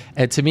basketball. In.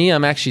 And to me,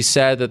 I'm actually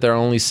sad that there are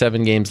only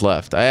 7 games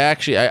left. I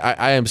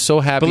am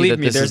so happy Believe that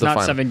me, this is the final.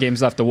 There's not 7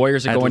 games left. The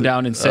Warriors are going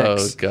down in 6.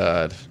 Oh,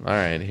 God. All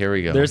right, here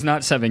we go. There's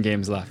not 7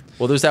 games left.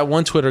 Well, there's that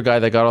one Twitter guy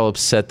that got all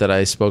upset that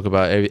I spoke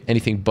about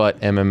anything but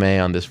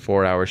MMA on this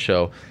 4-hour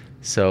show.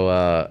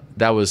 So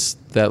that was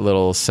that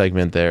little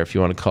segment there, if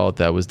you want to call it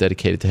that, was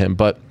dedicated to him.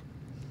 But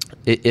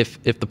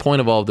if the point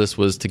of all of this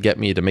was to get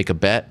me to make a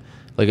bet,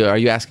 like, are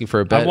you asking for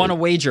a bet? I want to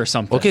wager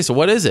something. Okay, so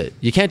what is it?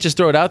 You can't just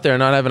throw it out there and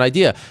not have an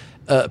idea.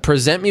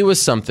 Present me with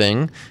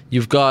something.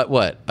 You've got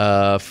what?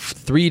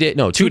 3 days?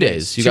 No, 2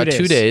 days. You got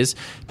 2 days.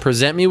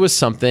 Present me with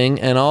something,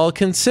 and I'll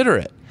consider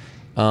it.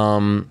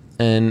 And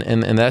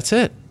that's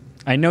it.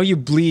 I know you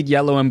bleed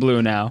yellow and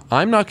blue now.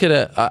 I'm not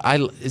gonna.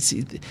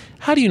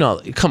 How do you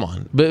not? Come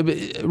on, but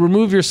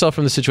remove yourself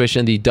from the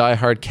situation. The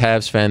diehard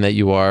Cavs fan that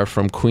you are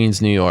from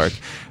Queens, New York.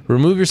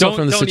 Remove yourself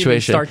from the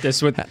situation. Don't even start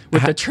this with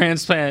the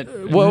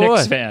transplant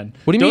Knicks fan.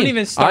 What do you mean? Don't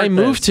even start. I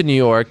moved to New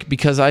York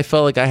because I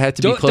felt like I had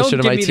to be closer to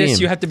my team. Don't give me this.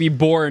 You have to be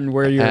born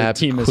where your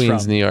team is from.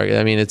 Queens, New York.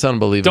 I mean, it's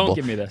unbelievable. Don't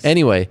give me this.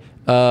 Anyway,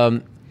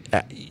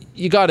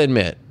 you got to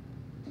admit.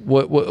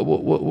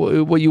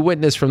 What you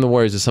witness from the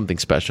Warriors is something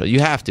special. You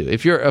have to.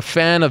 If you're a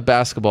fan of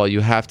basketball, you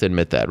have to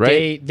admit that,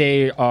 right?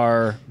 They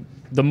are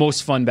the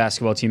most fun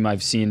basketball team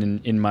I've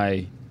seen in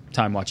my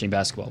time watching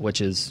basketball, which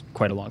is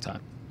quite a long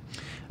time.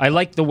 I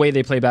like the way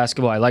they play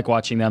basketball. I like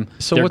watching them.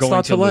 So what's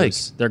not to like?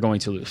 They're going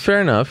to lose. Fair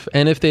enough.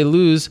 And if they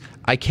lose,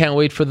 I can't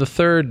wait for the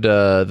third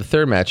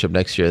matchup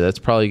next year. That's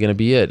probably going to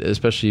be it,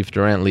 especially if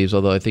Durant leaves,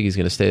 although I think he's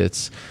going to stay.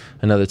 That's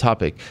another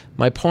topic.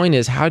 My point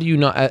is, how do you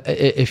not,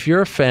 if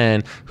you're a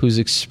fan who's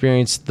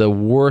experienced the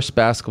worst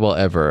basketball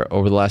ever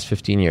over the last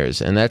 15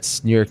 years, and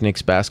that's New York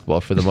Knicks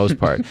basketball for the most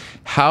part,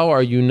 how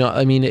are you not,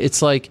 I mean,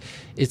 it's like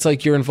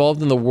you're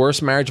involved in the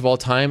worst marriage of all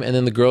time, and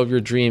then the girl of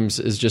your dreams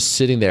is just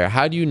sitting there.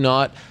 How do you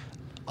not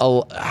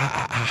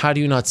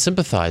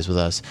sympathize with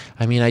us?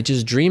 I mean, I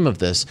just dream of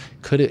this.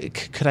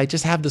 Could I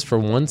just have this for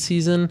one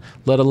season,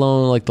 let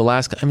alone like the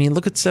last? I mean,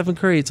 look at Stephen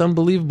Curry. It's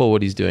unbelievable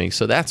what he's doing.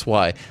 So that's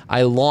why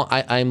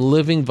I'm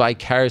living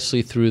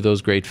vicariously through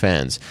those great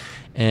fans.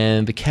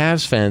 And the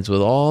Cavs fans,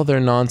 with all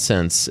their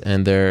nonsense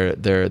and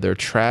their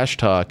trash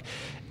talk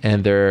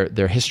and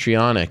their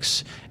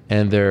histrionics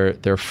and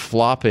their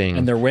flopping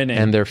and their winning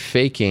and their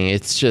faking,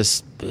 it's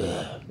just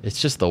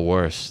the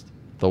worst.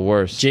 The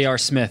worst. J.R.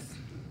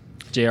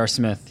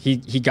 Smith,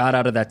 he got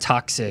out of that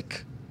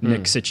toxic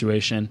Knicks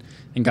situation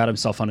and got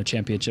himself on a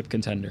championship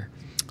contender.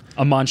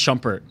 Amon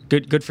Shumpert,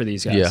 good for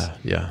these guys.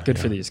 Yeah. Good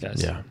for these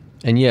guys. Yeah.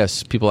 And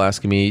yes, people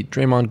asking me,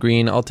 Draymond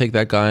Green, I'll take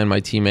that guy on my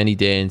team any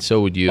day, and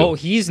so would you. Oh,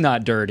 he's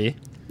not dirty.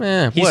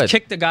 He's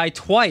kicked the guy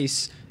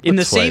twice in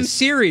the same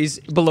series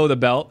below the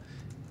belt,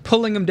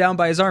 pulling him down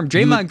by his arm.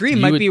 Draymond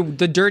Green might be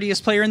the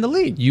dirtiest player in the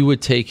league. You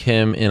would take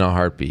him in a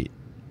heartbeat.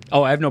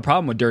 Oh, I have no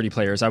problem with dirty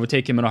players. I would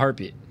take him in a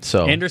heartbeat.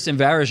 So Anderson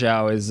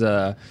Varejao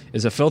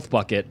is a filth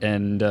bucket,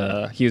 and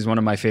he is one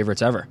of my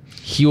favorites ever.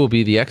 He will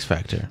be the X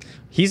factor.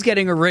 He's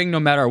getting a ring no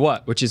matter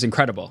what, which is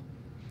incredible.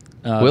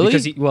 Will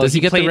he? Does he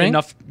get the ring?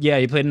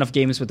 He played enough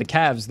games with the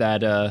Cavs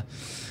that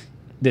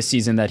this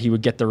season that he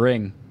would get the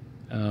ring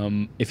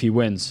if he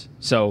wins.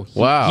 So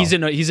he's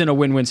in a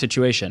win-win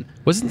situation.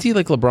 Wasn't he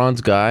like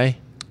LeBron's guy?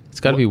 It's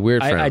got to be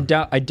weird for him. I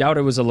doubt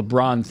it was a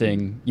LeBron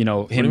thing,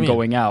 him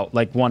going out,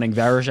 like wanting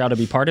Varejao to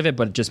be part of it,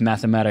 but just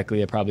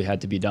mathematically it probably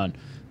had to be done.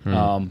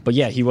 But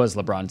yeah, he was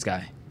LeBron's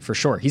guy, for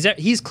sure.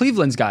 He's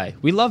Cleveland's guy.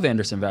 We love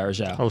Anderson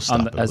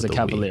Varejao as a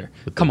Cavalier.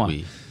 Come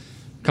on.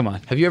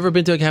 Have you ever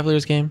been to a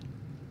Cavaliers game?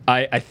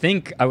 I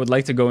think I would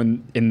like to go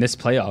in this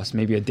playoffs,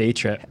 maybe a day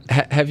trip.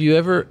 Have you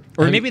ever...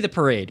 Or maybe the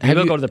parade. Maybe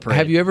I'll go to the parade.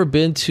 Have you ever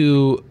been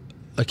to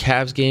a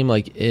Cavs game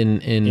like in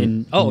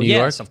New York?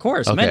 Yes, of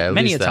course. Okay,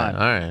 many a time.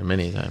 All right,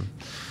 many a time.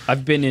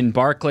 I've been in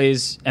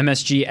Barclays,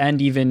 MSG,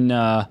 and even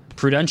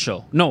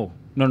Prudential. No.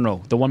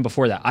 The one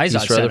before that.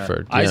 Izod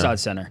Center. Izod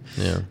Center.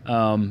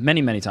 Yeah.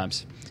 Many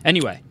times.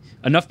 Anyway,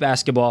 enough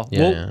basketball.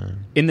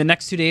 In the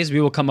next 2 days,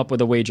 we will come up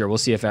with a wager. We'll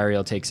see if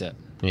Ariel takes it.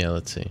 Yeah,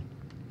 let's see.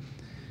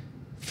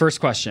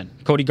 First question.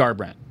 Cody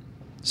Garbrandt.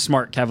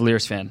 Smart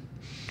Cavaliers fan.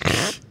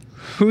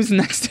 Who's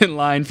next in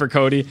line for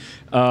Cody?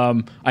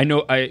 I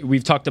know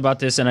we've talked about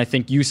this, and I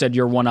think you said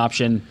your one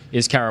option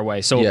is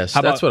Caraway. So yes,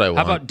 that's what I want.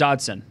 How about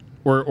Dodson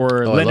or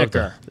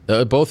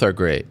Lineker? Both are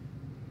great.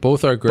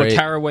 But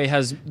Caraway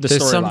has the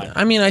storyline.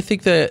 I mean, I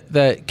think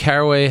that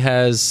Caraway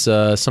has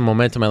some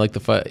momentum. I like the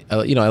fight. I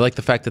like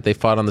the fact that they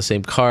fought on the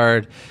same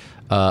card.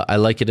 I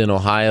like it in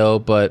Ohio,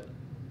 but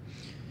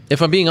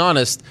if I'm being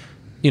honest,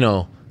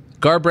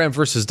 Garbrandt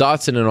versus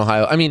Dotson in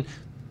Ohio. I mean,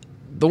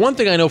 the one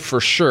thing I know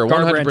for sure,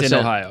 Garbrandt 100%, in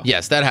Ohio.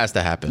 Yes, that has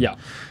to happen. Yeah.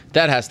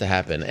 That has to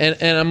happen.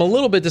 And I'm a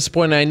little bit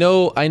disappointed. I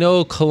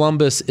know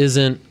Columbus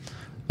isn't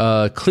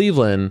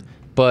Cleveland,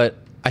 but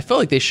I felt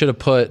like they should have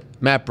put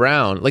Matt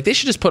Brown. Like, they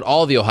should just put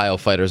all the Ohio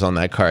fighters on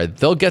that card.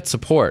 They'll get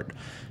support.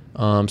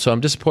 So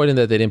I'm disappointed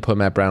that they didn't put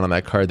Matt Brown on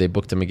that card. They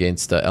booked him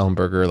against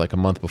Ellenberger like a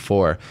month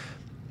before.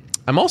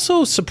 I'm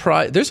also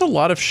surprised. There's a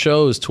lot of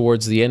shows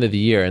towards the end of the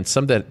year, and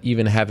some that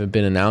even haven't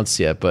been announced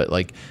yet, but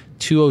like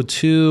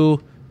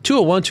 202,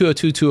 201,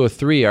 202,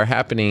 203 are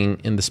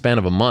happening in the span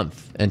of a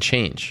month and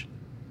change,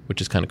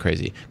 which is kind of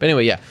crazy. But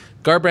anyway, yeah,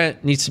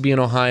 Garbrandt needs to be in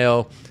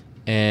Ohio,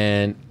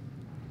 and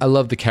I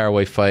love the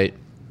Caraway fight.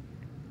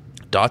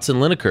 Dotson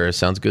Lineker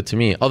sounds good to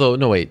me. Although,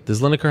 no, wait,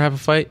 does Lineker have a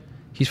fight?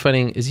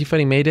 Is he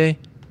fighting Mayday?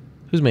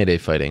 Who's Mayday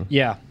fighting?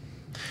 Yeah.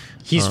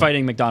 He's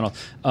fighting McDonald.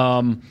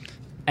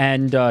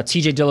 And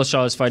TJ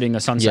Dillashaw is fighting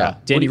Asuncao. Yeah.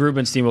 Danny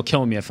Rubenstein will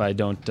kill me if I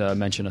don't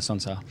mention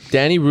Asuncao.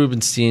 Danny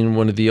Rubenstein,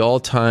 one of the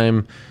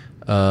all-time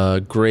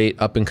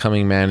great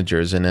up-and-coming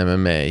managers in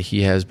MMA.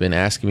 He has been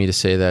asking me to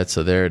say that,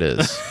 so there it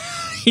is.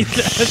 He's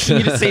asking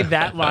you to say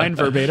that line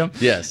verbatim?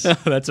 Yes.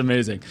 That's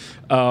amazing.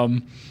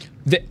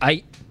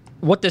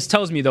 What this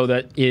tells me, though,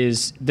 that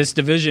is this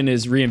division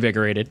is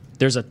reinvigorated.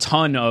 There's a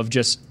ton of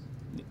just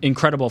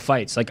incredible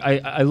fights. Like,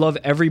 I love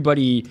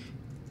everybody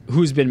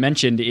who's been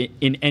mentioned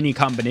in any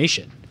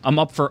combination. I'm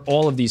up for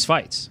all of these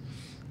fights.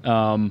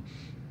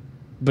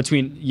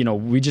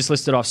 Between, we just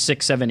listed off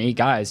 6, 7, 8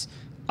 guys.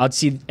 I'd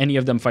see any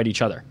of them fight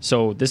each other.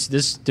 So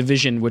this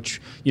division, which,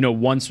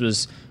 once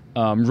was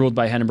ruled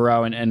by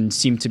Hennenbrow and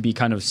seemed to be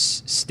kind of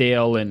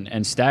stale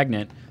and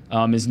stagnant,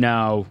 is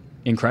now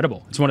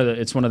incredible. It's one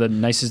of the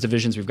nicest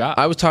divisions we've got.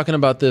 I was talking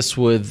about this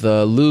with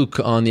Luke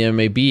on the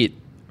MMA Beat.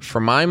 For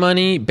my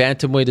money,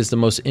 bantamweight is the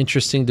most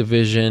interesting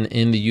division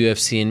in the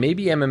UFC and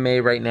maybe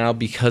MMA right now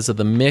because of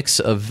the mix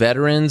of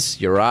veterans,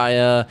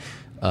 Urijah,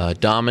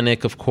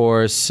 Dominic, of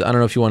course. I don't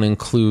know if you want to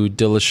include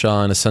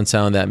Dillashaw and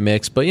Asuncao in that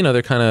mix, but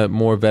they're kind of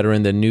more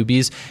veteran than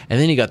newbies.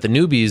 And then you got the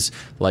newbies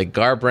like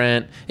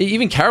Garbrandt,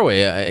 even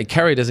Caraway.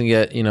 Caraway doesn't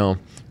get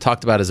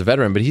talked about as a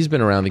veteran, but he's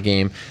been around the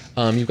game.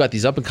 You've got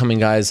these up and coming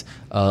guys.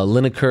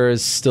 Lineker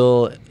is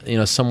still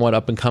somewhat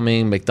up and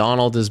coming.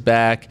 McDonald is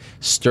back.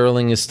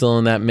 Sterling is still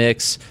in that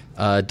mix.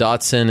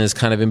 Dotson is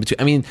kind of in between.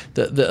 I mean,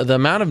 the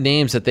amount of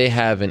names that they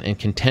have and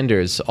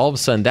contenders, all of a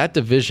sudden that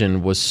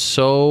division was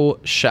so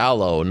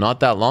shallow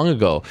not that long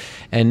ago.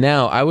 And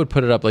now I would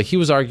put it up like he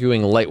was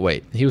arguing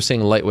lightweight. He was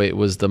saying lightweight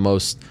was the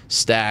most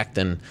stacked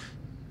and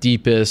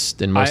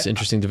deepest and most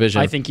interesting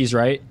division. I think he's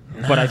right,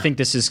 but I think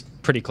this is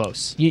pretty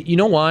close. You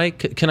know why?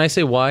 Can I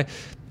say why?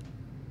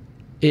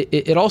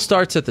 It all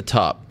starts at the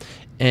top.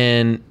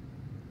 And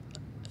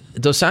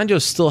Dos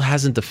Anjos still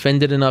hasn't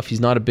defended enough. He's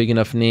not a big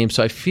enough name.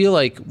 So I feel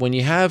like when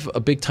you have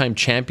a big-time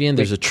champion,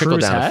 there's a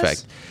trickle-down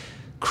effect.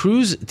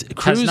 Cruz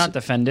has not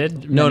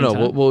defended.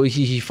 No. Well,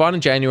 he fought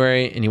in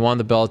January, and he won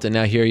the belt, and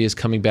now here he is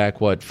coming back,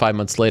 5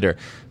 months later.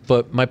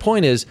 But my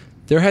point is,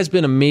 there has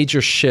been a major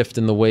shift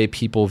in the way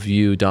people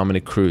view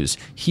Dominic Cruz.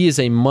 He is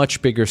a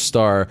much bigger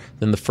star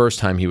than the first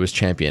time he was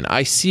champion.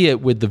 I see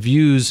it with the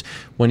views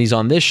when he's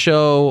on this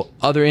show,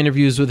 other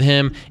interviews with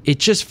him. It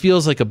just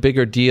feels like a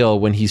bigger deal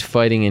when he's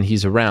fighting and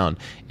he's around.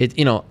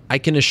 I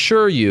can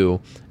assure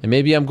you, and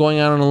maybe I'm going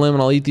out on a limb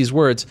and I'll eat these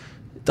words,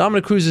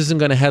 Dominic Cruz isn't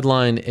going to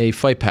headline a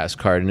Fight Pass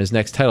card in his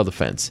next title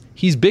defense.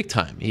 He's big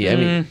time.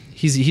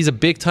 He's a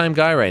big time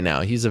guy right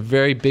now. He's a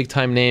very big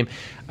time name.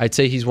 I'd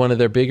say he's one of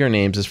their bigger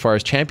names as far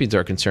as champions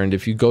are concerned.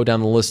 If you go down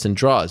the list and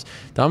draws,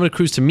 Dominic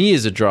Cruz to me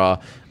is a draw,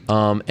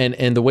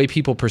 and the way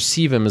people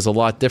perceive him is a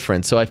lot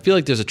different. So I feel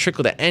like there's a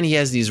trickle down, and he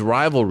has these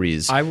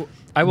rivalries.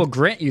 I will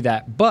grant you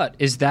that, but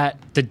is that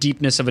the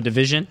deepness of a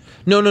division?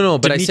 No.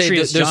 But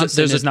Demetrius I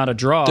say there's not a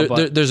draw.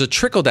 There's a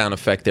trickle down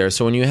effect there.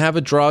 So when you have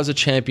a draw as a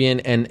champion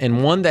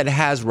and one that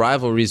has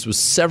rivalries with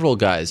several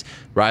guys,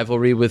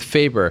 rivalry with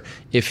Faber.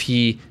 If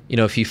he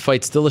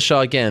fights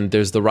Dillashaw again,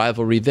 there's the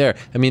rivalry there.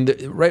 I mean,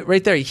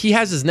 right there, he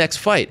has his next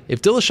fight.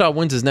 If Dillashaw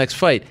wins his next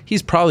fight,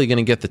 he's probably going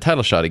to get the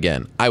title shot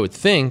again. I would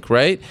think,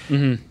 right?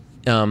 Mm-hmm.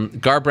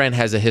 Garbrandt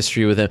has a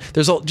history with him.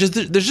 There's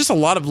just a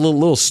lot of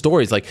little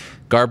stories. Like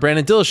Garbrandt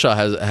and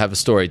Dillashaw have a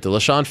story.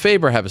 Dillashaw and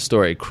Faber have a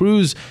story.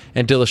 Cruz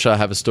and Dillashaw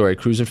have a story.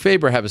 Cruz and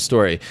Faber have a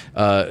story.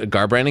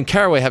 Garbrandt and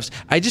Caraway have.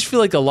 I just feel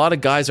like a lot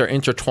of guys are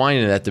intertwined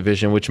in that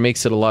division, which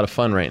makes it a lot of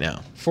fun right now.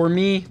 For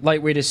me,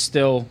 lightweight is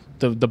still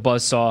the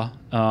buzzsaw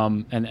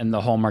and the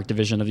hallmark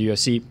division of the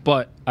UFC.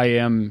 But I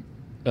am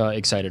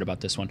excited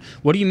about this one.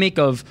 What do you make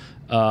of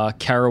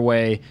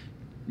Caraway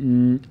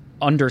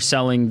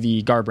underselling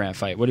the Garbrandt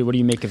fight? What do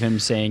you make of him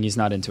saying he's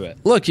not into it?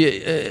 Look,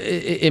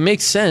 it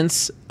makes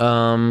sense.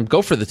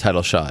 Go for the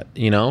title shot.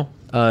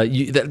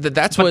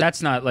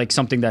 That's not like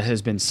something that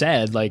has been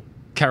said. Like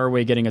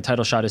Caraway getting a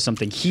title shot is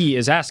something he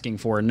is asking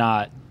for,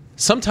 not.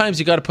 Sometimes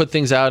you got to put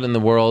things out in the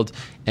world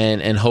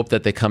and hope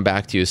that they come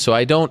back to you. So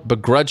I don't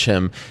begrudge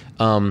him.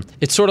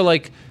 It's sort of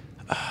like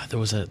there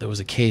was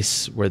a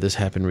case where this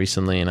happened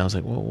recently, and I was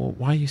like, well,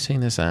 why are you saying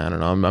this? I don't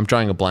know. I'm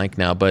drawing a blank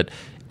now, but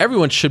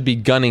everyone should be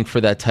gunning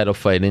for that title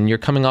fight, and you're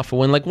coming off a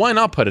win. Like, why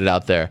not put it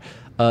out there?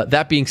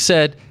 That being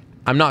said,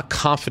 I'm not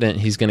confident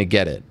he's going to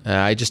get it.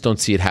 I just don't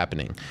see it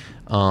happening.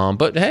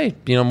 But hey,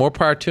 more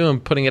power to him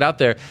putting it out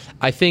there.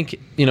 I think,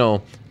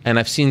 and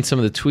I've seen some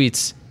of the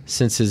tweets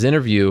since his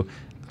interview.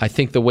 I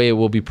think the way it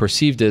will be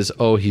perceived is,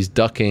 he's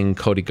ducking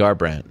Cody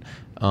Garbrandt.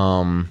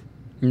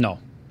 No,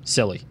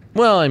 silly.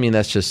 Well, I mean,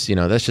 that's just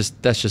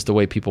the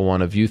way people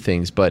want to view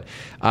things. But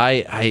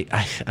I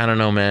don't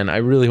know, man. I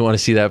really want to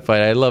see that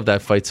fight. I love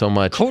that fight so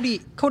much.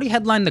 Cody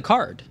headlined the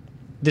card,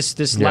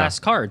 this last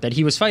card that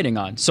he was fighting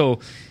on. So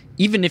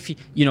even if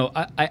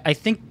I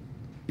think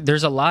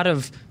there's a lot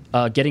of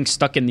getting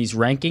stuck in these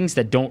rankings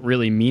that don't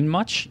really mean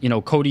much.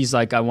 Cody's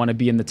like, I want to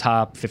be in the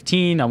top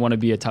 15. I want to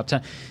be a top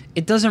 10.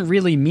 It doesn't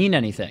really mean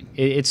anything.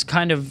 It's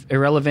kind of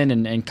irrelevant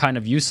and kind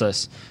of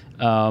useless.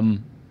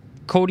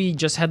 Cody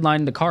just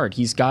headlined the card.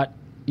 He's got,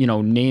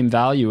 name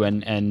value,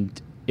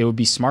 and it would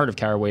be smart of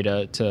Caraway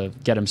to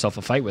get himself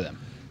a fight with him.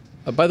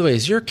 By the way,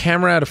 is your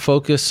camera out of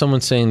focus?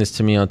 Someone's saying this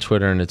to me on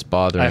Twitter, and it's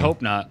bothering. I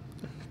hope not.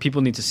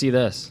 People need to see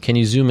this. Can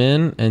you zoom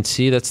in and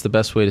see? That's the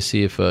best way to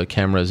see if a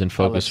camera is in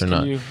focus or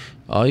not.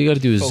 All you got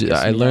to do is,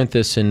 I learned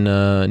this in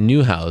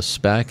Newhouse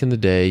back in the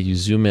day. You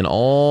zoom in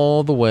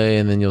all the way,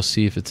 and then you'll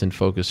see if it's in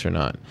focus or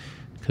not.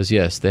 Because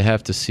yes, they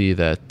have to see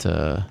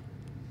that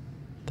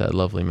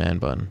lovely man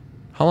bun.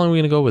 How long are we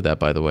going to go with that,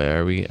 by the way?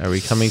 Are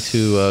we coming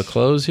to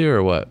close here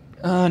or what?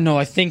 No,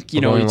 I think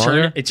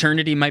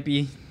eternity might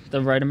be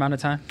the right amount of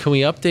time. Can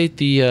we update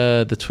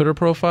the Twitter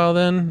profile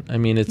then? I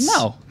mean, it's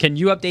no. Can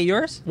you update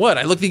yours? What?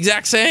 I look the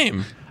exact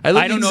same.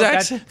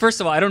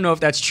 First of all, I don't know if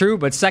that's true,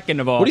 but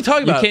second of all, what are you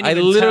talking about? I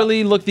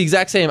literally look the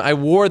exact same. I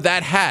wore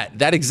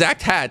that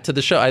exact hat to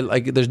the show.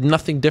 There's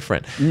nothing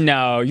different.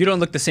 No, you don't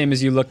look the same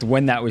as you looked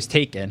when that was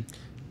taken.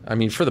 I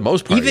mean, for the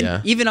most part,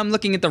 even I'm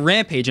looking at the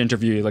Rampage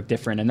interview, you look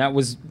different, and that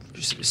was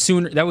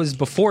sooner. That was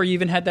before you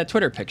even had that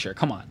Twitter picture.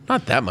 Come on,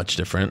 not that much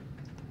different.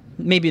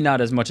 Maybe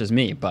not as much as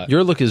me, but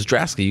your look is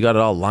drastic. You got it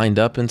all lined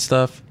up and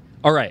stuff.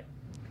 All right,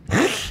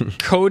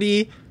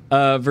 Cody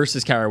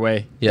versus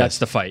Caraway. Yes, that's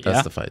the fight.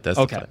 That's the fight. That's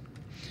okay. The fight.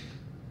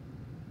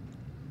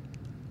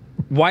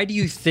 Why do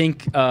you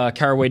think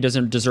Caraway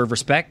doesn't deserve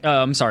respect?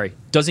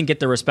 Doesn't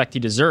get the respect he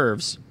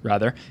deserves,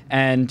 rather.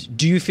 And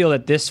do you feel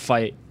that this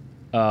fight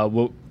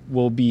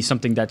will be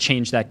something that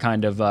changed that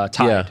kind of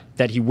tide,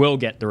 that he will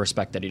get the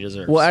respect that he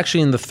deserves? Well,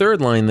 actually, in the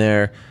third line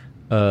there,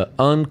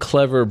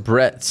 unclever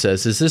Brett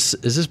says, "Is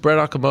this Brett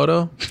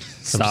Okamoto?"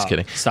 Stop. I'm just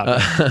kidding.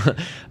 Stop.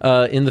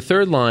 In the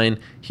third line,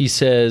 he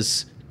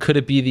says, could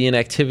it be the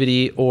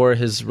inactivity or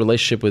his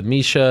relationship with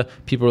Misha?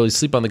 People really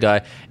sleep on the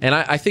guy. And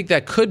I think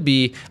that could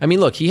be. I mean,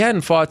 look, he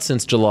hadn't fought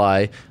since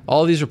July.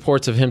 All these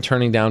reports of him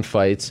turning down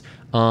fights.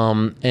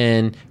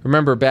 And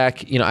remember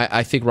back,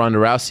 I think Ronda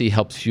Rousey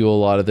helped fuel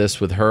a lot of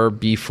this with her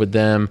beef with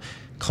them,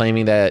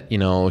 claiming that,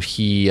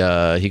 he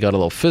got a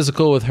little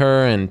physical with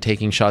her and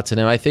taking shots at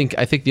him. I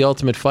think the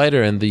Ultimate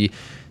Fighter and the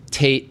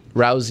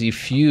Tate-Rousey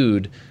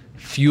feud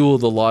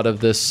fueled a lot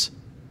of this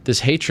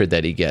hatred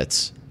that he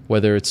gets.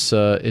 Whether it's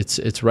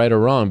right or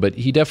wrong, but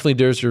he definitely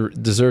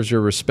deserves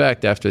your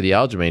respect after the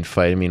Aljamain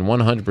fight. I mean,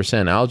 100%.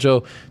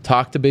 Aljo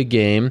talked a big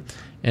game,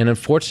 and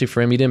unfortunately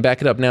for him, he didn't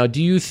back it up. Now,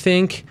 do you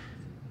think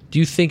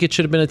it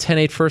should have been a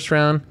 10-8 first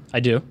round? I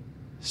do.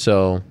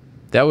 So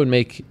that would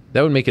make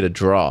it a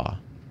draw,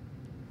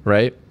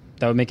 right?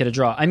 That would make it a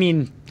draw. I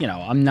mean,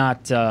 I'm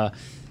not. It's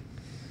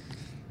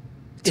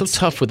so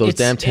tough with those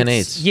damn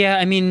 10-8s. Yeah,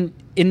 I mean,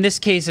 in this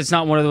case, it's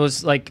not one of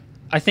those like.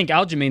 I think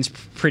Aljamain's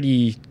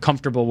pretty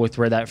comfortable with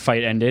where that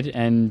fight ended,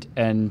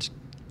 and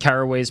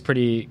Caraway's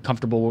pretty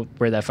comfortable with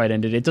where that fight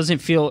ended. It doesn't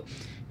feel,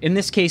 in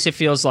this case, it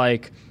feels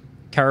like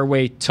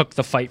Caraway took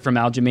the fight from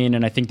Aljamain,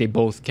 and I think they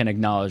both can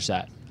acknowledge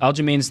that.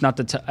 Aljamain's not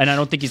and I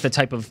don't think he's the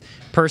type of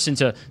person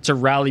to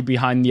rally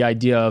behind the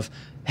idea of,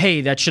 hey,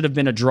 that should have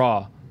been a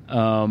draw.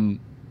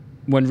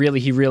 When really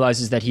he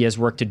realizes that he has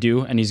work to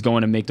do and he's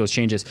going to make those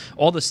changes.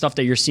 All the stuff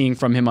that you're seeing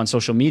from him on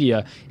social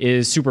media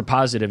is super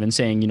positive and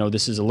saying,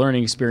 this is a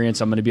learning experience.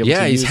 I'm going to be able to use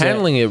it. Yeah, he's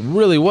handling it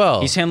really well.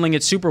 He's handling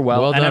it super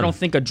well. Well and done. I don't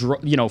think a draw,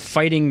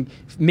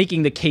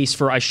 making the case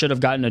for I should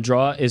have gotten a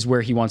draw is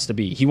where he wants to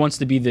be. He wants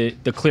to be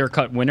the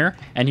clear-cut winner,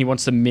 and he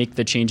wants to make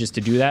the changes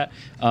to do that.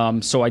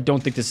 So I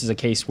don't think this is a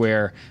case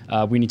where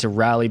we need to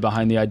rally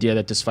behind the idea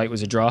that this fight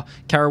was a draw.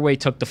 Caraway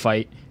took the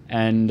fight,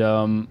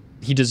 and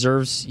he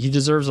deserves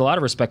a lot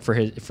of respect for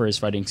his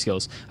fighting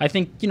skills. I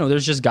think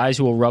there's just guys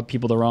who will rub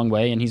people the wrong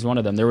way, and he's one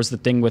of them. There was the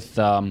thing with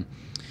the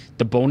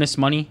bonus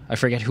money. I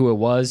forget who it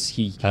was.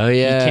 He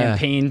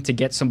campaigned to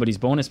get somebody's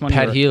bonus money.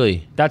 Pat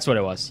Healy. That's what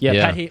it was.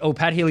 Yeah.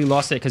 Pat Healy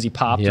lost it because he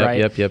popped,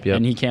 right? Yep.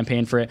 And he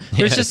campaigned for it.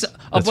 There's just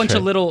a bunch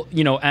of little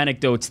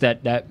anecdotes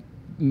that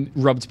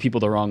rubbed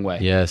people the wrong way.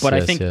 Yes. But I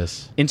think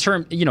in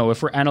term,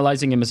 if we're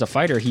analyzing him as a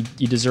fighter, he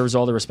deserves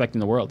all the respect in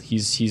the world.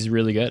 He's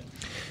really good.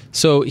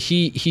 So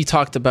he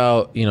talked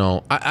about,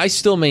 I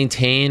still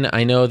maintain,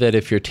 I know that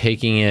if you're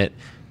taking it,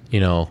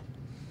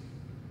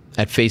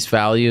 at face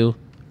value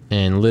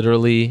and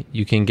literally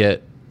you can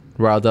get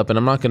riled up, and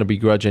I'm not going to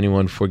begrudge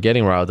anyone for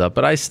getting riled up,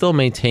 but I still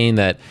maintain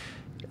that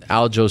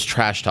Aljo's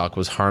trash talk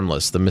was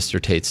harmless, the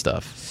Mr. Tate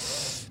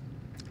stuff?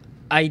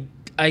 I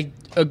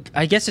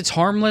guess it's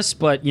harmless,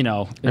 but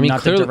not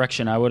clearly, the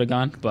direction I would have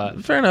gone.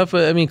 But fair enough.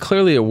 I mean,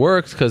 clearly it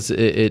worked because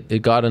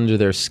it got under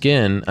their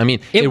skin. I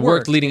mean, it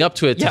worked leading up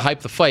to it to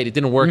hype the fight. It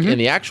didn't work in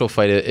the actual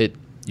fight. It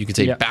you could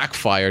say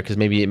backfired because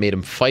maybe it made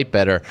him fight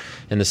better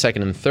in the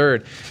second and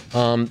third.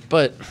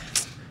 But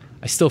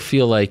I still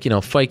feel like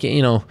fight.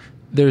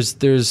 There's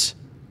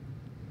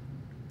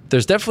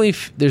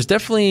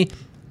definitely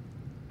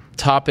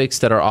topics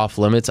that are off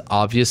limits.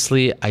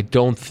 Obviously, I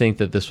don't think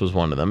that this was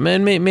one of them.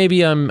 And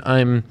maybe I'm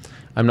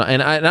not,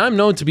 and I'm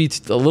known to be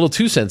a little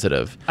too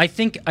sensitive. I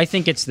think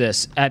it's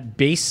this at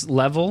base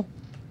level.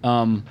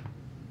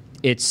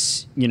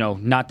 It's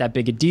not that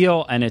big a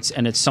deal, and it's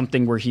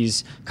something where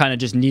he's kind of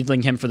just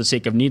needling him for the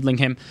sake of needling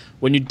him.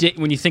 When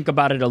you think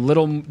about it a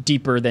little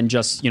deeper than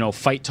just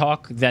fight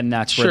talk, then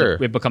that's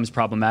where it becomes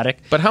problematic.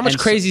 But how much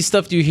crazy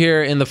stuff do you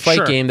hear in the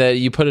fight game that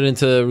you put it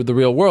into the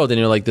real world, and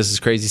you're like, this is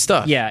crazy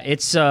stuff? Yeah,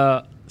 it's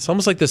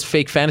almost like this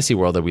fake fantasy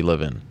world that we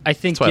live in. I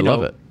think that's why I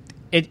love it.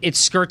 It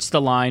skirts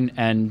the line,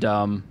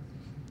 and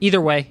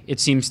either way, it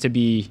seems to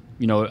be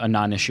a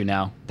non-issue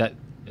now that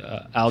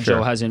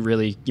Aljo hasn't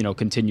really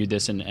continued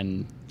this,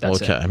 and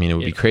that's it. I mean, it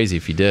would be crazy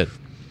if he did.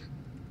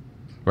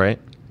 Right?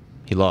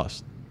 He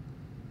lost.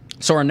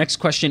 So our next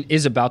question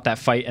is about that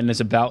fight, and is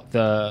about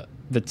the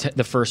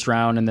first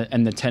round and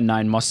the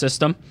 10-9 must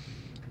system.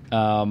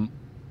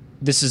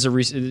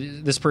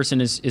 This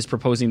person is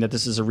proposing that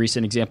this is a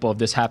recent example of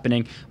this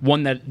happening.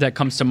 One that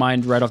comes to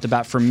mind right off the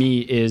bat for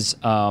me is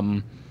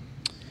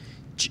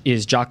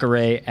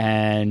Caraway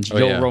and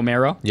Yoel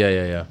Romero.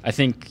 Yeah. I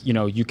think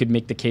you could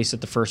make the case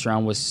that the first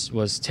round was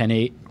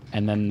 10-8,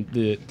 and then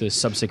the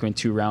subsequent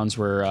two rounds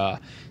were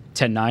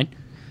 10-9.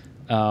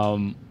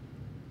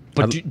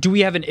 But do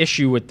we have an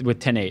issue with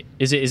 10-8?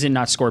 Is it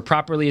not scored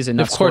properly? Is it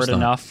not scored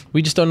enough?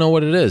 We just don't know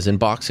what it is. In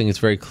boxing, it's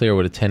very clear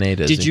what a 10-8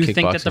 is. Did you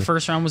think that the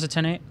first round was a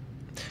 10-8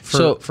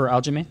 for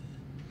Aljamain?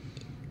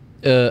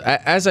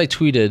 As I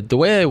tweeted, the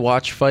way I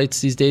watch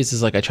fights these days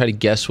is like I try to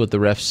guess what the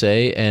refs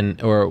say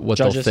or what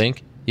they'll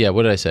think. Yeah,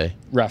 what did I say?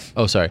 Ref.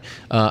 Oh, sorry.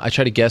 I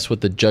try to guess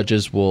what the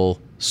judges will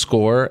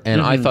score,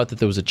 and I thought that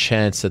there was a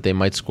chance that they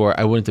might score.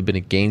 I wouldn't have been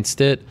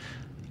against it.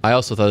 I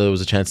also thought there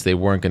was a chance they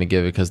weren't going to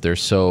give it because they're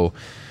so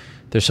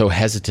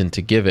hesitant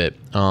to give it.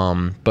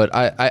 But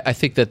I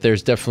think that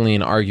there's definitely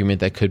an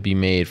argument that could be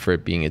made for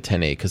it being a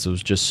 10-8 because it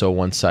was just so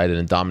one-sided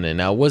and dominant.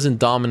 Now, it wasn't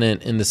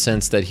dominant in the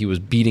sense that he was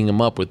beating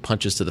him up with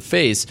punches to the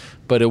face,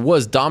 but it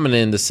was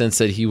dominant in the sense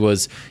that he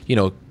was,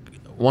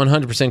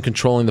 100%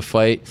 controlling the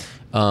fight,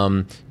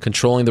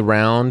 controlling the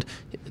round,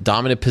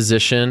 dominant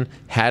position,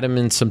 had him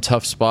in some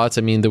tough spots.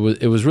 I mean,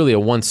 it was really a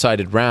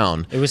one-sided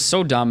round. It was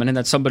so dominant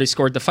that somebody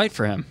scored the fight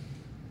for him.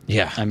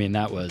 Yeah. I mean,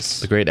 that was...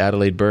 the great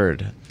Adelaide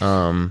Bird.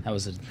 That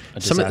was a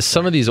disaster.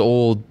 Some of these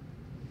old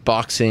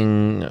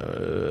boxing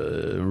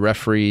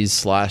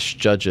referees /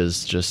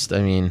 judges just,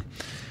 I mean,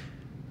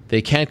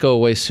 they can't go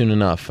away soon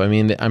enough. I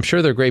mean, I'm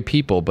sure they're great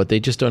people, but they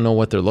just don't know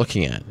what they're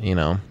looking at,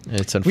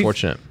 It's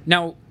unfortunate.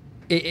 Now,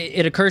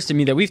 it occurs to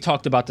me that we've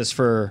talked about this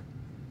for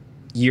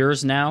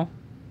years now.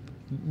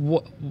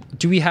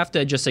 Do we have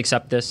to just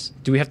accept this?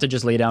 Do we have to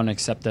just lay down and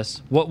accept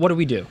this? What do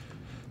we do?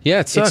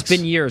 Yeah, it sucks. It's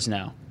been years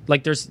now.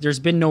 Like there's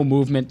been no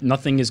movement.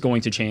 Nothing is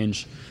going to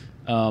change.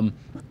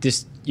 The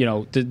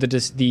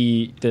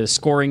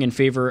scoring in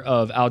favor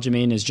of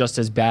Aljamain is just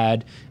as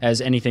bad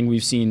as anything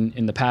we've seen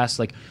in the past.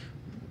 Like,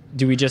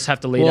 do we just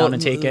have to lay down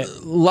and take it?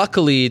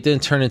 Luckily, it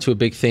didn't turn into a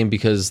big thing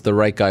because the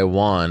right guy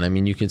won. I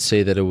mean, you could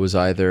say that it was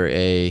either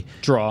a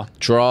draw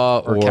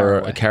or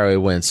a Caraway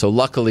win. So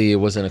luckily, it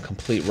wasn't a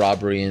complete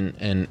robbery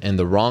and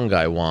the wrong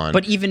guy won.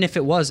 But even if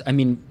it was, I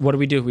mean, what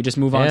do? We just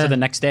move on to the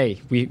next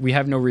day. We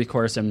have no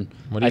recourse. And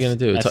what are you going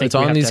to do? It's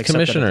on these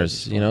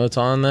commissioners. It's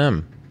on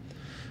them.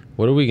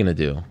 What are we going to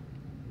do?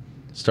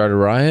 Start a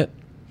riot?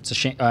 It's a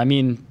shame. I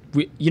mean,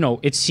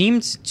 it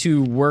seems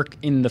to work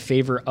in the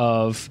favor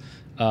of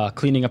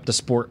cleaning up the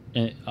sport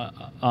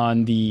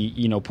on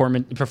the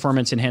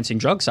performance enhancing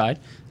drug side,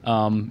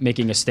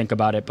 making us think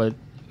about it, but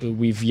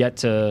we've yet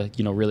to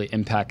really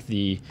impact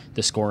the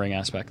scoring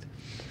aspect.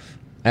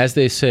 As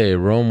they say,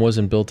 Rome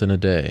wasn't built in a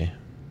day.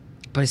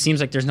 But it seems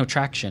like there's no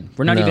traction.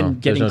 We're not even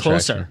getting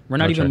closer. Traction. We're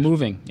not even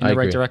moving in the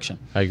right direction.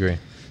 I agree.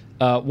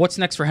 What's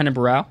next for Renan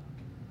Barão?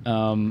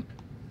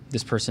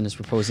 This person is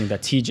proposing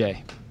that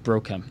TJ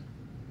broke him.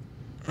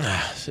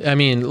 I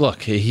mean,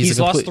 look, he's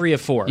lost 3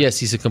 of 4. Yes,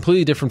 he's a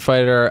completely different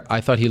fighter.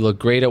 I thought he looked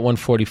great at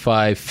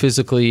 145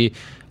 physically.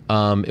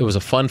 It was a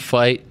fun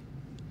fight.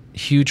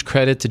 Huge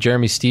credit to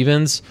Jeremy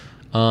Stephens,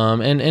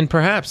 and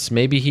perhaps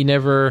maybe he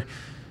never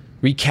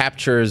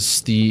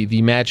recaptures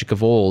the magic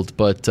of old.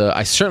 But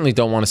I certainly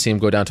don't want to see him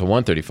go down to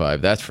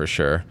 135. That's for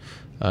sure.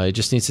 He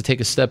just needs to take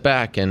a step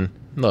back and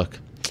look.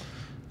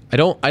 I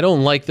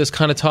don't like this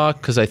kind of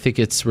talk because I think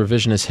it's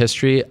revisionist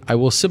history. I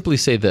will simply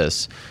say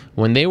this.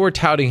 When they were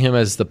touting him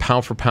as the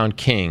pound-for-pound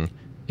king,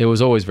 it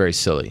was always very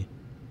silly.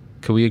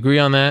 Could we agree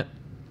on that?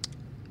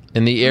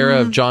 In the era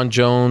of John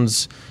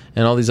Jones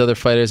and all these other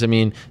fighters. I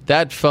mean,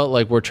 that felt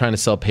like we're trying to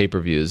sell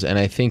pay-per-views, and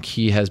I think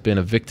he has been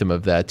a victim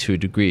of that to a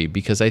degree,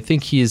 because I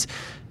think he's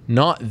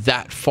not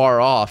that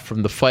far off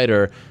from the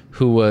fighter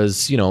who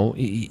was,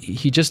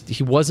 he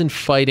wasn't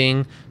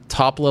fighting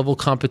top-level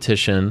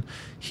competition.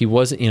 He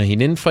wasn't, he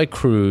didn't fight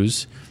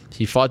Cruz.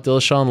 He fought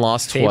Dillashaw and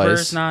lost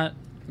Faber's twice. not.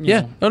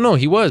 Yeah. No,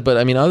 he was. But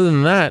I mean, other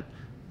than that,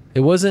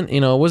 it wasn't.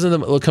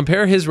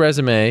 Compare his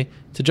resume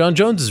to John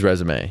Jones's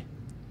resume.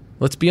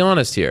 Let's be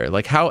honest here.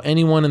 Like, how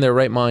anyone in their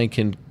right mind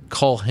can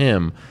call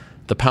him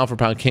the pound for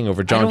pound king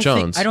over John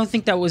Jones? I don't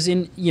think that was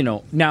in.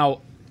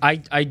 Now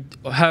I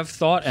have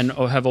thought and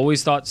have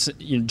always thought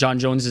John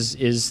Jones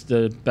is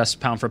the best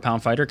pound for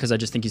pound fighter, because I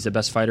just think he's the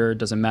best fighter. It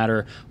doesn't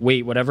matter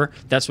weight, whatever.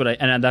 That's what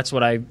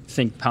I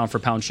think pound for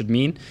pound should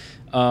mean.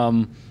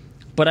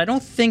 But I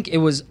don't think it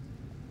was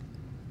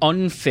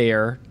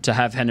unfair to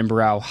have Renan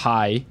Barão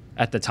high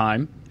at the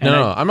time.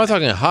 No, I'm not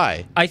talking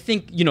high. I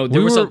think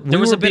there was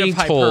a bit of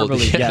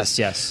hyperbole.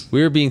 Yes.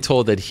 We were being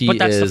told that he. But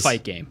that's the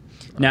fight game.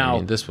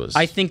 Now, this was.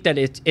 I think that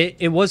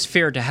it was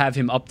fair to have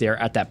him up there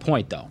at that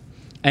point, though,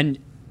 and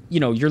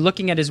you're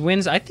looking at his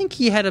wins. I think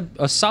he had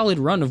a solid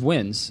run of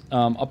wins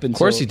up until of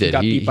course he did. He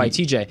got beat by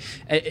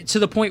TJ, to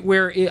the point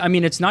where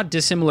it's not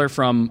dissimilar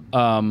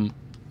from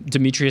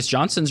Demetrius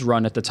Johnson's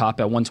run at the top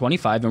at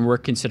 125, and we're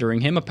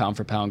considering him a pound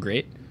for pound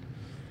great.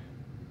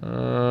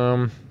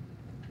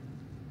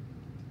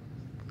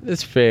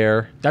 It's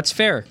fair. That's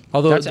fair.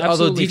 Although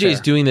DJ's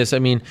fair. Doing this, I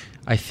mean,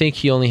 I think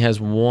he only has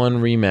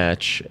one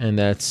rematch, and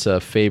that's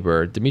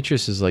Faber.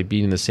 Demetrius is like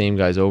beating the same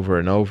guys over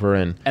and over,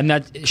 and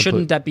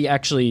shouldn't that be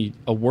actually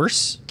a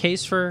worse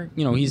case for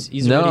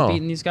he's already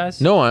beaten these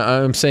guys? No,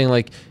 I'm saying,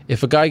 like,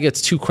 if a guy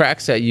gets 2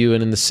 cracks at you,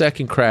 and in the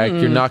second crack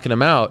you're knocking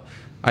him out,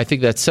 I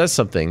think that says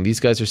something. These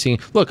guys are seeing.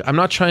 Look, I'm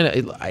not trying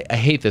to. I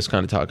hate this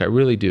kind of talk. I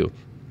really do.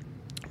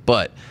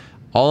 But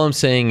all I'm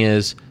saying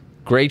is,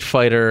 great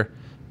fighter.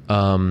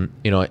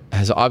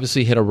 Has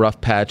obviously hit a rough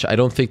patch. I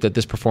don't think that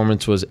this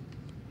performance was,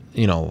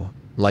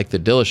 like the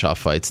Dillashaw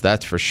fights.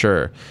 That's for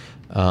sure.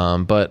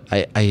 But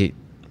I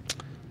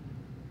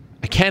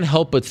can't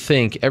help but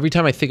think, every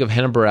time I think of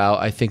Renan Barão,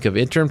 I think of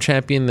interim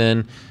champion,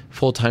 then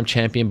full-time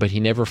champion, but he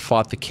never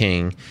fought the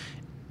king,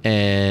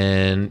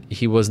 and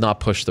he was not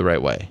pushed the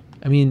right way.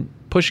 I mean,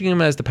 pushing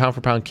him as the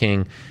pound-for-pound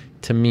king,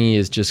 to me,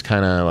 is just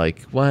kind of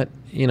like, what?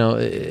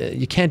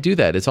 You can't do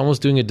that. It's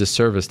almost doing a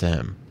disservice to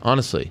him,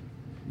 honestly.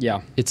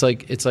 Yeah, it's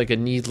like a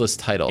needless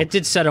title. It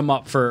did set him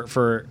up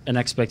for an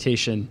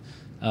expectation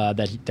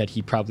that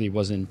he probably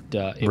wasn't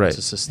able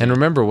to sustain. And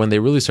remember, when they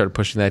really started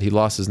pushing that, he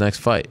lost his next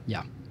fight.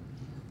 Yeah,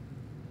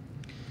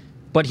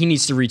 but he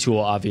needs to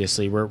retool.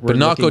 Obviously, but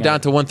not go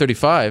down to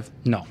 135.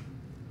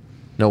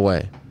 No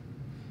way.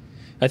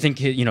 I think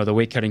the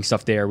weight cutting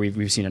stuff there,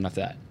 we've seen enough of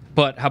that.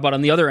 But how about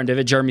on the other end of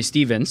it, Jeremy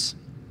Stephens?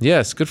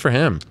 Yes, good for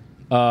him.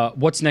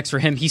 What's next for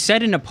him? He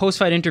said in a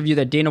post-fight interview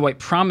that Dana White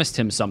promised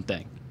him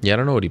something. Yeah, I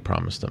don't know what he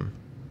promised him.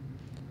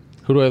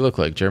 Who do I look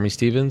like? Jeremy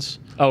Stephens?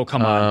 Oh,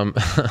 come on.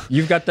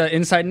 You've got the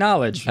inside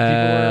knowledge.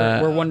 People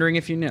were wondering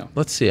if you knew.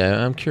 Let's see.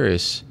 I'm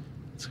curious.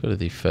 Let's go to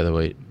the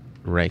featherweight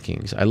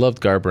rankings. I loved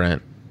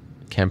Garbrandt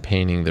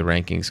campaigning the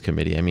rankings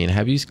committee. I mean,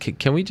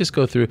 can we just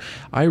go through?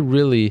 I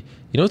really,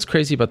 what's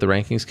crazy about the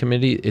rankings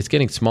committee? It's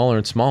getting smaller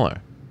and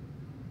smaller.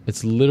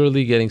 It's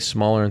literally getting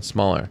smaller and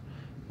smaller.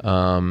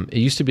 It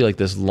used to be like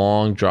this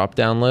long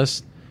drop-down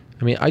list.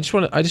 I mean, I just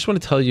want to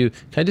tell you.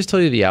 Can I just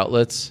tell you the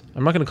outlets?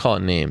 I'm not going to call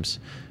it names.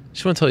 I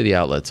just want to tell you the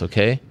outlets,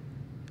 okay?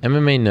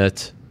 MMA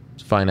Nut,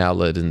 fine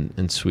outlet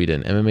in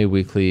Sweden. MMA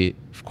Weekly,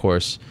 of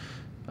course,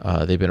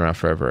 they've been around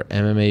forever.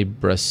 MMA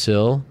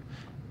Brazil,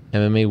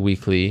 MMA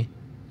Weekly,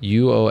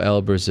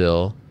 UOL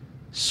Brazil,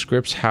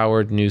 Scripps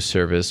Howard News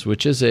Service,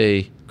 which is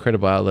a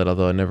credible outlet,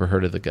 although I never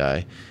heard of the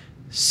guy.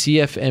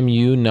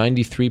 CFMU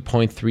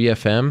 93.3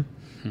 FM,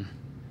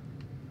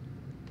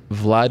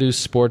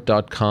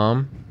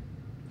 VladusSport.com,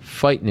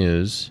 Fight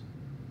News,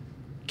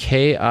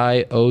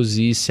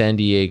 KIOZ San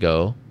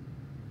Diego,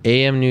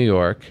 AM New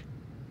York,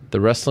 The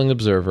Wrestling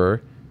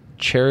Observer,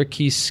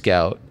 Cherokee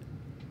Scout,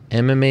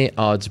 MMA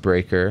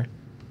Oddsbreaker,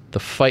 The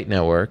Fight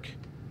Network,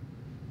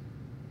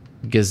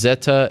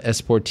 Gazeta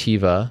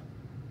Esportiva,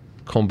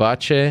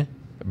 Combate,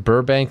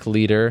 Burbank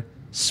Leader,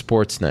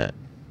 Sportsnet.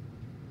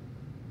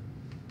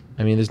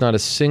 I mean, there's not a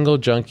single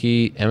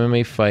junkie,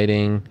 MMA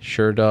Fighting,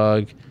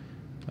 SureDog,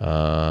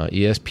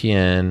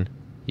 ESPN,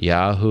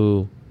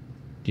 Yahoo.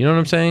 Do you know what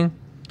I'm saying?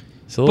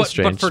 It's a little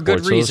strange. But for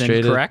good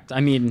reason, correct?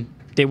 I mean,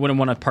 they wouldn't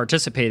want to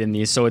participate in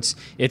these, so it's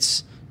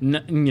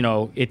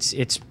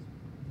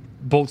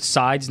both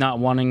sides not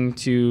wanting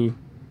to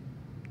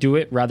do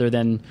it, rather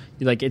than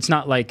like, it's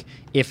not like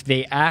if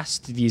they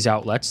asked these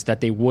outlets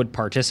that they would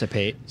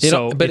participate.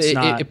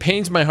 It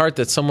pains my heart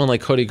that someone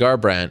like Cody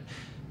Garbrandt,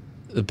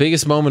 the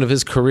biggest moment of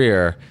his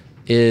career,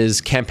 is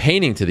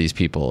campaigning to these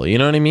people. You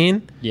know what I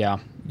mean? Yeah.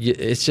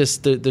 It's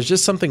just there's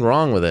just something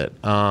wrong with it.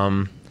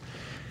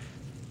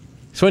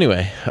 So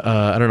anyway,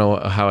 I don't know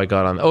how I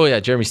got on. Oh yeah,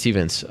 Jeremy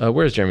Stephens.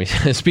 Where's Jeremy?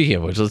 Speaking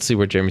of which, let's see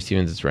where Jeremy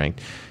Stephens is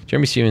ranked.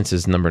 Jeremy Stephens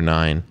is number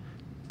 9.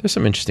 There's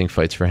some interesting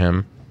fights for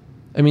him.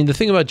 I mean, the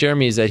thing about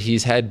Jeremy is that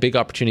he's had big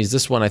opportunities.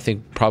 This one, I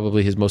think,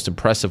 probably his most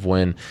impressive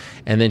win.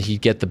 And then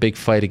he'd get the big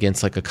fight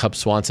against like a Cub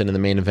Swanson in the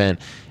main event,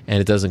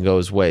 and it doesn't go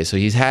his way. So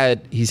he's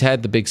had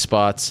the big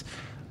spots,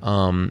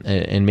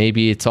 and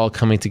maybe it's all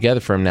coming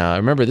together for him now. I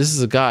remember, this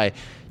is a guy,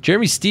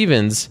 Jeremy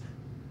Stephens.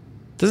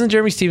 Doesn't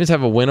Jeremy Stephens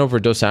have a win over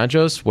Dos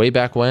Anjos way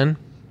back when?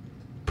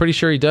 Pretty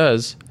sure he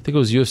does. I think it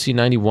was UFC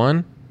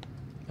 91.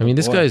 I mean,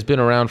 this guy's been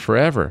around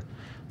forever.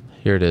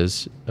 Here it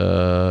is.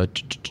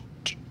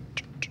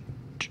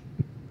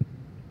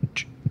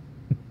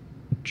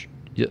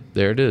 Yep,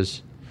 there it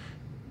is.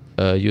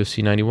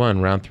 UFC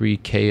 91, round 3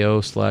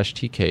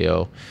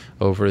 KO/TKO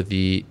over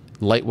the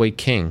lightweight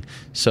king.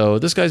 So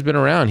this guy's been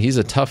around. He's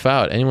a tough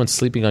out. Anyone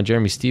sleeping on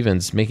Jeremy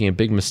Stephens making a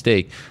big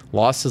mistake.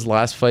 Lost his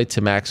last fight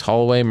to Max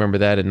Holloway. Remember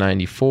that at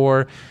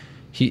 94.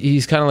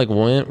 He's kind of like,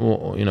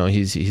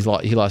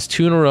 he lost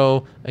 2 in a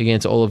row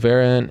against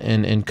Oliveira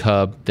and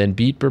Cub, then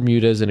beat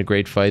Bermudez in a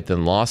great fight,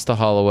 then lost to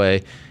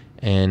Holloway,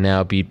 and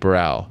now beat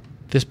Barao.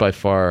 This by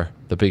far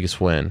the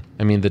biggest win.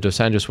 I mean, the Dos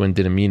Anjos win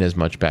didn't mean as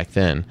much back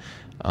then.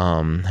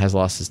 Has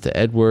losses to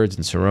Edwards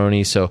and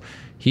Cerrone, so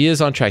he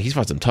is on track. He's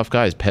fought some tough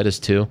guys, Pettis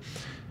too.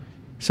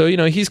 So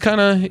he's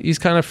kind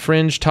of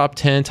fringe top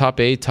 10,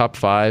 top 8, top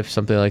 5,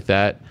 something like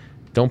that.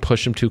 Don't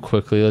push him too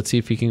quickly. Let's see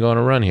if he can go on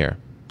a run here.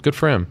 Good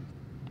for him.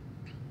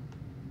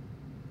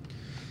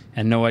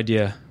 And no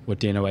idea what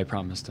Dana White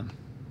promised him.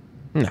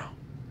 No.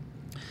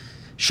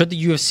 Should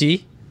the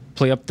UFC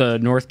play up the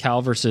North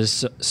Cal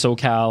versus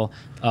SoCal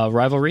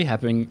rivalry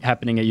happening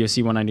at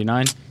UFC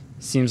 199?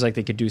 Seems like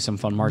they could do some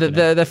fun marketing.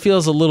 That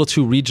feels a little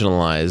too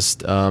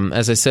regionalized.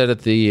 As I said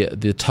at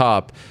the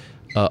top,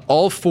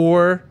 all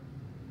 4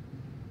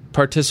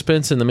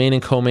 participants in the main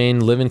and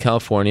co-main live in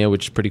California,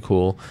 which is pretty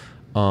cool.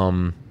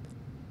 And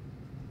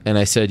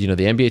I said, the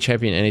NBA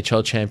champion,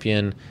 NHL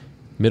champion,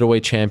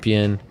 middleweight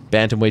champion,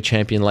 bantamweight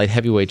champion, light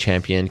heavyweight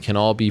champion can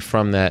all be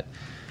from that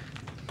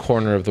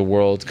corner of the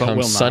world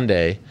come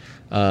Sunday.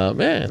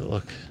 Man,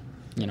 look.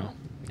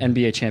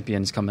 NBA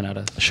champions coming out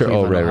of Sure.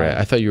 Cleveland, Right. Ohio.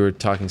 I thought you were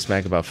talking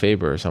smack about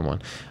Faber or someone.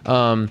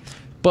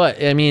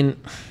 But, I mean,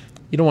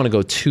 you don't want to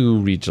go too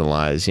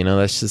regionalized.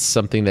 That's just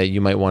something that you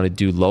might want to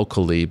do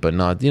locally, but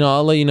not,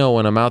 I'll let you know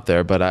when I'm out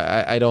there, but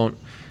I don't.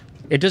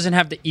 It doesn't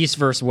have the East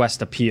versus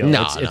West appeal.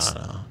 No.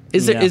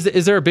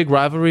 Is there a big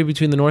rivalry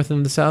between the North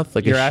and the South?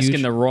 Like you're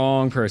asking the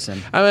wrong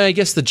person. I mean, I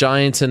guess the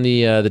Giants and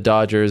the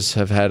Dodgers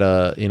have had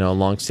a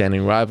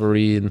long-standing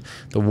rivalry, and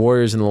the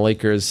Warriors and the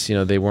Lakers,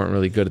 they weren't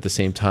really good at the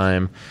same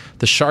time.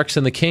 The Sharks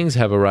and the Kings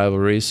have a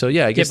rivalry, so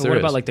yeah, I guess. Yeah, but what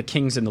about like the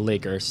Kings and the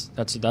Lakers?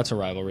 That's a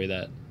rivalry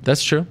that.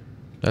 That's true.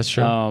 That's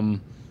true.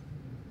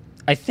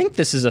 I think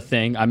this is a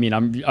thing. I mean,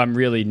 I'm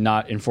really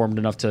not informed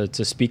enough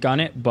to speak on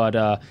it,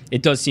 but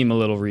it does seem a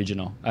little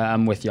regional.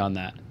 I'm with you on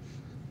that.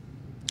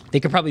 They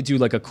could probably do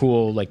like a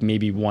cool, like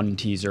maybe one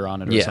teaser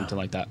on it or something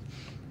like that.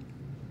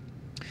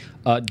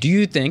 Do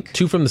you think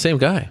 2 from the same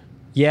guy?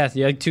 Yeah,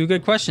 2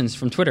 good questions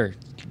from Twitter.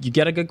 You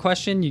get a good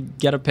question, you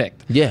get a pick.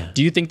 Yeah.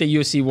 Do you think the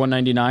UFC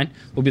 199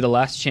 will be the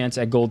last chance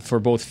at gold for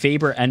both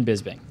Faber and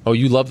Bisping? Oh,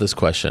 you love this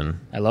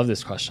question. I love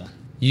this question.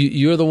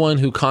 You're the one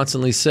who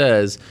constantly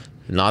says,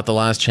 not the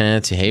last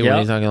chance. You hate when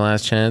you're talking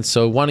last chance.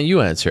 So why don't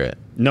you answer it?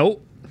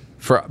 Nope.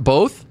 For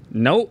both?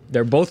 Nope.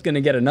 They're both going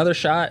to get another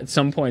shot at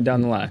some point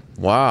down the line.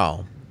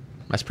 Wow.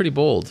 That's pretty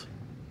bold.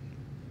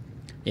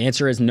 The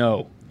answer is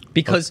no.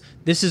 Because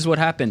this is what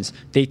happens.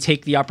 They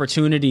take the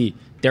opportunity.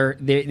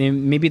 They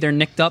maybe they're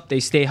nicked up. They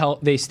stay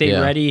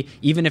ready.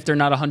 Even if they're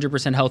not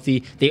 100%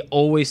 healthy, they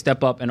always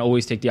step up and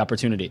always take the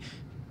opportunity.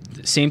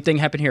 Same thing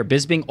happened here.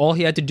 Bisping, all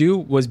he had to do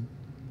was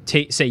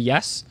say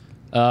yes.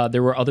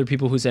 There were other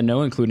people who said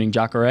no, including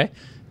Caraway,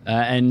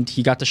 and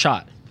he got the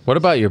shot. What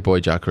about your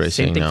boy Caraway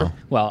saying no?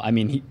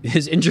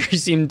 His injury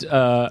seemed,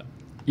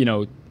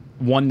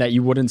 one that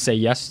you wouldn't say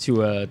yes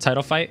to a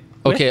title fight.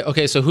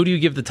 Okay. So who do you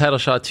give the title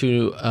shot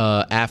to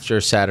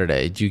after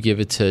Saturday? Do you give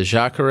it to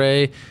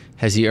Caraway?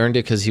 Has he earned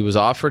it because he was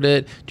offered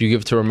it? Do you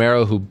give it to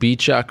Romero, who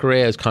beat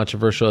Caraway, as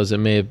controversial as it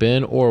may have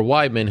been, or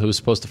Weidman, who was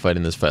supposed to fight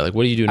in this fight? Like,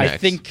 what do you do next? I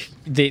think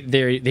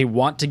they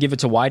want to give it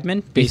to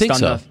Weidman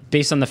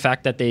based on the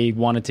fact that they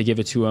wanted to give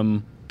it to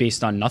him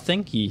based on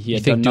nothing. He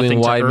had done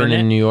nothing to earn it. Weidman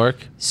in New York?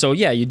 So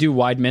yeah, you do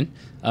Weidman,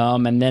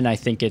 and then I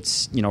think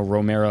it's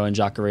Romero and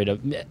Caraway to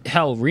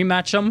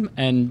rematch them,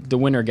 and the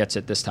winner gets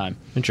it this time.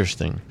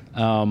 Interesting.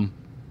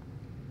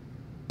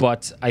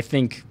 But I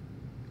think,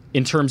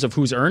 in terms of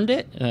who's earned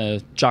it,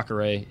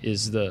 Caraway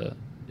is the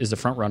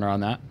front runner on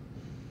that.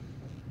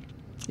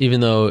 Even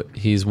though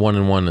he's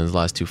 1-1 in his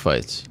last 2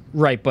 fights,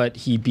 right? But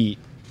he beat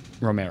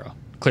Romero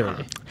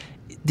clearly.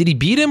 Did he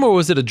beat him, or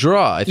was it a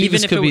draw? I think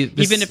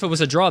even if it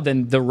was a draw,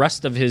 then the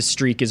rest of his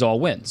streak is all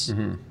wins.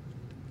 Mm-hmm.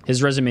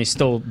 His resume is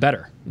still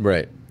better.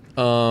 Right.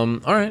 All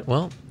right.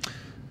 Well.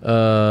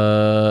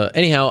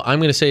 Anyhow, I'm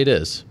going to say it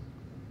is.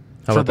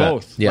 How for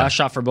both. Yeah. Last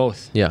shot for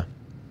both. Yeah.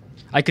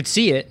 I could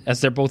see it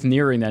as they're both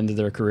nearing the end of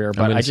their career,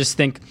 but I just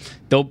think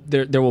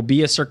there will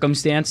be a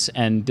circumstance,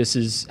 and this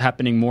is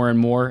happening more and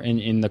more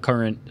in the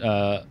current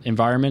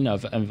environment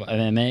of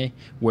MMA,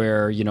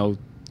 where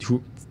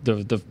who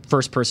the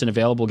first person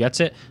available gets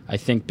it, I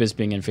think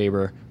Bisping and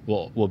Faber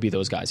will be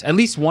those guys. At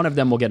least one of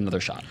them will get another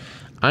shot.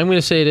 I'm going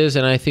to say it is,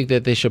 and I think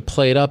that they should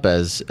play it up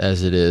as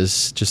it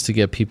is, just to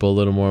get people a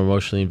little more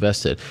emotionally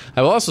invested.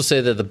 I will also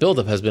say that the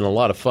build-up has been a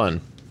lot of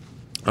fun.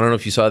 I don't know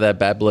if you saw that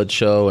Bad Blood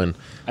show and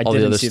all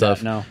the other stuff.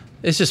 That, no.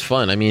 It's just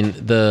fun. I mean,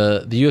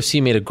 the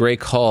UFC made a great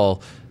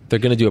call. They're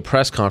going to do a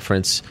press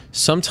conference.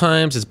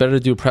 Sometimes it's better to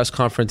do a press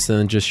conference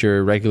than just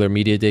your regular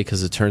media day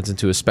because it turns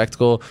into a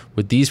spectacle.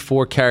 With these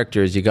 4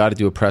 characters, you got to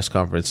do a press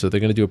conference. So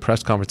they're going to do a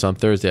press conference on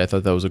Thursday. I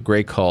thought that was a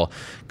great call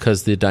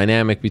because the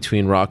dynamic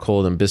between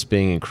Rockhold and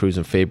Bisping and Cruz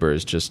and Faber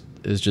is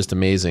just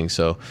amazing.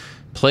 So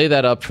play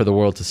that up for the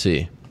world to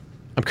see.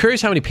 I'm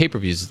curious how many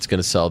pay-per-views it's going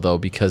to sell, though,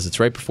 because it's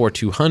right before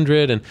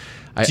 200, and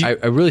I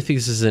really think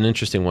this is an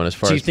interesting one as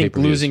far as pay-per-views. Do you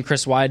think losing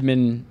Chris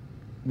Weidman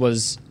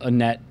was a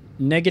net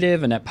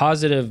negative, a net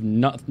positive,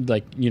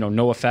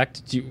 no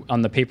effect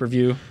on the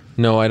pay-per-view?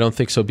 No, I don't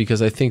think so,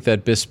 because I think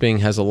that Bisping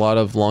has a lot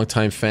of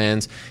longtime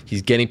fans.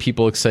 He's getting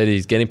people excited.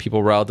 He's getting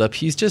people riled up.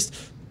 He's just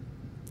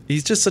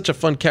such a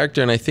fun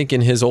character, and I think in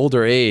his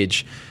older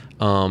age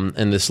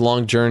and this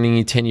long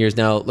journey, 10 years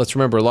now, let's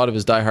remember a lot of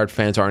his diehard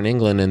fans are in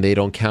England and they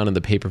don't count in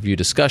the pay-per-view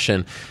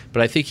discussion,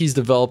 but I think he's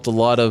developed a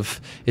lot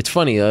of... It's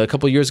funny, a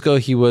couple of years ago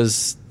he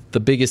was the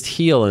biggest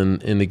heel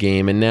in the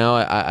game, and now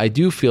I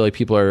do feel like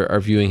people are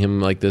viewing him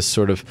like this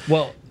sort of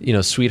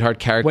sweetheart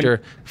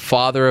character,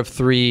 father of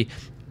 3.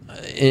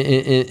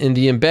 In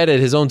the Embedded,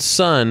 his own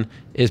son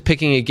is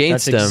picking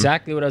against him. That's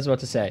exactly what I was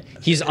about to say.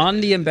 He's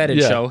on the Embedded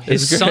show.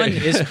 His son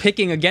is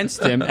picking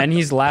against him, and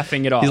he's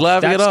laughing it off.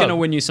 That's going to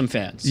win you some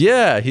fans.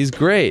 Yeah, he's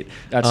great.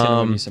 That's going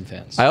to win you some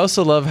fans. I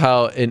also love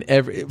how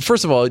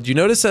first of all, do you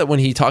notice that when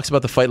he talks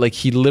about the fight, like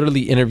he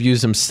literally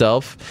interviews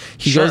himself?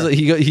 He's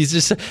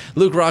just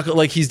Luke Rockhold,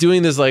 like he's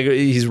doing this, like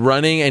he's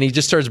running, and he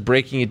just starts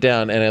breaking it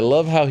down. And I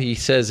love how he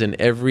says in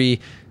every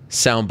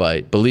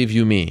soundbite, "Believe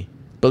you me."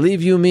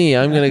 Believe you me,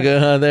 I'm going to go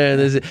out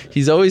there.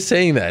 He's always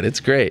saying that. It's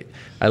great.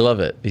 I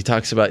love it. He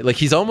talks about, like,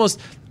 he's almost,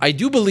 I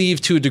do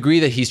believe to a degree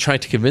that he's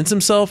trying to convince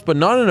himself, but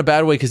not in a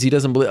bad way because he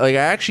doesn't believe, like, I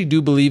actually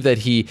do believe that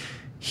he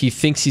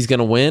thinks he's going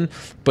to win,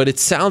 but it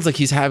sounds like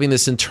he's having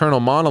this internal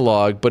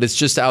monologue, but it's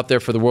just out there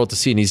for the world to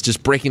see, and he's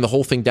just breaking the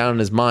whole thing down in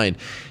his mind.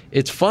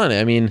 It's fun.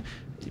 I mean,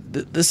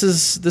 this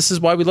is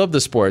why we love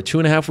the sport.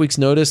 2.5 weeks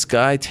notice,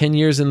 guy 10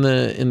 years in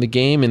the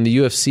game in the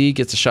UFC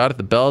gets a shot at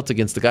the belt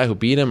against the guy who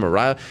beat him. Or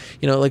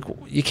like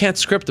you can't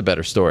script a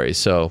better story.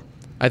 So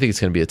I think it's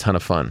going to be a ton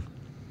of fun.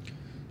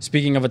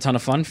 Speaking of a ton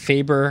of fun,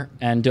 Faber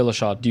and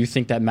Dillashaw. Do you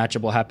think that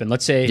matchup will happen?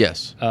 Let's say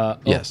yes.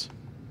 Yes.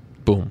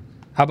 Boom.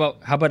 How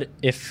about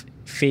if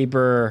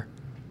Faber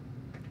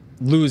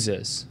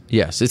loses?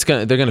 Yes,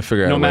 they're gonna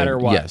figure out no matter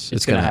what. Yes,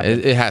 it's gonna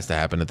happen. It has to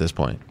happen at this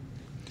point.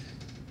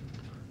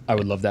 I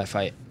would love that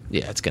fight.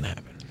 Yeah, it's going to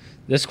happen.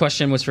 This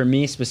question was for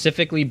me,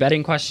 specifically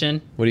betting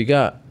question. What do you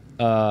got?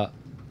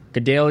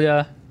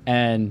 Gedalia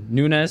and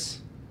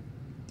Nunes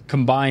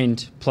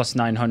combined plus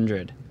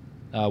 900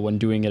 when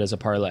doing it as a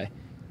parlay.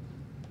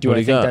 Do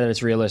I think that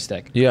it's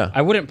realistic? Yeah.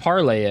 I wouldn't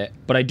parlay it,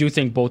 but I do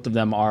think both of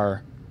them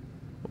are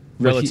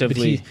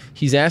relatively...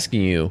 He's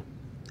asking you.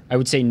 I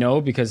would say no,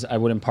 because I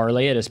wouldn't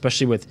parlay it,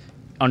 especially with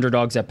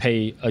underdogs that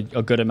pay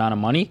a good amount of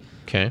money.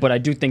 Okay. But I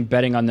do think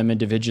betting on them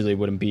individually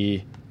wouldn't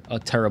be a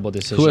terrible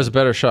decision. Who has a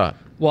better shot?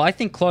 Well, I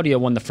think Claudia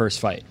won the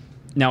first fight.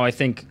 Now, I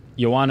think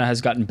Joanna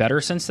has gotten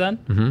better since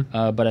then,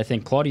 but I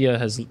think Claudia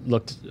has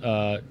looked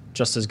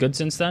just as good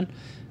since then.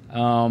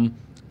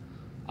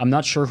 I'm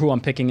not sure who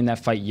I'm picking in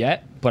that fight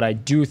yet, but I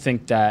do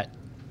think that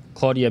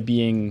Claudia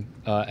being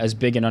as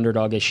big an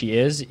underdog as she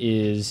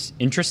is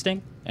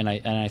interesting, and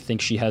I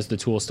think she has the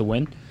tools to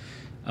win.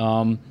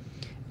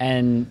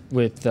 And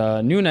with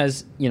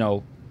Nunes,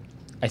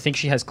 I think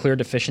she has clear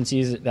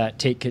deficiencies that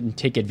can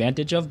take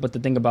advantage of. But the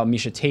thing about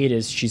Miocic Tate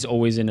is she's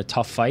always in a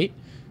tough fight.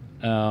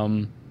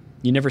 You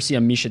never see a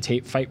Miocic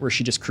Tate fight where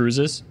she just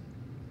cruises.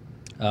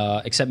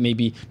 Except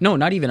maybe... No,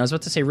 not even. I was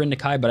about to say Rin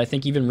Nakai, but I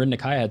think even Rin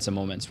Nakai had some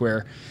moments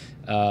where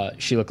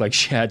she looked like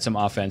she had some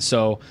offense.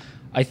 So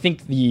I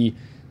think the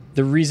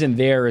reason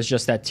there is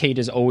just that Tate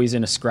is always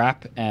in a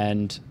scrap,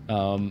 and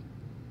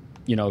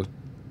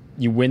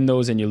you win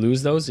those and you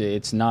lose those.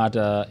 It's not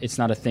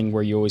a thing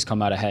where you always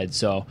come out ahead.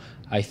 So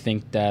I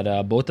think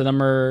that both of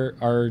them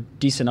are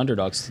decent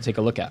underdogs to take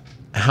a look at.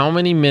 How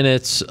many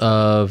minutes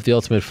of The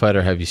Ultimate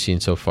Fighter have you seen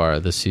so far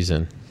this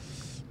season?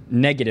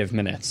 Negative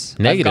minutes.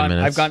 Minutes?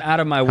 I've gone out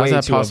of my way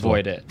to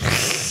avoid it.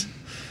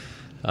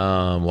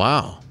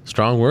 Wow.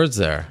 Strong words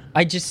there.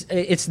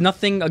 It's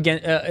nothing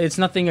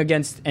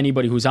against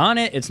anybody who's on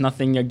it. It's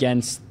nothing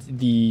against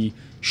the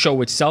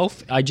show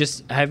itself. I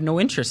have no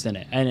interest in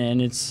it.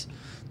 And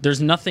there's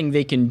nothing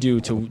they can do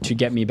to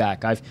get me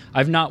back.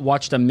 I've not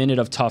watched a minute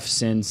of Tough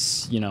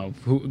since,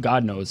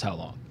 God knows how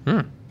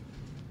long.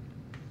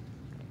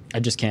 I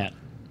just can't.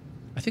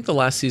 I think the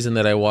last season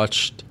that I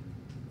watched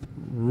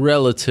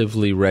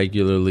relatively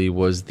regularly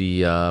was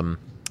the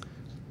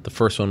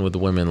first one with the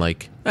women.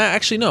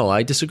 Actually, no,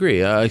 I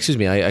disagree. Excuse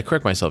me, I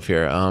correct myself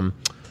here.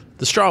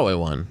 The Strawway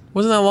one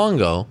wasn't that long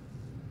ago,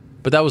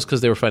 but that was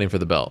because they were fighting for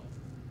the belt.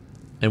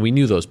 And we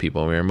knew those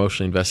people. And we were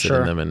emotionally invested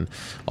in them and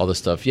all this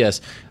stuff.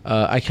 Yes,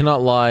 I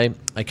cannot lie.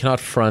 I cannot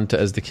front,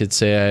 as the kids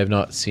say. I have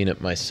not seen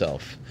it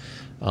myself.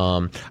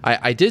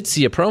 I did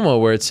see a promo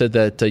where it said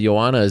that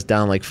Joanna is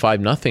down like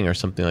 5-0 or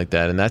something like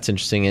that, and that's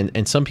interesting.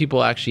 And some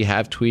people actually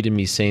have tweeted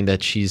me saying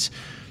that she's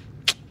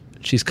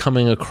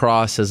coming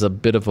across as a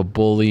bit of a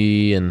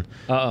bully. And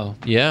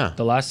yeah,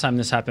 the last time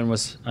this happened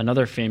was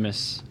another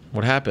famous.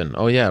 What happened?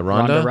 Oh yeah,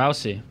 Ronda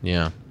Rousey.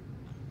 Yeah.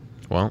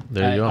 Well,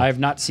 there you go. I have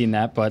not seen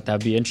that, but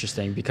that'd be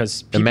interesting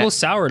because people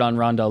soured on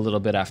Ronda a little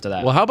bit after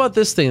that. Well, how about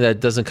this thing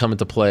that doesn't come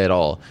into play at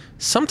all?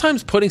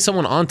 Sometimes putting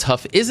someone on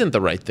tough isn't the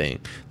right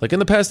thing. Like in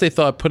the past, they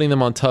thought putting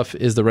them on tough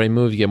is the right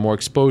move. You get more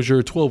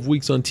exposure, 12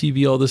 weeks on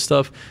TV, all this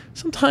stuff.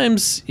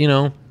 Sometimes,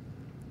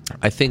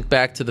 I think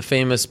back to the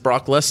famous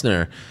Brock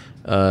Lesnar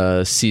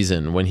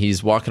season when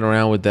he's walking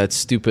around with that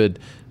stupid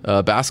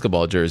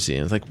basketball jersey.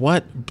 And it's like,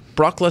 what?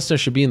 Brock Lesnar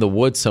should be in the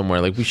woods somewhere.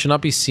 Like, we should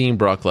not be seeing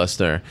Brock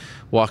Lesnar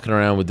walking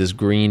around with this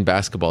green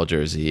basketball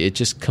jersey. It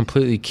just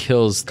completely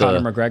kills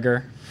Conor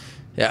McGregor.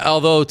 Yeah,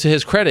 although to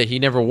his credit, he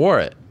never wore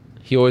it.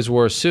 He always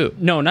wore a suit.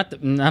 No,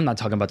 I'm not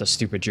talking about the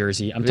stupid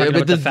jersey. I'm talking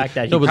about the fact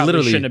that he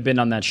probably shouldn't have been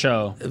on that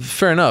show.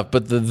 Fair enough,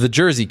 but the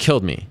jersey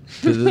killed me.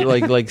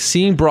 like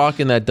seeing Brock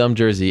in that dumb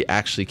jersey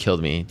actually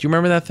killed me. Do you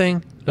remember that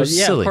thing? It was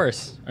silly. Of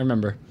course. I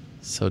remember.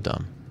 So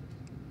dumb.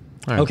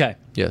 All right. Okay.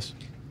 Yes.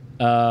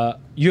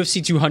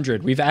 UFC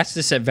 200. We've asked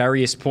this at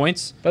various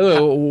points. By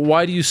the way,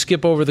 why do you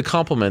skip over the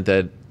compliment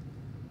that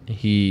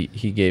he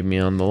gave me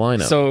on the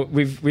lineup? So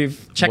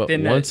we've checked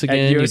in once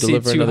again. at UFC you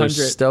deliver 200. another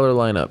stellar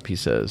lineup. He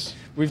says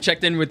we've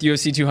checked in with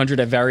UFC 200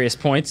 at various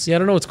points. Yeah, I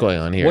don't know what's going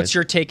on here. What's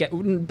your take?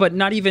 But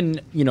not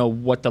even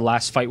what the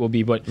last fight will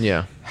be. But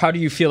how do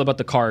you feel about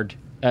the card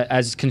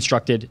as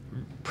constructed?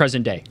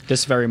 Present day,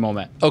 this very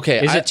moment.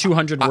 Okay. Is it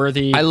 200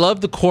 worthy? I love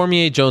the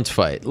Cormier-Jones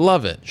fight.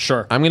 Love it.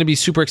 Sure. I'm going to be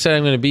super excited.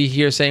 I'm going to be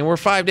here saying we're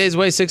 5 days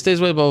away, 6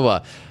 days away, blah, blah,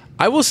 blah.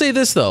 I will say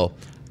this, though.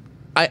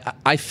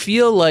 I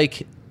feel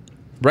like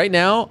right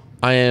now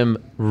I am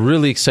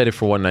really excited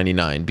for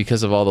 199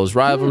 because of all those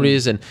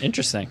rivalries. And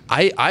interesting.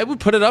 I would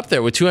put it up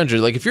there with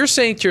 200. Like, if you're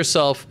saying to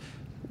yourself,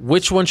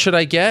 which one should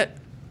I get?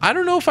 I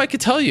don't know if I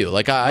could tell you.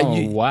 Like,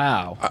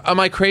 wow.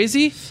 Am I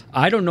crazy?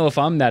 I don't know if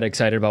I'm that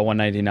excited about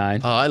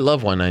 199. Oh, I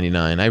love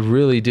 199. I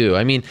really do.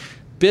 I mean,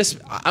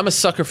 I'm a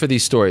sucker for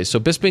these stories. So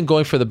Bisping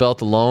going for the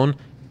belt alone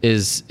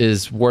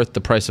is worth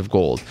the price of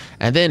gold.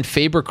 And then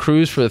Faber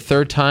Cruz for the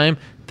third time,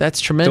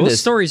 that's tremendous. Those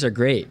stories are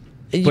great.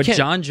 But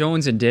John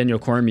Jones and Daniel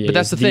Cormier but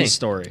that's is the thing.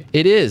 Story.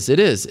 It is.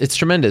 It's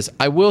tremendous.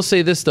 I will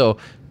say this, though.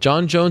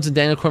 John Jones and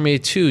Daniel Cormier,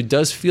 too,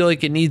 does feel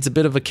like it needs a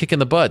bit of a kick in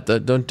the butt.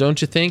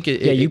 Don't you think?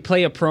 You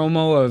play a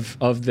promo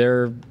of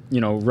their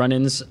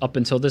run-ins up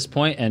until this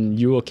point, and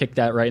you will kick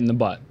that right in the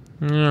butt.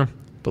 Yeah.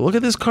 But look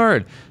at this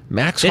card.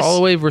 Max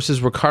Holloway versus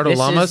Ricardo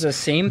Lamas. This is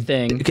the same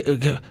thing.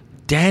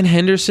 Dan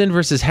Henderson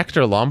versus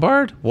Hector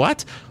Lombard?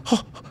 What?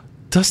 Oh,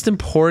 Dustin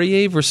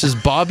Poirier versus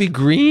Bobby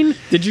Green?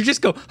 Did you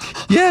just go...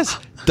 Yes.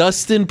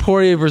 Dustin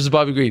Poirier versus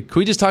Bobby Green. Can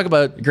we just talk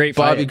about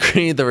Bobby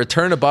Green, the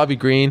return of Bobby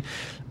Green?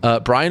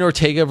 Brian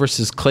Ortega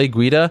versus Clay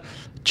Guida.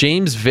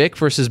 James Vick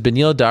versus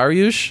Beneil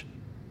Dariush.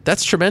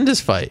 That's a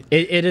tremendous fight.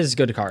 It is a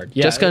good card.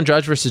 Yeah. Jessica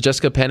Andrade versus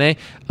Jessica Penne.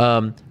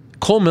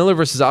 Cole Miller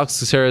versus Alex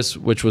Caceres,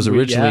 which was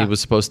originally was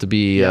supposed to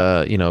be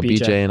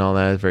BJ and all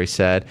that. Very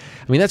sad.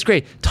 I mean, that's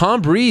great.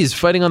 Tom Breeze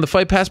fighting on the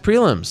Fight Pass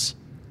prelims.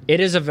 It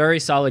is a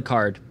very solid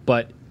card,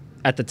 but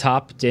at the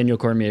top, Daniel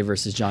Cormier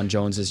versus John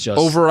Jones is just...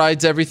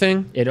 Overrides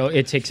everything? It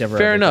takes over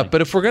Fair everything. enough.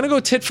 But if we're going to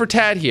go tit for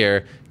tat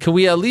here, can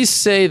we at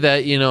least say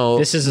that,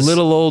 this is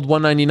little old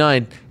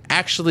 199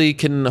 actually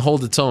can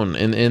hold its own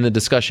in the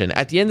discussion?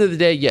 At the end of the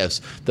day,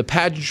 yes, the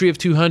pageantry of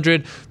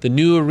 200, the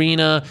new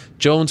arena,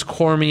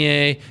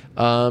 Jones-Cormier,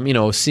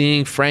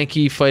 seeing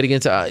Frankie fight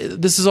against...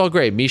 this is all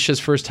great. Misha's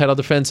first title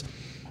defense,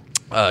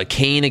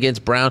 Kane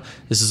against Brown.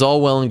 This is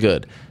all well and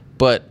good.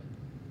 But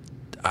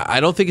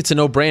I don't think it's a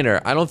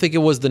no-brainer. I don't think it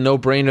was the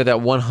no-brainer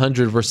that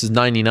 100 versus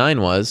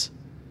 99 was.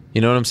 You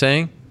know what I'm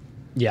saying?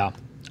 Yeah.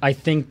 I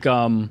think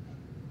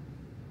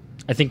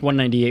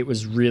 198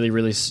 was really,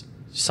 really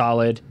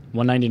solid.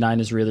 199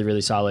 is really, really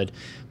solid.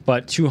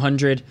 But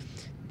 200,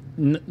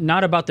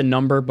 not about the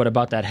number, but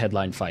about that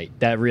headline fight.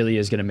 That really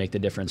is going to make the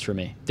difference for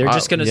me. They're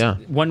just going to,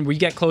 when we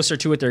get closer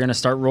to it, they're going to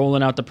start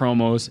rolling out the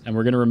promos, and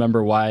we're going to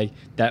remember why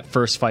that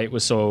first fight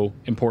was so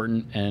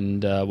important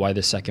and why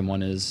the second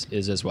one is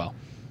as well.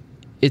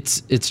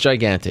 It's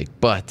gigantic,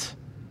 but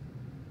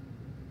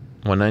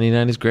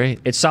 199 is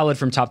great. It's solid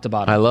from top to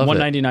bottom. I love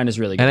 199 is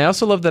really good. And I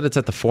also love that it's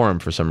at the Forum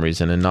for some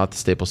reason and not the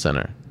Staples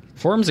Center.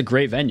 Forum's a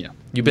great venue.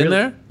 You been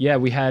there? Yeah,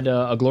 we had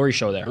a Glory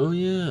show there. Oh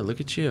yeah, look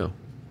at you.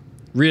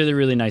 Really,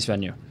 really nice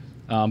venue.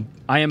 I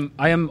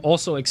am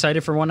also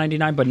excited for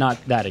 199, but not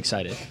that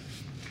excited.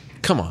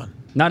 Come on.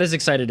 Not as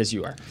excited as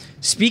you are.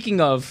 Speaking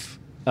of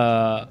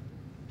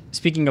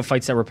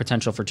fights that were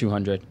potential for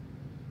 200.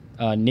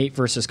 Nate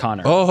versus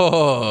Connor.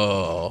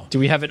 Oh. Do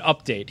we have an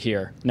update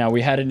here? Now,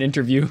 we had an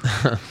interview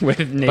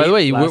with Nate. By the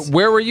way,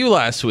 where were you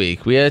last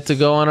week? We had to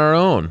go on our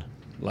own.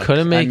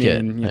 Couldn't make it.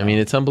 I mean,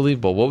 it's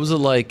unbelievable. What was it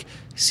like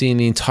seeing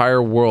the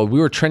entire world. We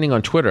were trending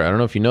on Twitter. I don't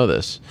know if you know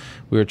this.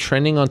 We were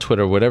trending on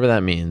Twitter, whatever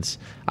that means.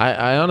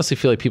 I honestly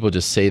feel like people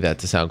just say that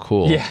to sound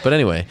cool. Yeah. But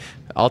anyway,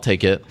 I'll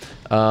take it.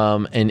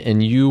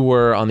 And you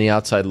were on the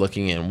outside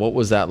looking in. What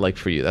was that like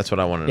for you? That's what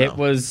I want to know. It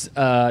was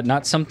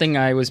not something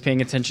I was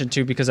paying attention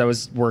to because I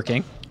was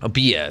working. Oh,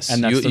 BS.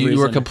 And that's you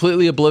were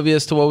completely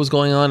oblivious to what was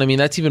going on. I mean,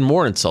 that's even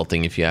more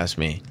insulting if you ask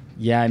me.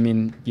 Yeah, I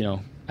mean,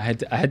 I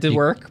had to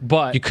work,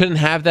 but you couldn't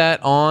have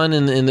that on,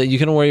 and you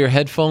couldn't wear your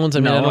headphones. I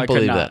mean, I don't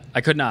believe that.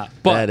 I could not.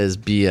 But that is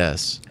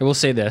BS. I will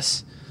say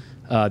this: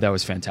 that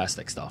was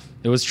fantastic stuff.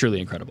 It was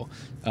truly incredible.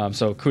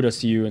 So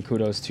kudos to you, and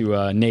kudos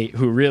to Nate,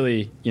 who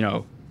really,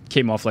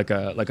 came off like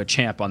a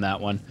champ on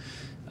that one.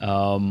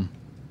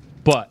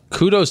 But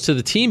kudos to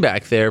the team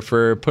back there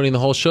for putting the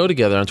whole show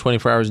together on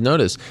 24 hours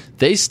notice.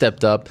 They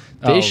stepped up.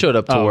 They showed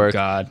up to work.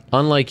 God.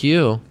 Unlike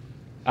you.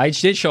 I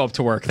did show up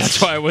to work.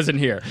 That's why I wasn't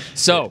here.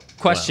 So,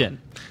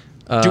 question.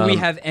 Wow. Do we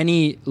have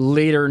any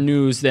later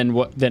news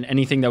than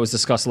anything that was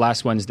discussed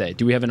last Wednesday?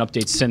 Do we have an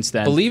update since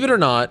then? Believe it or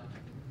not,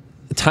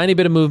 a tiny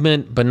bit of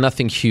movement, but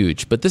nothing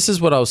huge. But this is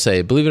what I'll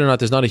say. Believe it or not,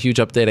 there's not a huge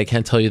update. I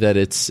can't tell you that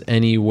it's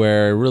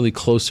anywhere really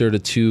closer to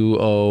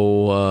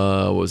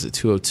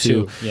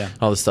 202, yeah,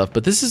 all this stuff.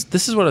 But this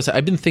is what I say.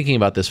 I've been thinking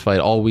about this fight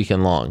all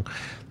weekend long.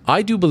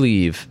 I do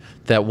believe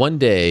that one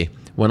day,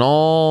 when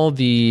all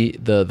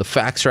the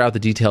facts are out, the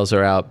details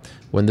are out,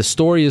 when the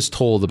story is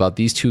told about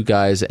these two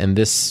guys and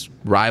this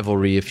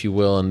rivalry, if you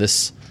will, and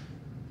this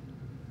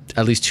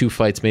at least 2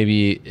 fights,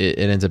 maybe it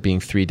ends up being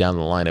 3 down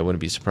the line, I wouldn't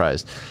be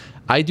surprised.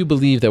 I do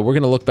believe that we're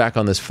going to look back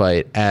on this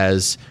fight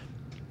as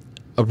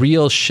a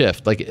real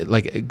shift,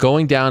 like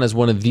going down as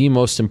one of the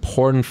most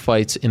important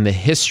fights in the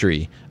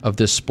history of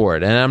this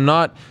sport. And I'm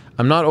not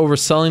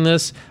overselling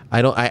this.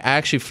 I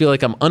actually feel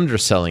like I'm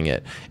underselling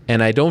it,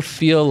 and I don't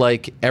feel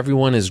like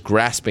everyone is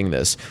grasping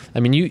this. I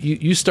mean,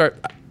 you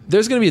start.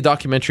 There's going to be a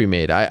documentary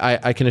made.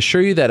 I can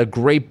assure you that a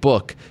great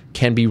book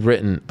can be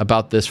written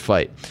about this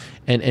fight,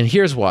 and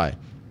here's why.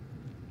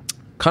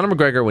 Conor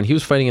McGregor, when he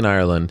was fighting in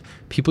Ireland,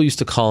 people used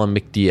to call him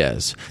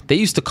McDiaz. They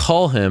used to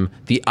call him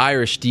the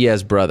Irish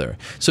Diaz brother.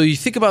 So you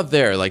think about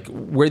there, like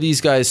where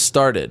these guys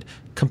started.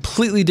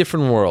 Completely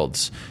different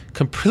worlds,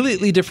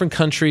 completely different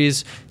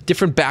countries,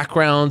 different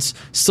backgrounds,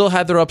 still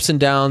had their ups and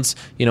downs,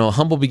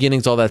 humble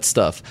beginnings, all that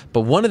stuff.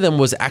 But one of them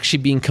was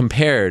actually being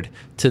compared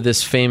to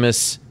this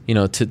famous,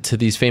 to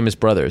these famous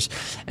brothers.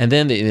 And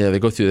then they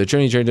go through their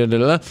journey,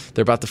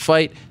 they're about to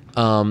fight.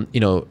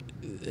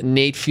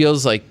 Nate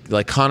feels like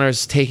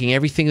Conor's taking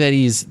everything that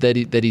he's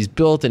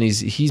built, and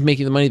he's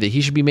making the money that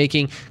he should be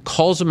making,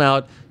 calls him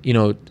out,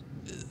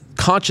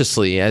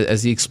 consciously,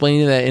 as he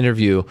explained in that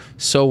interview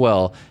so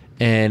well.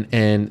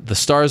 And the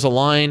stars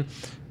align.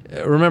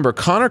 Remember,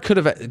 Conor could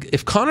have,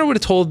 if Conor would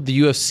have told the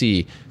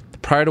UFC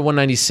prior to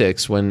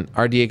 196 when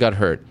RDA got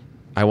hurt,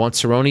 I want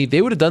Cerrone,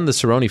 they would have done the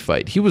Cerrone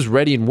fight. He was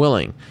ready and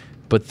willing,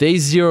 but they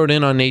zeroed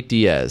in on Nate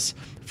Diaz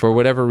for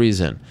whatever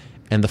reason.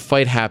 And the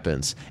fight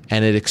happens,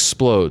 and it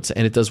explodes,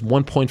 and it does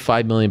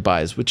 1.5 million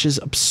buys, which is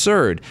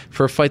absurd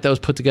for a fight that was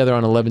put together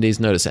on 11 days'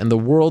 notice. And the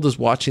world is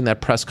watching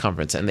that press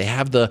conference, and they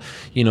have the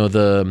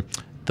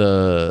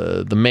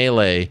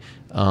melee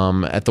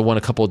at the one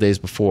a couple of days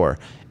before,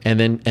 and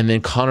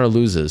then Conor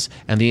loses,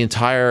 and the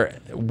entire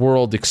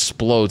world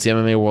explodes. The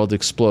MMA world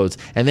explodes,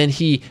 and then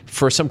he,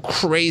 for some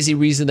crazy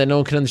reason that no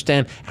one can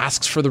understand,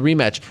 asks for the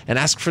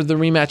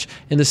rematch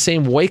in the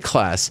same weight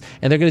class,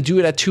 and they're going to do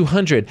it at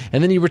 200,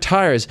 and then he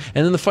retires,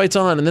 and then the fight's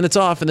on, and then it's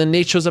off, and then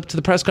Nate shows up to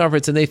the press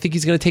conference, and they think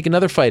he's going to take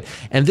another fight,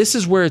 and this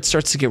is where it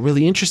starts to get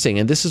really interesting,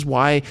 and this is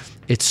why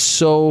it's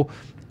so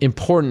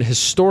important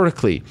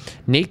historically.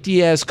 Nate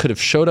Diaz could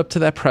have showed up to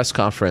that press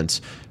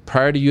conference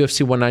prior to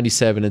UFC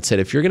 197 and said,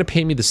 if you're going to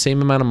pay me the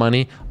same amount of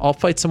money, I'll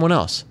fight someone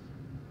else.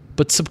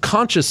 But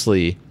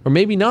subconsciously, or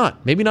maybe not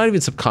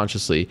even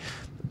subconsciously,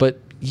 but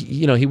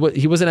he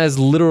wasn't as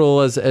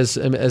literal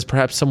as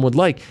perhaps some would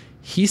like.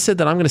 He said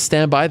that I'm going to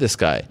stand by this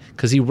guy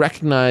because he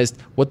recognized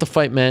what the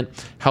fight meant,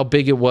 how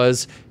big it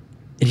was,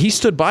 and he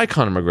stood by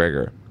Conor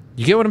McGregor.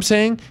 You get what I'm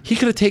saying? He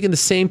could have taken the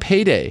same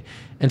payday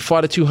and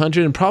fought at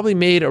 200 and probably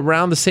made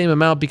around the same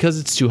amount because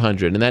it's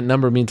 200, and that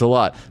number means a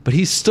lot. But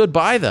he stood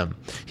by them.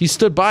 He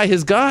stood by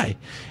his guy.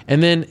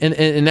 And then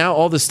and now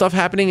all this stuff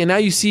happening, and now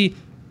you see,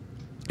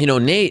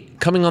 Nate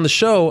coming on the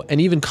show,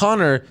 and even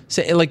Conor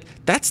saying, like,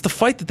 that's the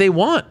fight that they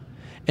want.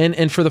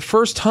 And for the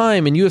first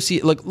time in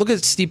UFC, look at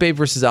Stipe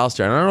versus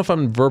Alistair. And I don't know if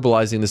I'm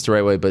verbalizing this the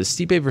right way, but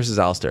Stipe versus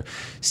Alistair.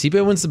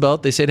 Stipe wins the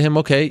belt. They say to him,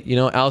 okay,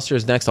 Alistair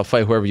is next. I'll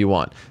fight whoever you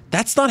want.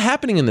 That's not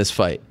happening in this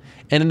fight.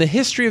 And in the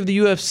history of the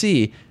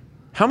UFC,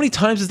 how many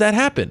times has that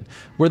happened?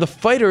 Where the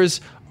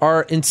fighters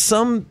are in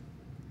some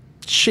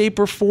shape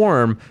or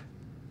form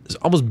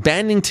almost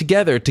banding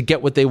together to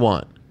get what they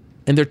want.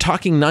 And they're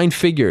talking 9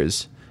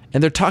 figures.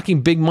 And they're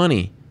talking big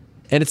money.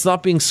 And it's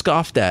not being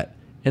scoffed at.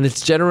 And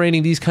it's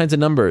generating these kinds of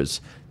numbers.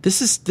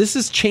 This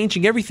is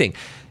changing everything.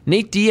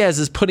 Nate Diaz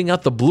is putting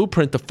out the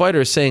blueprint to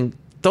fighters, saying,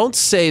 don't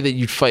say that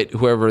you fight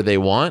whoever they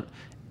want.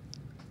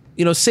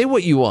 Say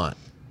what you want.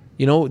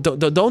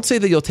 Don't say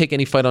that you'll take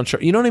any fight on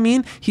short. You know what I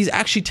mean? He's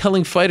actually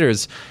telling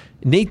fighters,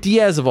 Nate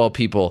Diaz, of all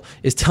people,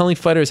 is telling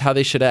fighters how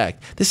they should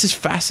act. This is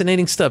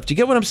fascinating stuff. Do you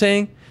get what I'm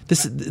saying?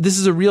 This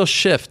is a real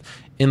shift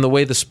in the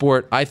way the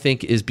sport, I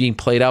think, is being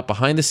played out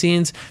behind the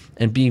scenes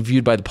and being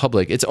viewed by the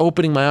public. It's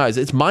opening my eyes.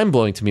 It's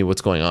mind-blowing to me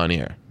what's going on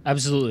here.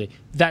 Absolutely.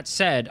 That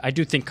said, I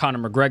do think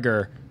Conor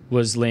McGregor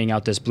was laying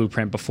out this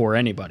blueprint before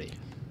anybody.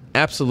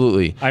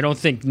 Absolutely. I don't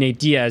think Nate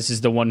Diaz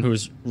is the one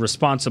who's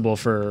responsible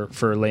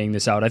for laying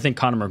this out. I think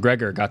Conor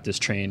McGregor got this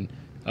train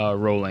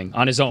rolling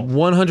on his own.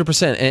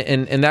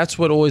 100%. And that's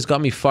what always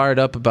got me fired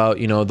up about,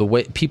 the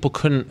way people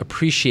couldn't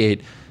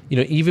appreciate,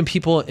 even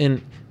people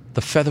in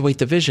the featherweight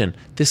division.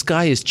 This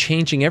guy is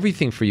changing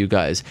everything for you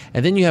guys.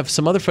 And then you have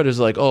some other fighters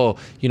like,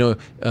 let's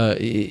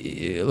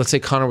say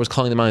Conor was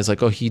calling them out. He's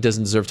like, he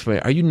doesn't deserve to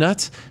fight. Are you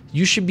nuts?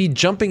 You should be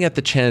jumping at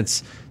the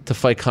chance to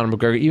fight Conor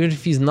McGregor, even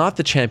if he's not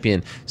the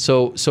champion.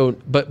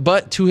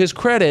 But to his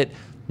credit,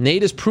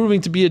 Nate is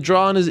proving to be a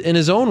draw in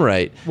his own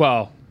right.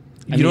 Well,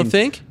 you don't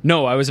think?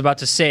 No, I was about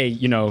to say,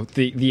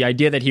 the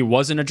idea that he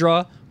wasn't a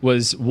draw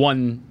was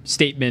one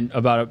statement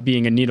about it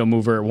being a needle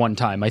mover at one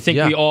time. I think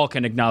we all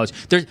can acknowledge.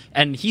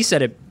 And he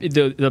said it,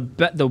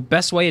 the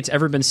best way it's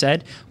ever been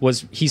said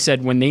was, he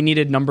said, when they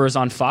needed numbers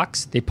on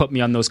Fox, they put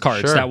me on those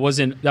cards. Sure. That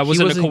wasn't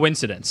a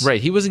coincidence. Right.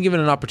 He wasn't given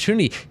an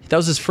opportunity. That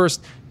was his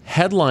first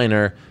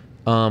headliner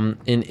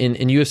in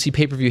UFC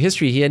pay-per-view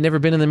history. He had never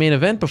been in the main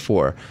event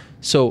before.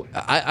 So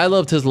I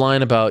loved his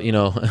line about,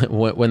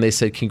 when they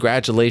said,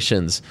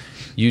 congratulations,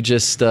 you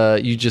just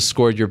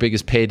scored your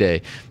biggest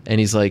payday.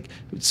 And he's like,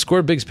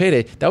 scored biggest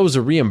payday? That was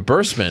a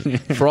reimbursement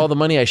for all the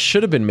money I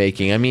should have been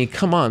making. I mean,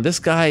 come on, this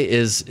guy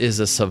is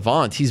a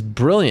savant. He's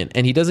brilliant,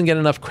 and he doesn't get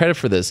enough credit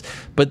for this.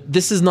 But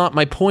this is not,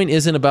 my point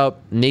isn't about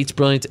Nate's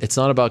brilliance. It's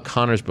not about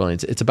Conor's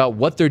brilliance. It's about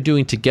what they're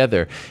doing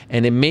together.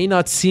 And it may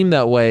not seem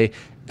that way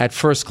at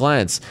first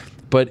glance,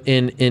 but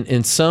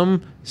in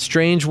some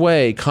strange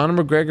way,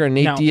 Conor McGregor and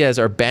Nate Diaz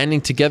are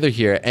banding together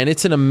here, and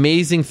it's an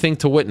amazing thing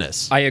to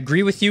witness. I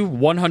agree with you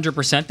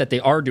 100% that they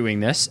are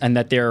doing this and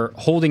that they're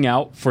holding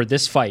out for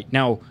this fight.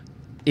 Now,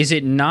 is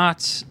it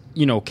not,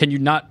 can you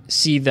not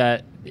see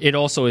that it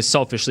also is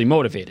selfishly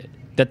motivated,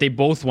 that they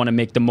both want to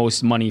make the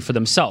most money for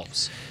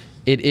themselves?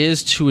 It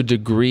is to a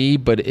degree,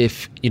 but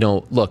if,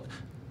 look,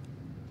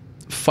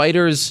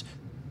 fighters,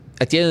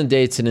 at the end of the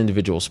day, it's an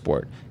individual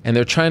sport, and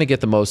they're trying to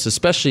get the most,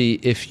 especially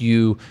if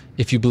you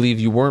believe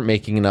you weren't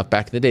making enough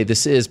back in the day.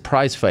 This is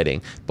prize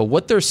fighting. But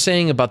what they're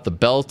saying about the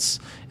belts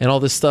and all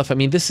this stuff, I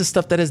mean, this is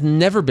stuff that has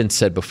never been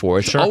said before.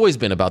 It's always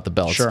been about the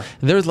belts. Sure.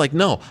 And they're like,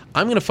 no,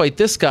 I'm going to fight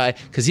this guy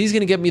because he's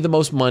going to get me the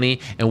most money,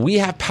 and we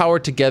have power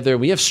together.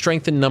 We have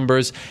strength in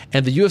numbers,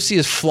 and the UFC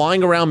is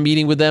flying around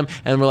meeting with them,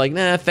 and we're like,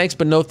 nah, thanks,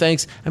 but no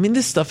thanks. I mean,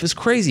 this stuff is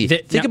crazy.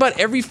 Think about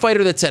every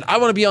fighter that said, I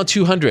want to be on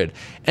 200.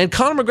 And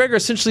Conor McGregor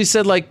essentially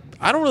said, like,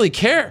 I don't really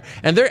care.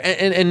 And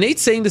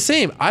Nate's saying the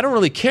same. I don't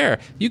really care.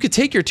 You could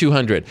take your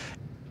 200.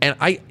 And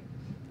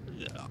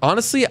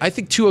honestly, I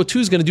think 202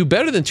 is going to do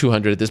better than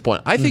 200 at this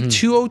point. I think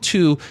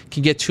 202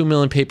 can get 2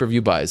 million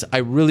pay-per-view buys. I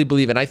really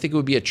believe it. And I think it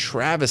would be a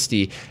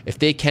travesty if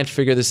they can't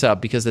figure this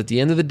out, because at the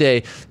end of the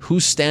day,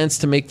 who stands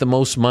to make the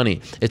most money?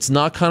 It's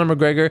not Conor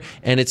McGregor,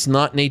 and it's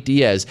not Nate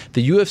Diaz.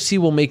 The UFC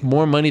will make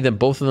more money than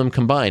both of them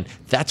combined.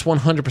 That's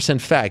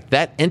 100% fact.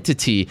 That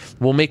entity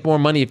will make more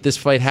money if this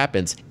fight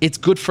happens. It's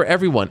good for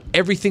everyone.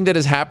 Everything that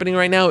is happening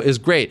right now is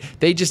great.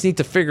 They just need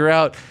to figure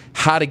out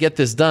how to get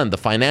this done. The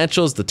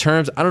financials, the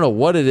terms, I don't know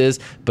what it is,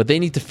 but they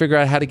need to figure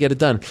out how to get it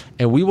done.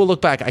 And we will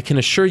look back. I can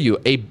assure you,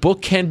 a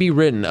book can be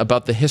written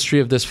about the history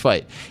of this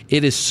fight.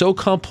 It is so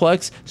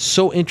complex,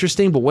 so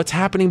interesting, but what's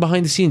happening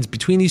behind the scenes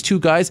between these two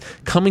guys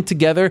coming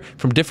together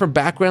from different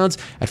backgrounds,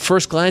 at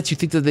first glance, you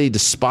think that they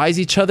despise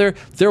each other.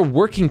 They're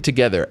working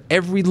together.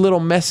 Every little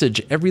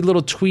message, every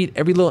little tweet,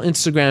 every little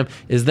Instagram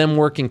is them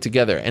working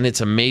together, and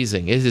it's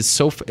amazing. It is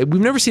so.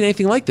 We've never seen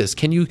anything like this.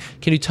 Can you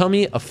tell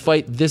me a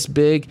fight this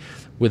big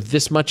with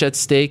this much at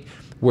stake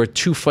where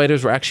two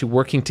fighters were actually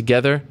working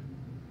together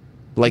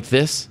like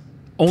this?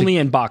 Only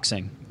in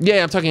boxing.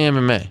 Yeah, I'm talking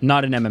MMA.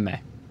 Not in MMA.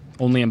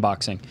 Only in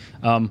boxing.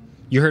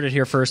 You heard it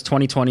here first.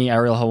 2020,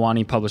 Ariel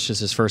Helwani publishes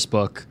his first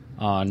book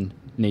on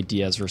Nate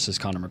Diaz versus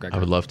Conor McGregor. I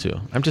would love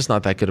to. I'm just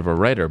not that good of a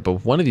writer,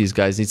 but one of these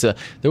guys needs to.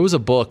 There was a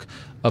book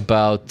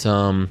about.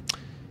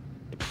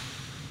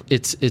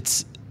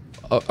 It's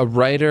a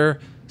writer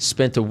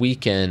spent a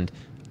weekend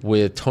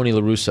with Tony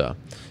La Russa,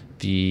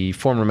 the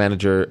former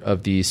manager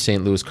of the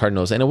St. Louis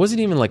Cardinals. And it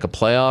wasn't even like a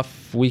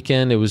playoff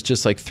weekend. It was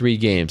just like 3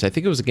 games. I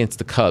think it was against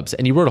the Cubs.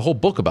 And he wrote a whole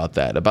book about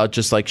that, about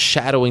just like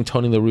shadowing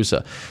Tony La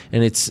Russa.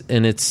 And it's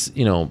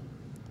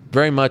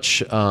very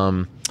much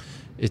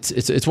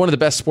it's one of the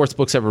best sports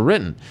books ever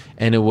written.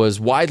 And it was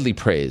widely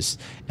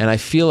praised. And I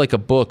feel like a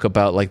book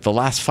about like the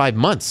last 5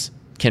 months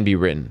can be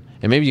written.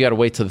 And maybe you got to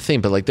wait till the thing,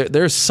 but like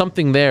there's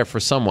something there for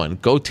someone.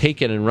 Go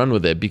take it and run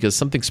with it, because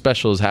something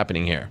special is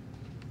happening here.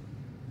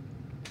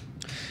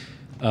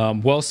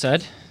 Well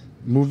said.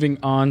 Moving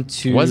on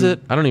to... Was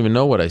it? I don't even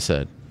know what I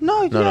said.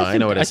 No, I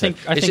know what I said.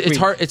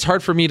 It's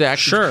hard for me to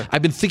actually... Sure.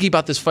 I've been thinking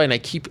about this fight, and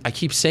I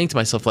keep saying to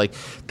myself, like,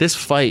 this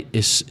fight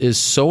is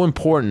so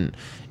important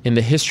in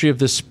the history of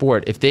this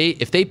sport, if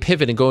they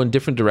pivot and go in a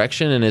different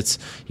direction, and it's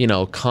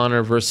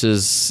Conor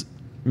versus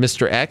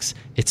Mr. X,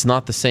 it's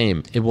not the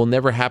same. It will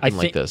never happen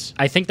like this.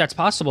 I think that's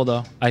possible,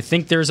 though. I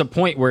think there's a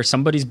point where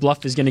somebody's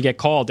bluff is going to get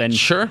called, and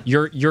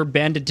you're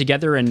banded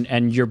together,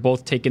 and you're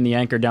both taking the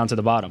anchor down to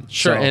the bottom.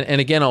 Sure, So, and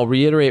again, I'll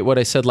reiterate what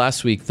I said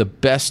last week. The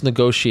best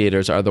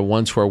negotiators are the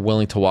ones who are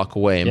willing to walk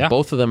away, and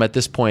both of them at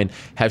this point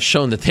have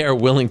shown that they are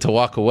willing to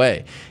walk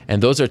away,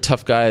 and those are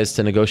tough guys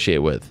to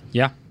negotiate with.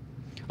 Yeah.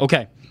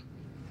 Okay.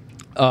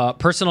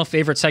 Personal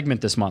favorite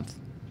segment this month.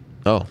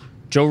 Oh.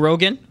 Joe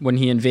Rogan, when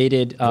he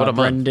invaded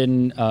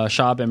Brendan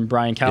Schaub and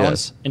Bryan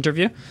Callen's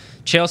interview.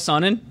 Chael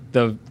Sonnen,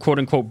 the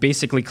quote-unquote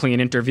basically clean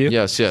interview.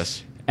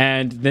 Yes.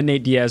 And the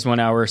Nate Diaz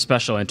 1 hour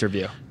special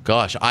interview.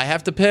 Gosh, I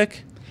have to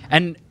pick?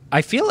 And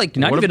I feel like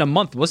not even a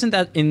month. Wasn't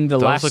that in the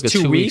last was like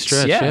 2 weeks?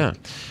 Stretch, yeah.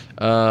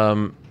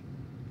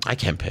 I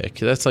can't pick.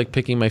 That's like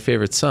picking my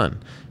favorite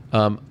son.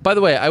 By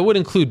the way, I would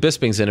include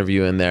Bisping's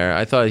interview in there.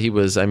 I thought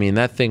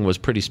that thing was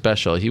pretty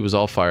special. He was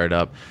all fired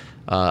up.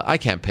 I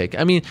can't pick.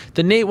 I mean,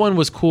 the Nate one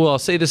was cool. I'll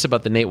say this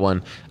about the Nate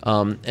one,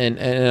 and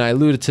I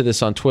alluded to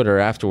this on Twitter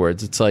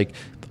afterwards. It's like,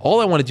 all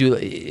I want to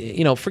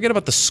do, forget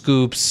about the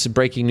scoops,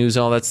 breaking news,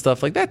 and all that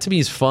stuff. Like, that to me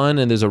is fun,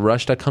 and there's a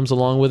rush that comes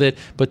along with it.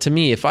 But to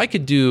me, if I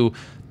could do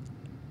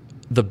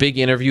the big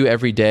interview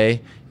every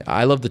day,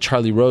 I love the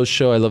Charlie Rose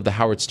show. I love the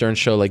Howard Stern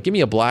show. Like, give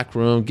me a black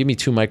room, give me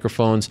 2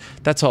 microphones.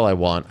 That's all I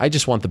want. I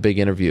just want the big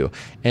interview.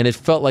 And it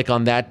felt like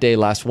on that day,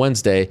 last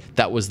Wednesday,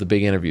 that was the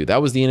big interview. That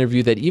was the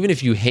interview that even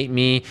if you hate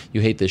me,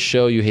 you hate this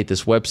show, you hate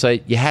this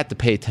website, you had to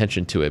pay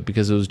attention to it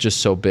because it was just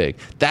so big.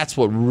 That's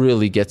what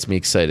really gets me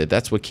excited.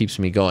 That's what keeps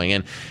me going.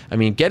 And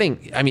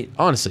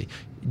honestly,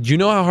 do you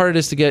know how hard it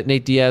is to get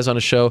Nate Diaz on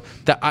a show?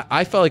 That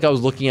I felt like I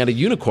was looking at a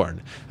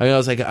unicorn. I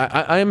was like,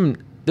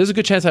 there's a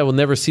good chance I will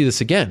never see this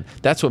again.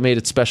 That's what made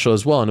it special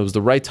as well, and it was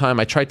the right time.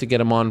 I tried to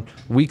get him on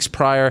weeks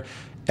prior.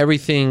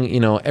 Everything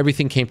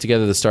came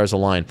together. The stars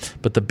aligned.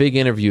 But the big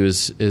interview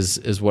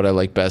is what I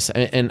like best.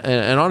 And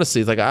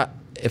honestly, like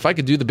if I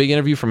could do the big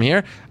interview from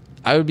here,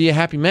 I would be a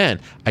happy man.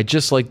 I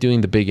just like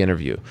doing the big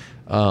interview,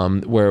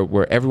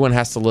 where everyone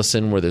has to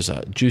listen, where there's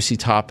a juicy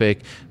topic,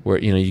 where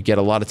you get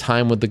a lot of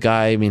time with the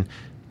guy. I mean,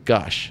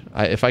 gosh,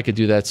 if I could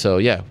do that. So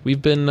yeah,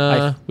 we've been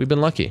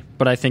lucky.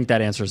 But I think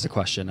that answers the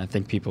question. I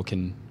think people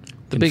can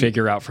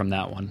figure out from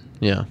that one.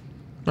 Yeah.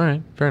 All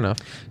right. Fair enough.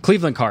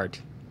 Cleveland card.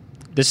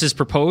 This is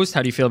proposed.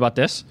 How do you feel about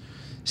this?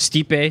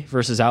 Stipe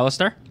versus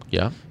Alistair.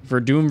 Yeah.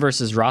 Verdum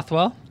versus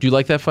Rothwell. Do you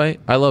like that fight?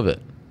 I love it.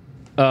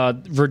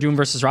 Verdum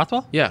versus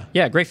Rothwell? Yeah.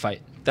 Yeah, great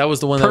fight. That was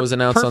the one that was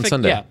announced on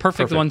Sunday. Yeah,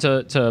 perfect one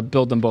to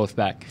build them both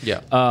back.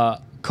 Yeah.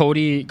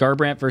 Cody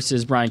Garbrandt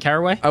versus Bryan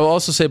Caraway. I will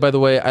also say, by the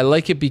way, I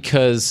like it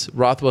because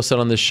Rothwell said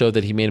on this show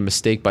that he made a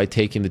mistake by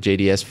taking the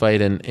JDS fight,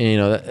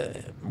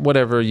 and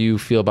whatever you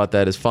feel about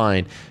that is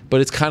fine.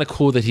 But it's kind of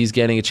cool that he's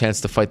getting a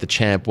chance to fight the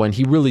champ when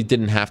he really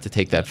didn't have to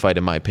take that fight,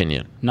 in my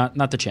opinion. Not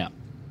the champ.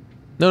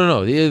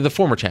 No, the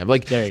former champ.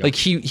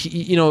 He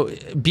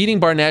beating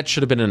Barnett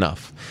should have been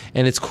enough.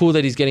 And it's cool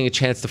that he's getting a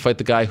chance to fight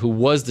the guy who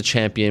was the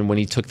champion when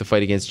he took the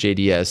fight against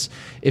JDS.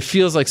 It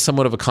feels like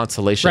somewhat of a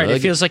consolation. Right,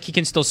 it feels like he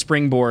can still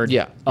springboard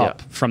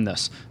up from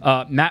this.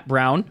 Matt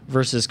Brown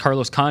versus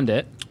Carlos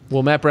Condit.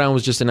 Well, Matt Brown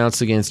was just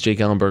announced against Jake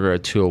Ellenberger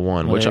at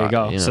 201. Well, there you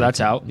go. So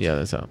that's out.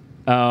 Yeah, that's out.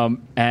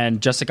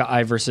 And Jessica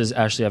Ai versus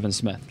Ashley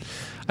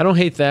Evans-Smith. I don't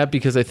hate that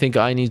because I think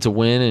I need to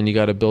win, and you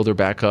got to build her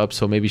back up.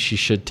 So maybe she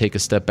should take a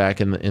step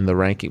back in the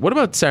ranking. What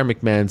about Sarah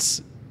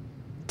McMahon's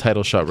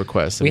title shot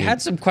request? We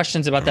had some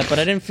questions about that, but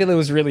I didn't feel it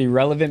was really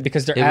relevant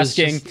because they're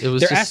asking,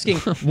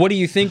 what do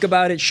you think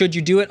about it? Should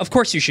you do it? Of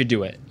course you should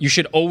do it. You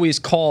should always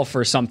call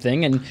for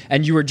something,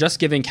 and you were just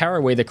giving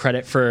Caraway the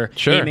credit for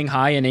aiming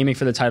high and aiming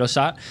for the title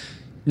shot.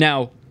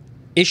 Now,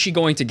 is she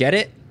going to get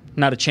it?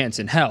 Not a chance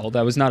in hell.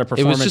 That was not a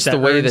performance. It was just that the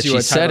way earns that you she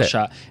a said title it.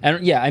 Shot.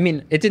 And yeah, I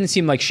mean, it didn't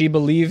seem like she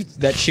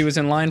believed that she was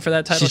in line for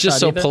that title shot. She's just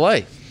so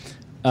polite.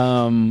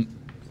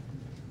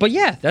 But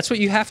yeah, that's what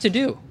you have to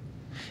do.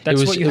 It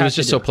was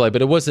just so polite,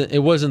 but it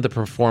wasn't the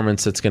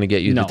performance that's going to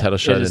get you the title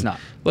shot. It is not.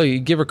 Look, you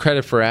give her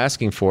credit for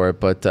asking for it,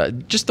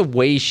 but just the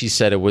way she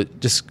said it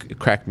would just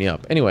crack me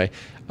up. Anyway,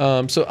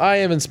 so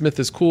Evan Smith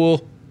is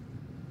cool.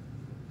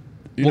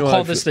 We'll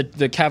call this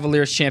the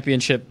Cavaliers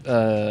Championship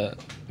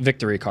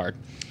victory card.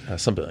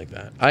 Something like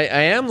that. I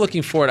am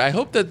looking forward. I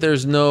hope that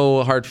there's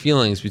no hard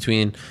feelings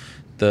between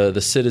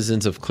the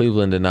citizens of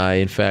Cleveland and I.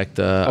 In fact,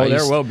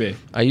 there will be.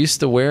 I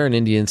used to wear an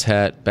Indians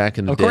hat back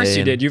in the day. Of course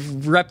you did. You've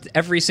repped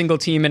every single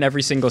team in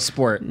every single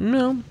sport.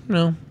 No.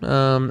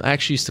 I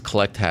actually used to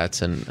collect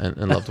hats and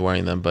loved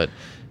wearing them. But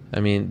I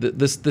mean,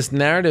 this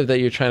narrative that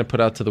you're trying to put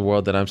out to the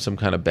world that I'm some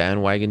kind of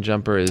bandwagon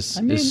jumper is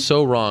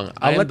so wrong.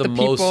 I am the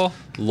most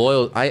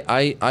loyal.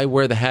 I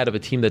wear the hat of a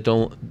team that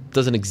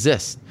doesn't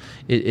exist.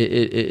 It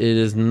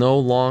is no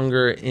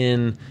longer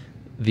in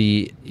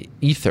the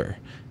ether.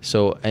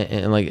 So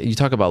and like you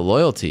talk about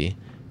loyalty,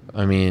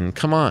 I mean,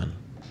 come on.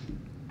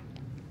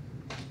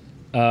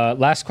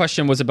 Last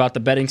question was about the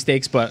betting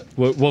stakes, but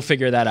we'll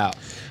figure that out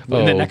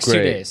in the next 2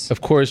 days.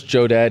 Of course,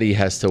 Joe Daddy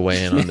has to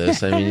weigh in on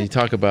this. I mean, you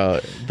talk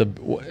about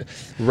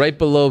right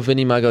below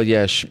Vinny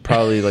Magalhães,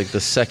 probably like the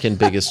second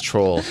biggest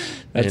troll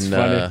in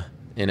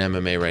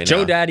MMA right now.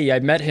 Joe Daddy, I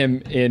met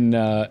him in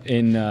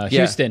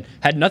Houston.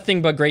 Had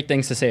nothing but great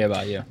things to say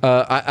about you.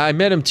 I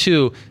met him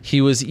too.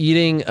 He was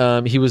eating,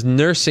 he was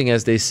nursing,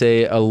 as they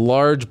say, a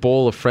large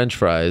bowl of French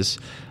fries.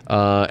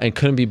 And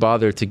couldn't be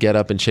bothered to get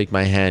up and shake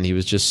my hand. He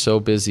was just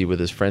so busy with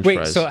his French fries.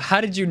 Wait, so how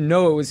did you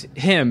know it was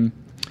him?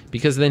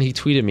 Because then he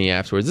tweeted me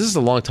afterwards. This is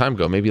a long time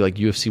ago, maybe like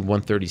UFC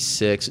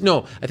 136.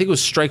 No, I think it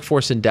was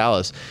Strikeforce in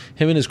Dallas.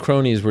 Him and his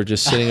cronies were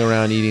just sitting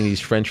around eating these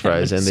French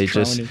fries, and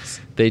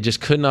they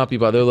just could not be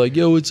bothered. They're like,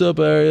 "Yo, what's up,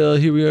 Ariel?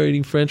 Here we are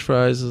eating French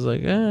fries." I was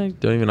like,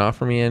 don't even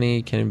offer me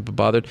any. Can't even be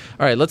bothered.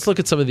 All right, let's look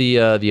at some of the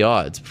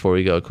odds before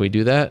we go. Can we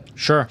do that?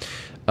 Sure.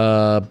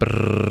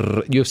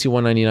 UFC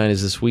 199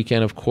 is this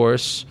weekend, of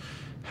course.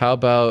 How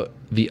about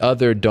the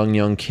other Dong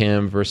Young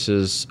Kim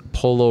versus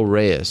Polo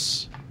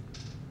Reyes?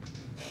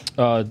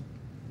 Dong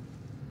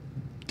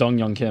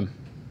Young Kim.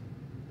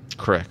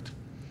 Correct.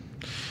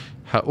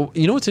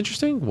 You know what's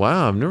interesting?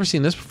 Wow, I've never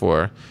seen this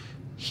before.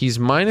 He's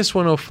minus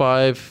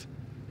 105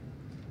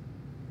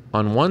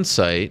 on one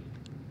site,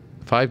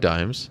 5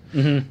 dimes,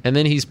 and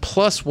then he's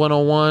plus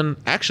 101.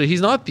 Actually,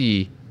 he's not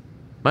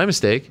my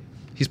mistake.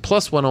 He's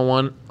plus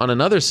 101 on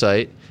another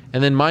site,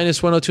 and then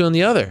minus 102 on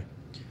the other.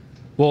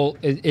 Well,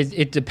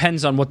 it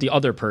depends on what the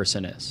other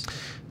person is.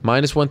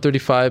 Minus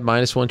 135,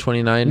 minus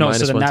 129, no,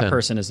 minus 110. No, so then that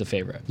person is the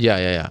favorite.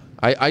 Yeah.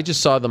 I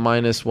just saw the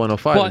minus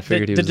 105 and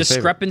figured he was the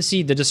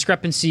favorite. The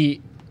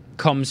discrepancy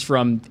comes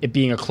from it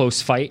being a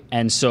close fight,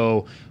 and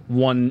so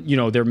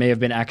there may have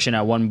been action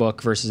at one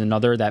book versus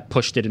another that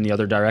pushed it in the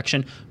other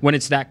direction. When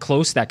it's that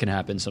close, that can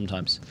happen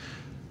sometimes.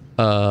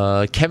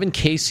 Kevin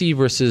Casey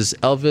versus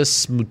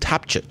Elvis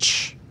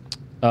Mutapcic.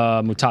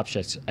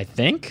 Mutapcic, I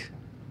think.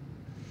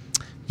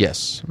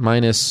 Yes,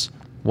 minus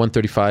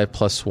 135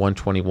 plus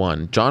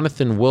 121.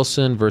 Jonathan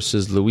Wilson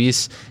versus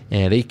Luis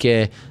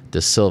Enrique da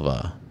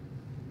Silva.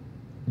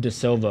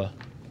 Minus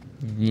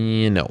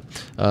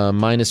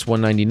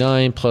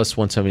 199 plus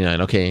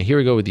 179. Okay, here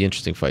we go with the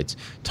interesting fights.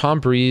 Tom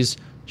Breeze,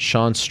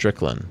 Sean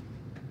Strickland.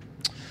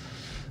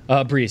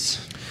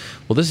 Breeze.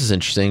 Well, this is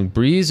interesting.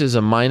 Breeze is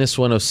a minus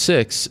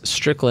 106.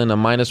 Strickland a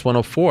minus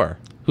 104.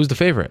 Who's the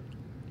favorite?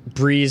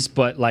 Breeze,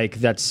 but like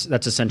that's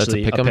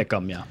essentially a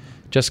pick-em, yeah.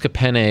 Jessica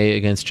Penne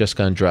against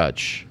Jessica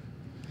Andrade.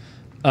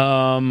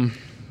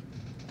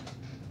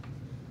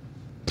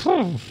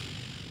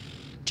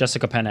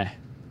 Jessica Penne.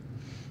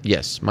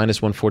 Yes,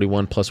 minus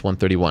 141 plus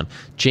 131.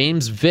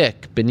 James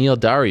Vick, Beneil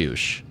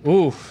Dariush.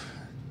 Ooh,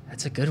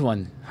 that's a good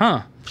one.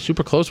 Huh.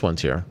 Super close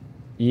ones here.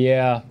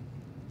 Yeah.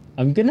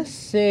 I'm going to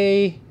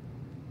say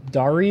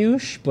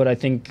Dariush, but I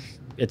think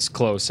it's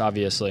close,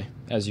 obviously,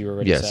 as you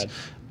already said.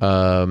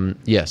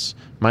 Yes.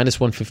 Minus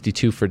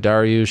 152 for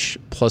Dariush,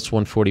 plus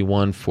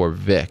 141 for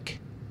Vic.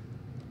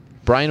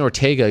 Brian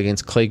Ortega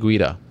against Clay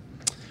Guida.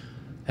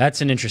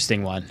 That's an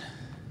interesting one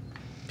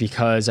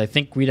because I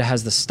think Guida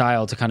has the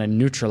style to kind of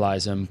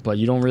neutralize him, but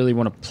you don't really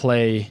want to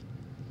play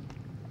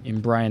in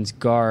Brian's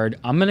guard.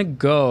 I'm going to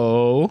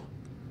go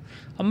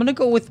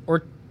with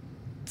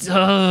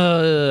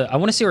I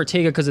want to say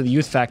Ortega because of the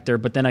youth factor,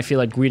 but then I feel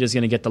like Guida's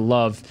going to get the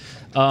love.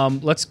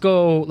 Let's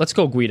go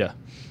Guida.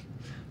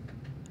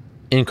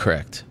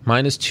 Incorrect.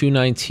 Minus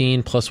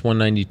 219 plus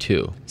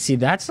 192. See,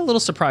 that's a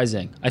little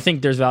surprising. I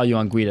think there's value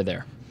on Guida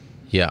there.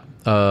 Yeah.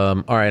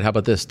 All right, how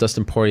about this?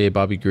 Dustin Poirier,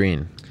 Bobby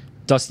Green.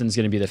 Dustin's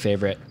going to be the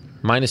favorite.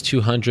 Minus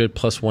 200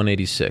 plus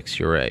 186.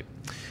 You're right.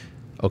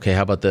 Okay,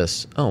 how about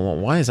this? Oh, well,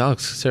 why is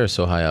Alex Caceres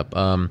so high up?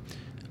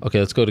 Okay,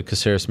 let's go to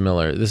Caceres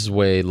Miller. This is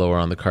way lower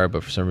on the card,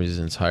 but for some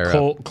reason it's higher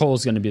up.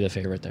 Cole's going to be the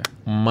favorite there.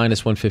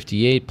 Minus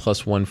 158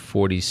 plus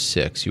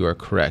 146. You are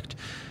correct.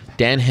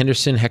 Dan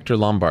Henderson, Hector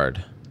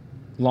Lombard.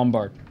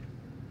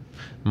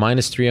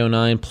 Minus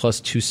 309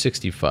 plus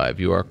 265.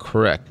 You are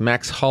correct.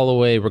 Max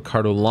Holloway,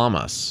 Ricardo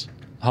Lamas.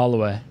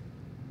 Holloway.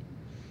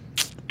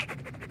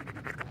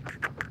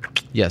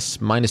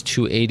 Yes, minus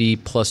 280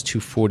 plus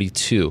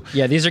 242.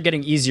 Yeah, these are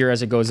getting easier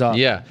as it goes up.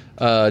 Yeah.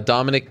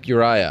 Dominic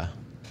Urijah.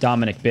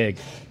 Dominic, big.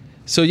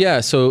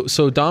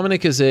 So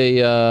Dominic is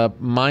a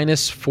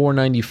minus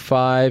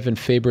 495 and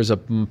Faber's a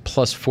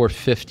plus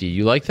 450.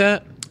 You like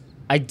that?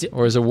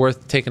 Or is it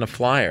worth taking a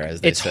flyer?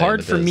 As they say,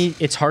 hard for me.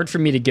 It's hard for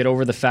me to get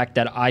over the fact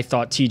that I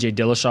thought T.J.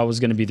 Dillashaw was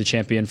going to be the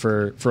champion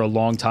for a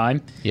long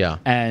time. Yeah,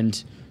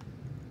 and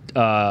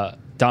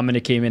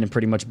Dominic came in and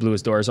pretty much blew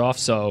his doors off.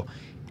 So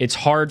it's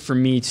hard for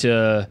me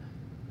to.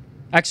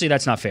 Actually,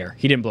 that's not fair.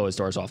 He didn't blow his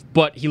doors off,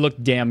 but he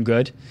looked damn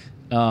good.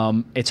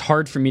 It's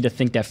hard for me to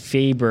think that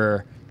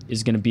Faber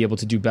is going to be able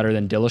to do better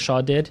than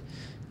Dillashaw did.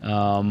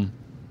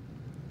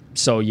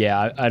 So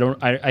yeah,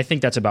 I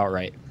think that's about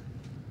right.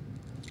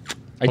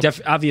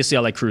 Obviously, I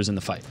like Cruz in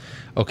the fight.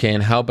 Okay,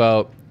 and how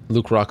about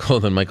Luke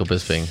Rockhold and Michael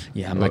Bisping?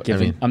 Yeah, I'm not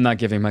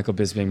giving Michael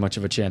Bisping much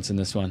of a chance in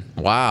this one.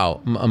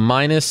 Wow, a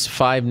minus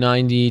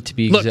 590 to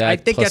be exact. Look, I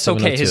think that's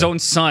okay. His own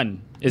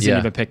son isn't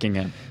even picking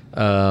him.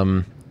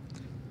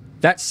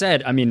 That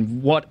said, I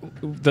mean, what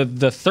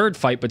the third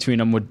fight between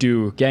them would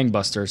do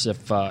gangbusters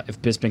if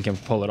Bisping can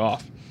pull it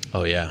off.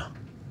 Oh yeah,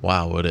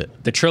 wow, would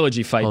it? The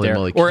trilogy fight Holy there,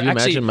 moly. Could or you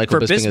actually imagine Michael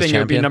for Bisping as Bisping it would be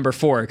champion? number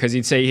 4 because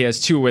he'd say he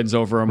has 2 wins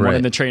over him, one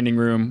in the training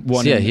room,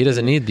 one. So, in, he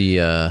doesn't need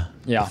the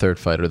third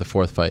fight or the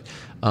fourth fight.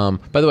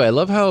 By the way, I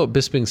love how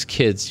Bisping's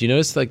kids. You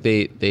notice like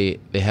they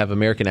have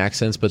American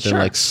accents, but then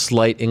like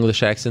slight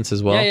English accents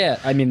as well. Yeah.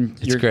 I mean,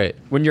 it's great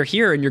when you're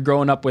here and you're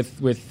growing up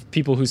with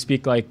people who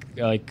speak like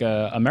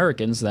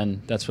Americans.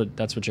 Then that's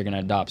what you're gonna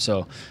adopt.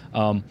 So,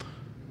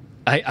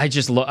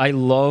 I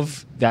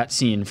love that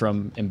scene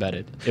from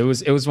Embedded. It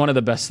was one of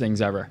the best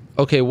things ever.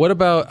 Okay, what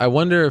about? I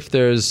wonder if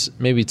there's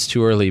maybe it's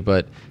too early,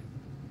 but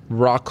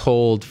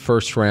Rockhold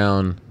first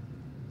round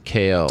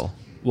KO.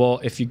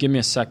 Well, if you give me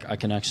a sec, I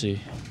can actually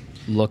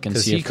look and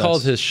see. Because he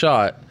called his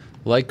shot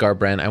like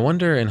Garbrandt. I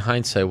wonder in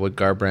hindsight what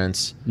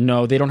Garbrandt's.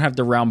 No, they don't have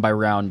the round by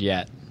round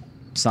yet.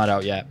 It's not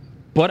out yet.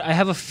 But I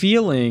have a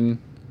feeling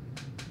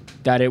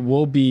that it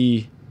won't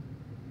pay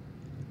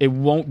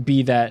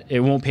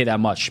that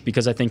much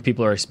because I think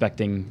people are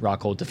expecting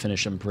Rockhold to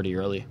finish him pretty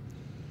early.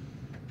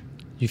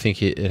 You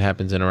think it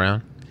happens in a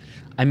round?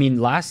 I mean,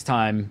 last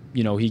time,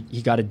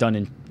 he got it done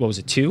in, what was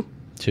it, 2?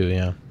 2,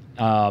 yeah.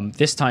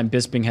 This time,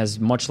 Bisping has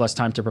much less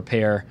time to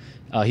prepare.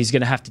 He's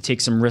going to have to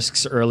take some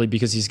risks early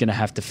because he's going to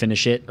have to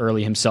finish it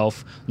early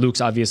himself.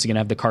 Luke's obviously going to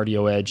have the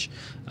cardio edge.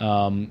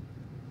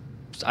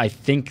 I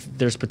think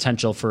there's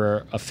potential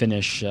for a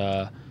finish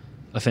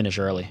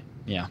early.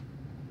 Yeah.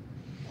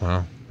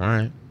 Wow. All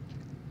right.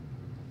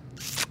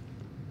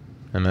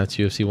 And that's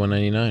UFC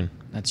 199.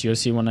 That's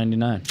UFC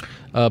 199.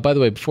 By the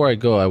way, before I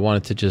go, I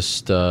wanted to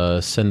just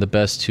send the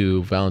best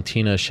to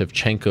Valentina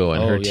Shevchenko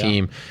and her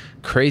team.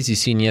 Crazy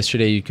scene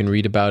yesterday. You can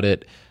read about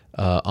it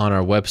on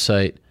our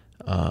website.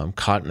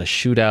 Caught in a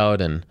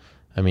shootout, and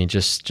I mean,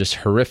 just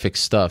horrific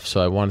stuff.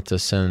 So I wanted to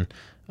send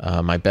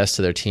my best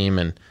to their team.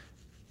 And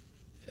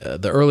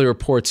the early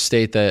reports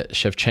state that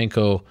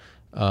Shevchenko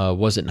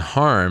wasn't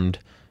harmed.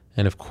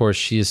 And of course,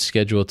 she is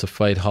scheduled to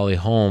fight Holly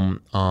Holm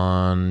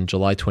on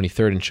July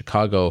 23rd in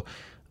Chicago.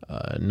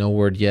 No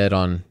word yet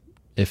on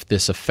if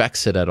this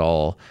affects it at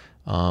all.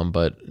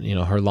 But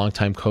her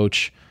longtime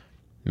coach,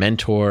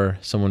 mentor,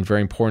 someone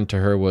very important to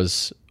her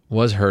was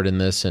hurt in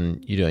this,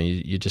 and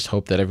you just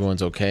hope that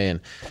everyone's okay. And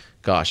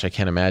gosh, I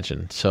can't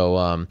imagine.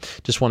 So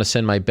just want to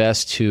send my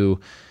best to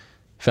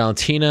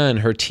Valentina and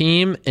her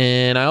team.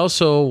 And I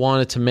also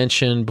wanted to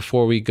mention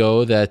before we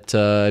go that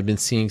I've been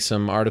seeing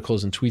some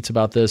articles and tweets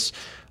about this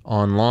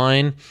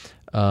online.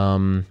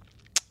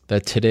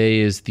 That today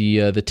is the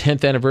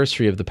 10th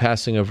anniversary of the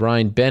passing of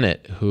Ryan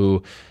Bennett,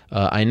 who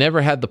I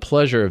never had the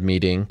pleasure of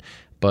meeting,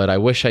 but I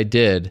wish I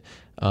did.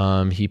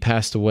 He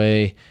passed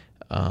away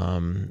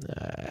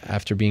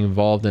after being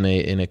involved in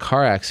a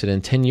car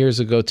accident 10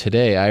 years ago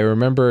today. I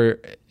remember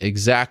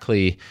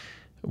exactly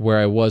where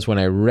I was when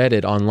I read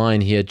it online.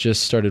 He had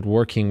just started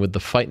working with the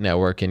Fight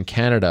Network in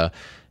Canada,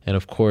 and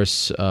of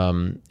course,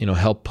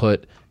 helped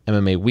put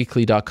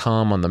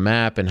MMAweekly.com on the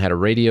map and had a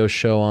radio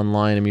show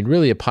online. I mean,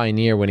 really a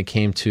pioneer when it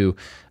came to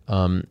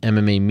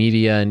MMA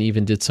media, and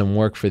even did some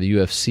work for the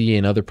UFC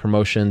and other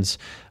promotions,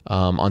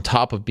 on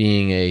top of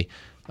being a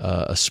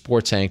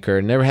sports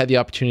anchor. Never had the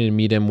opportunity to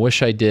meet him.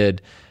 Wish I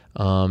did.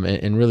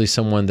 And really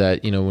someone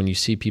that, when you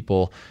see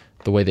people,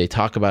 the way they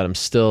talk about him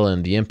still,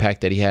 and the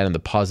impact that he had, and the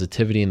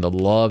positivity and the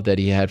love that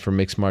he had for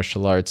mixed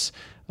martial arts,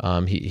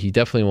 he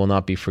definitely will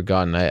not be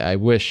forgotten. I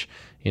wish,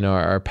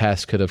 our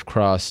paths could have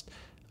crossed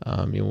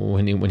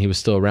when he was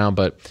still around,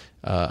 but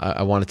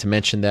I wanted to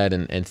mention that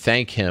and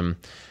thank him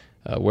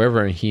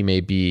wherever he may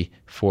be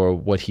for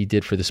what he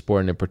did for the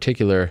sport, and in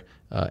particular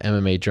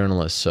MMA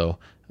journalists. So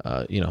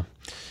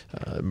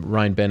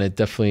Ryan Bennett,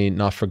 definitely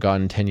not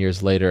forgotten 10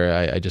 years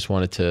later. I just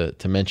wanted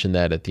to mention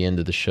that at the end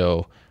of the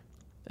show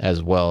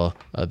as well.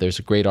 There's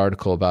a great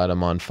article about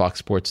him on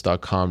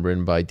foxsports.com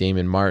written by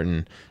Damon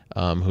Martin,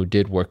 who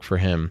did work for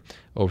him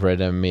over at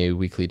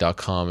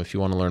MMAweekly.com. If you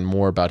want to learn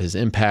more about his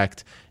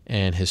impact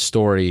and his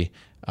story,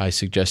 I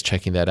suggest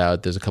checking that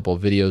out. There's a couple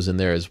of videos in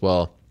there as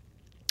well.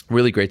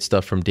 Really great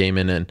stuff from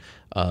Damon, and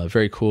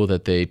very cool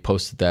that they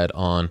posted that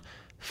on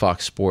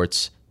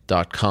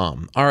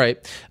foxsports.com. All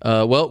right.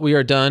 Well, we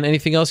are done.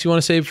 Anything else you want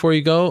to say before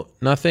you go?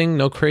 Nothing?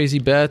 No crazy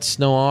bets?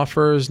 No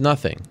offers?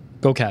 Nothing?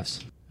 Go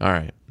Cavs. All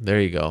right. There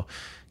you go.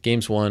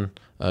 Game one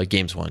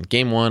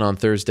on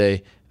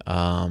Thursday.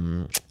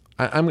 I'm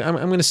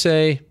going to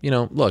say,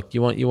 look,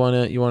 you want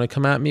to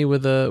come at me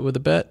with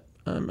a bet?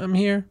 I'm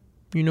here.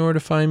 You know where to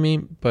find me.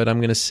 But I'm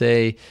going to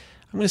say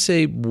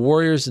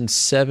Warriors in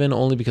 7,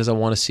 only because I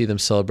want to see them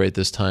celebrate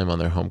this time on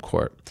their home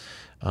court.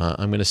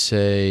 I'm going to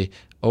say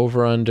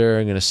over under.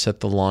 I'm going to set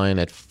the line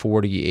at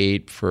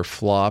 48 for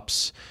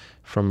flops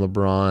from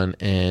LeBron,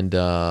 and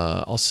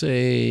I'll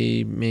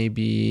say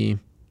maybe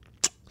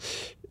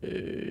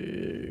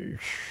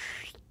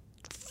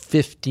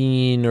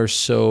 15 or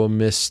so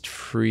missed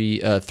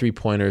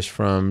three-pointers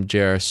from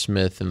J.R.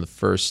 Smith in the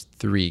first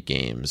 3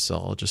 games. So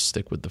I'll just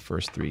stick with the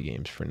first 3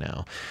 games for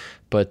now.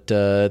 But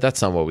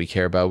that's not what we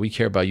care about. We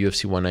care about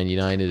UFC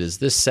 199. It is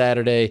this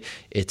Saturday.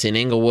 It's in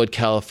Inglewood,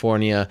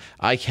 California.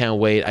 I can't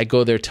wait. I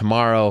go there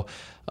tomorrow.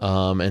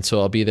 And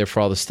so I'll be there for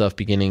all the stuff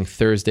beginning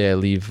Thursday. I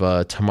leave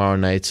tomorrow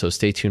night, so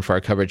stay tuned for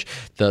our coverage.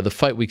 The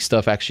Fight Week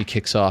stuff actually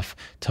kicks off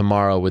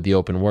tomorrow with the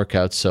open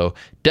workout, so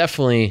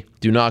definitely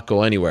do not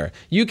go anywhere.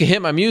 You can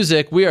hit my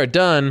music. We are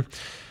done.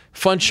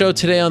 Fun show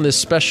today on this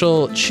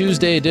special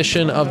Tuesday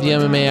edition of the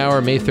MMA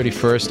Hour, May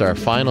 31st, our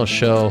final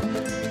show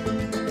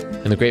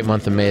in the great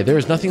month of May. There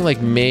is nothing like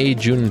May,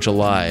 June, and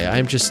July.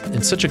 I'm just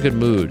in such a good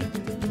mood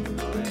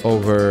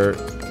over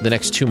the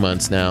next 2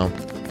 months now.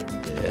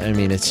 I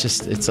mean, it's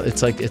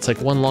like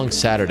one long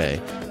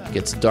Saturday. It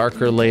gets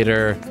darker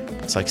later.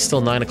 It's like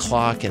still 9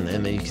 o'clock, and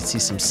then you can see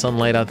some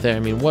sunlight out there. I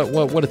mean,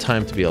 what a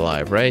time to be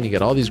alive, right? And you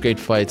get all these great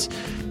fights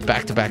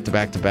back to back to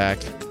back to back.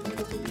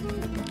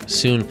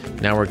 Soon,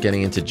 now we're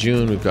getting into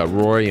June. We've got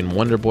Rory and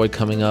Wonderboy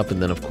coming up,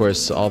 and then of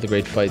course all the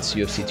great fights,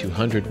 UFC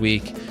 200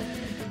 week.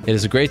 It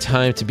is a great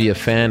time to be a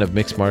fan of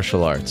mixed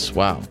martial arts.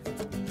 Wow.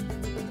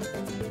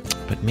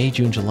 But May,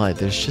 June, July,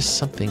 there's just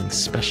something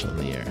special in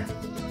the air.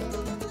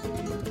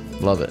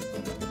 Love it.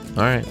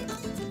 All right.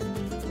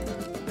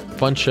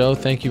 Fun show.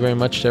 Thank you very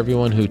much to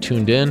everyone who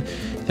tuned in.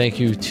 Thank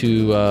you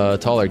to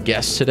all our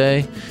guests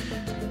today.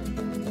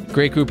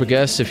 Great group of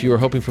guests. If you were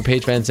hoping for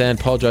Paige Van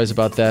Zandt, apologize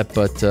about that,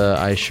 but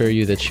I assure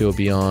you that she'll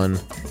be on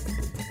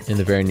in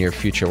the very near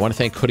future. I want to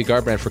thank Cody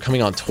Garbrandt for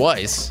coming on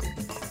twice.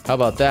 How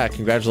about that?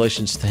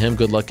 Congratulations to him.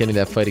 Good luck getting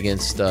that fight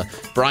against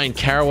Bryan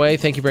Caraway.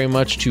 Thank you very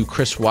much to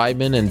Chris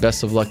Weidman, and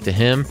best of luck to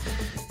him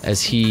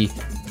as he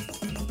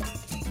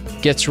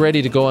gets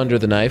ready to go under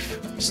the knife.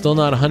 Still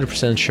not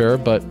 100% sure,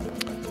 but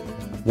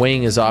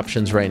weighing his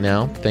options right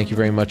now. Thank you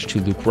very much to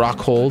Luke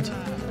Rockhold,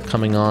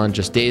 coming on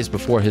just days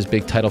before his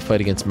big title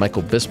fight against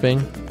Michael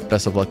Bisping.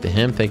 Best of luck to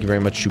him. Thank you very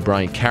much to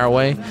Bryan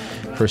Caraway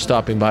for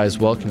stopping by as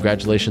well.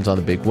 Congratulations on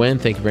the big win.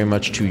 Thank you very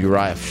much to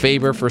Urijah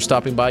Faber for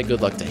stopping by.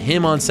 Good luck to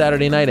him on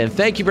Saturday night. And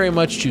thank you very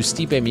much to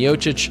Stipe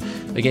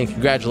Miocic. Again,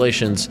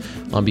 congratulations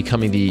on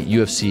becoming the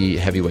UFC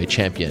heavyweight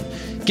champion.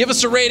 Give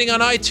us a rating on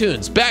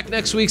iTunes. Back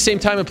next week, same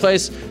time and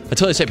place.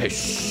 Until I say peace,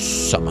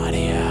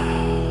 somebody.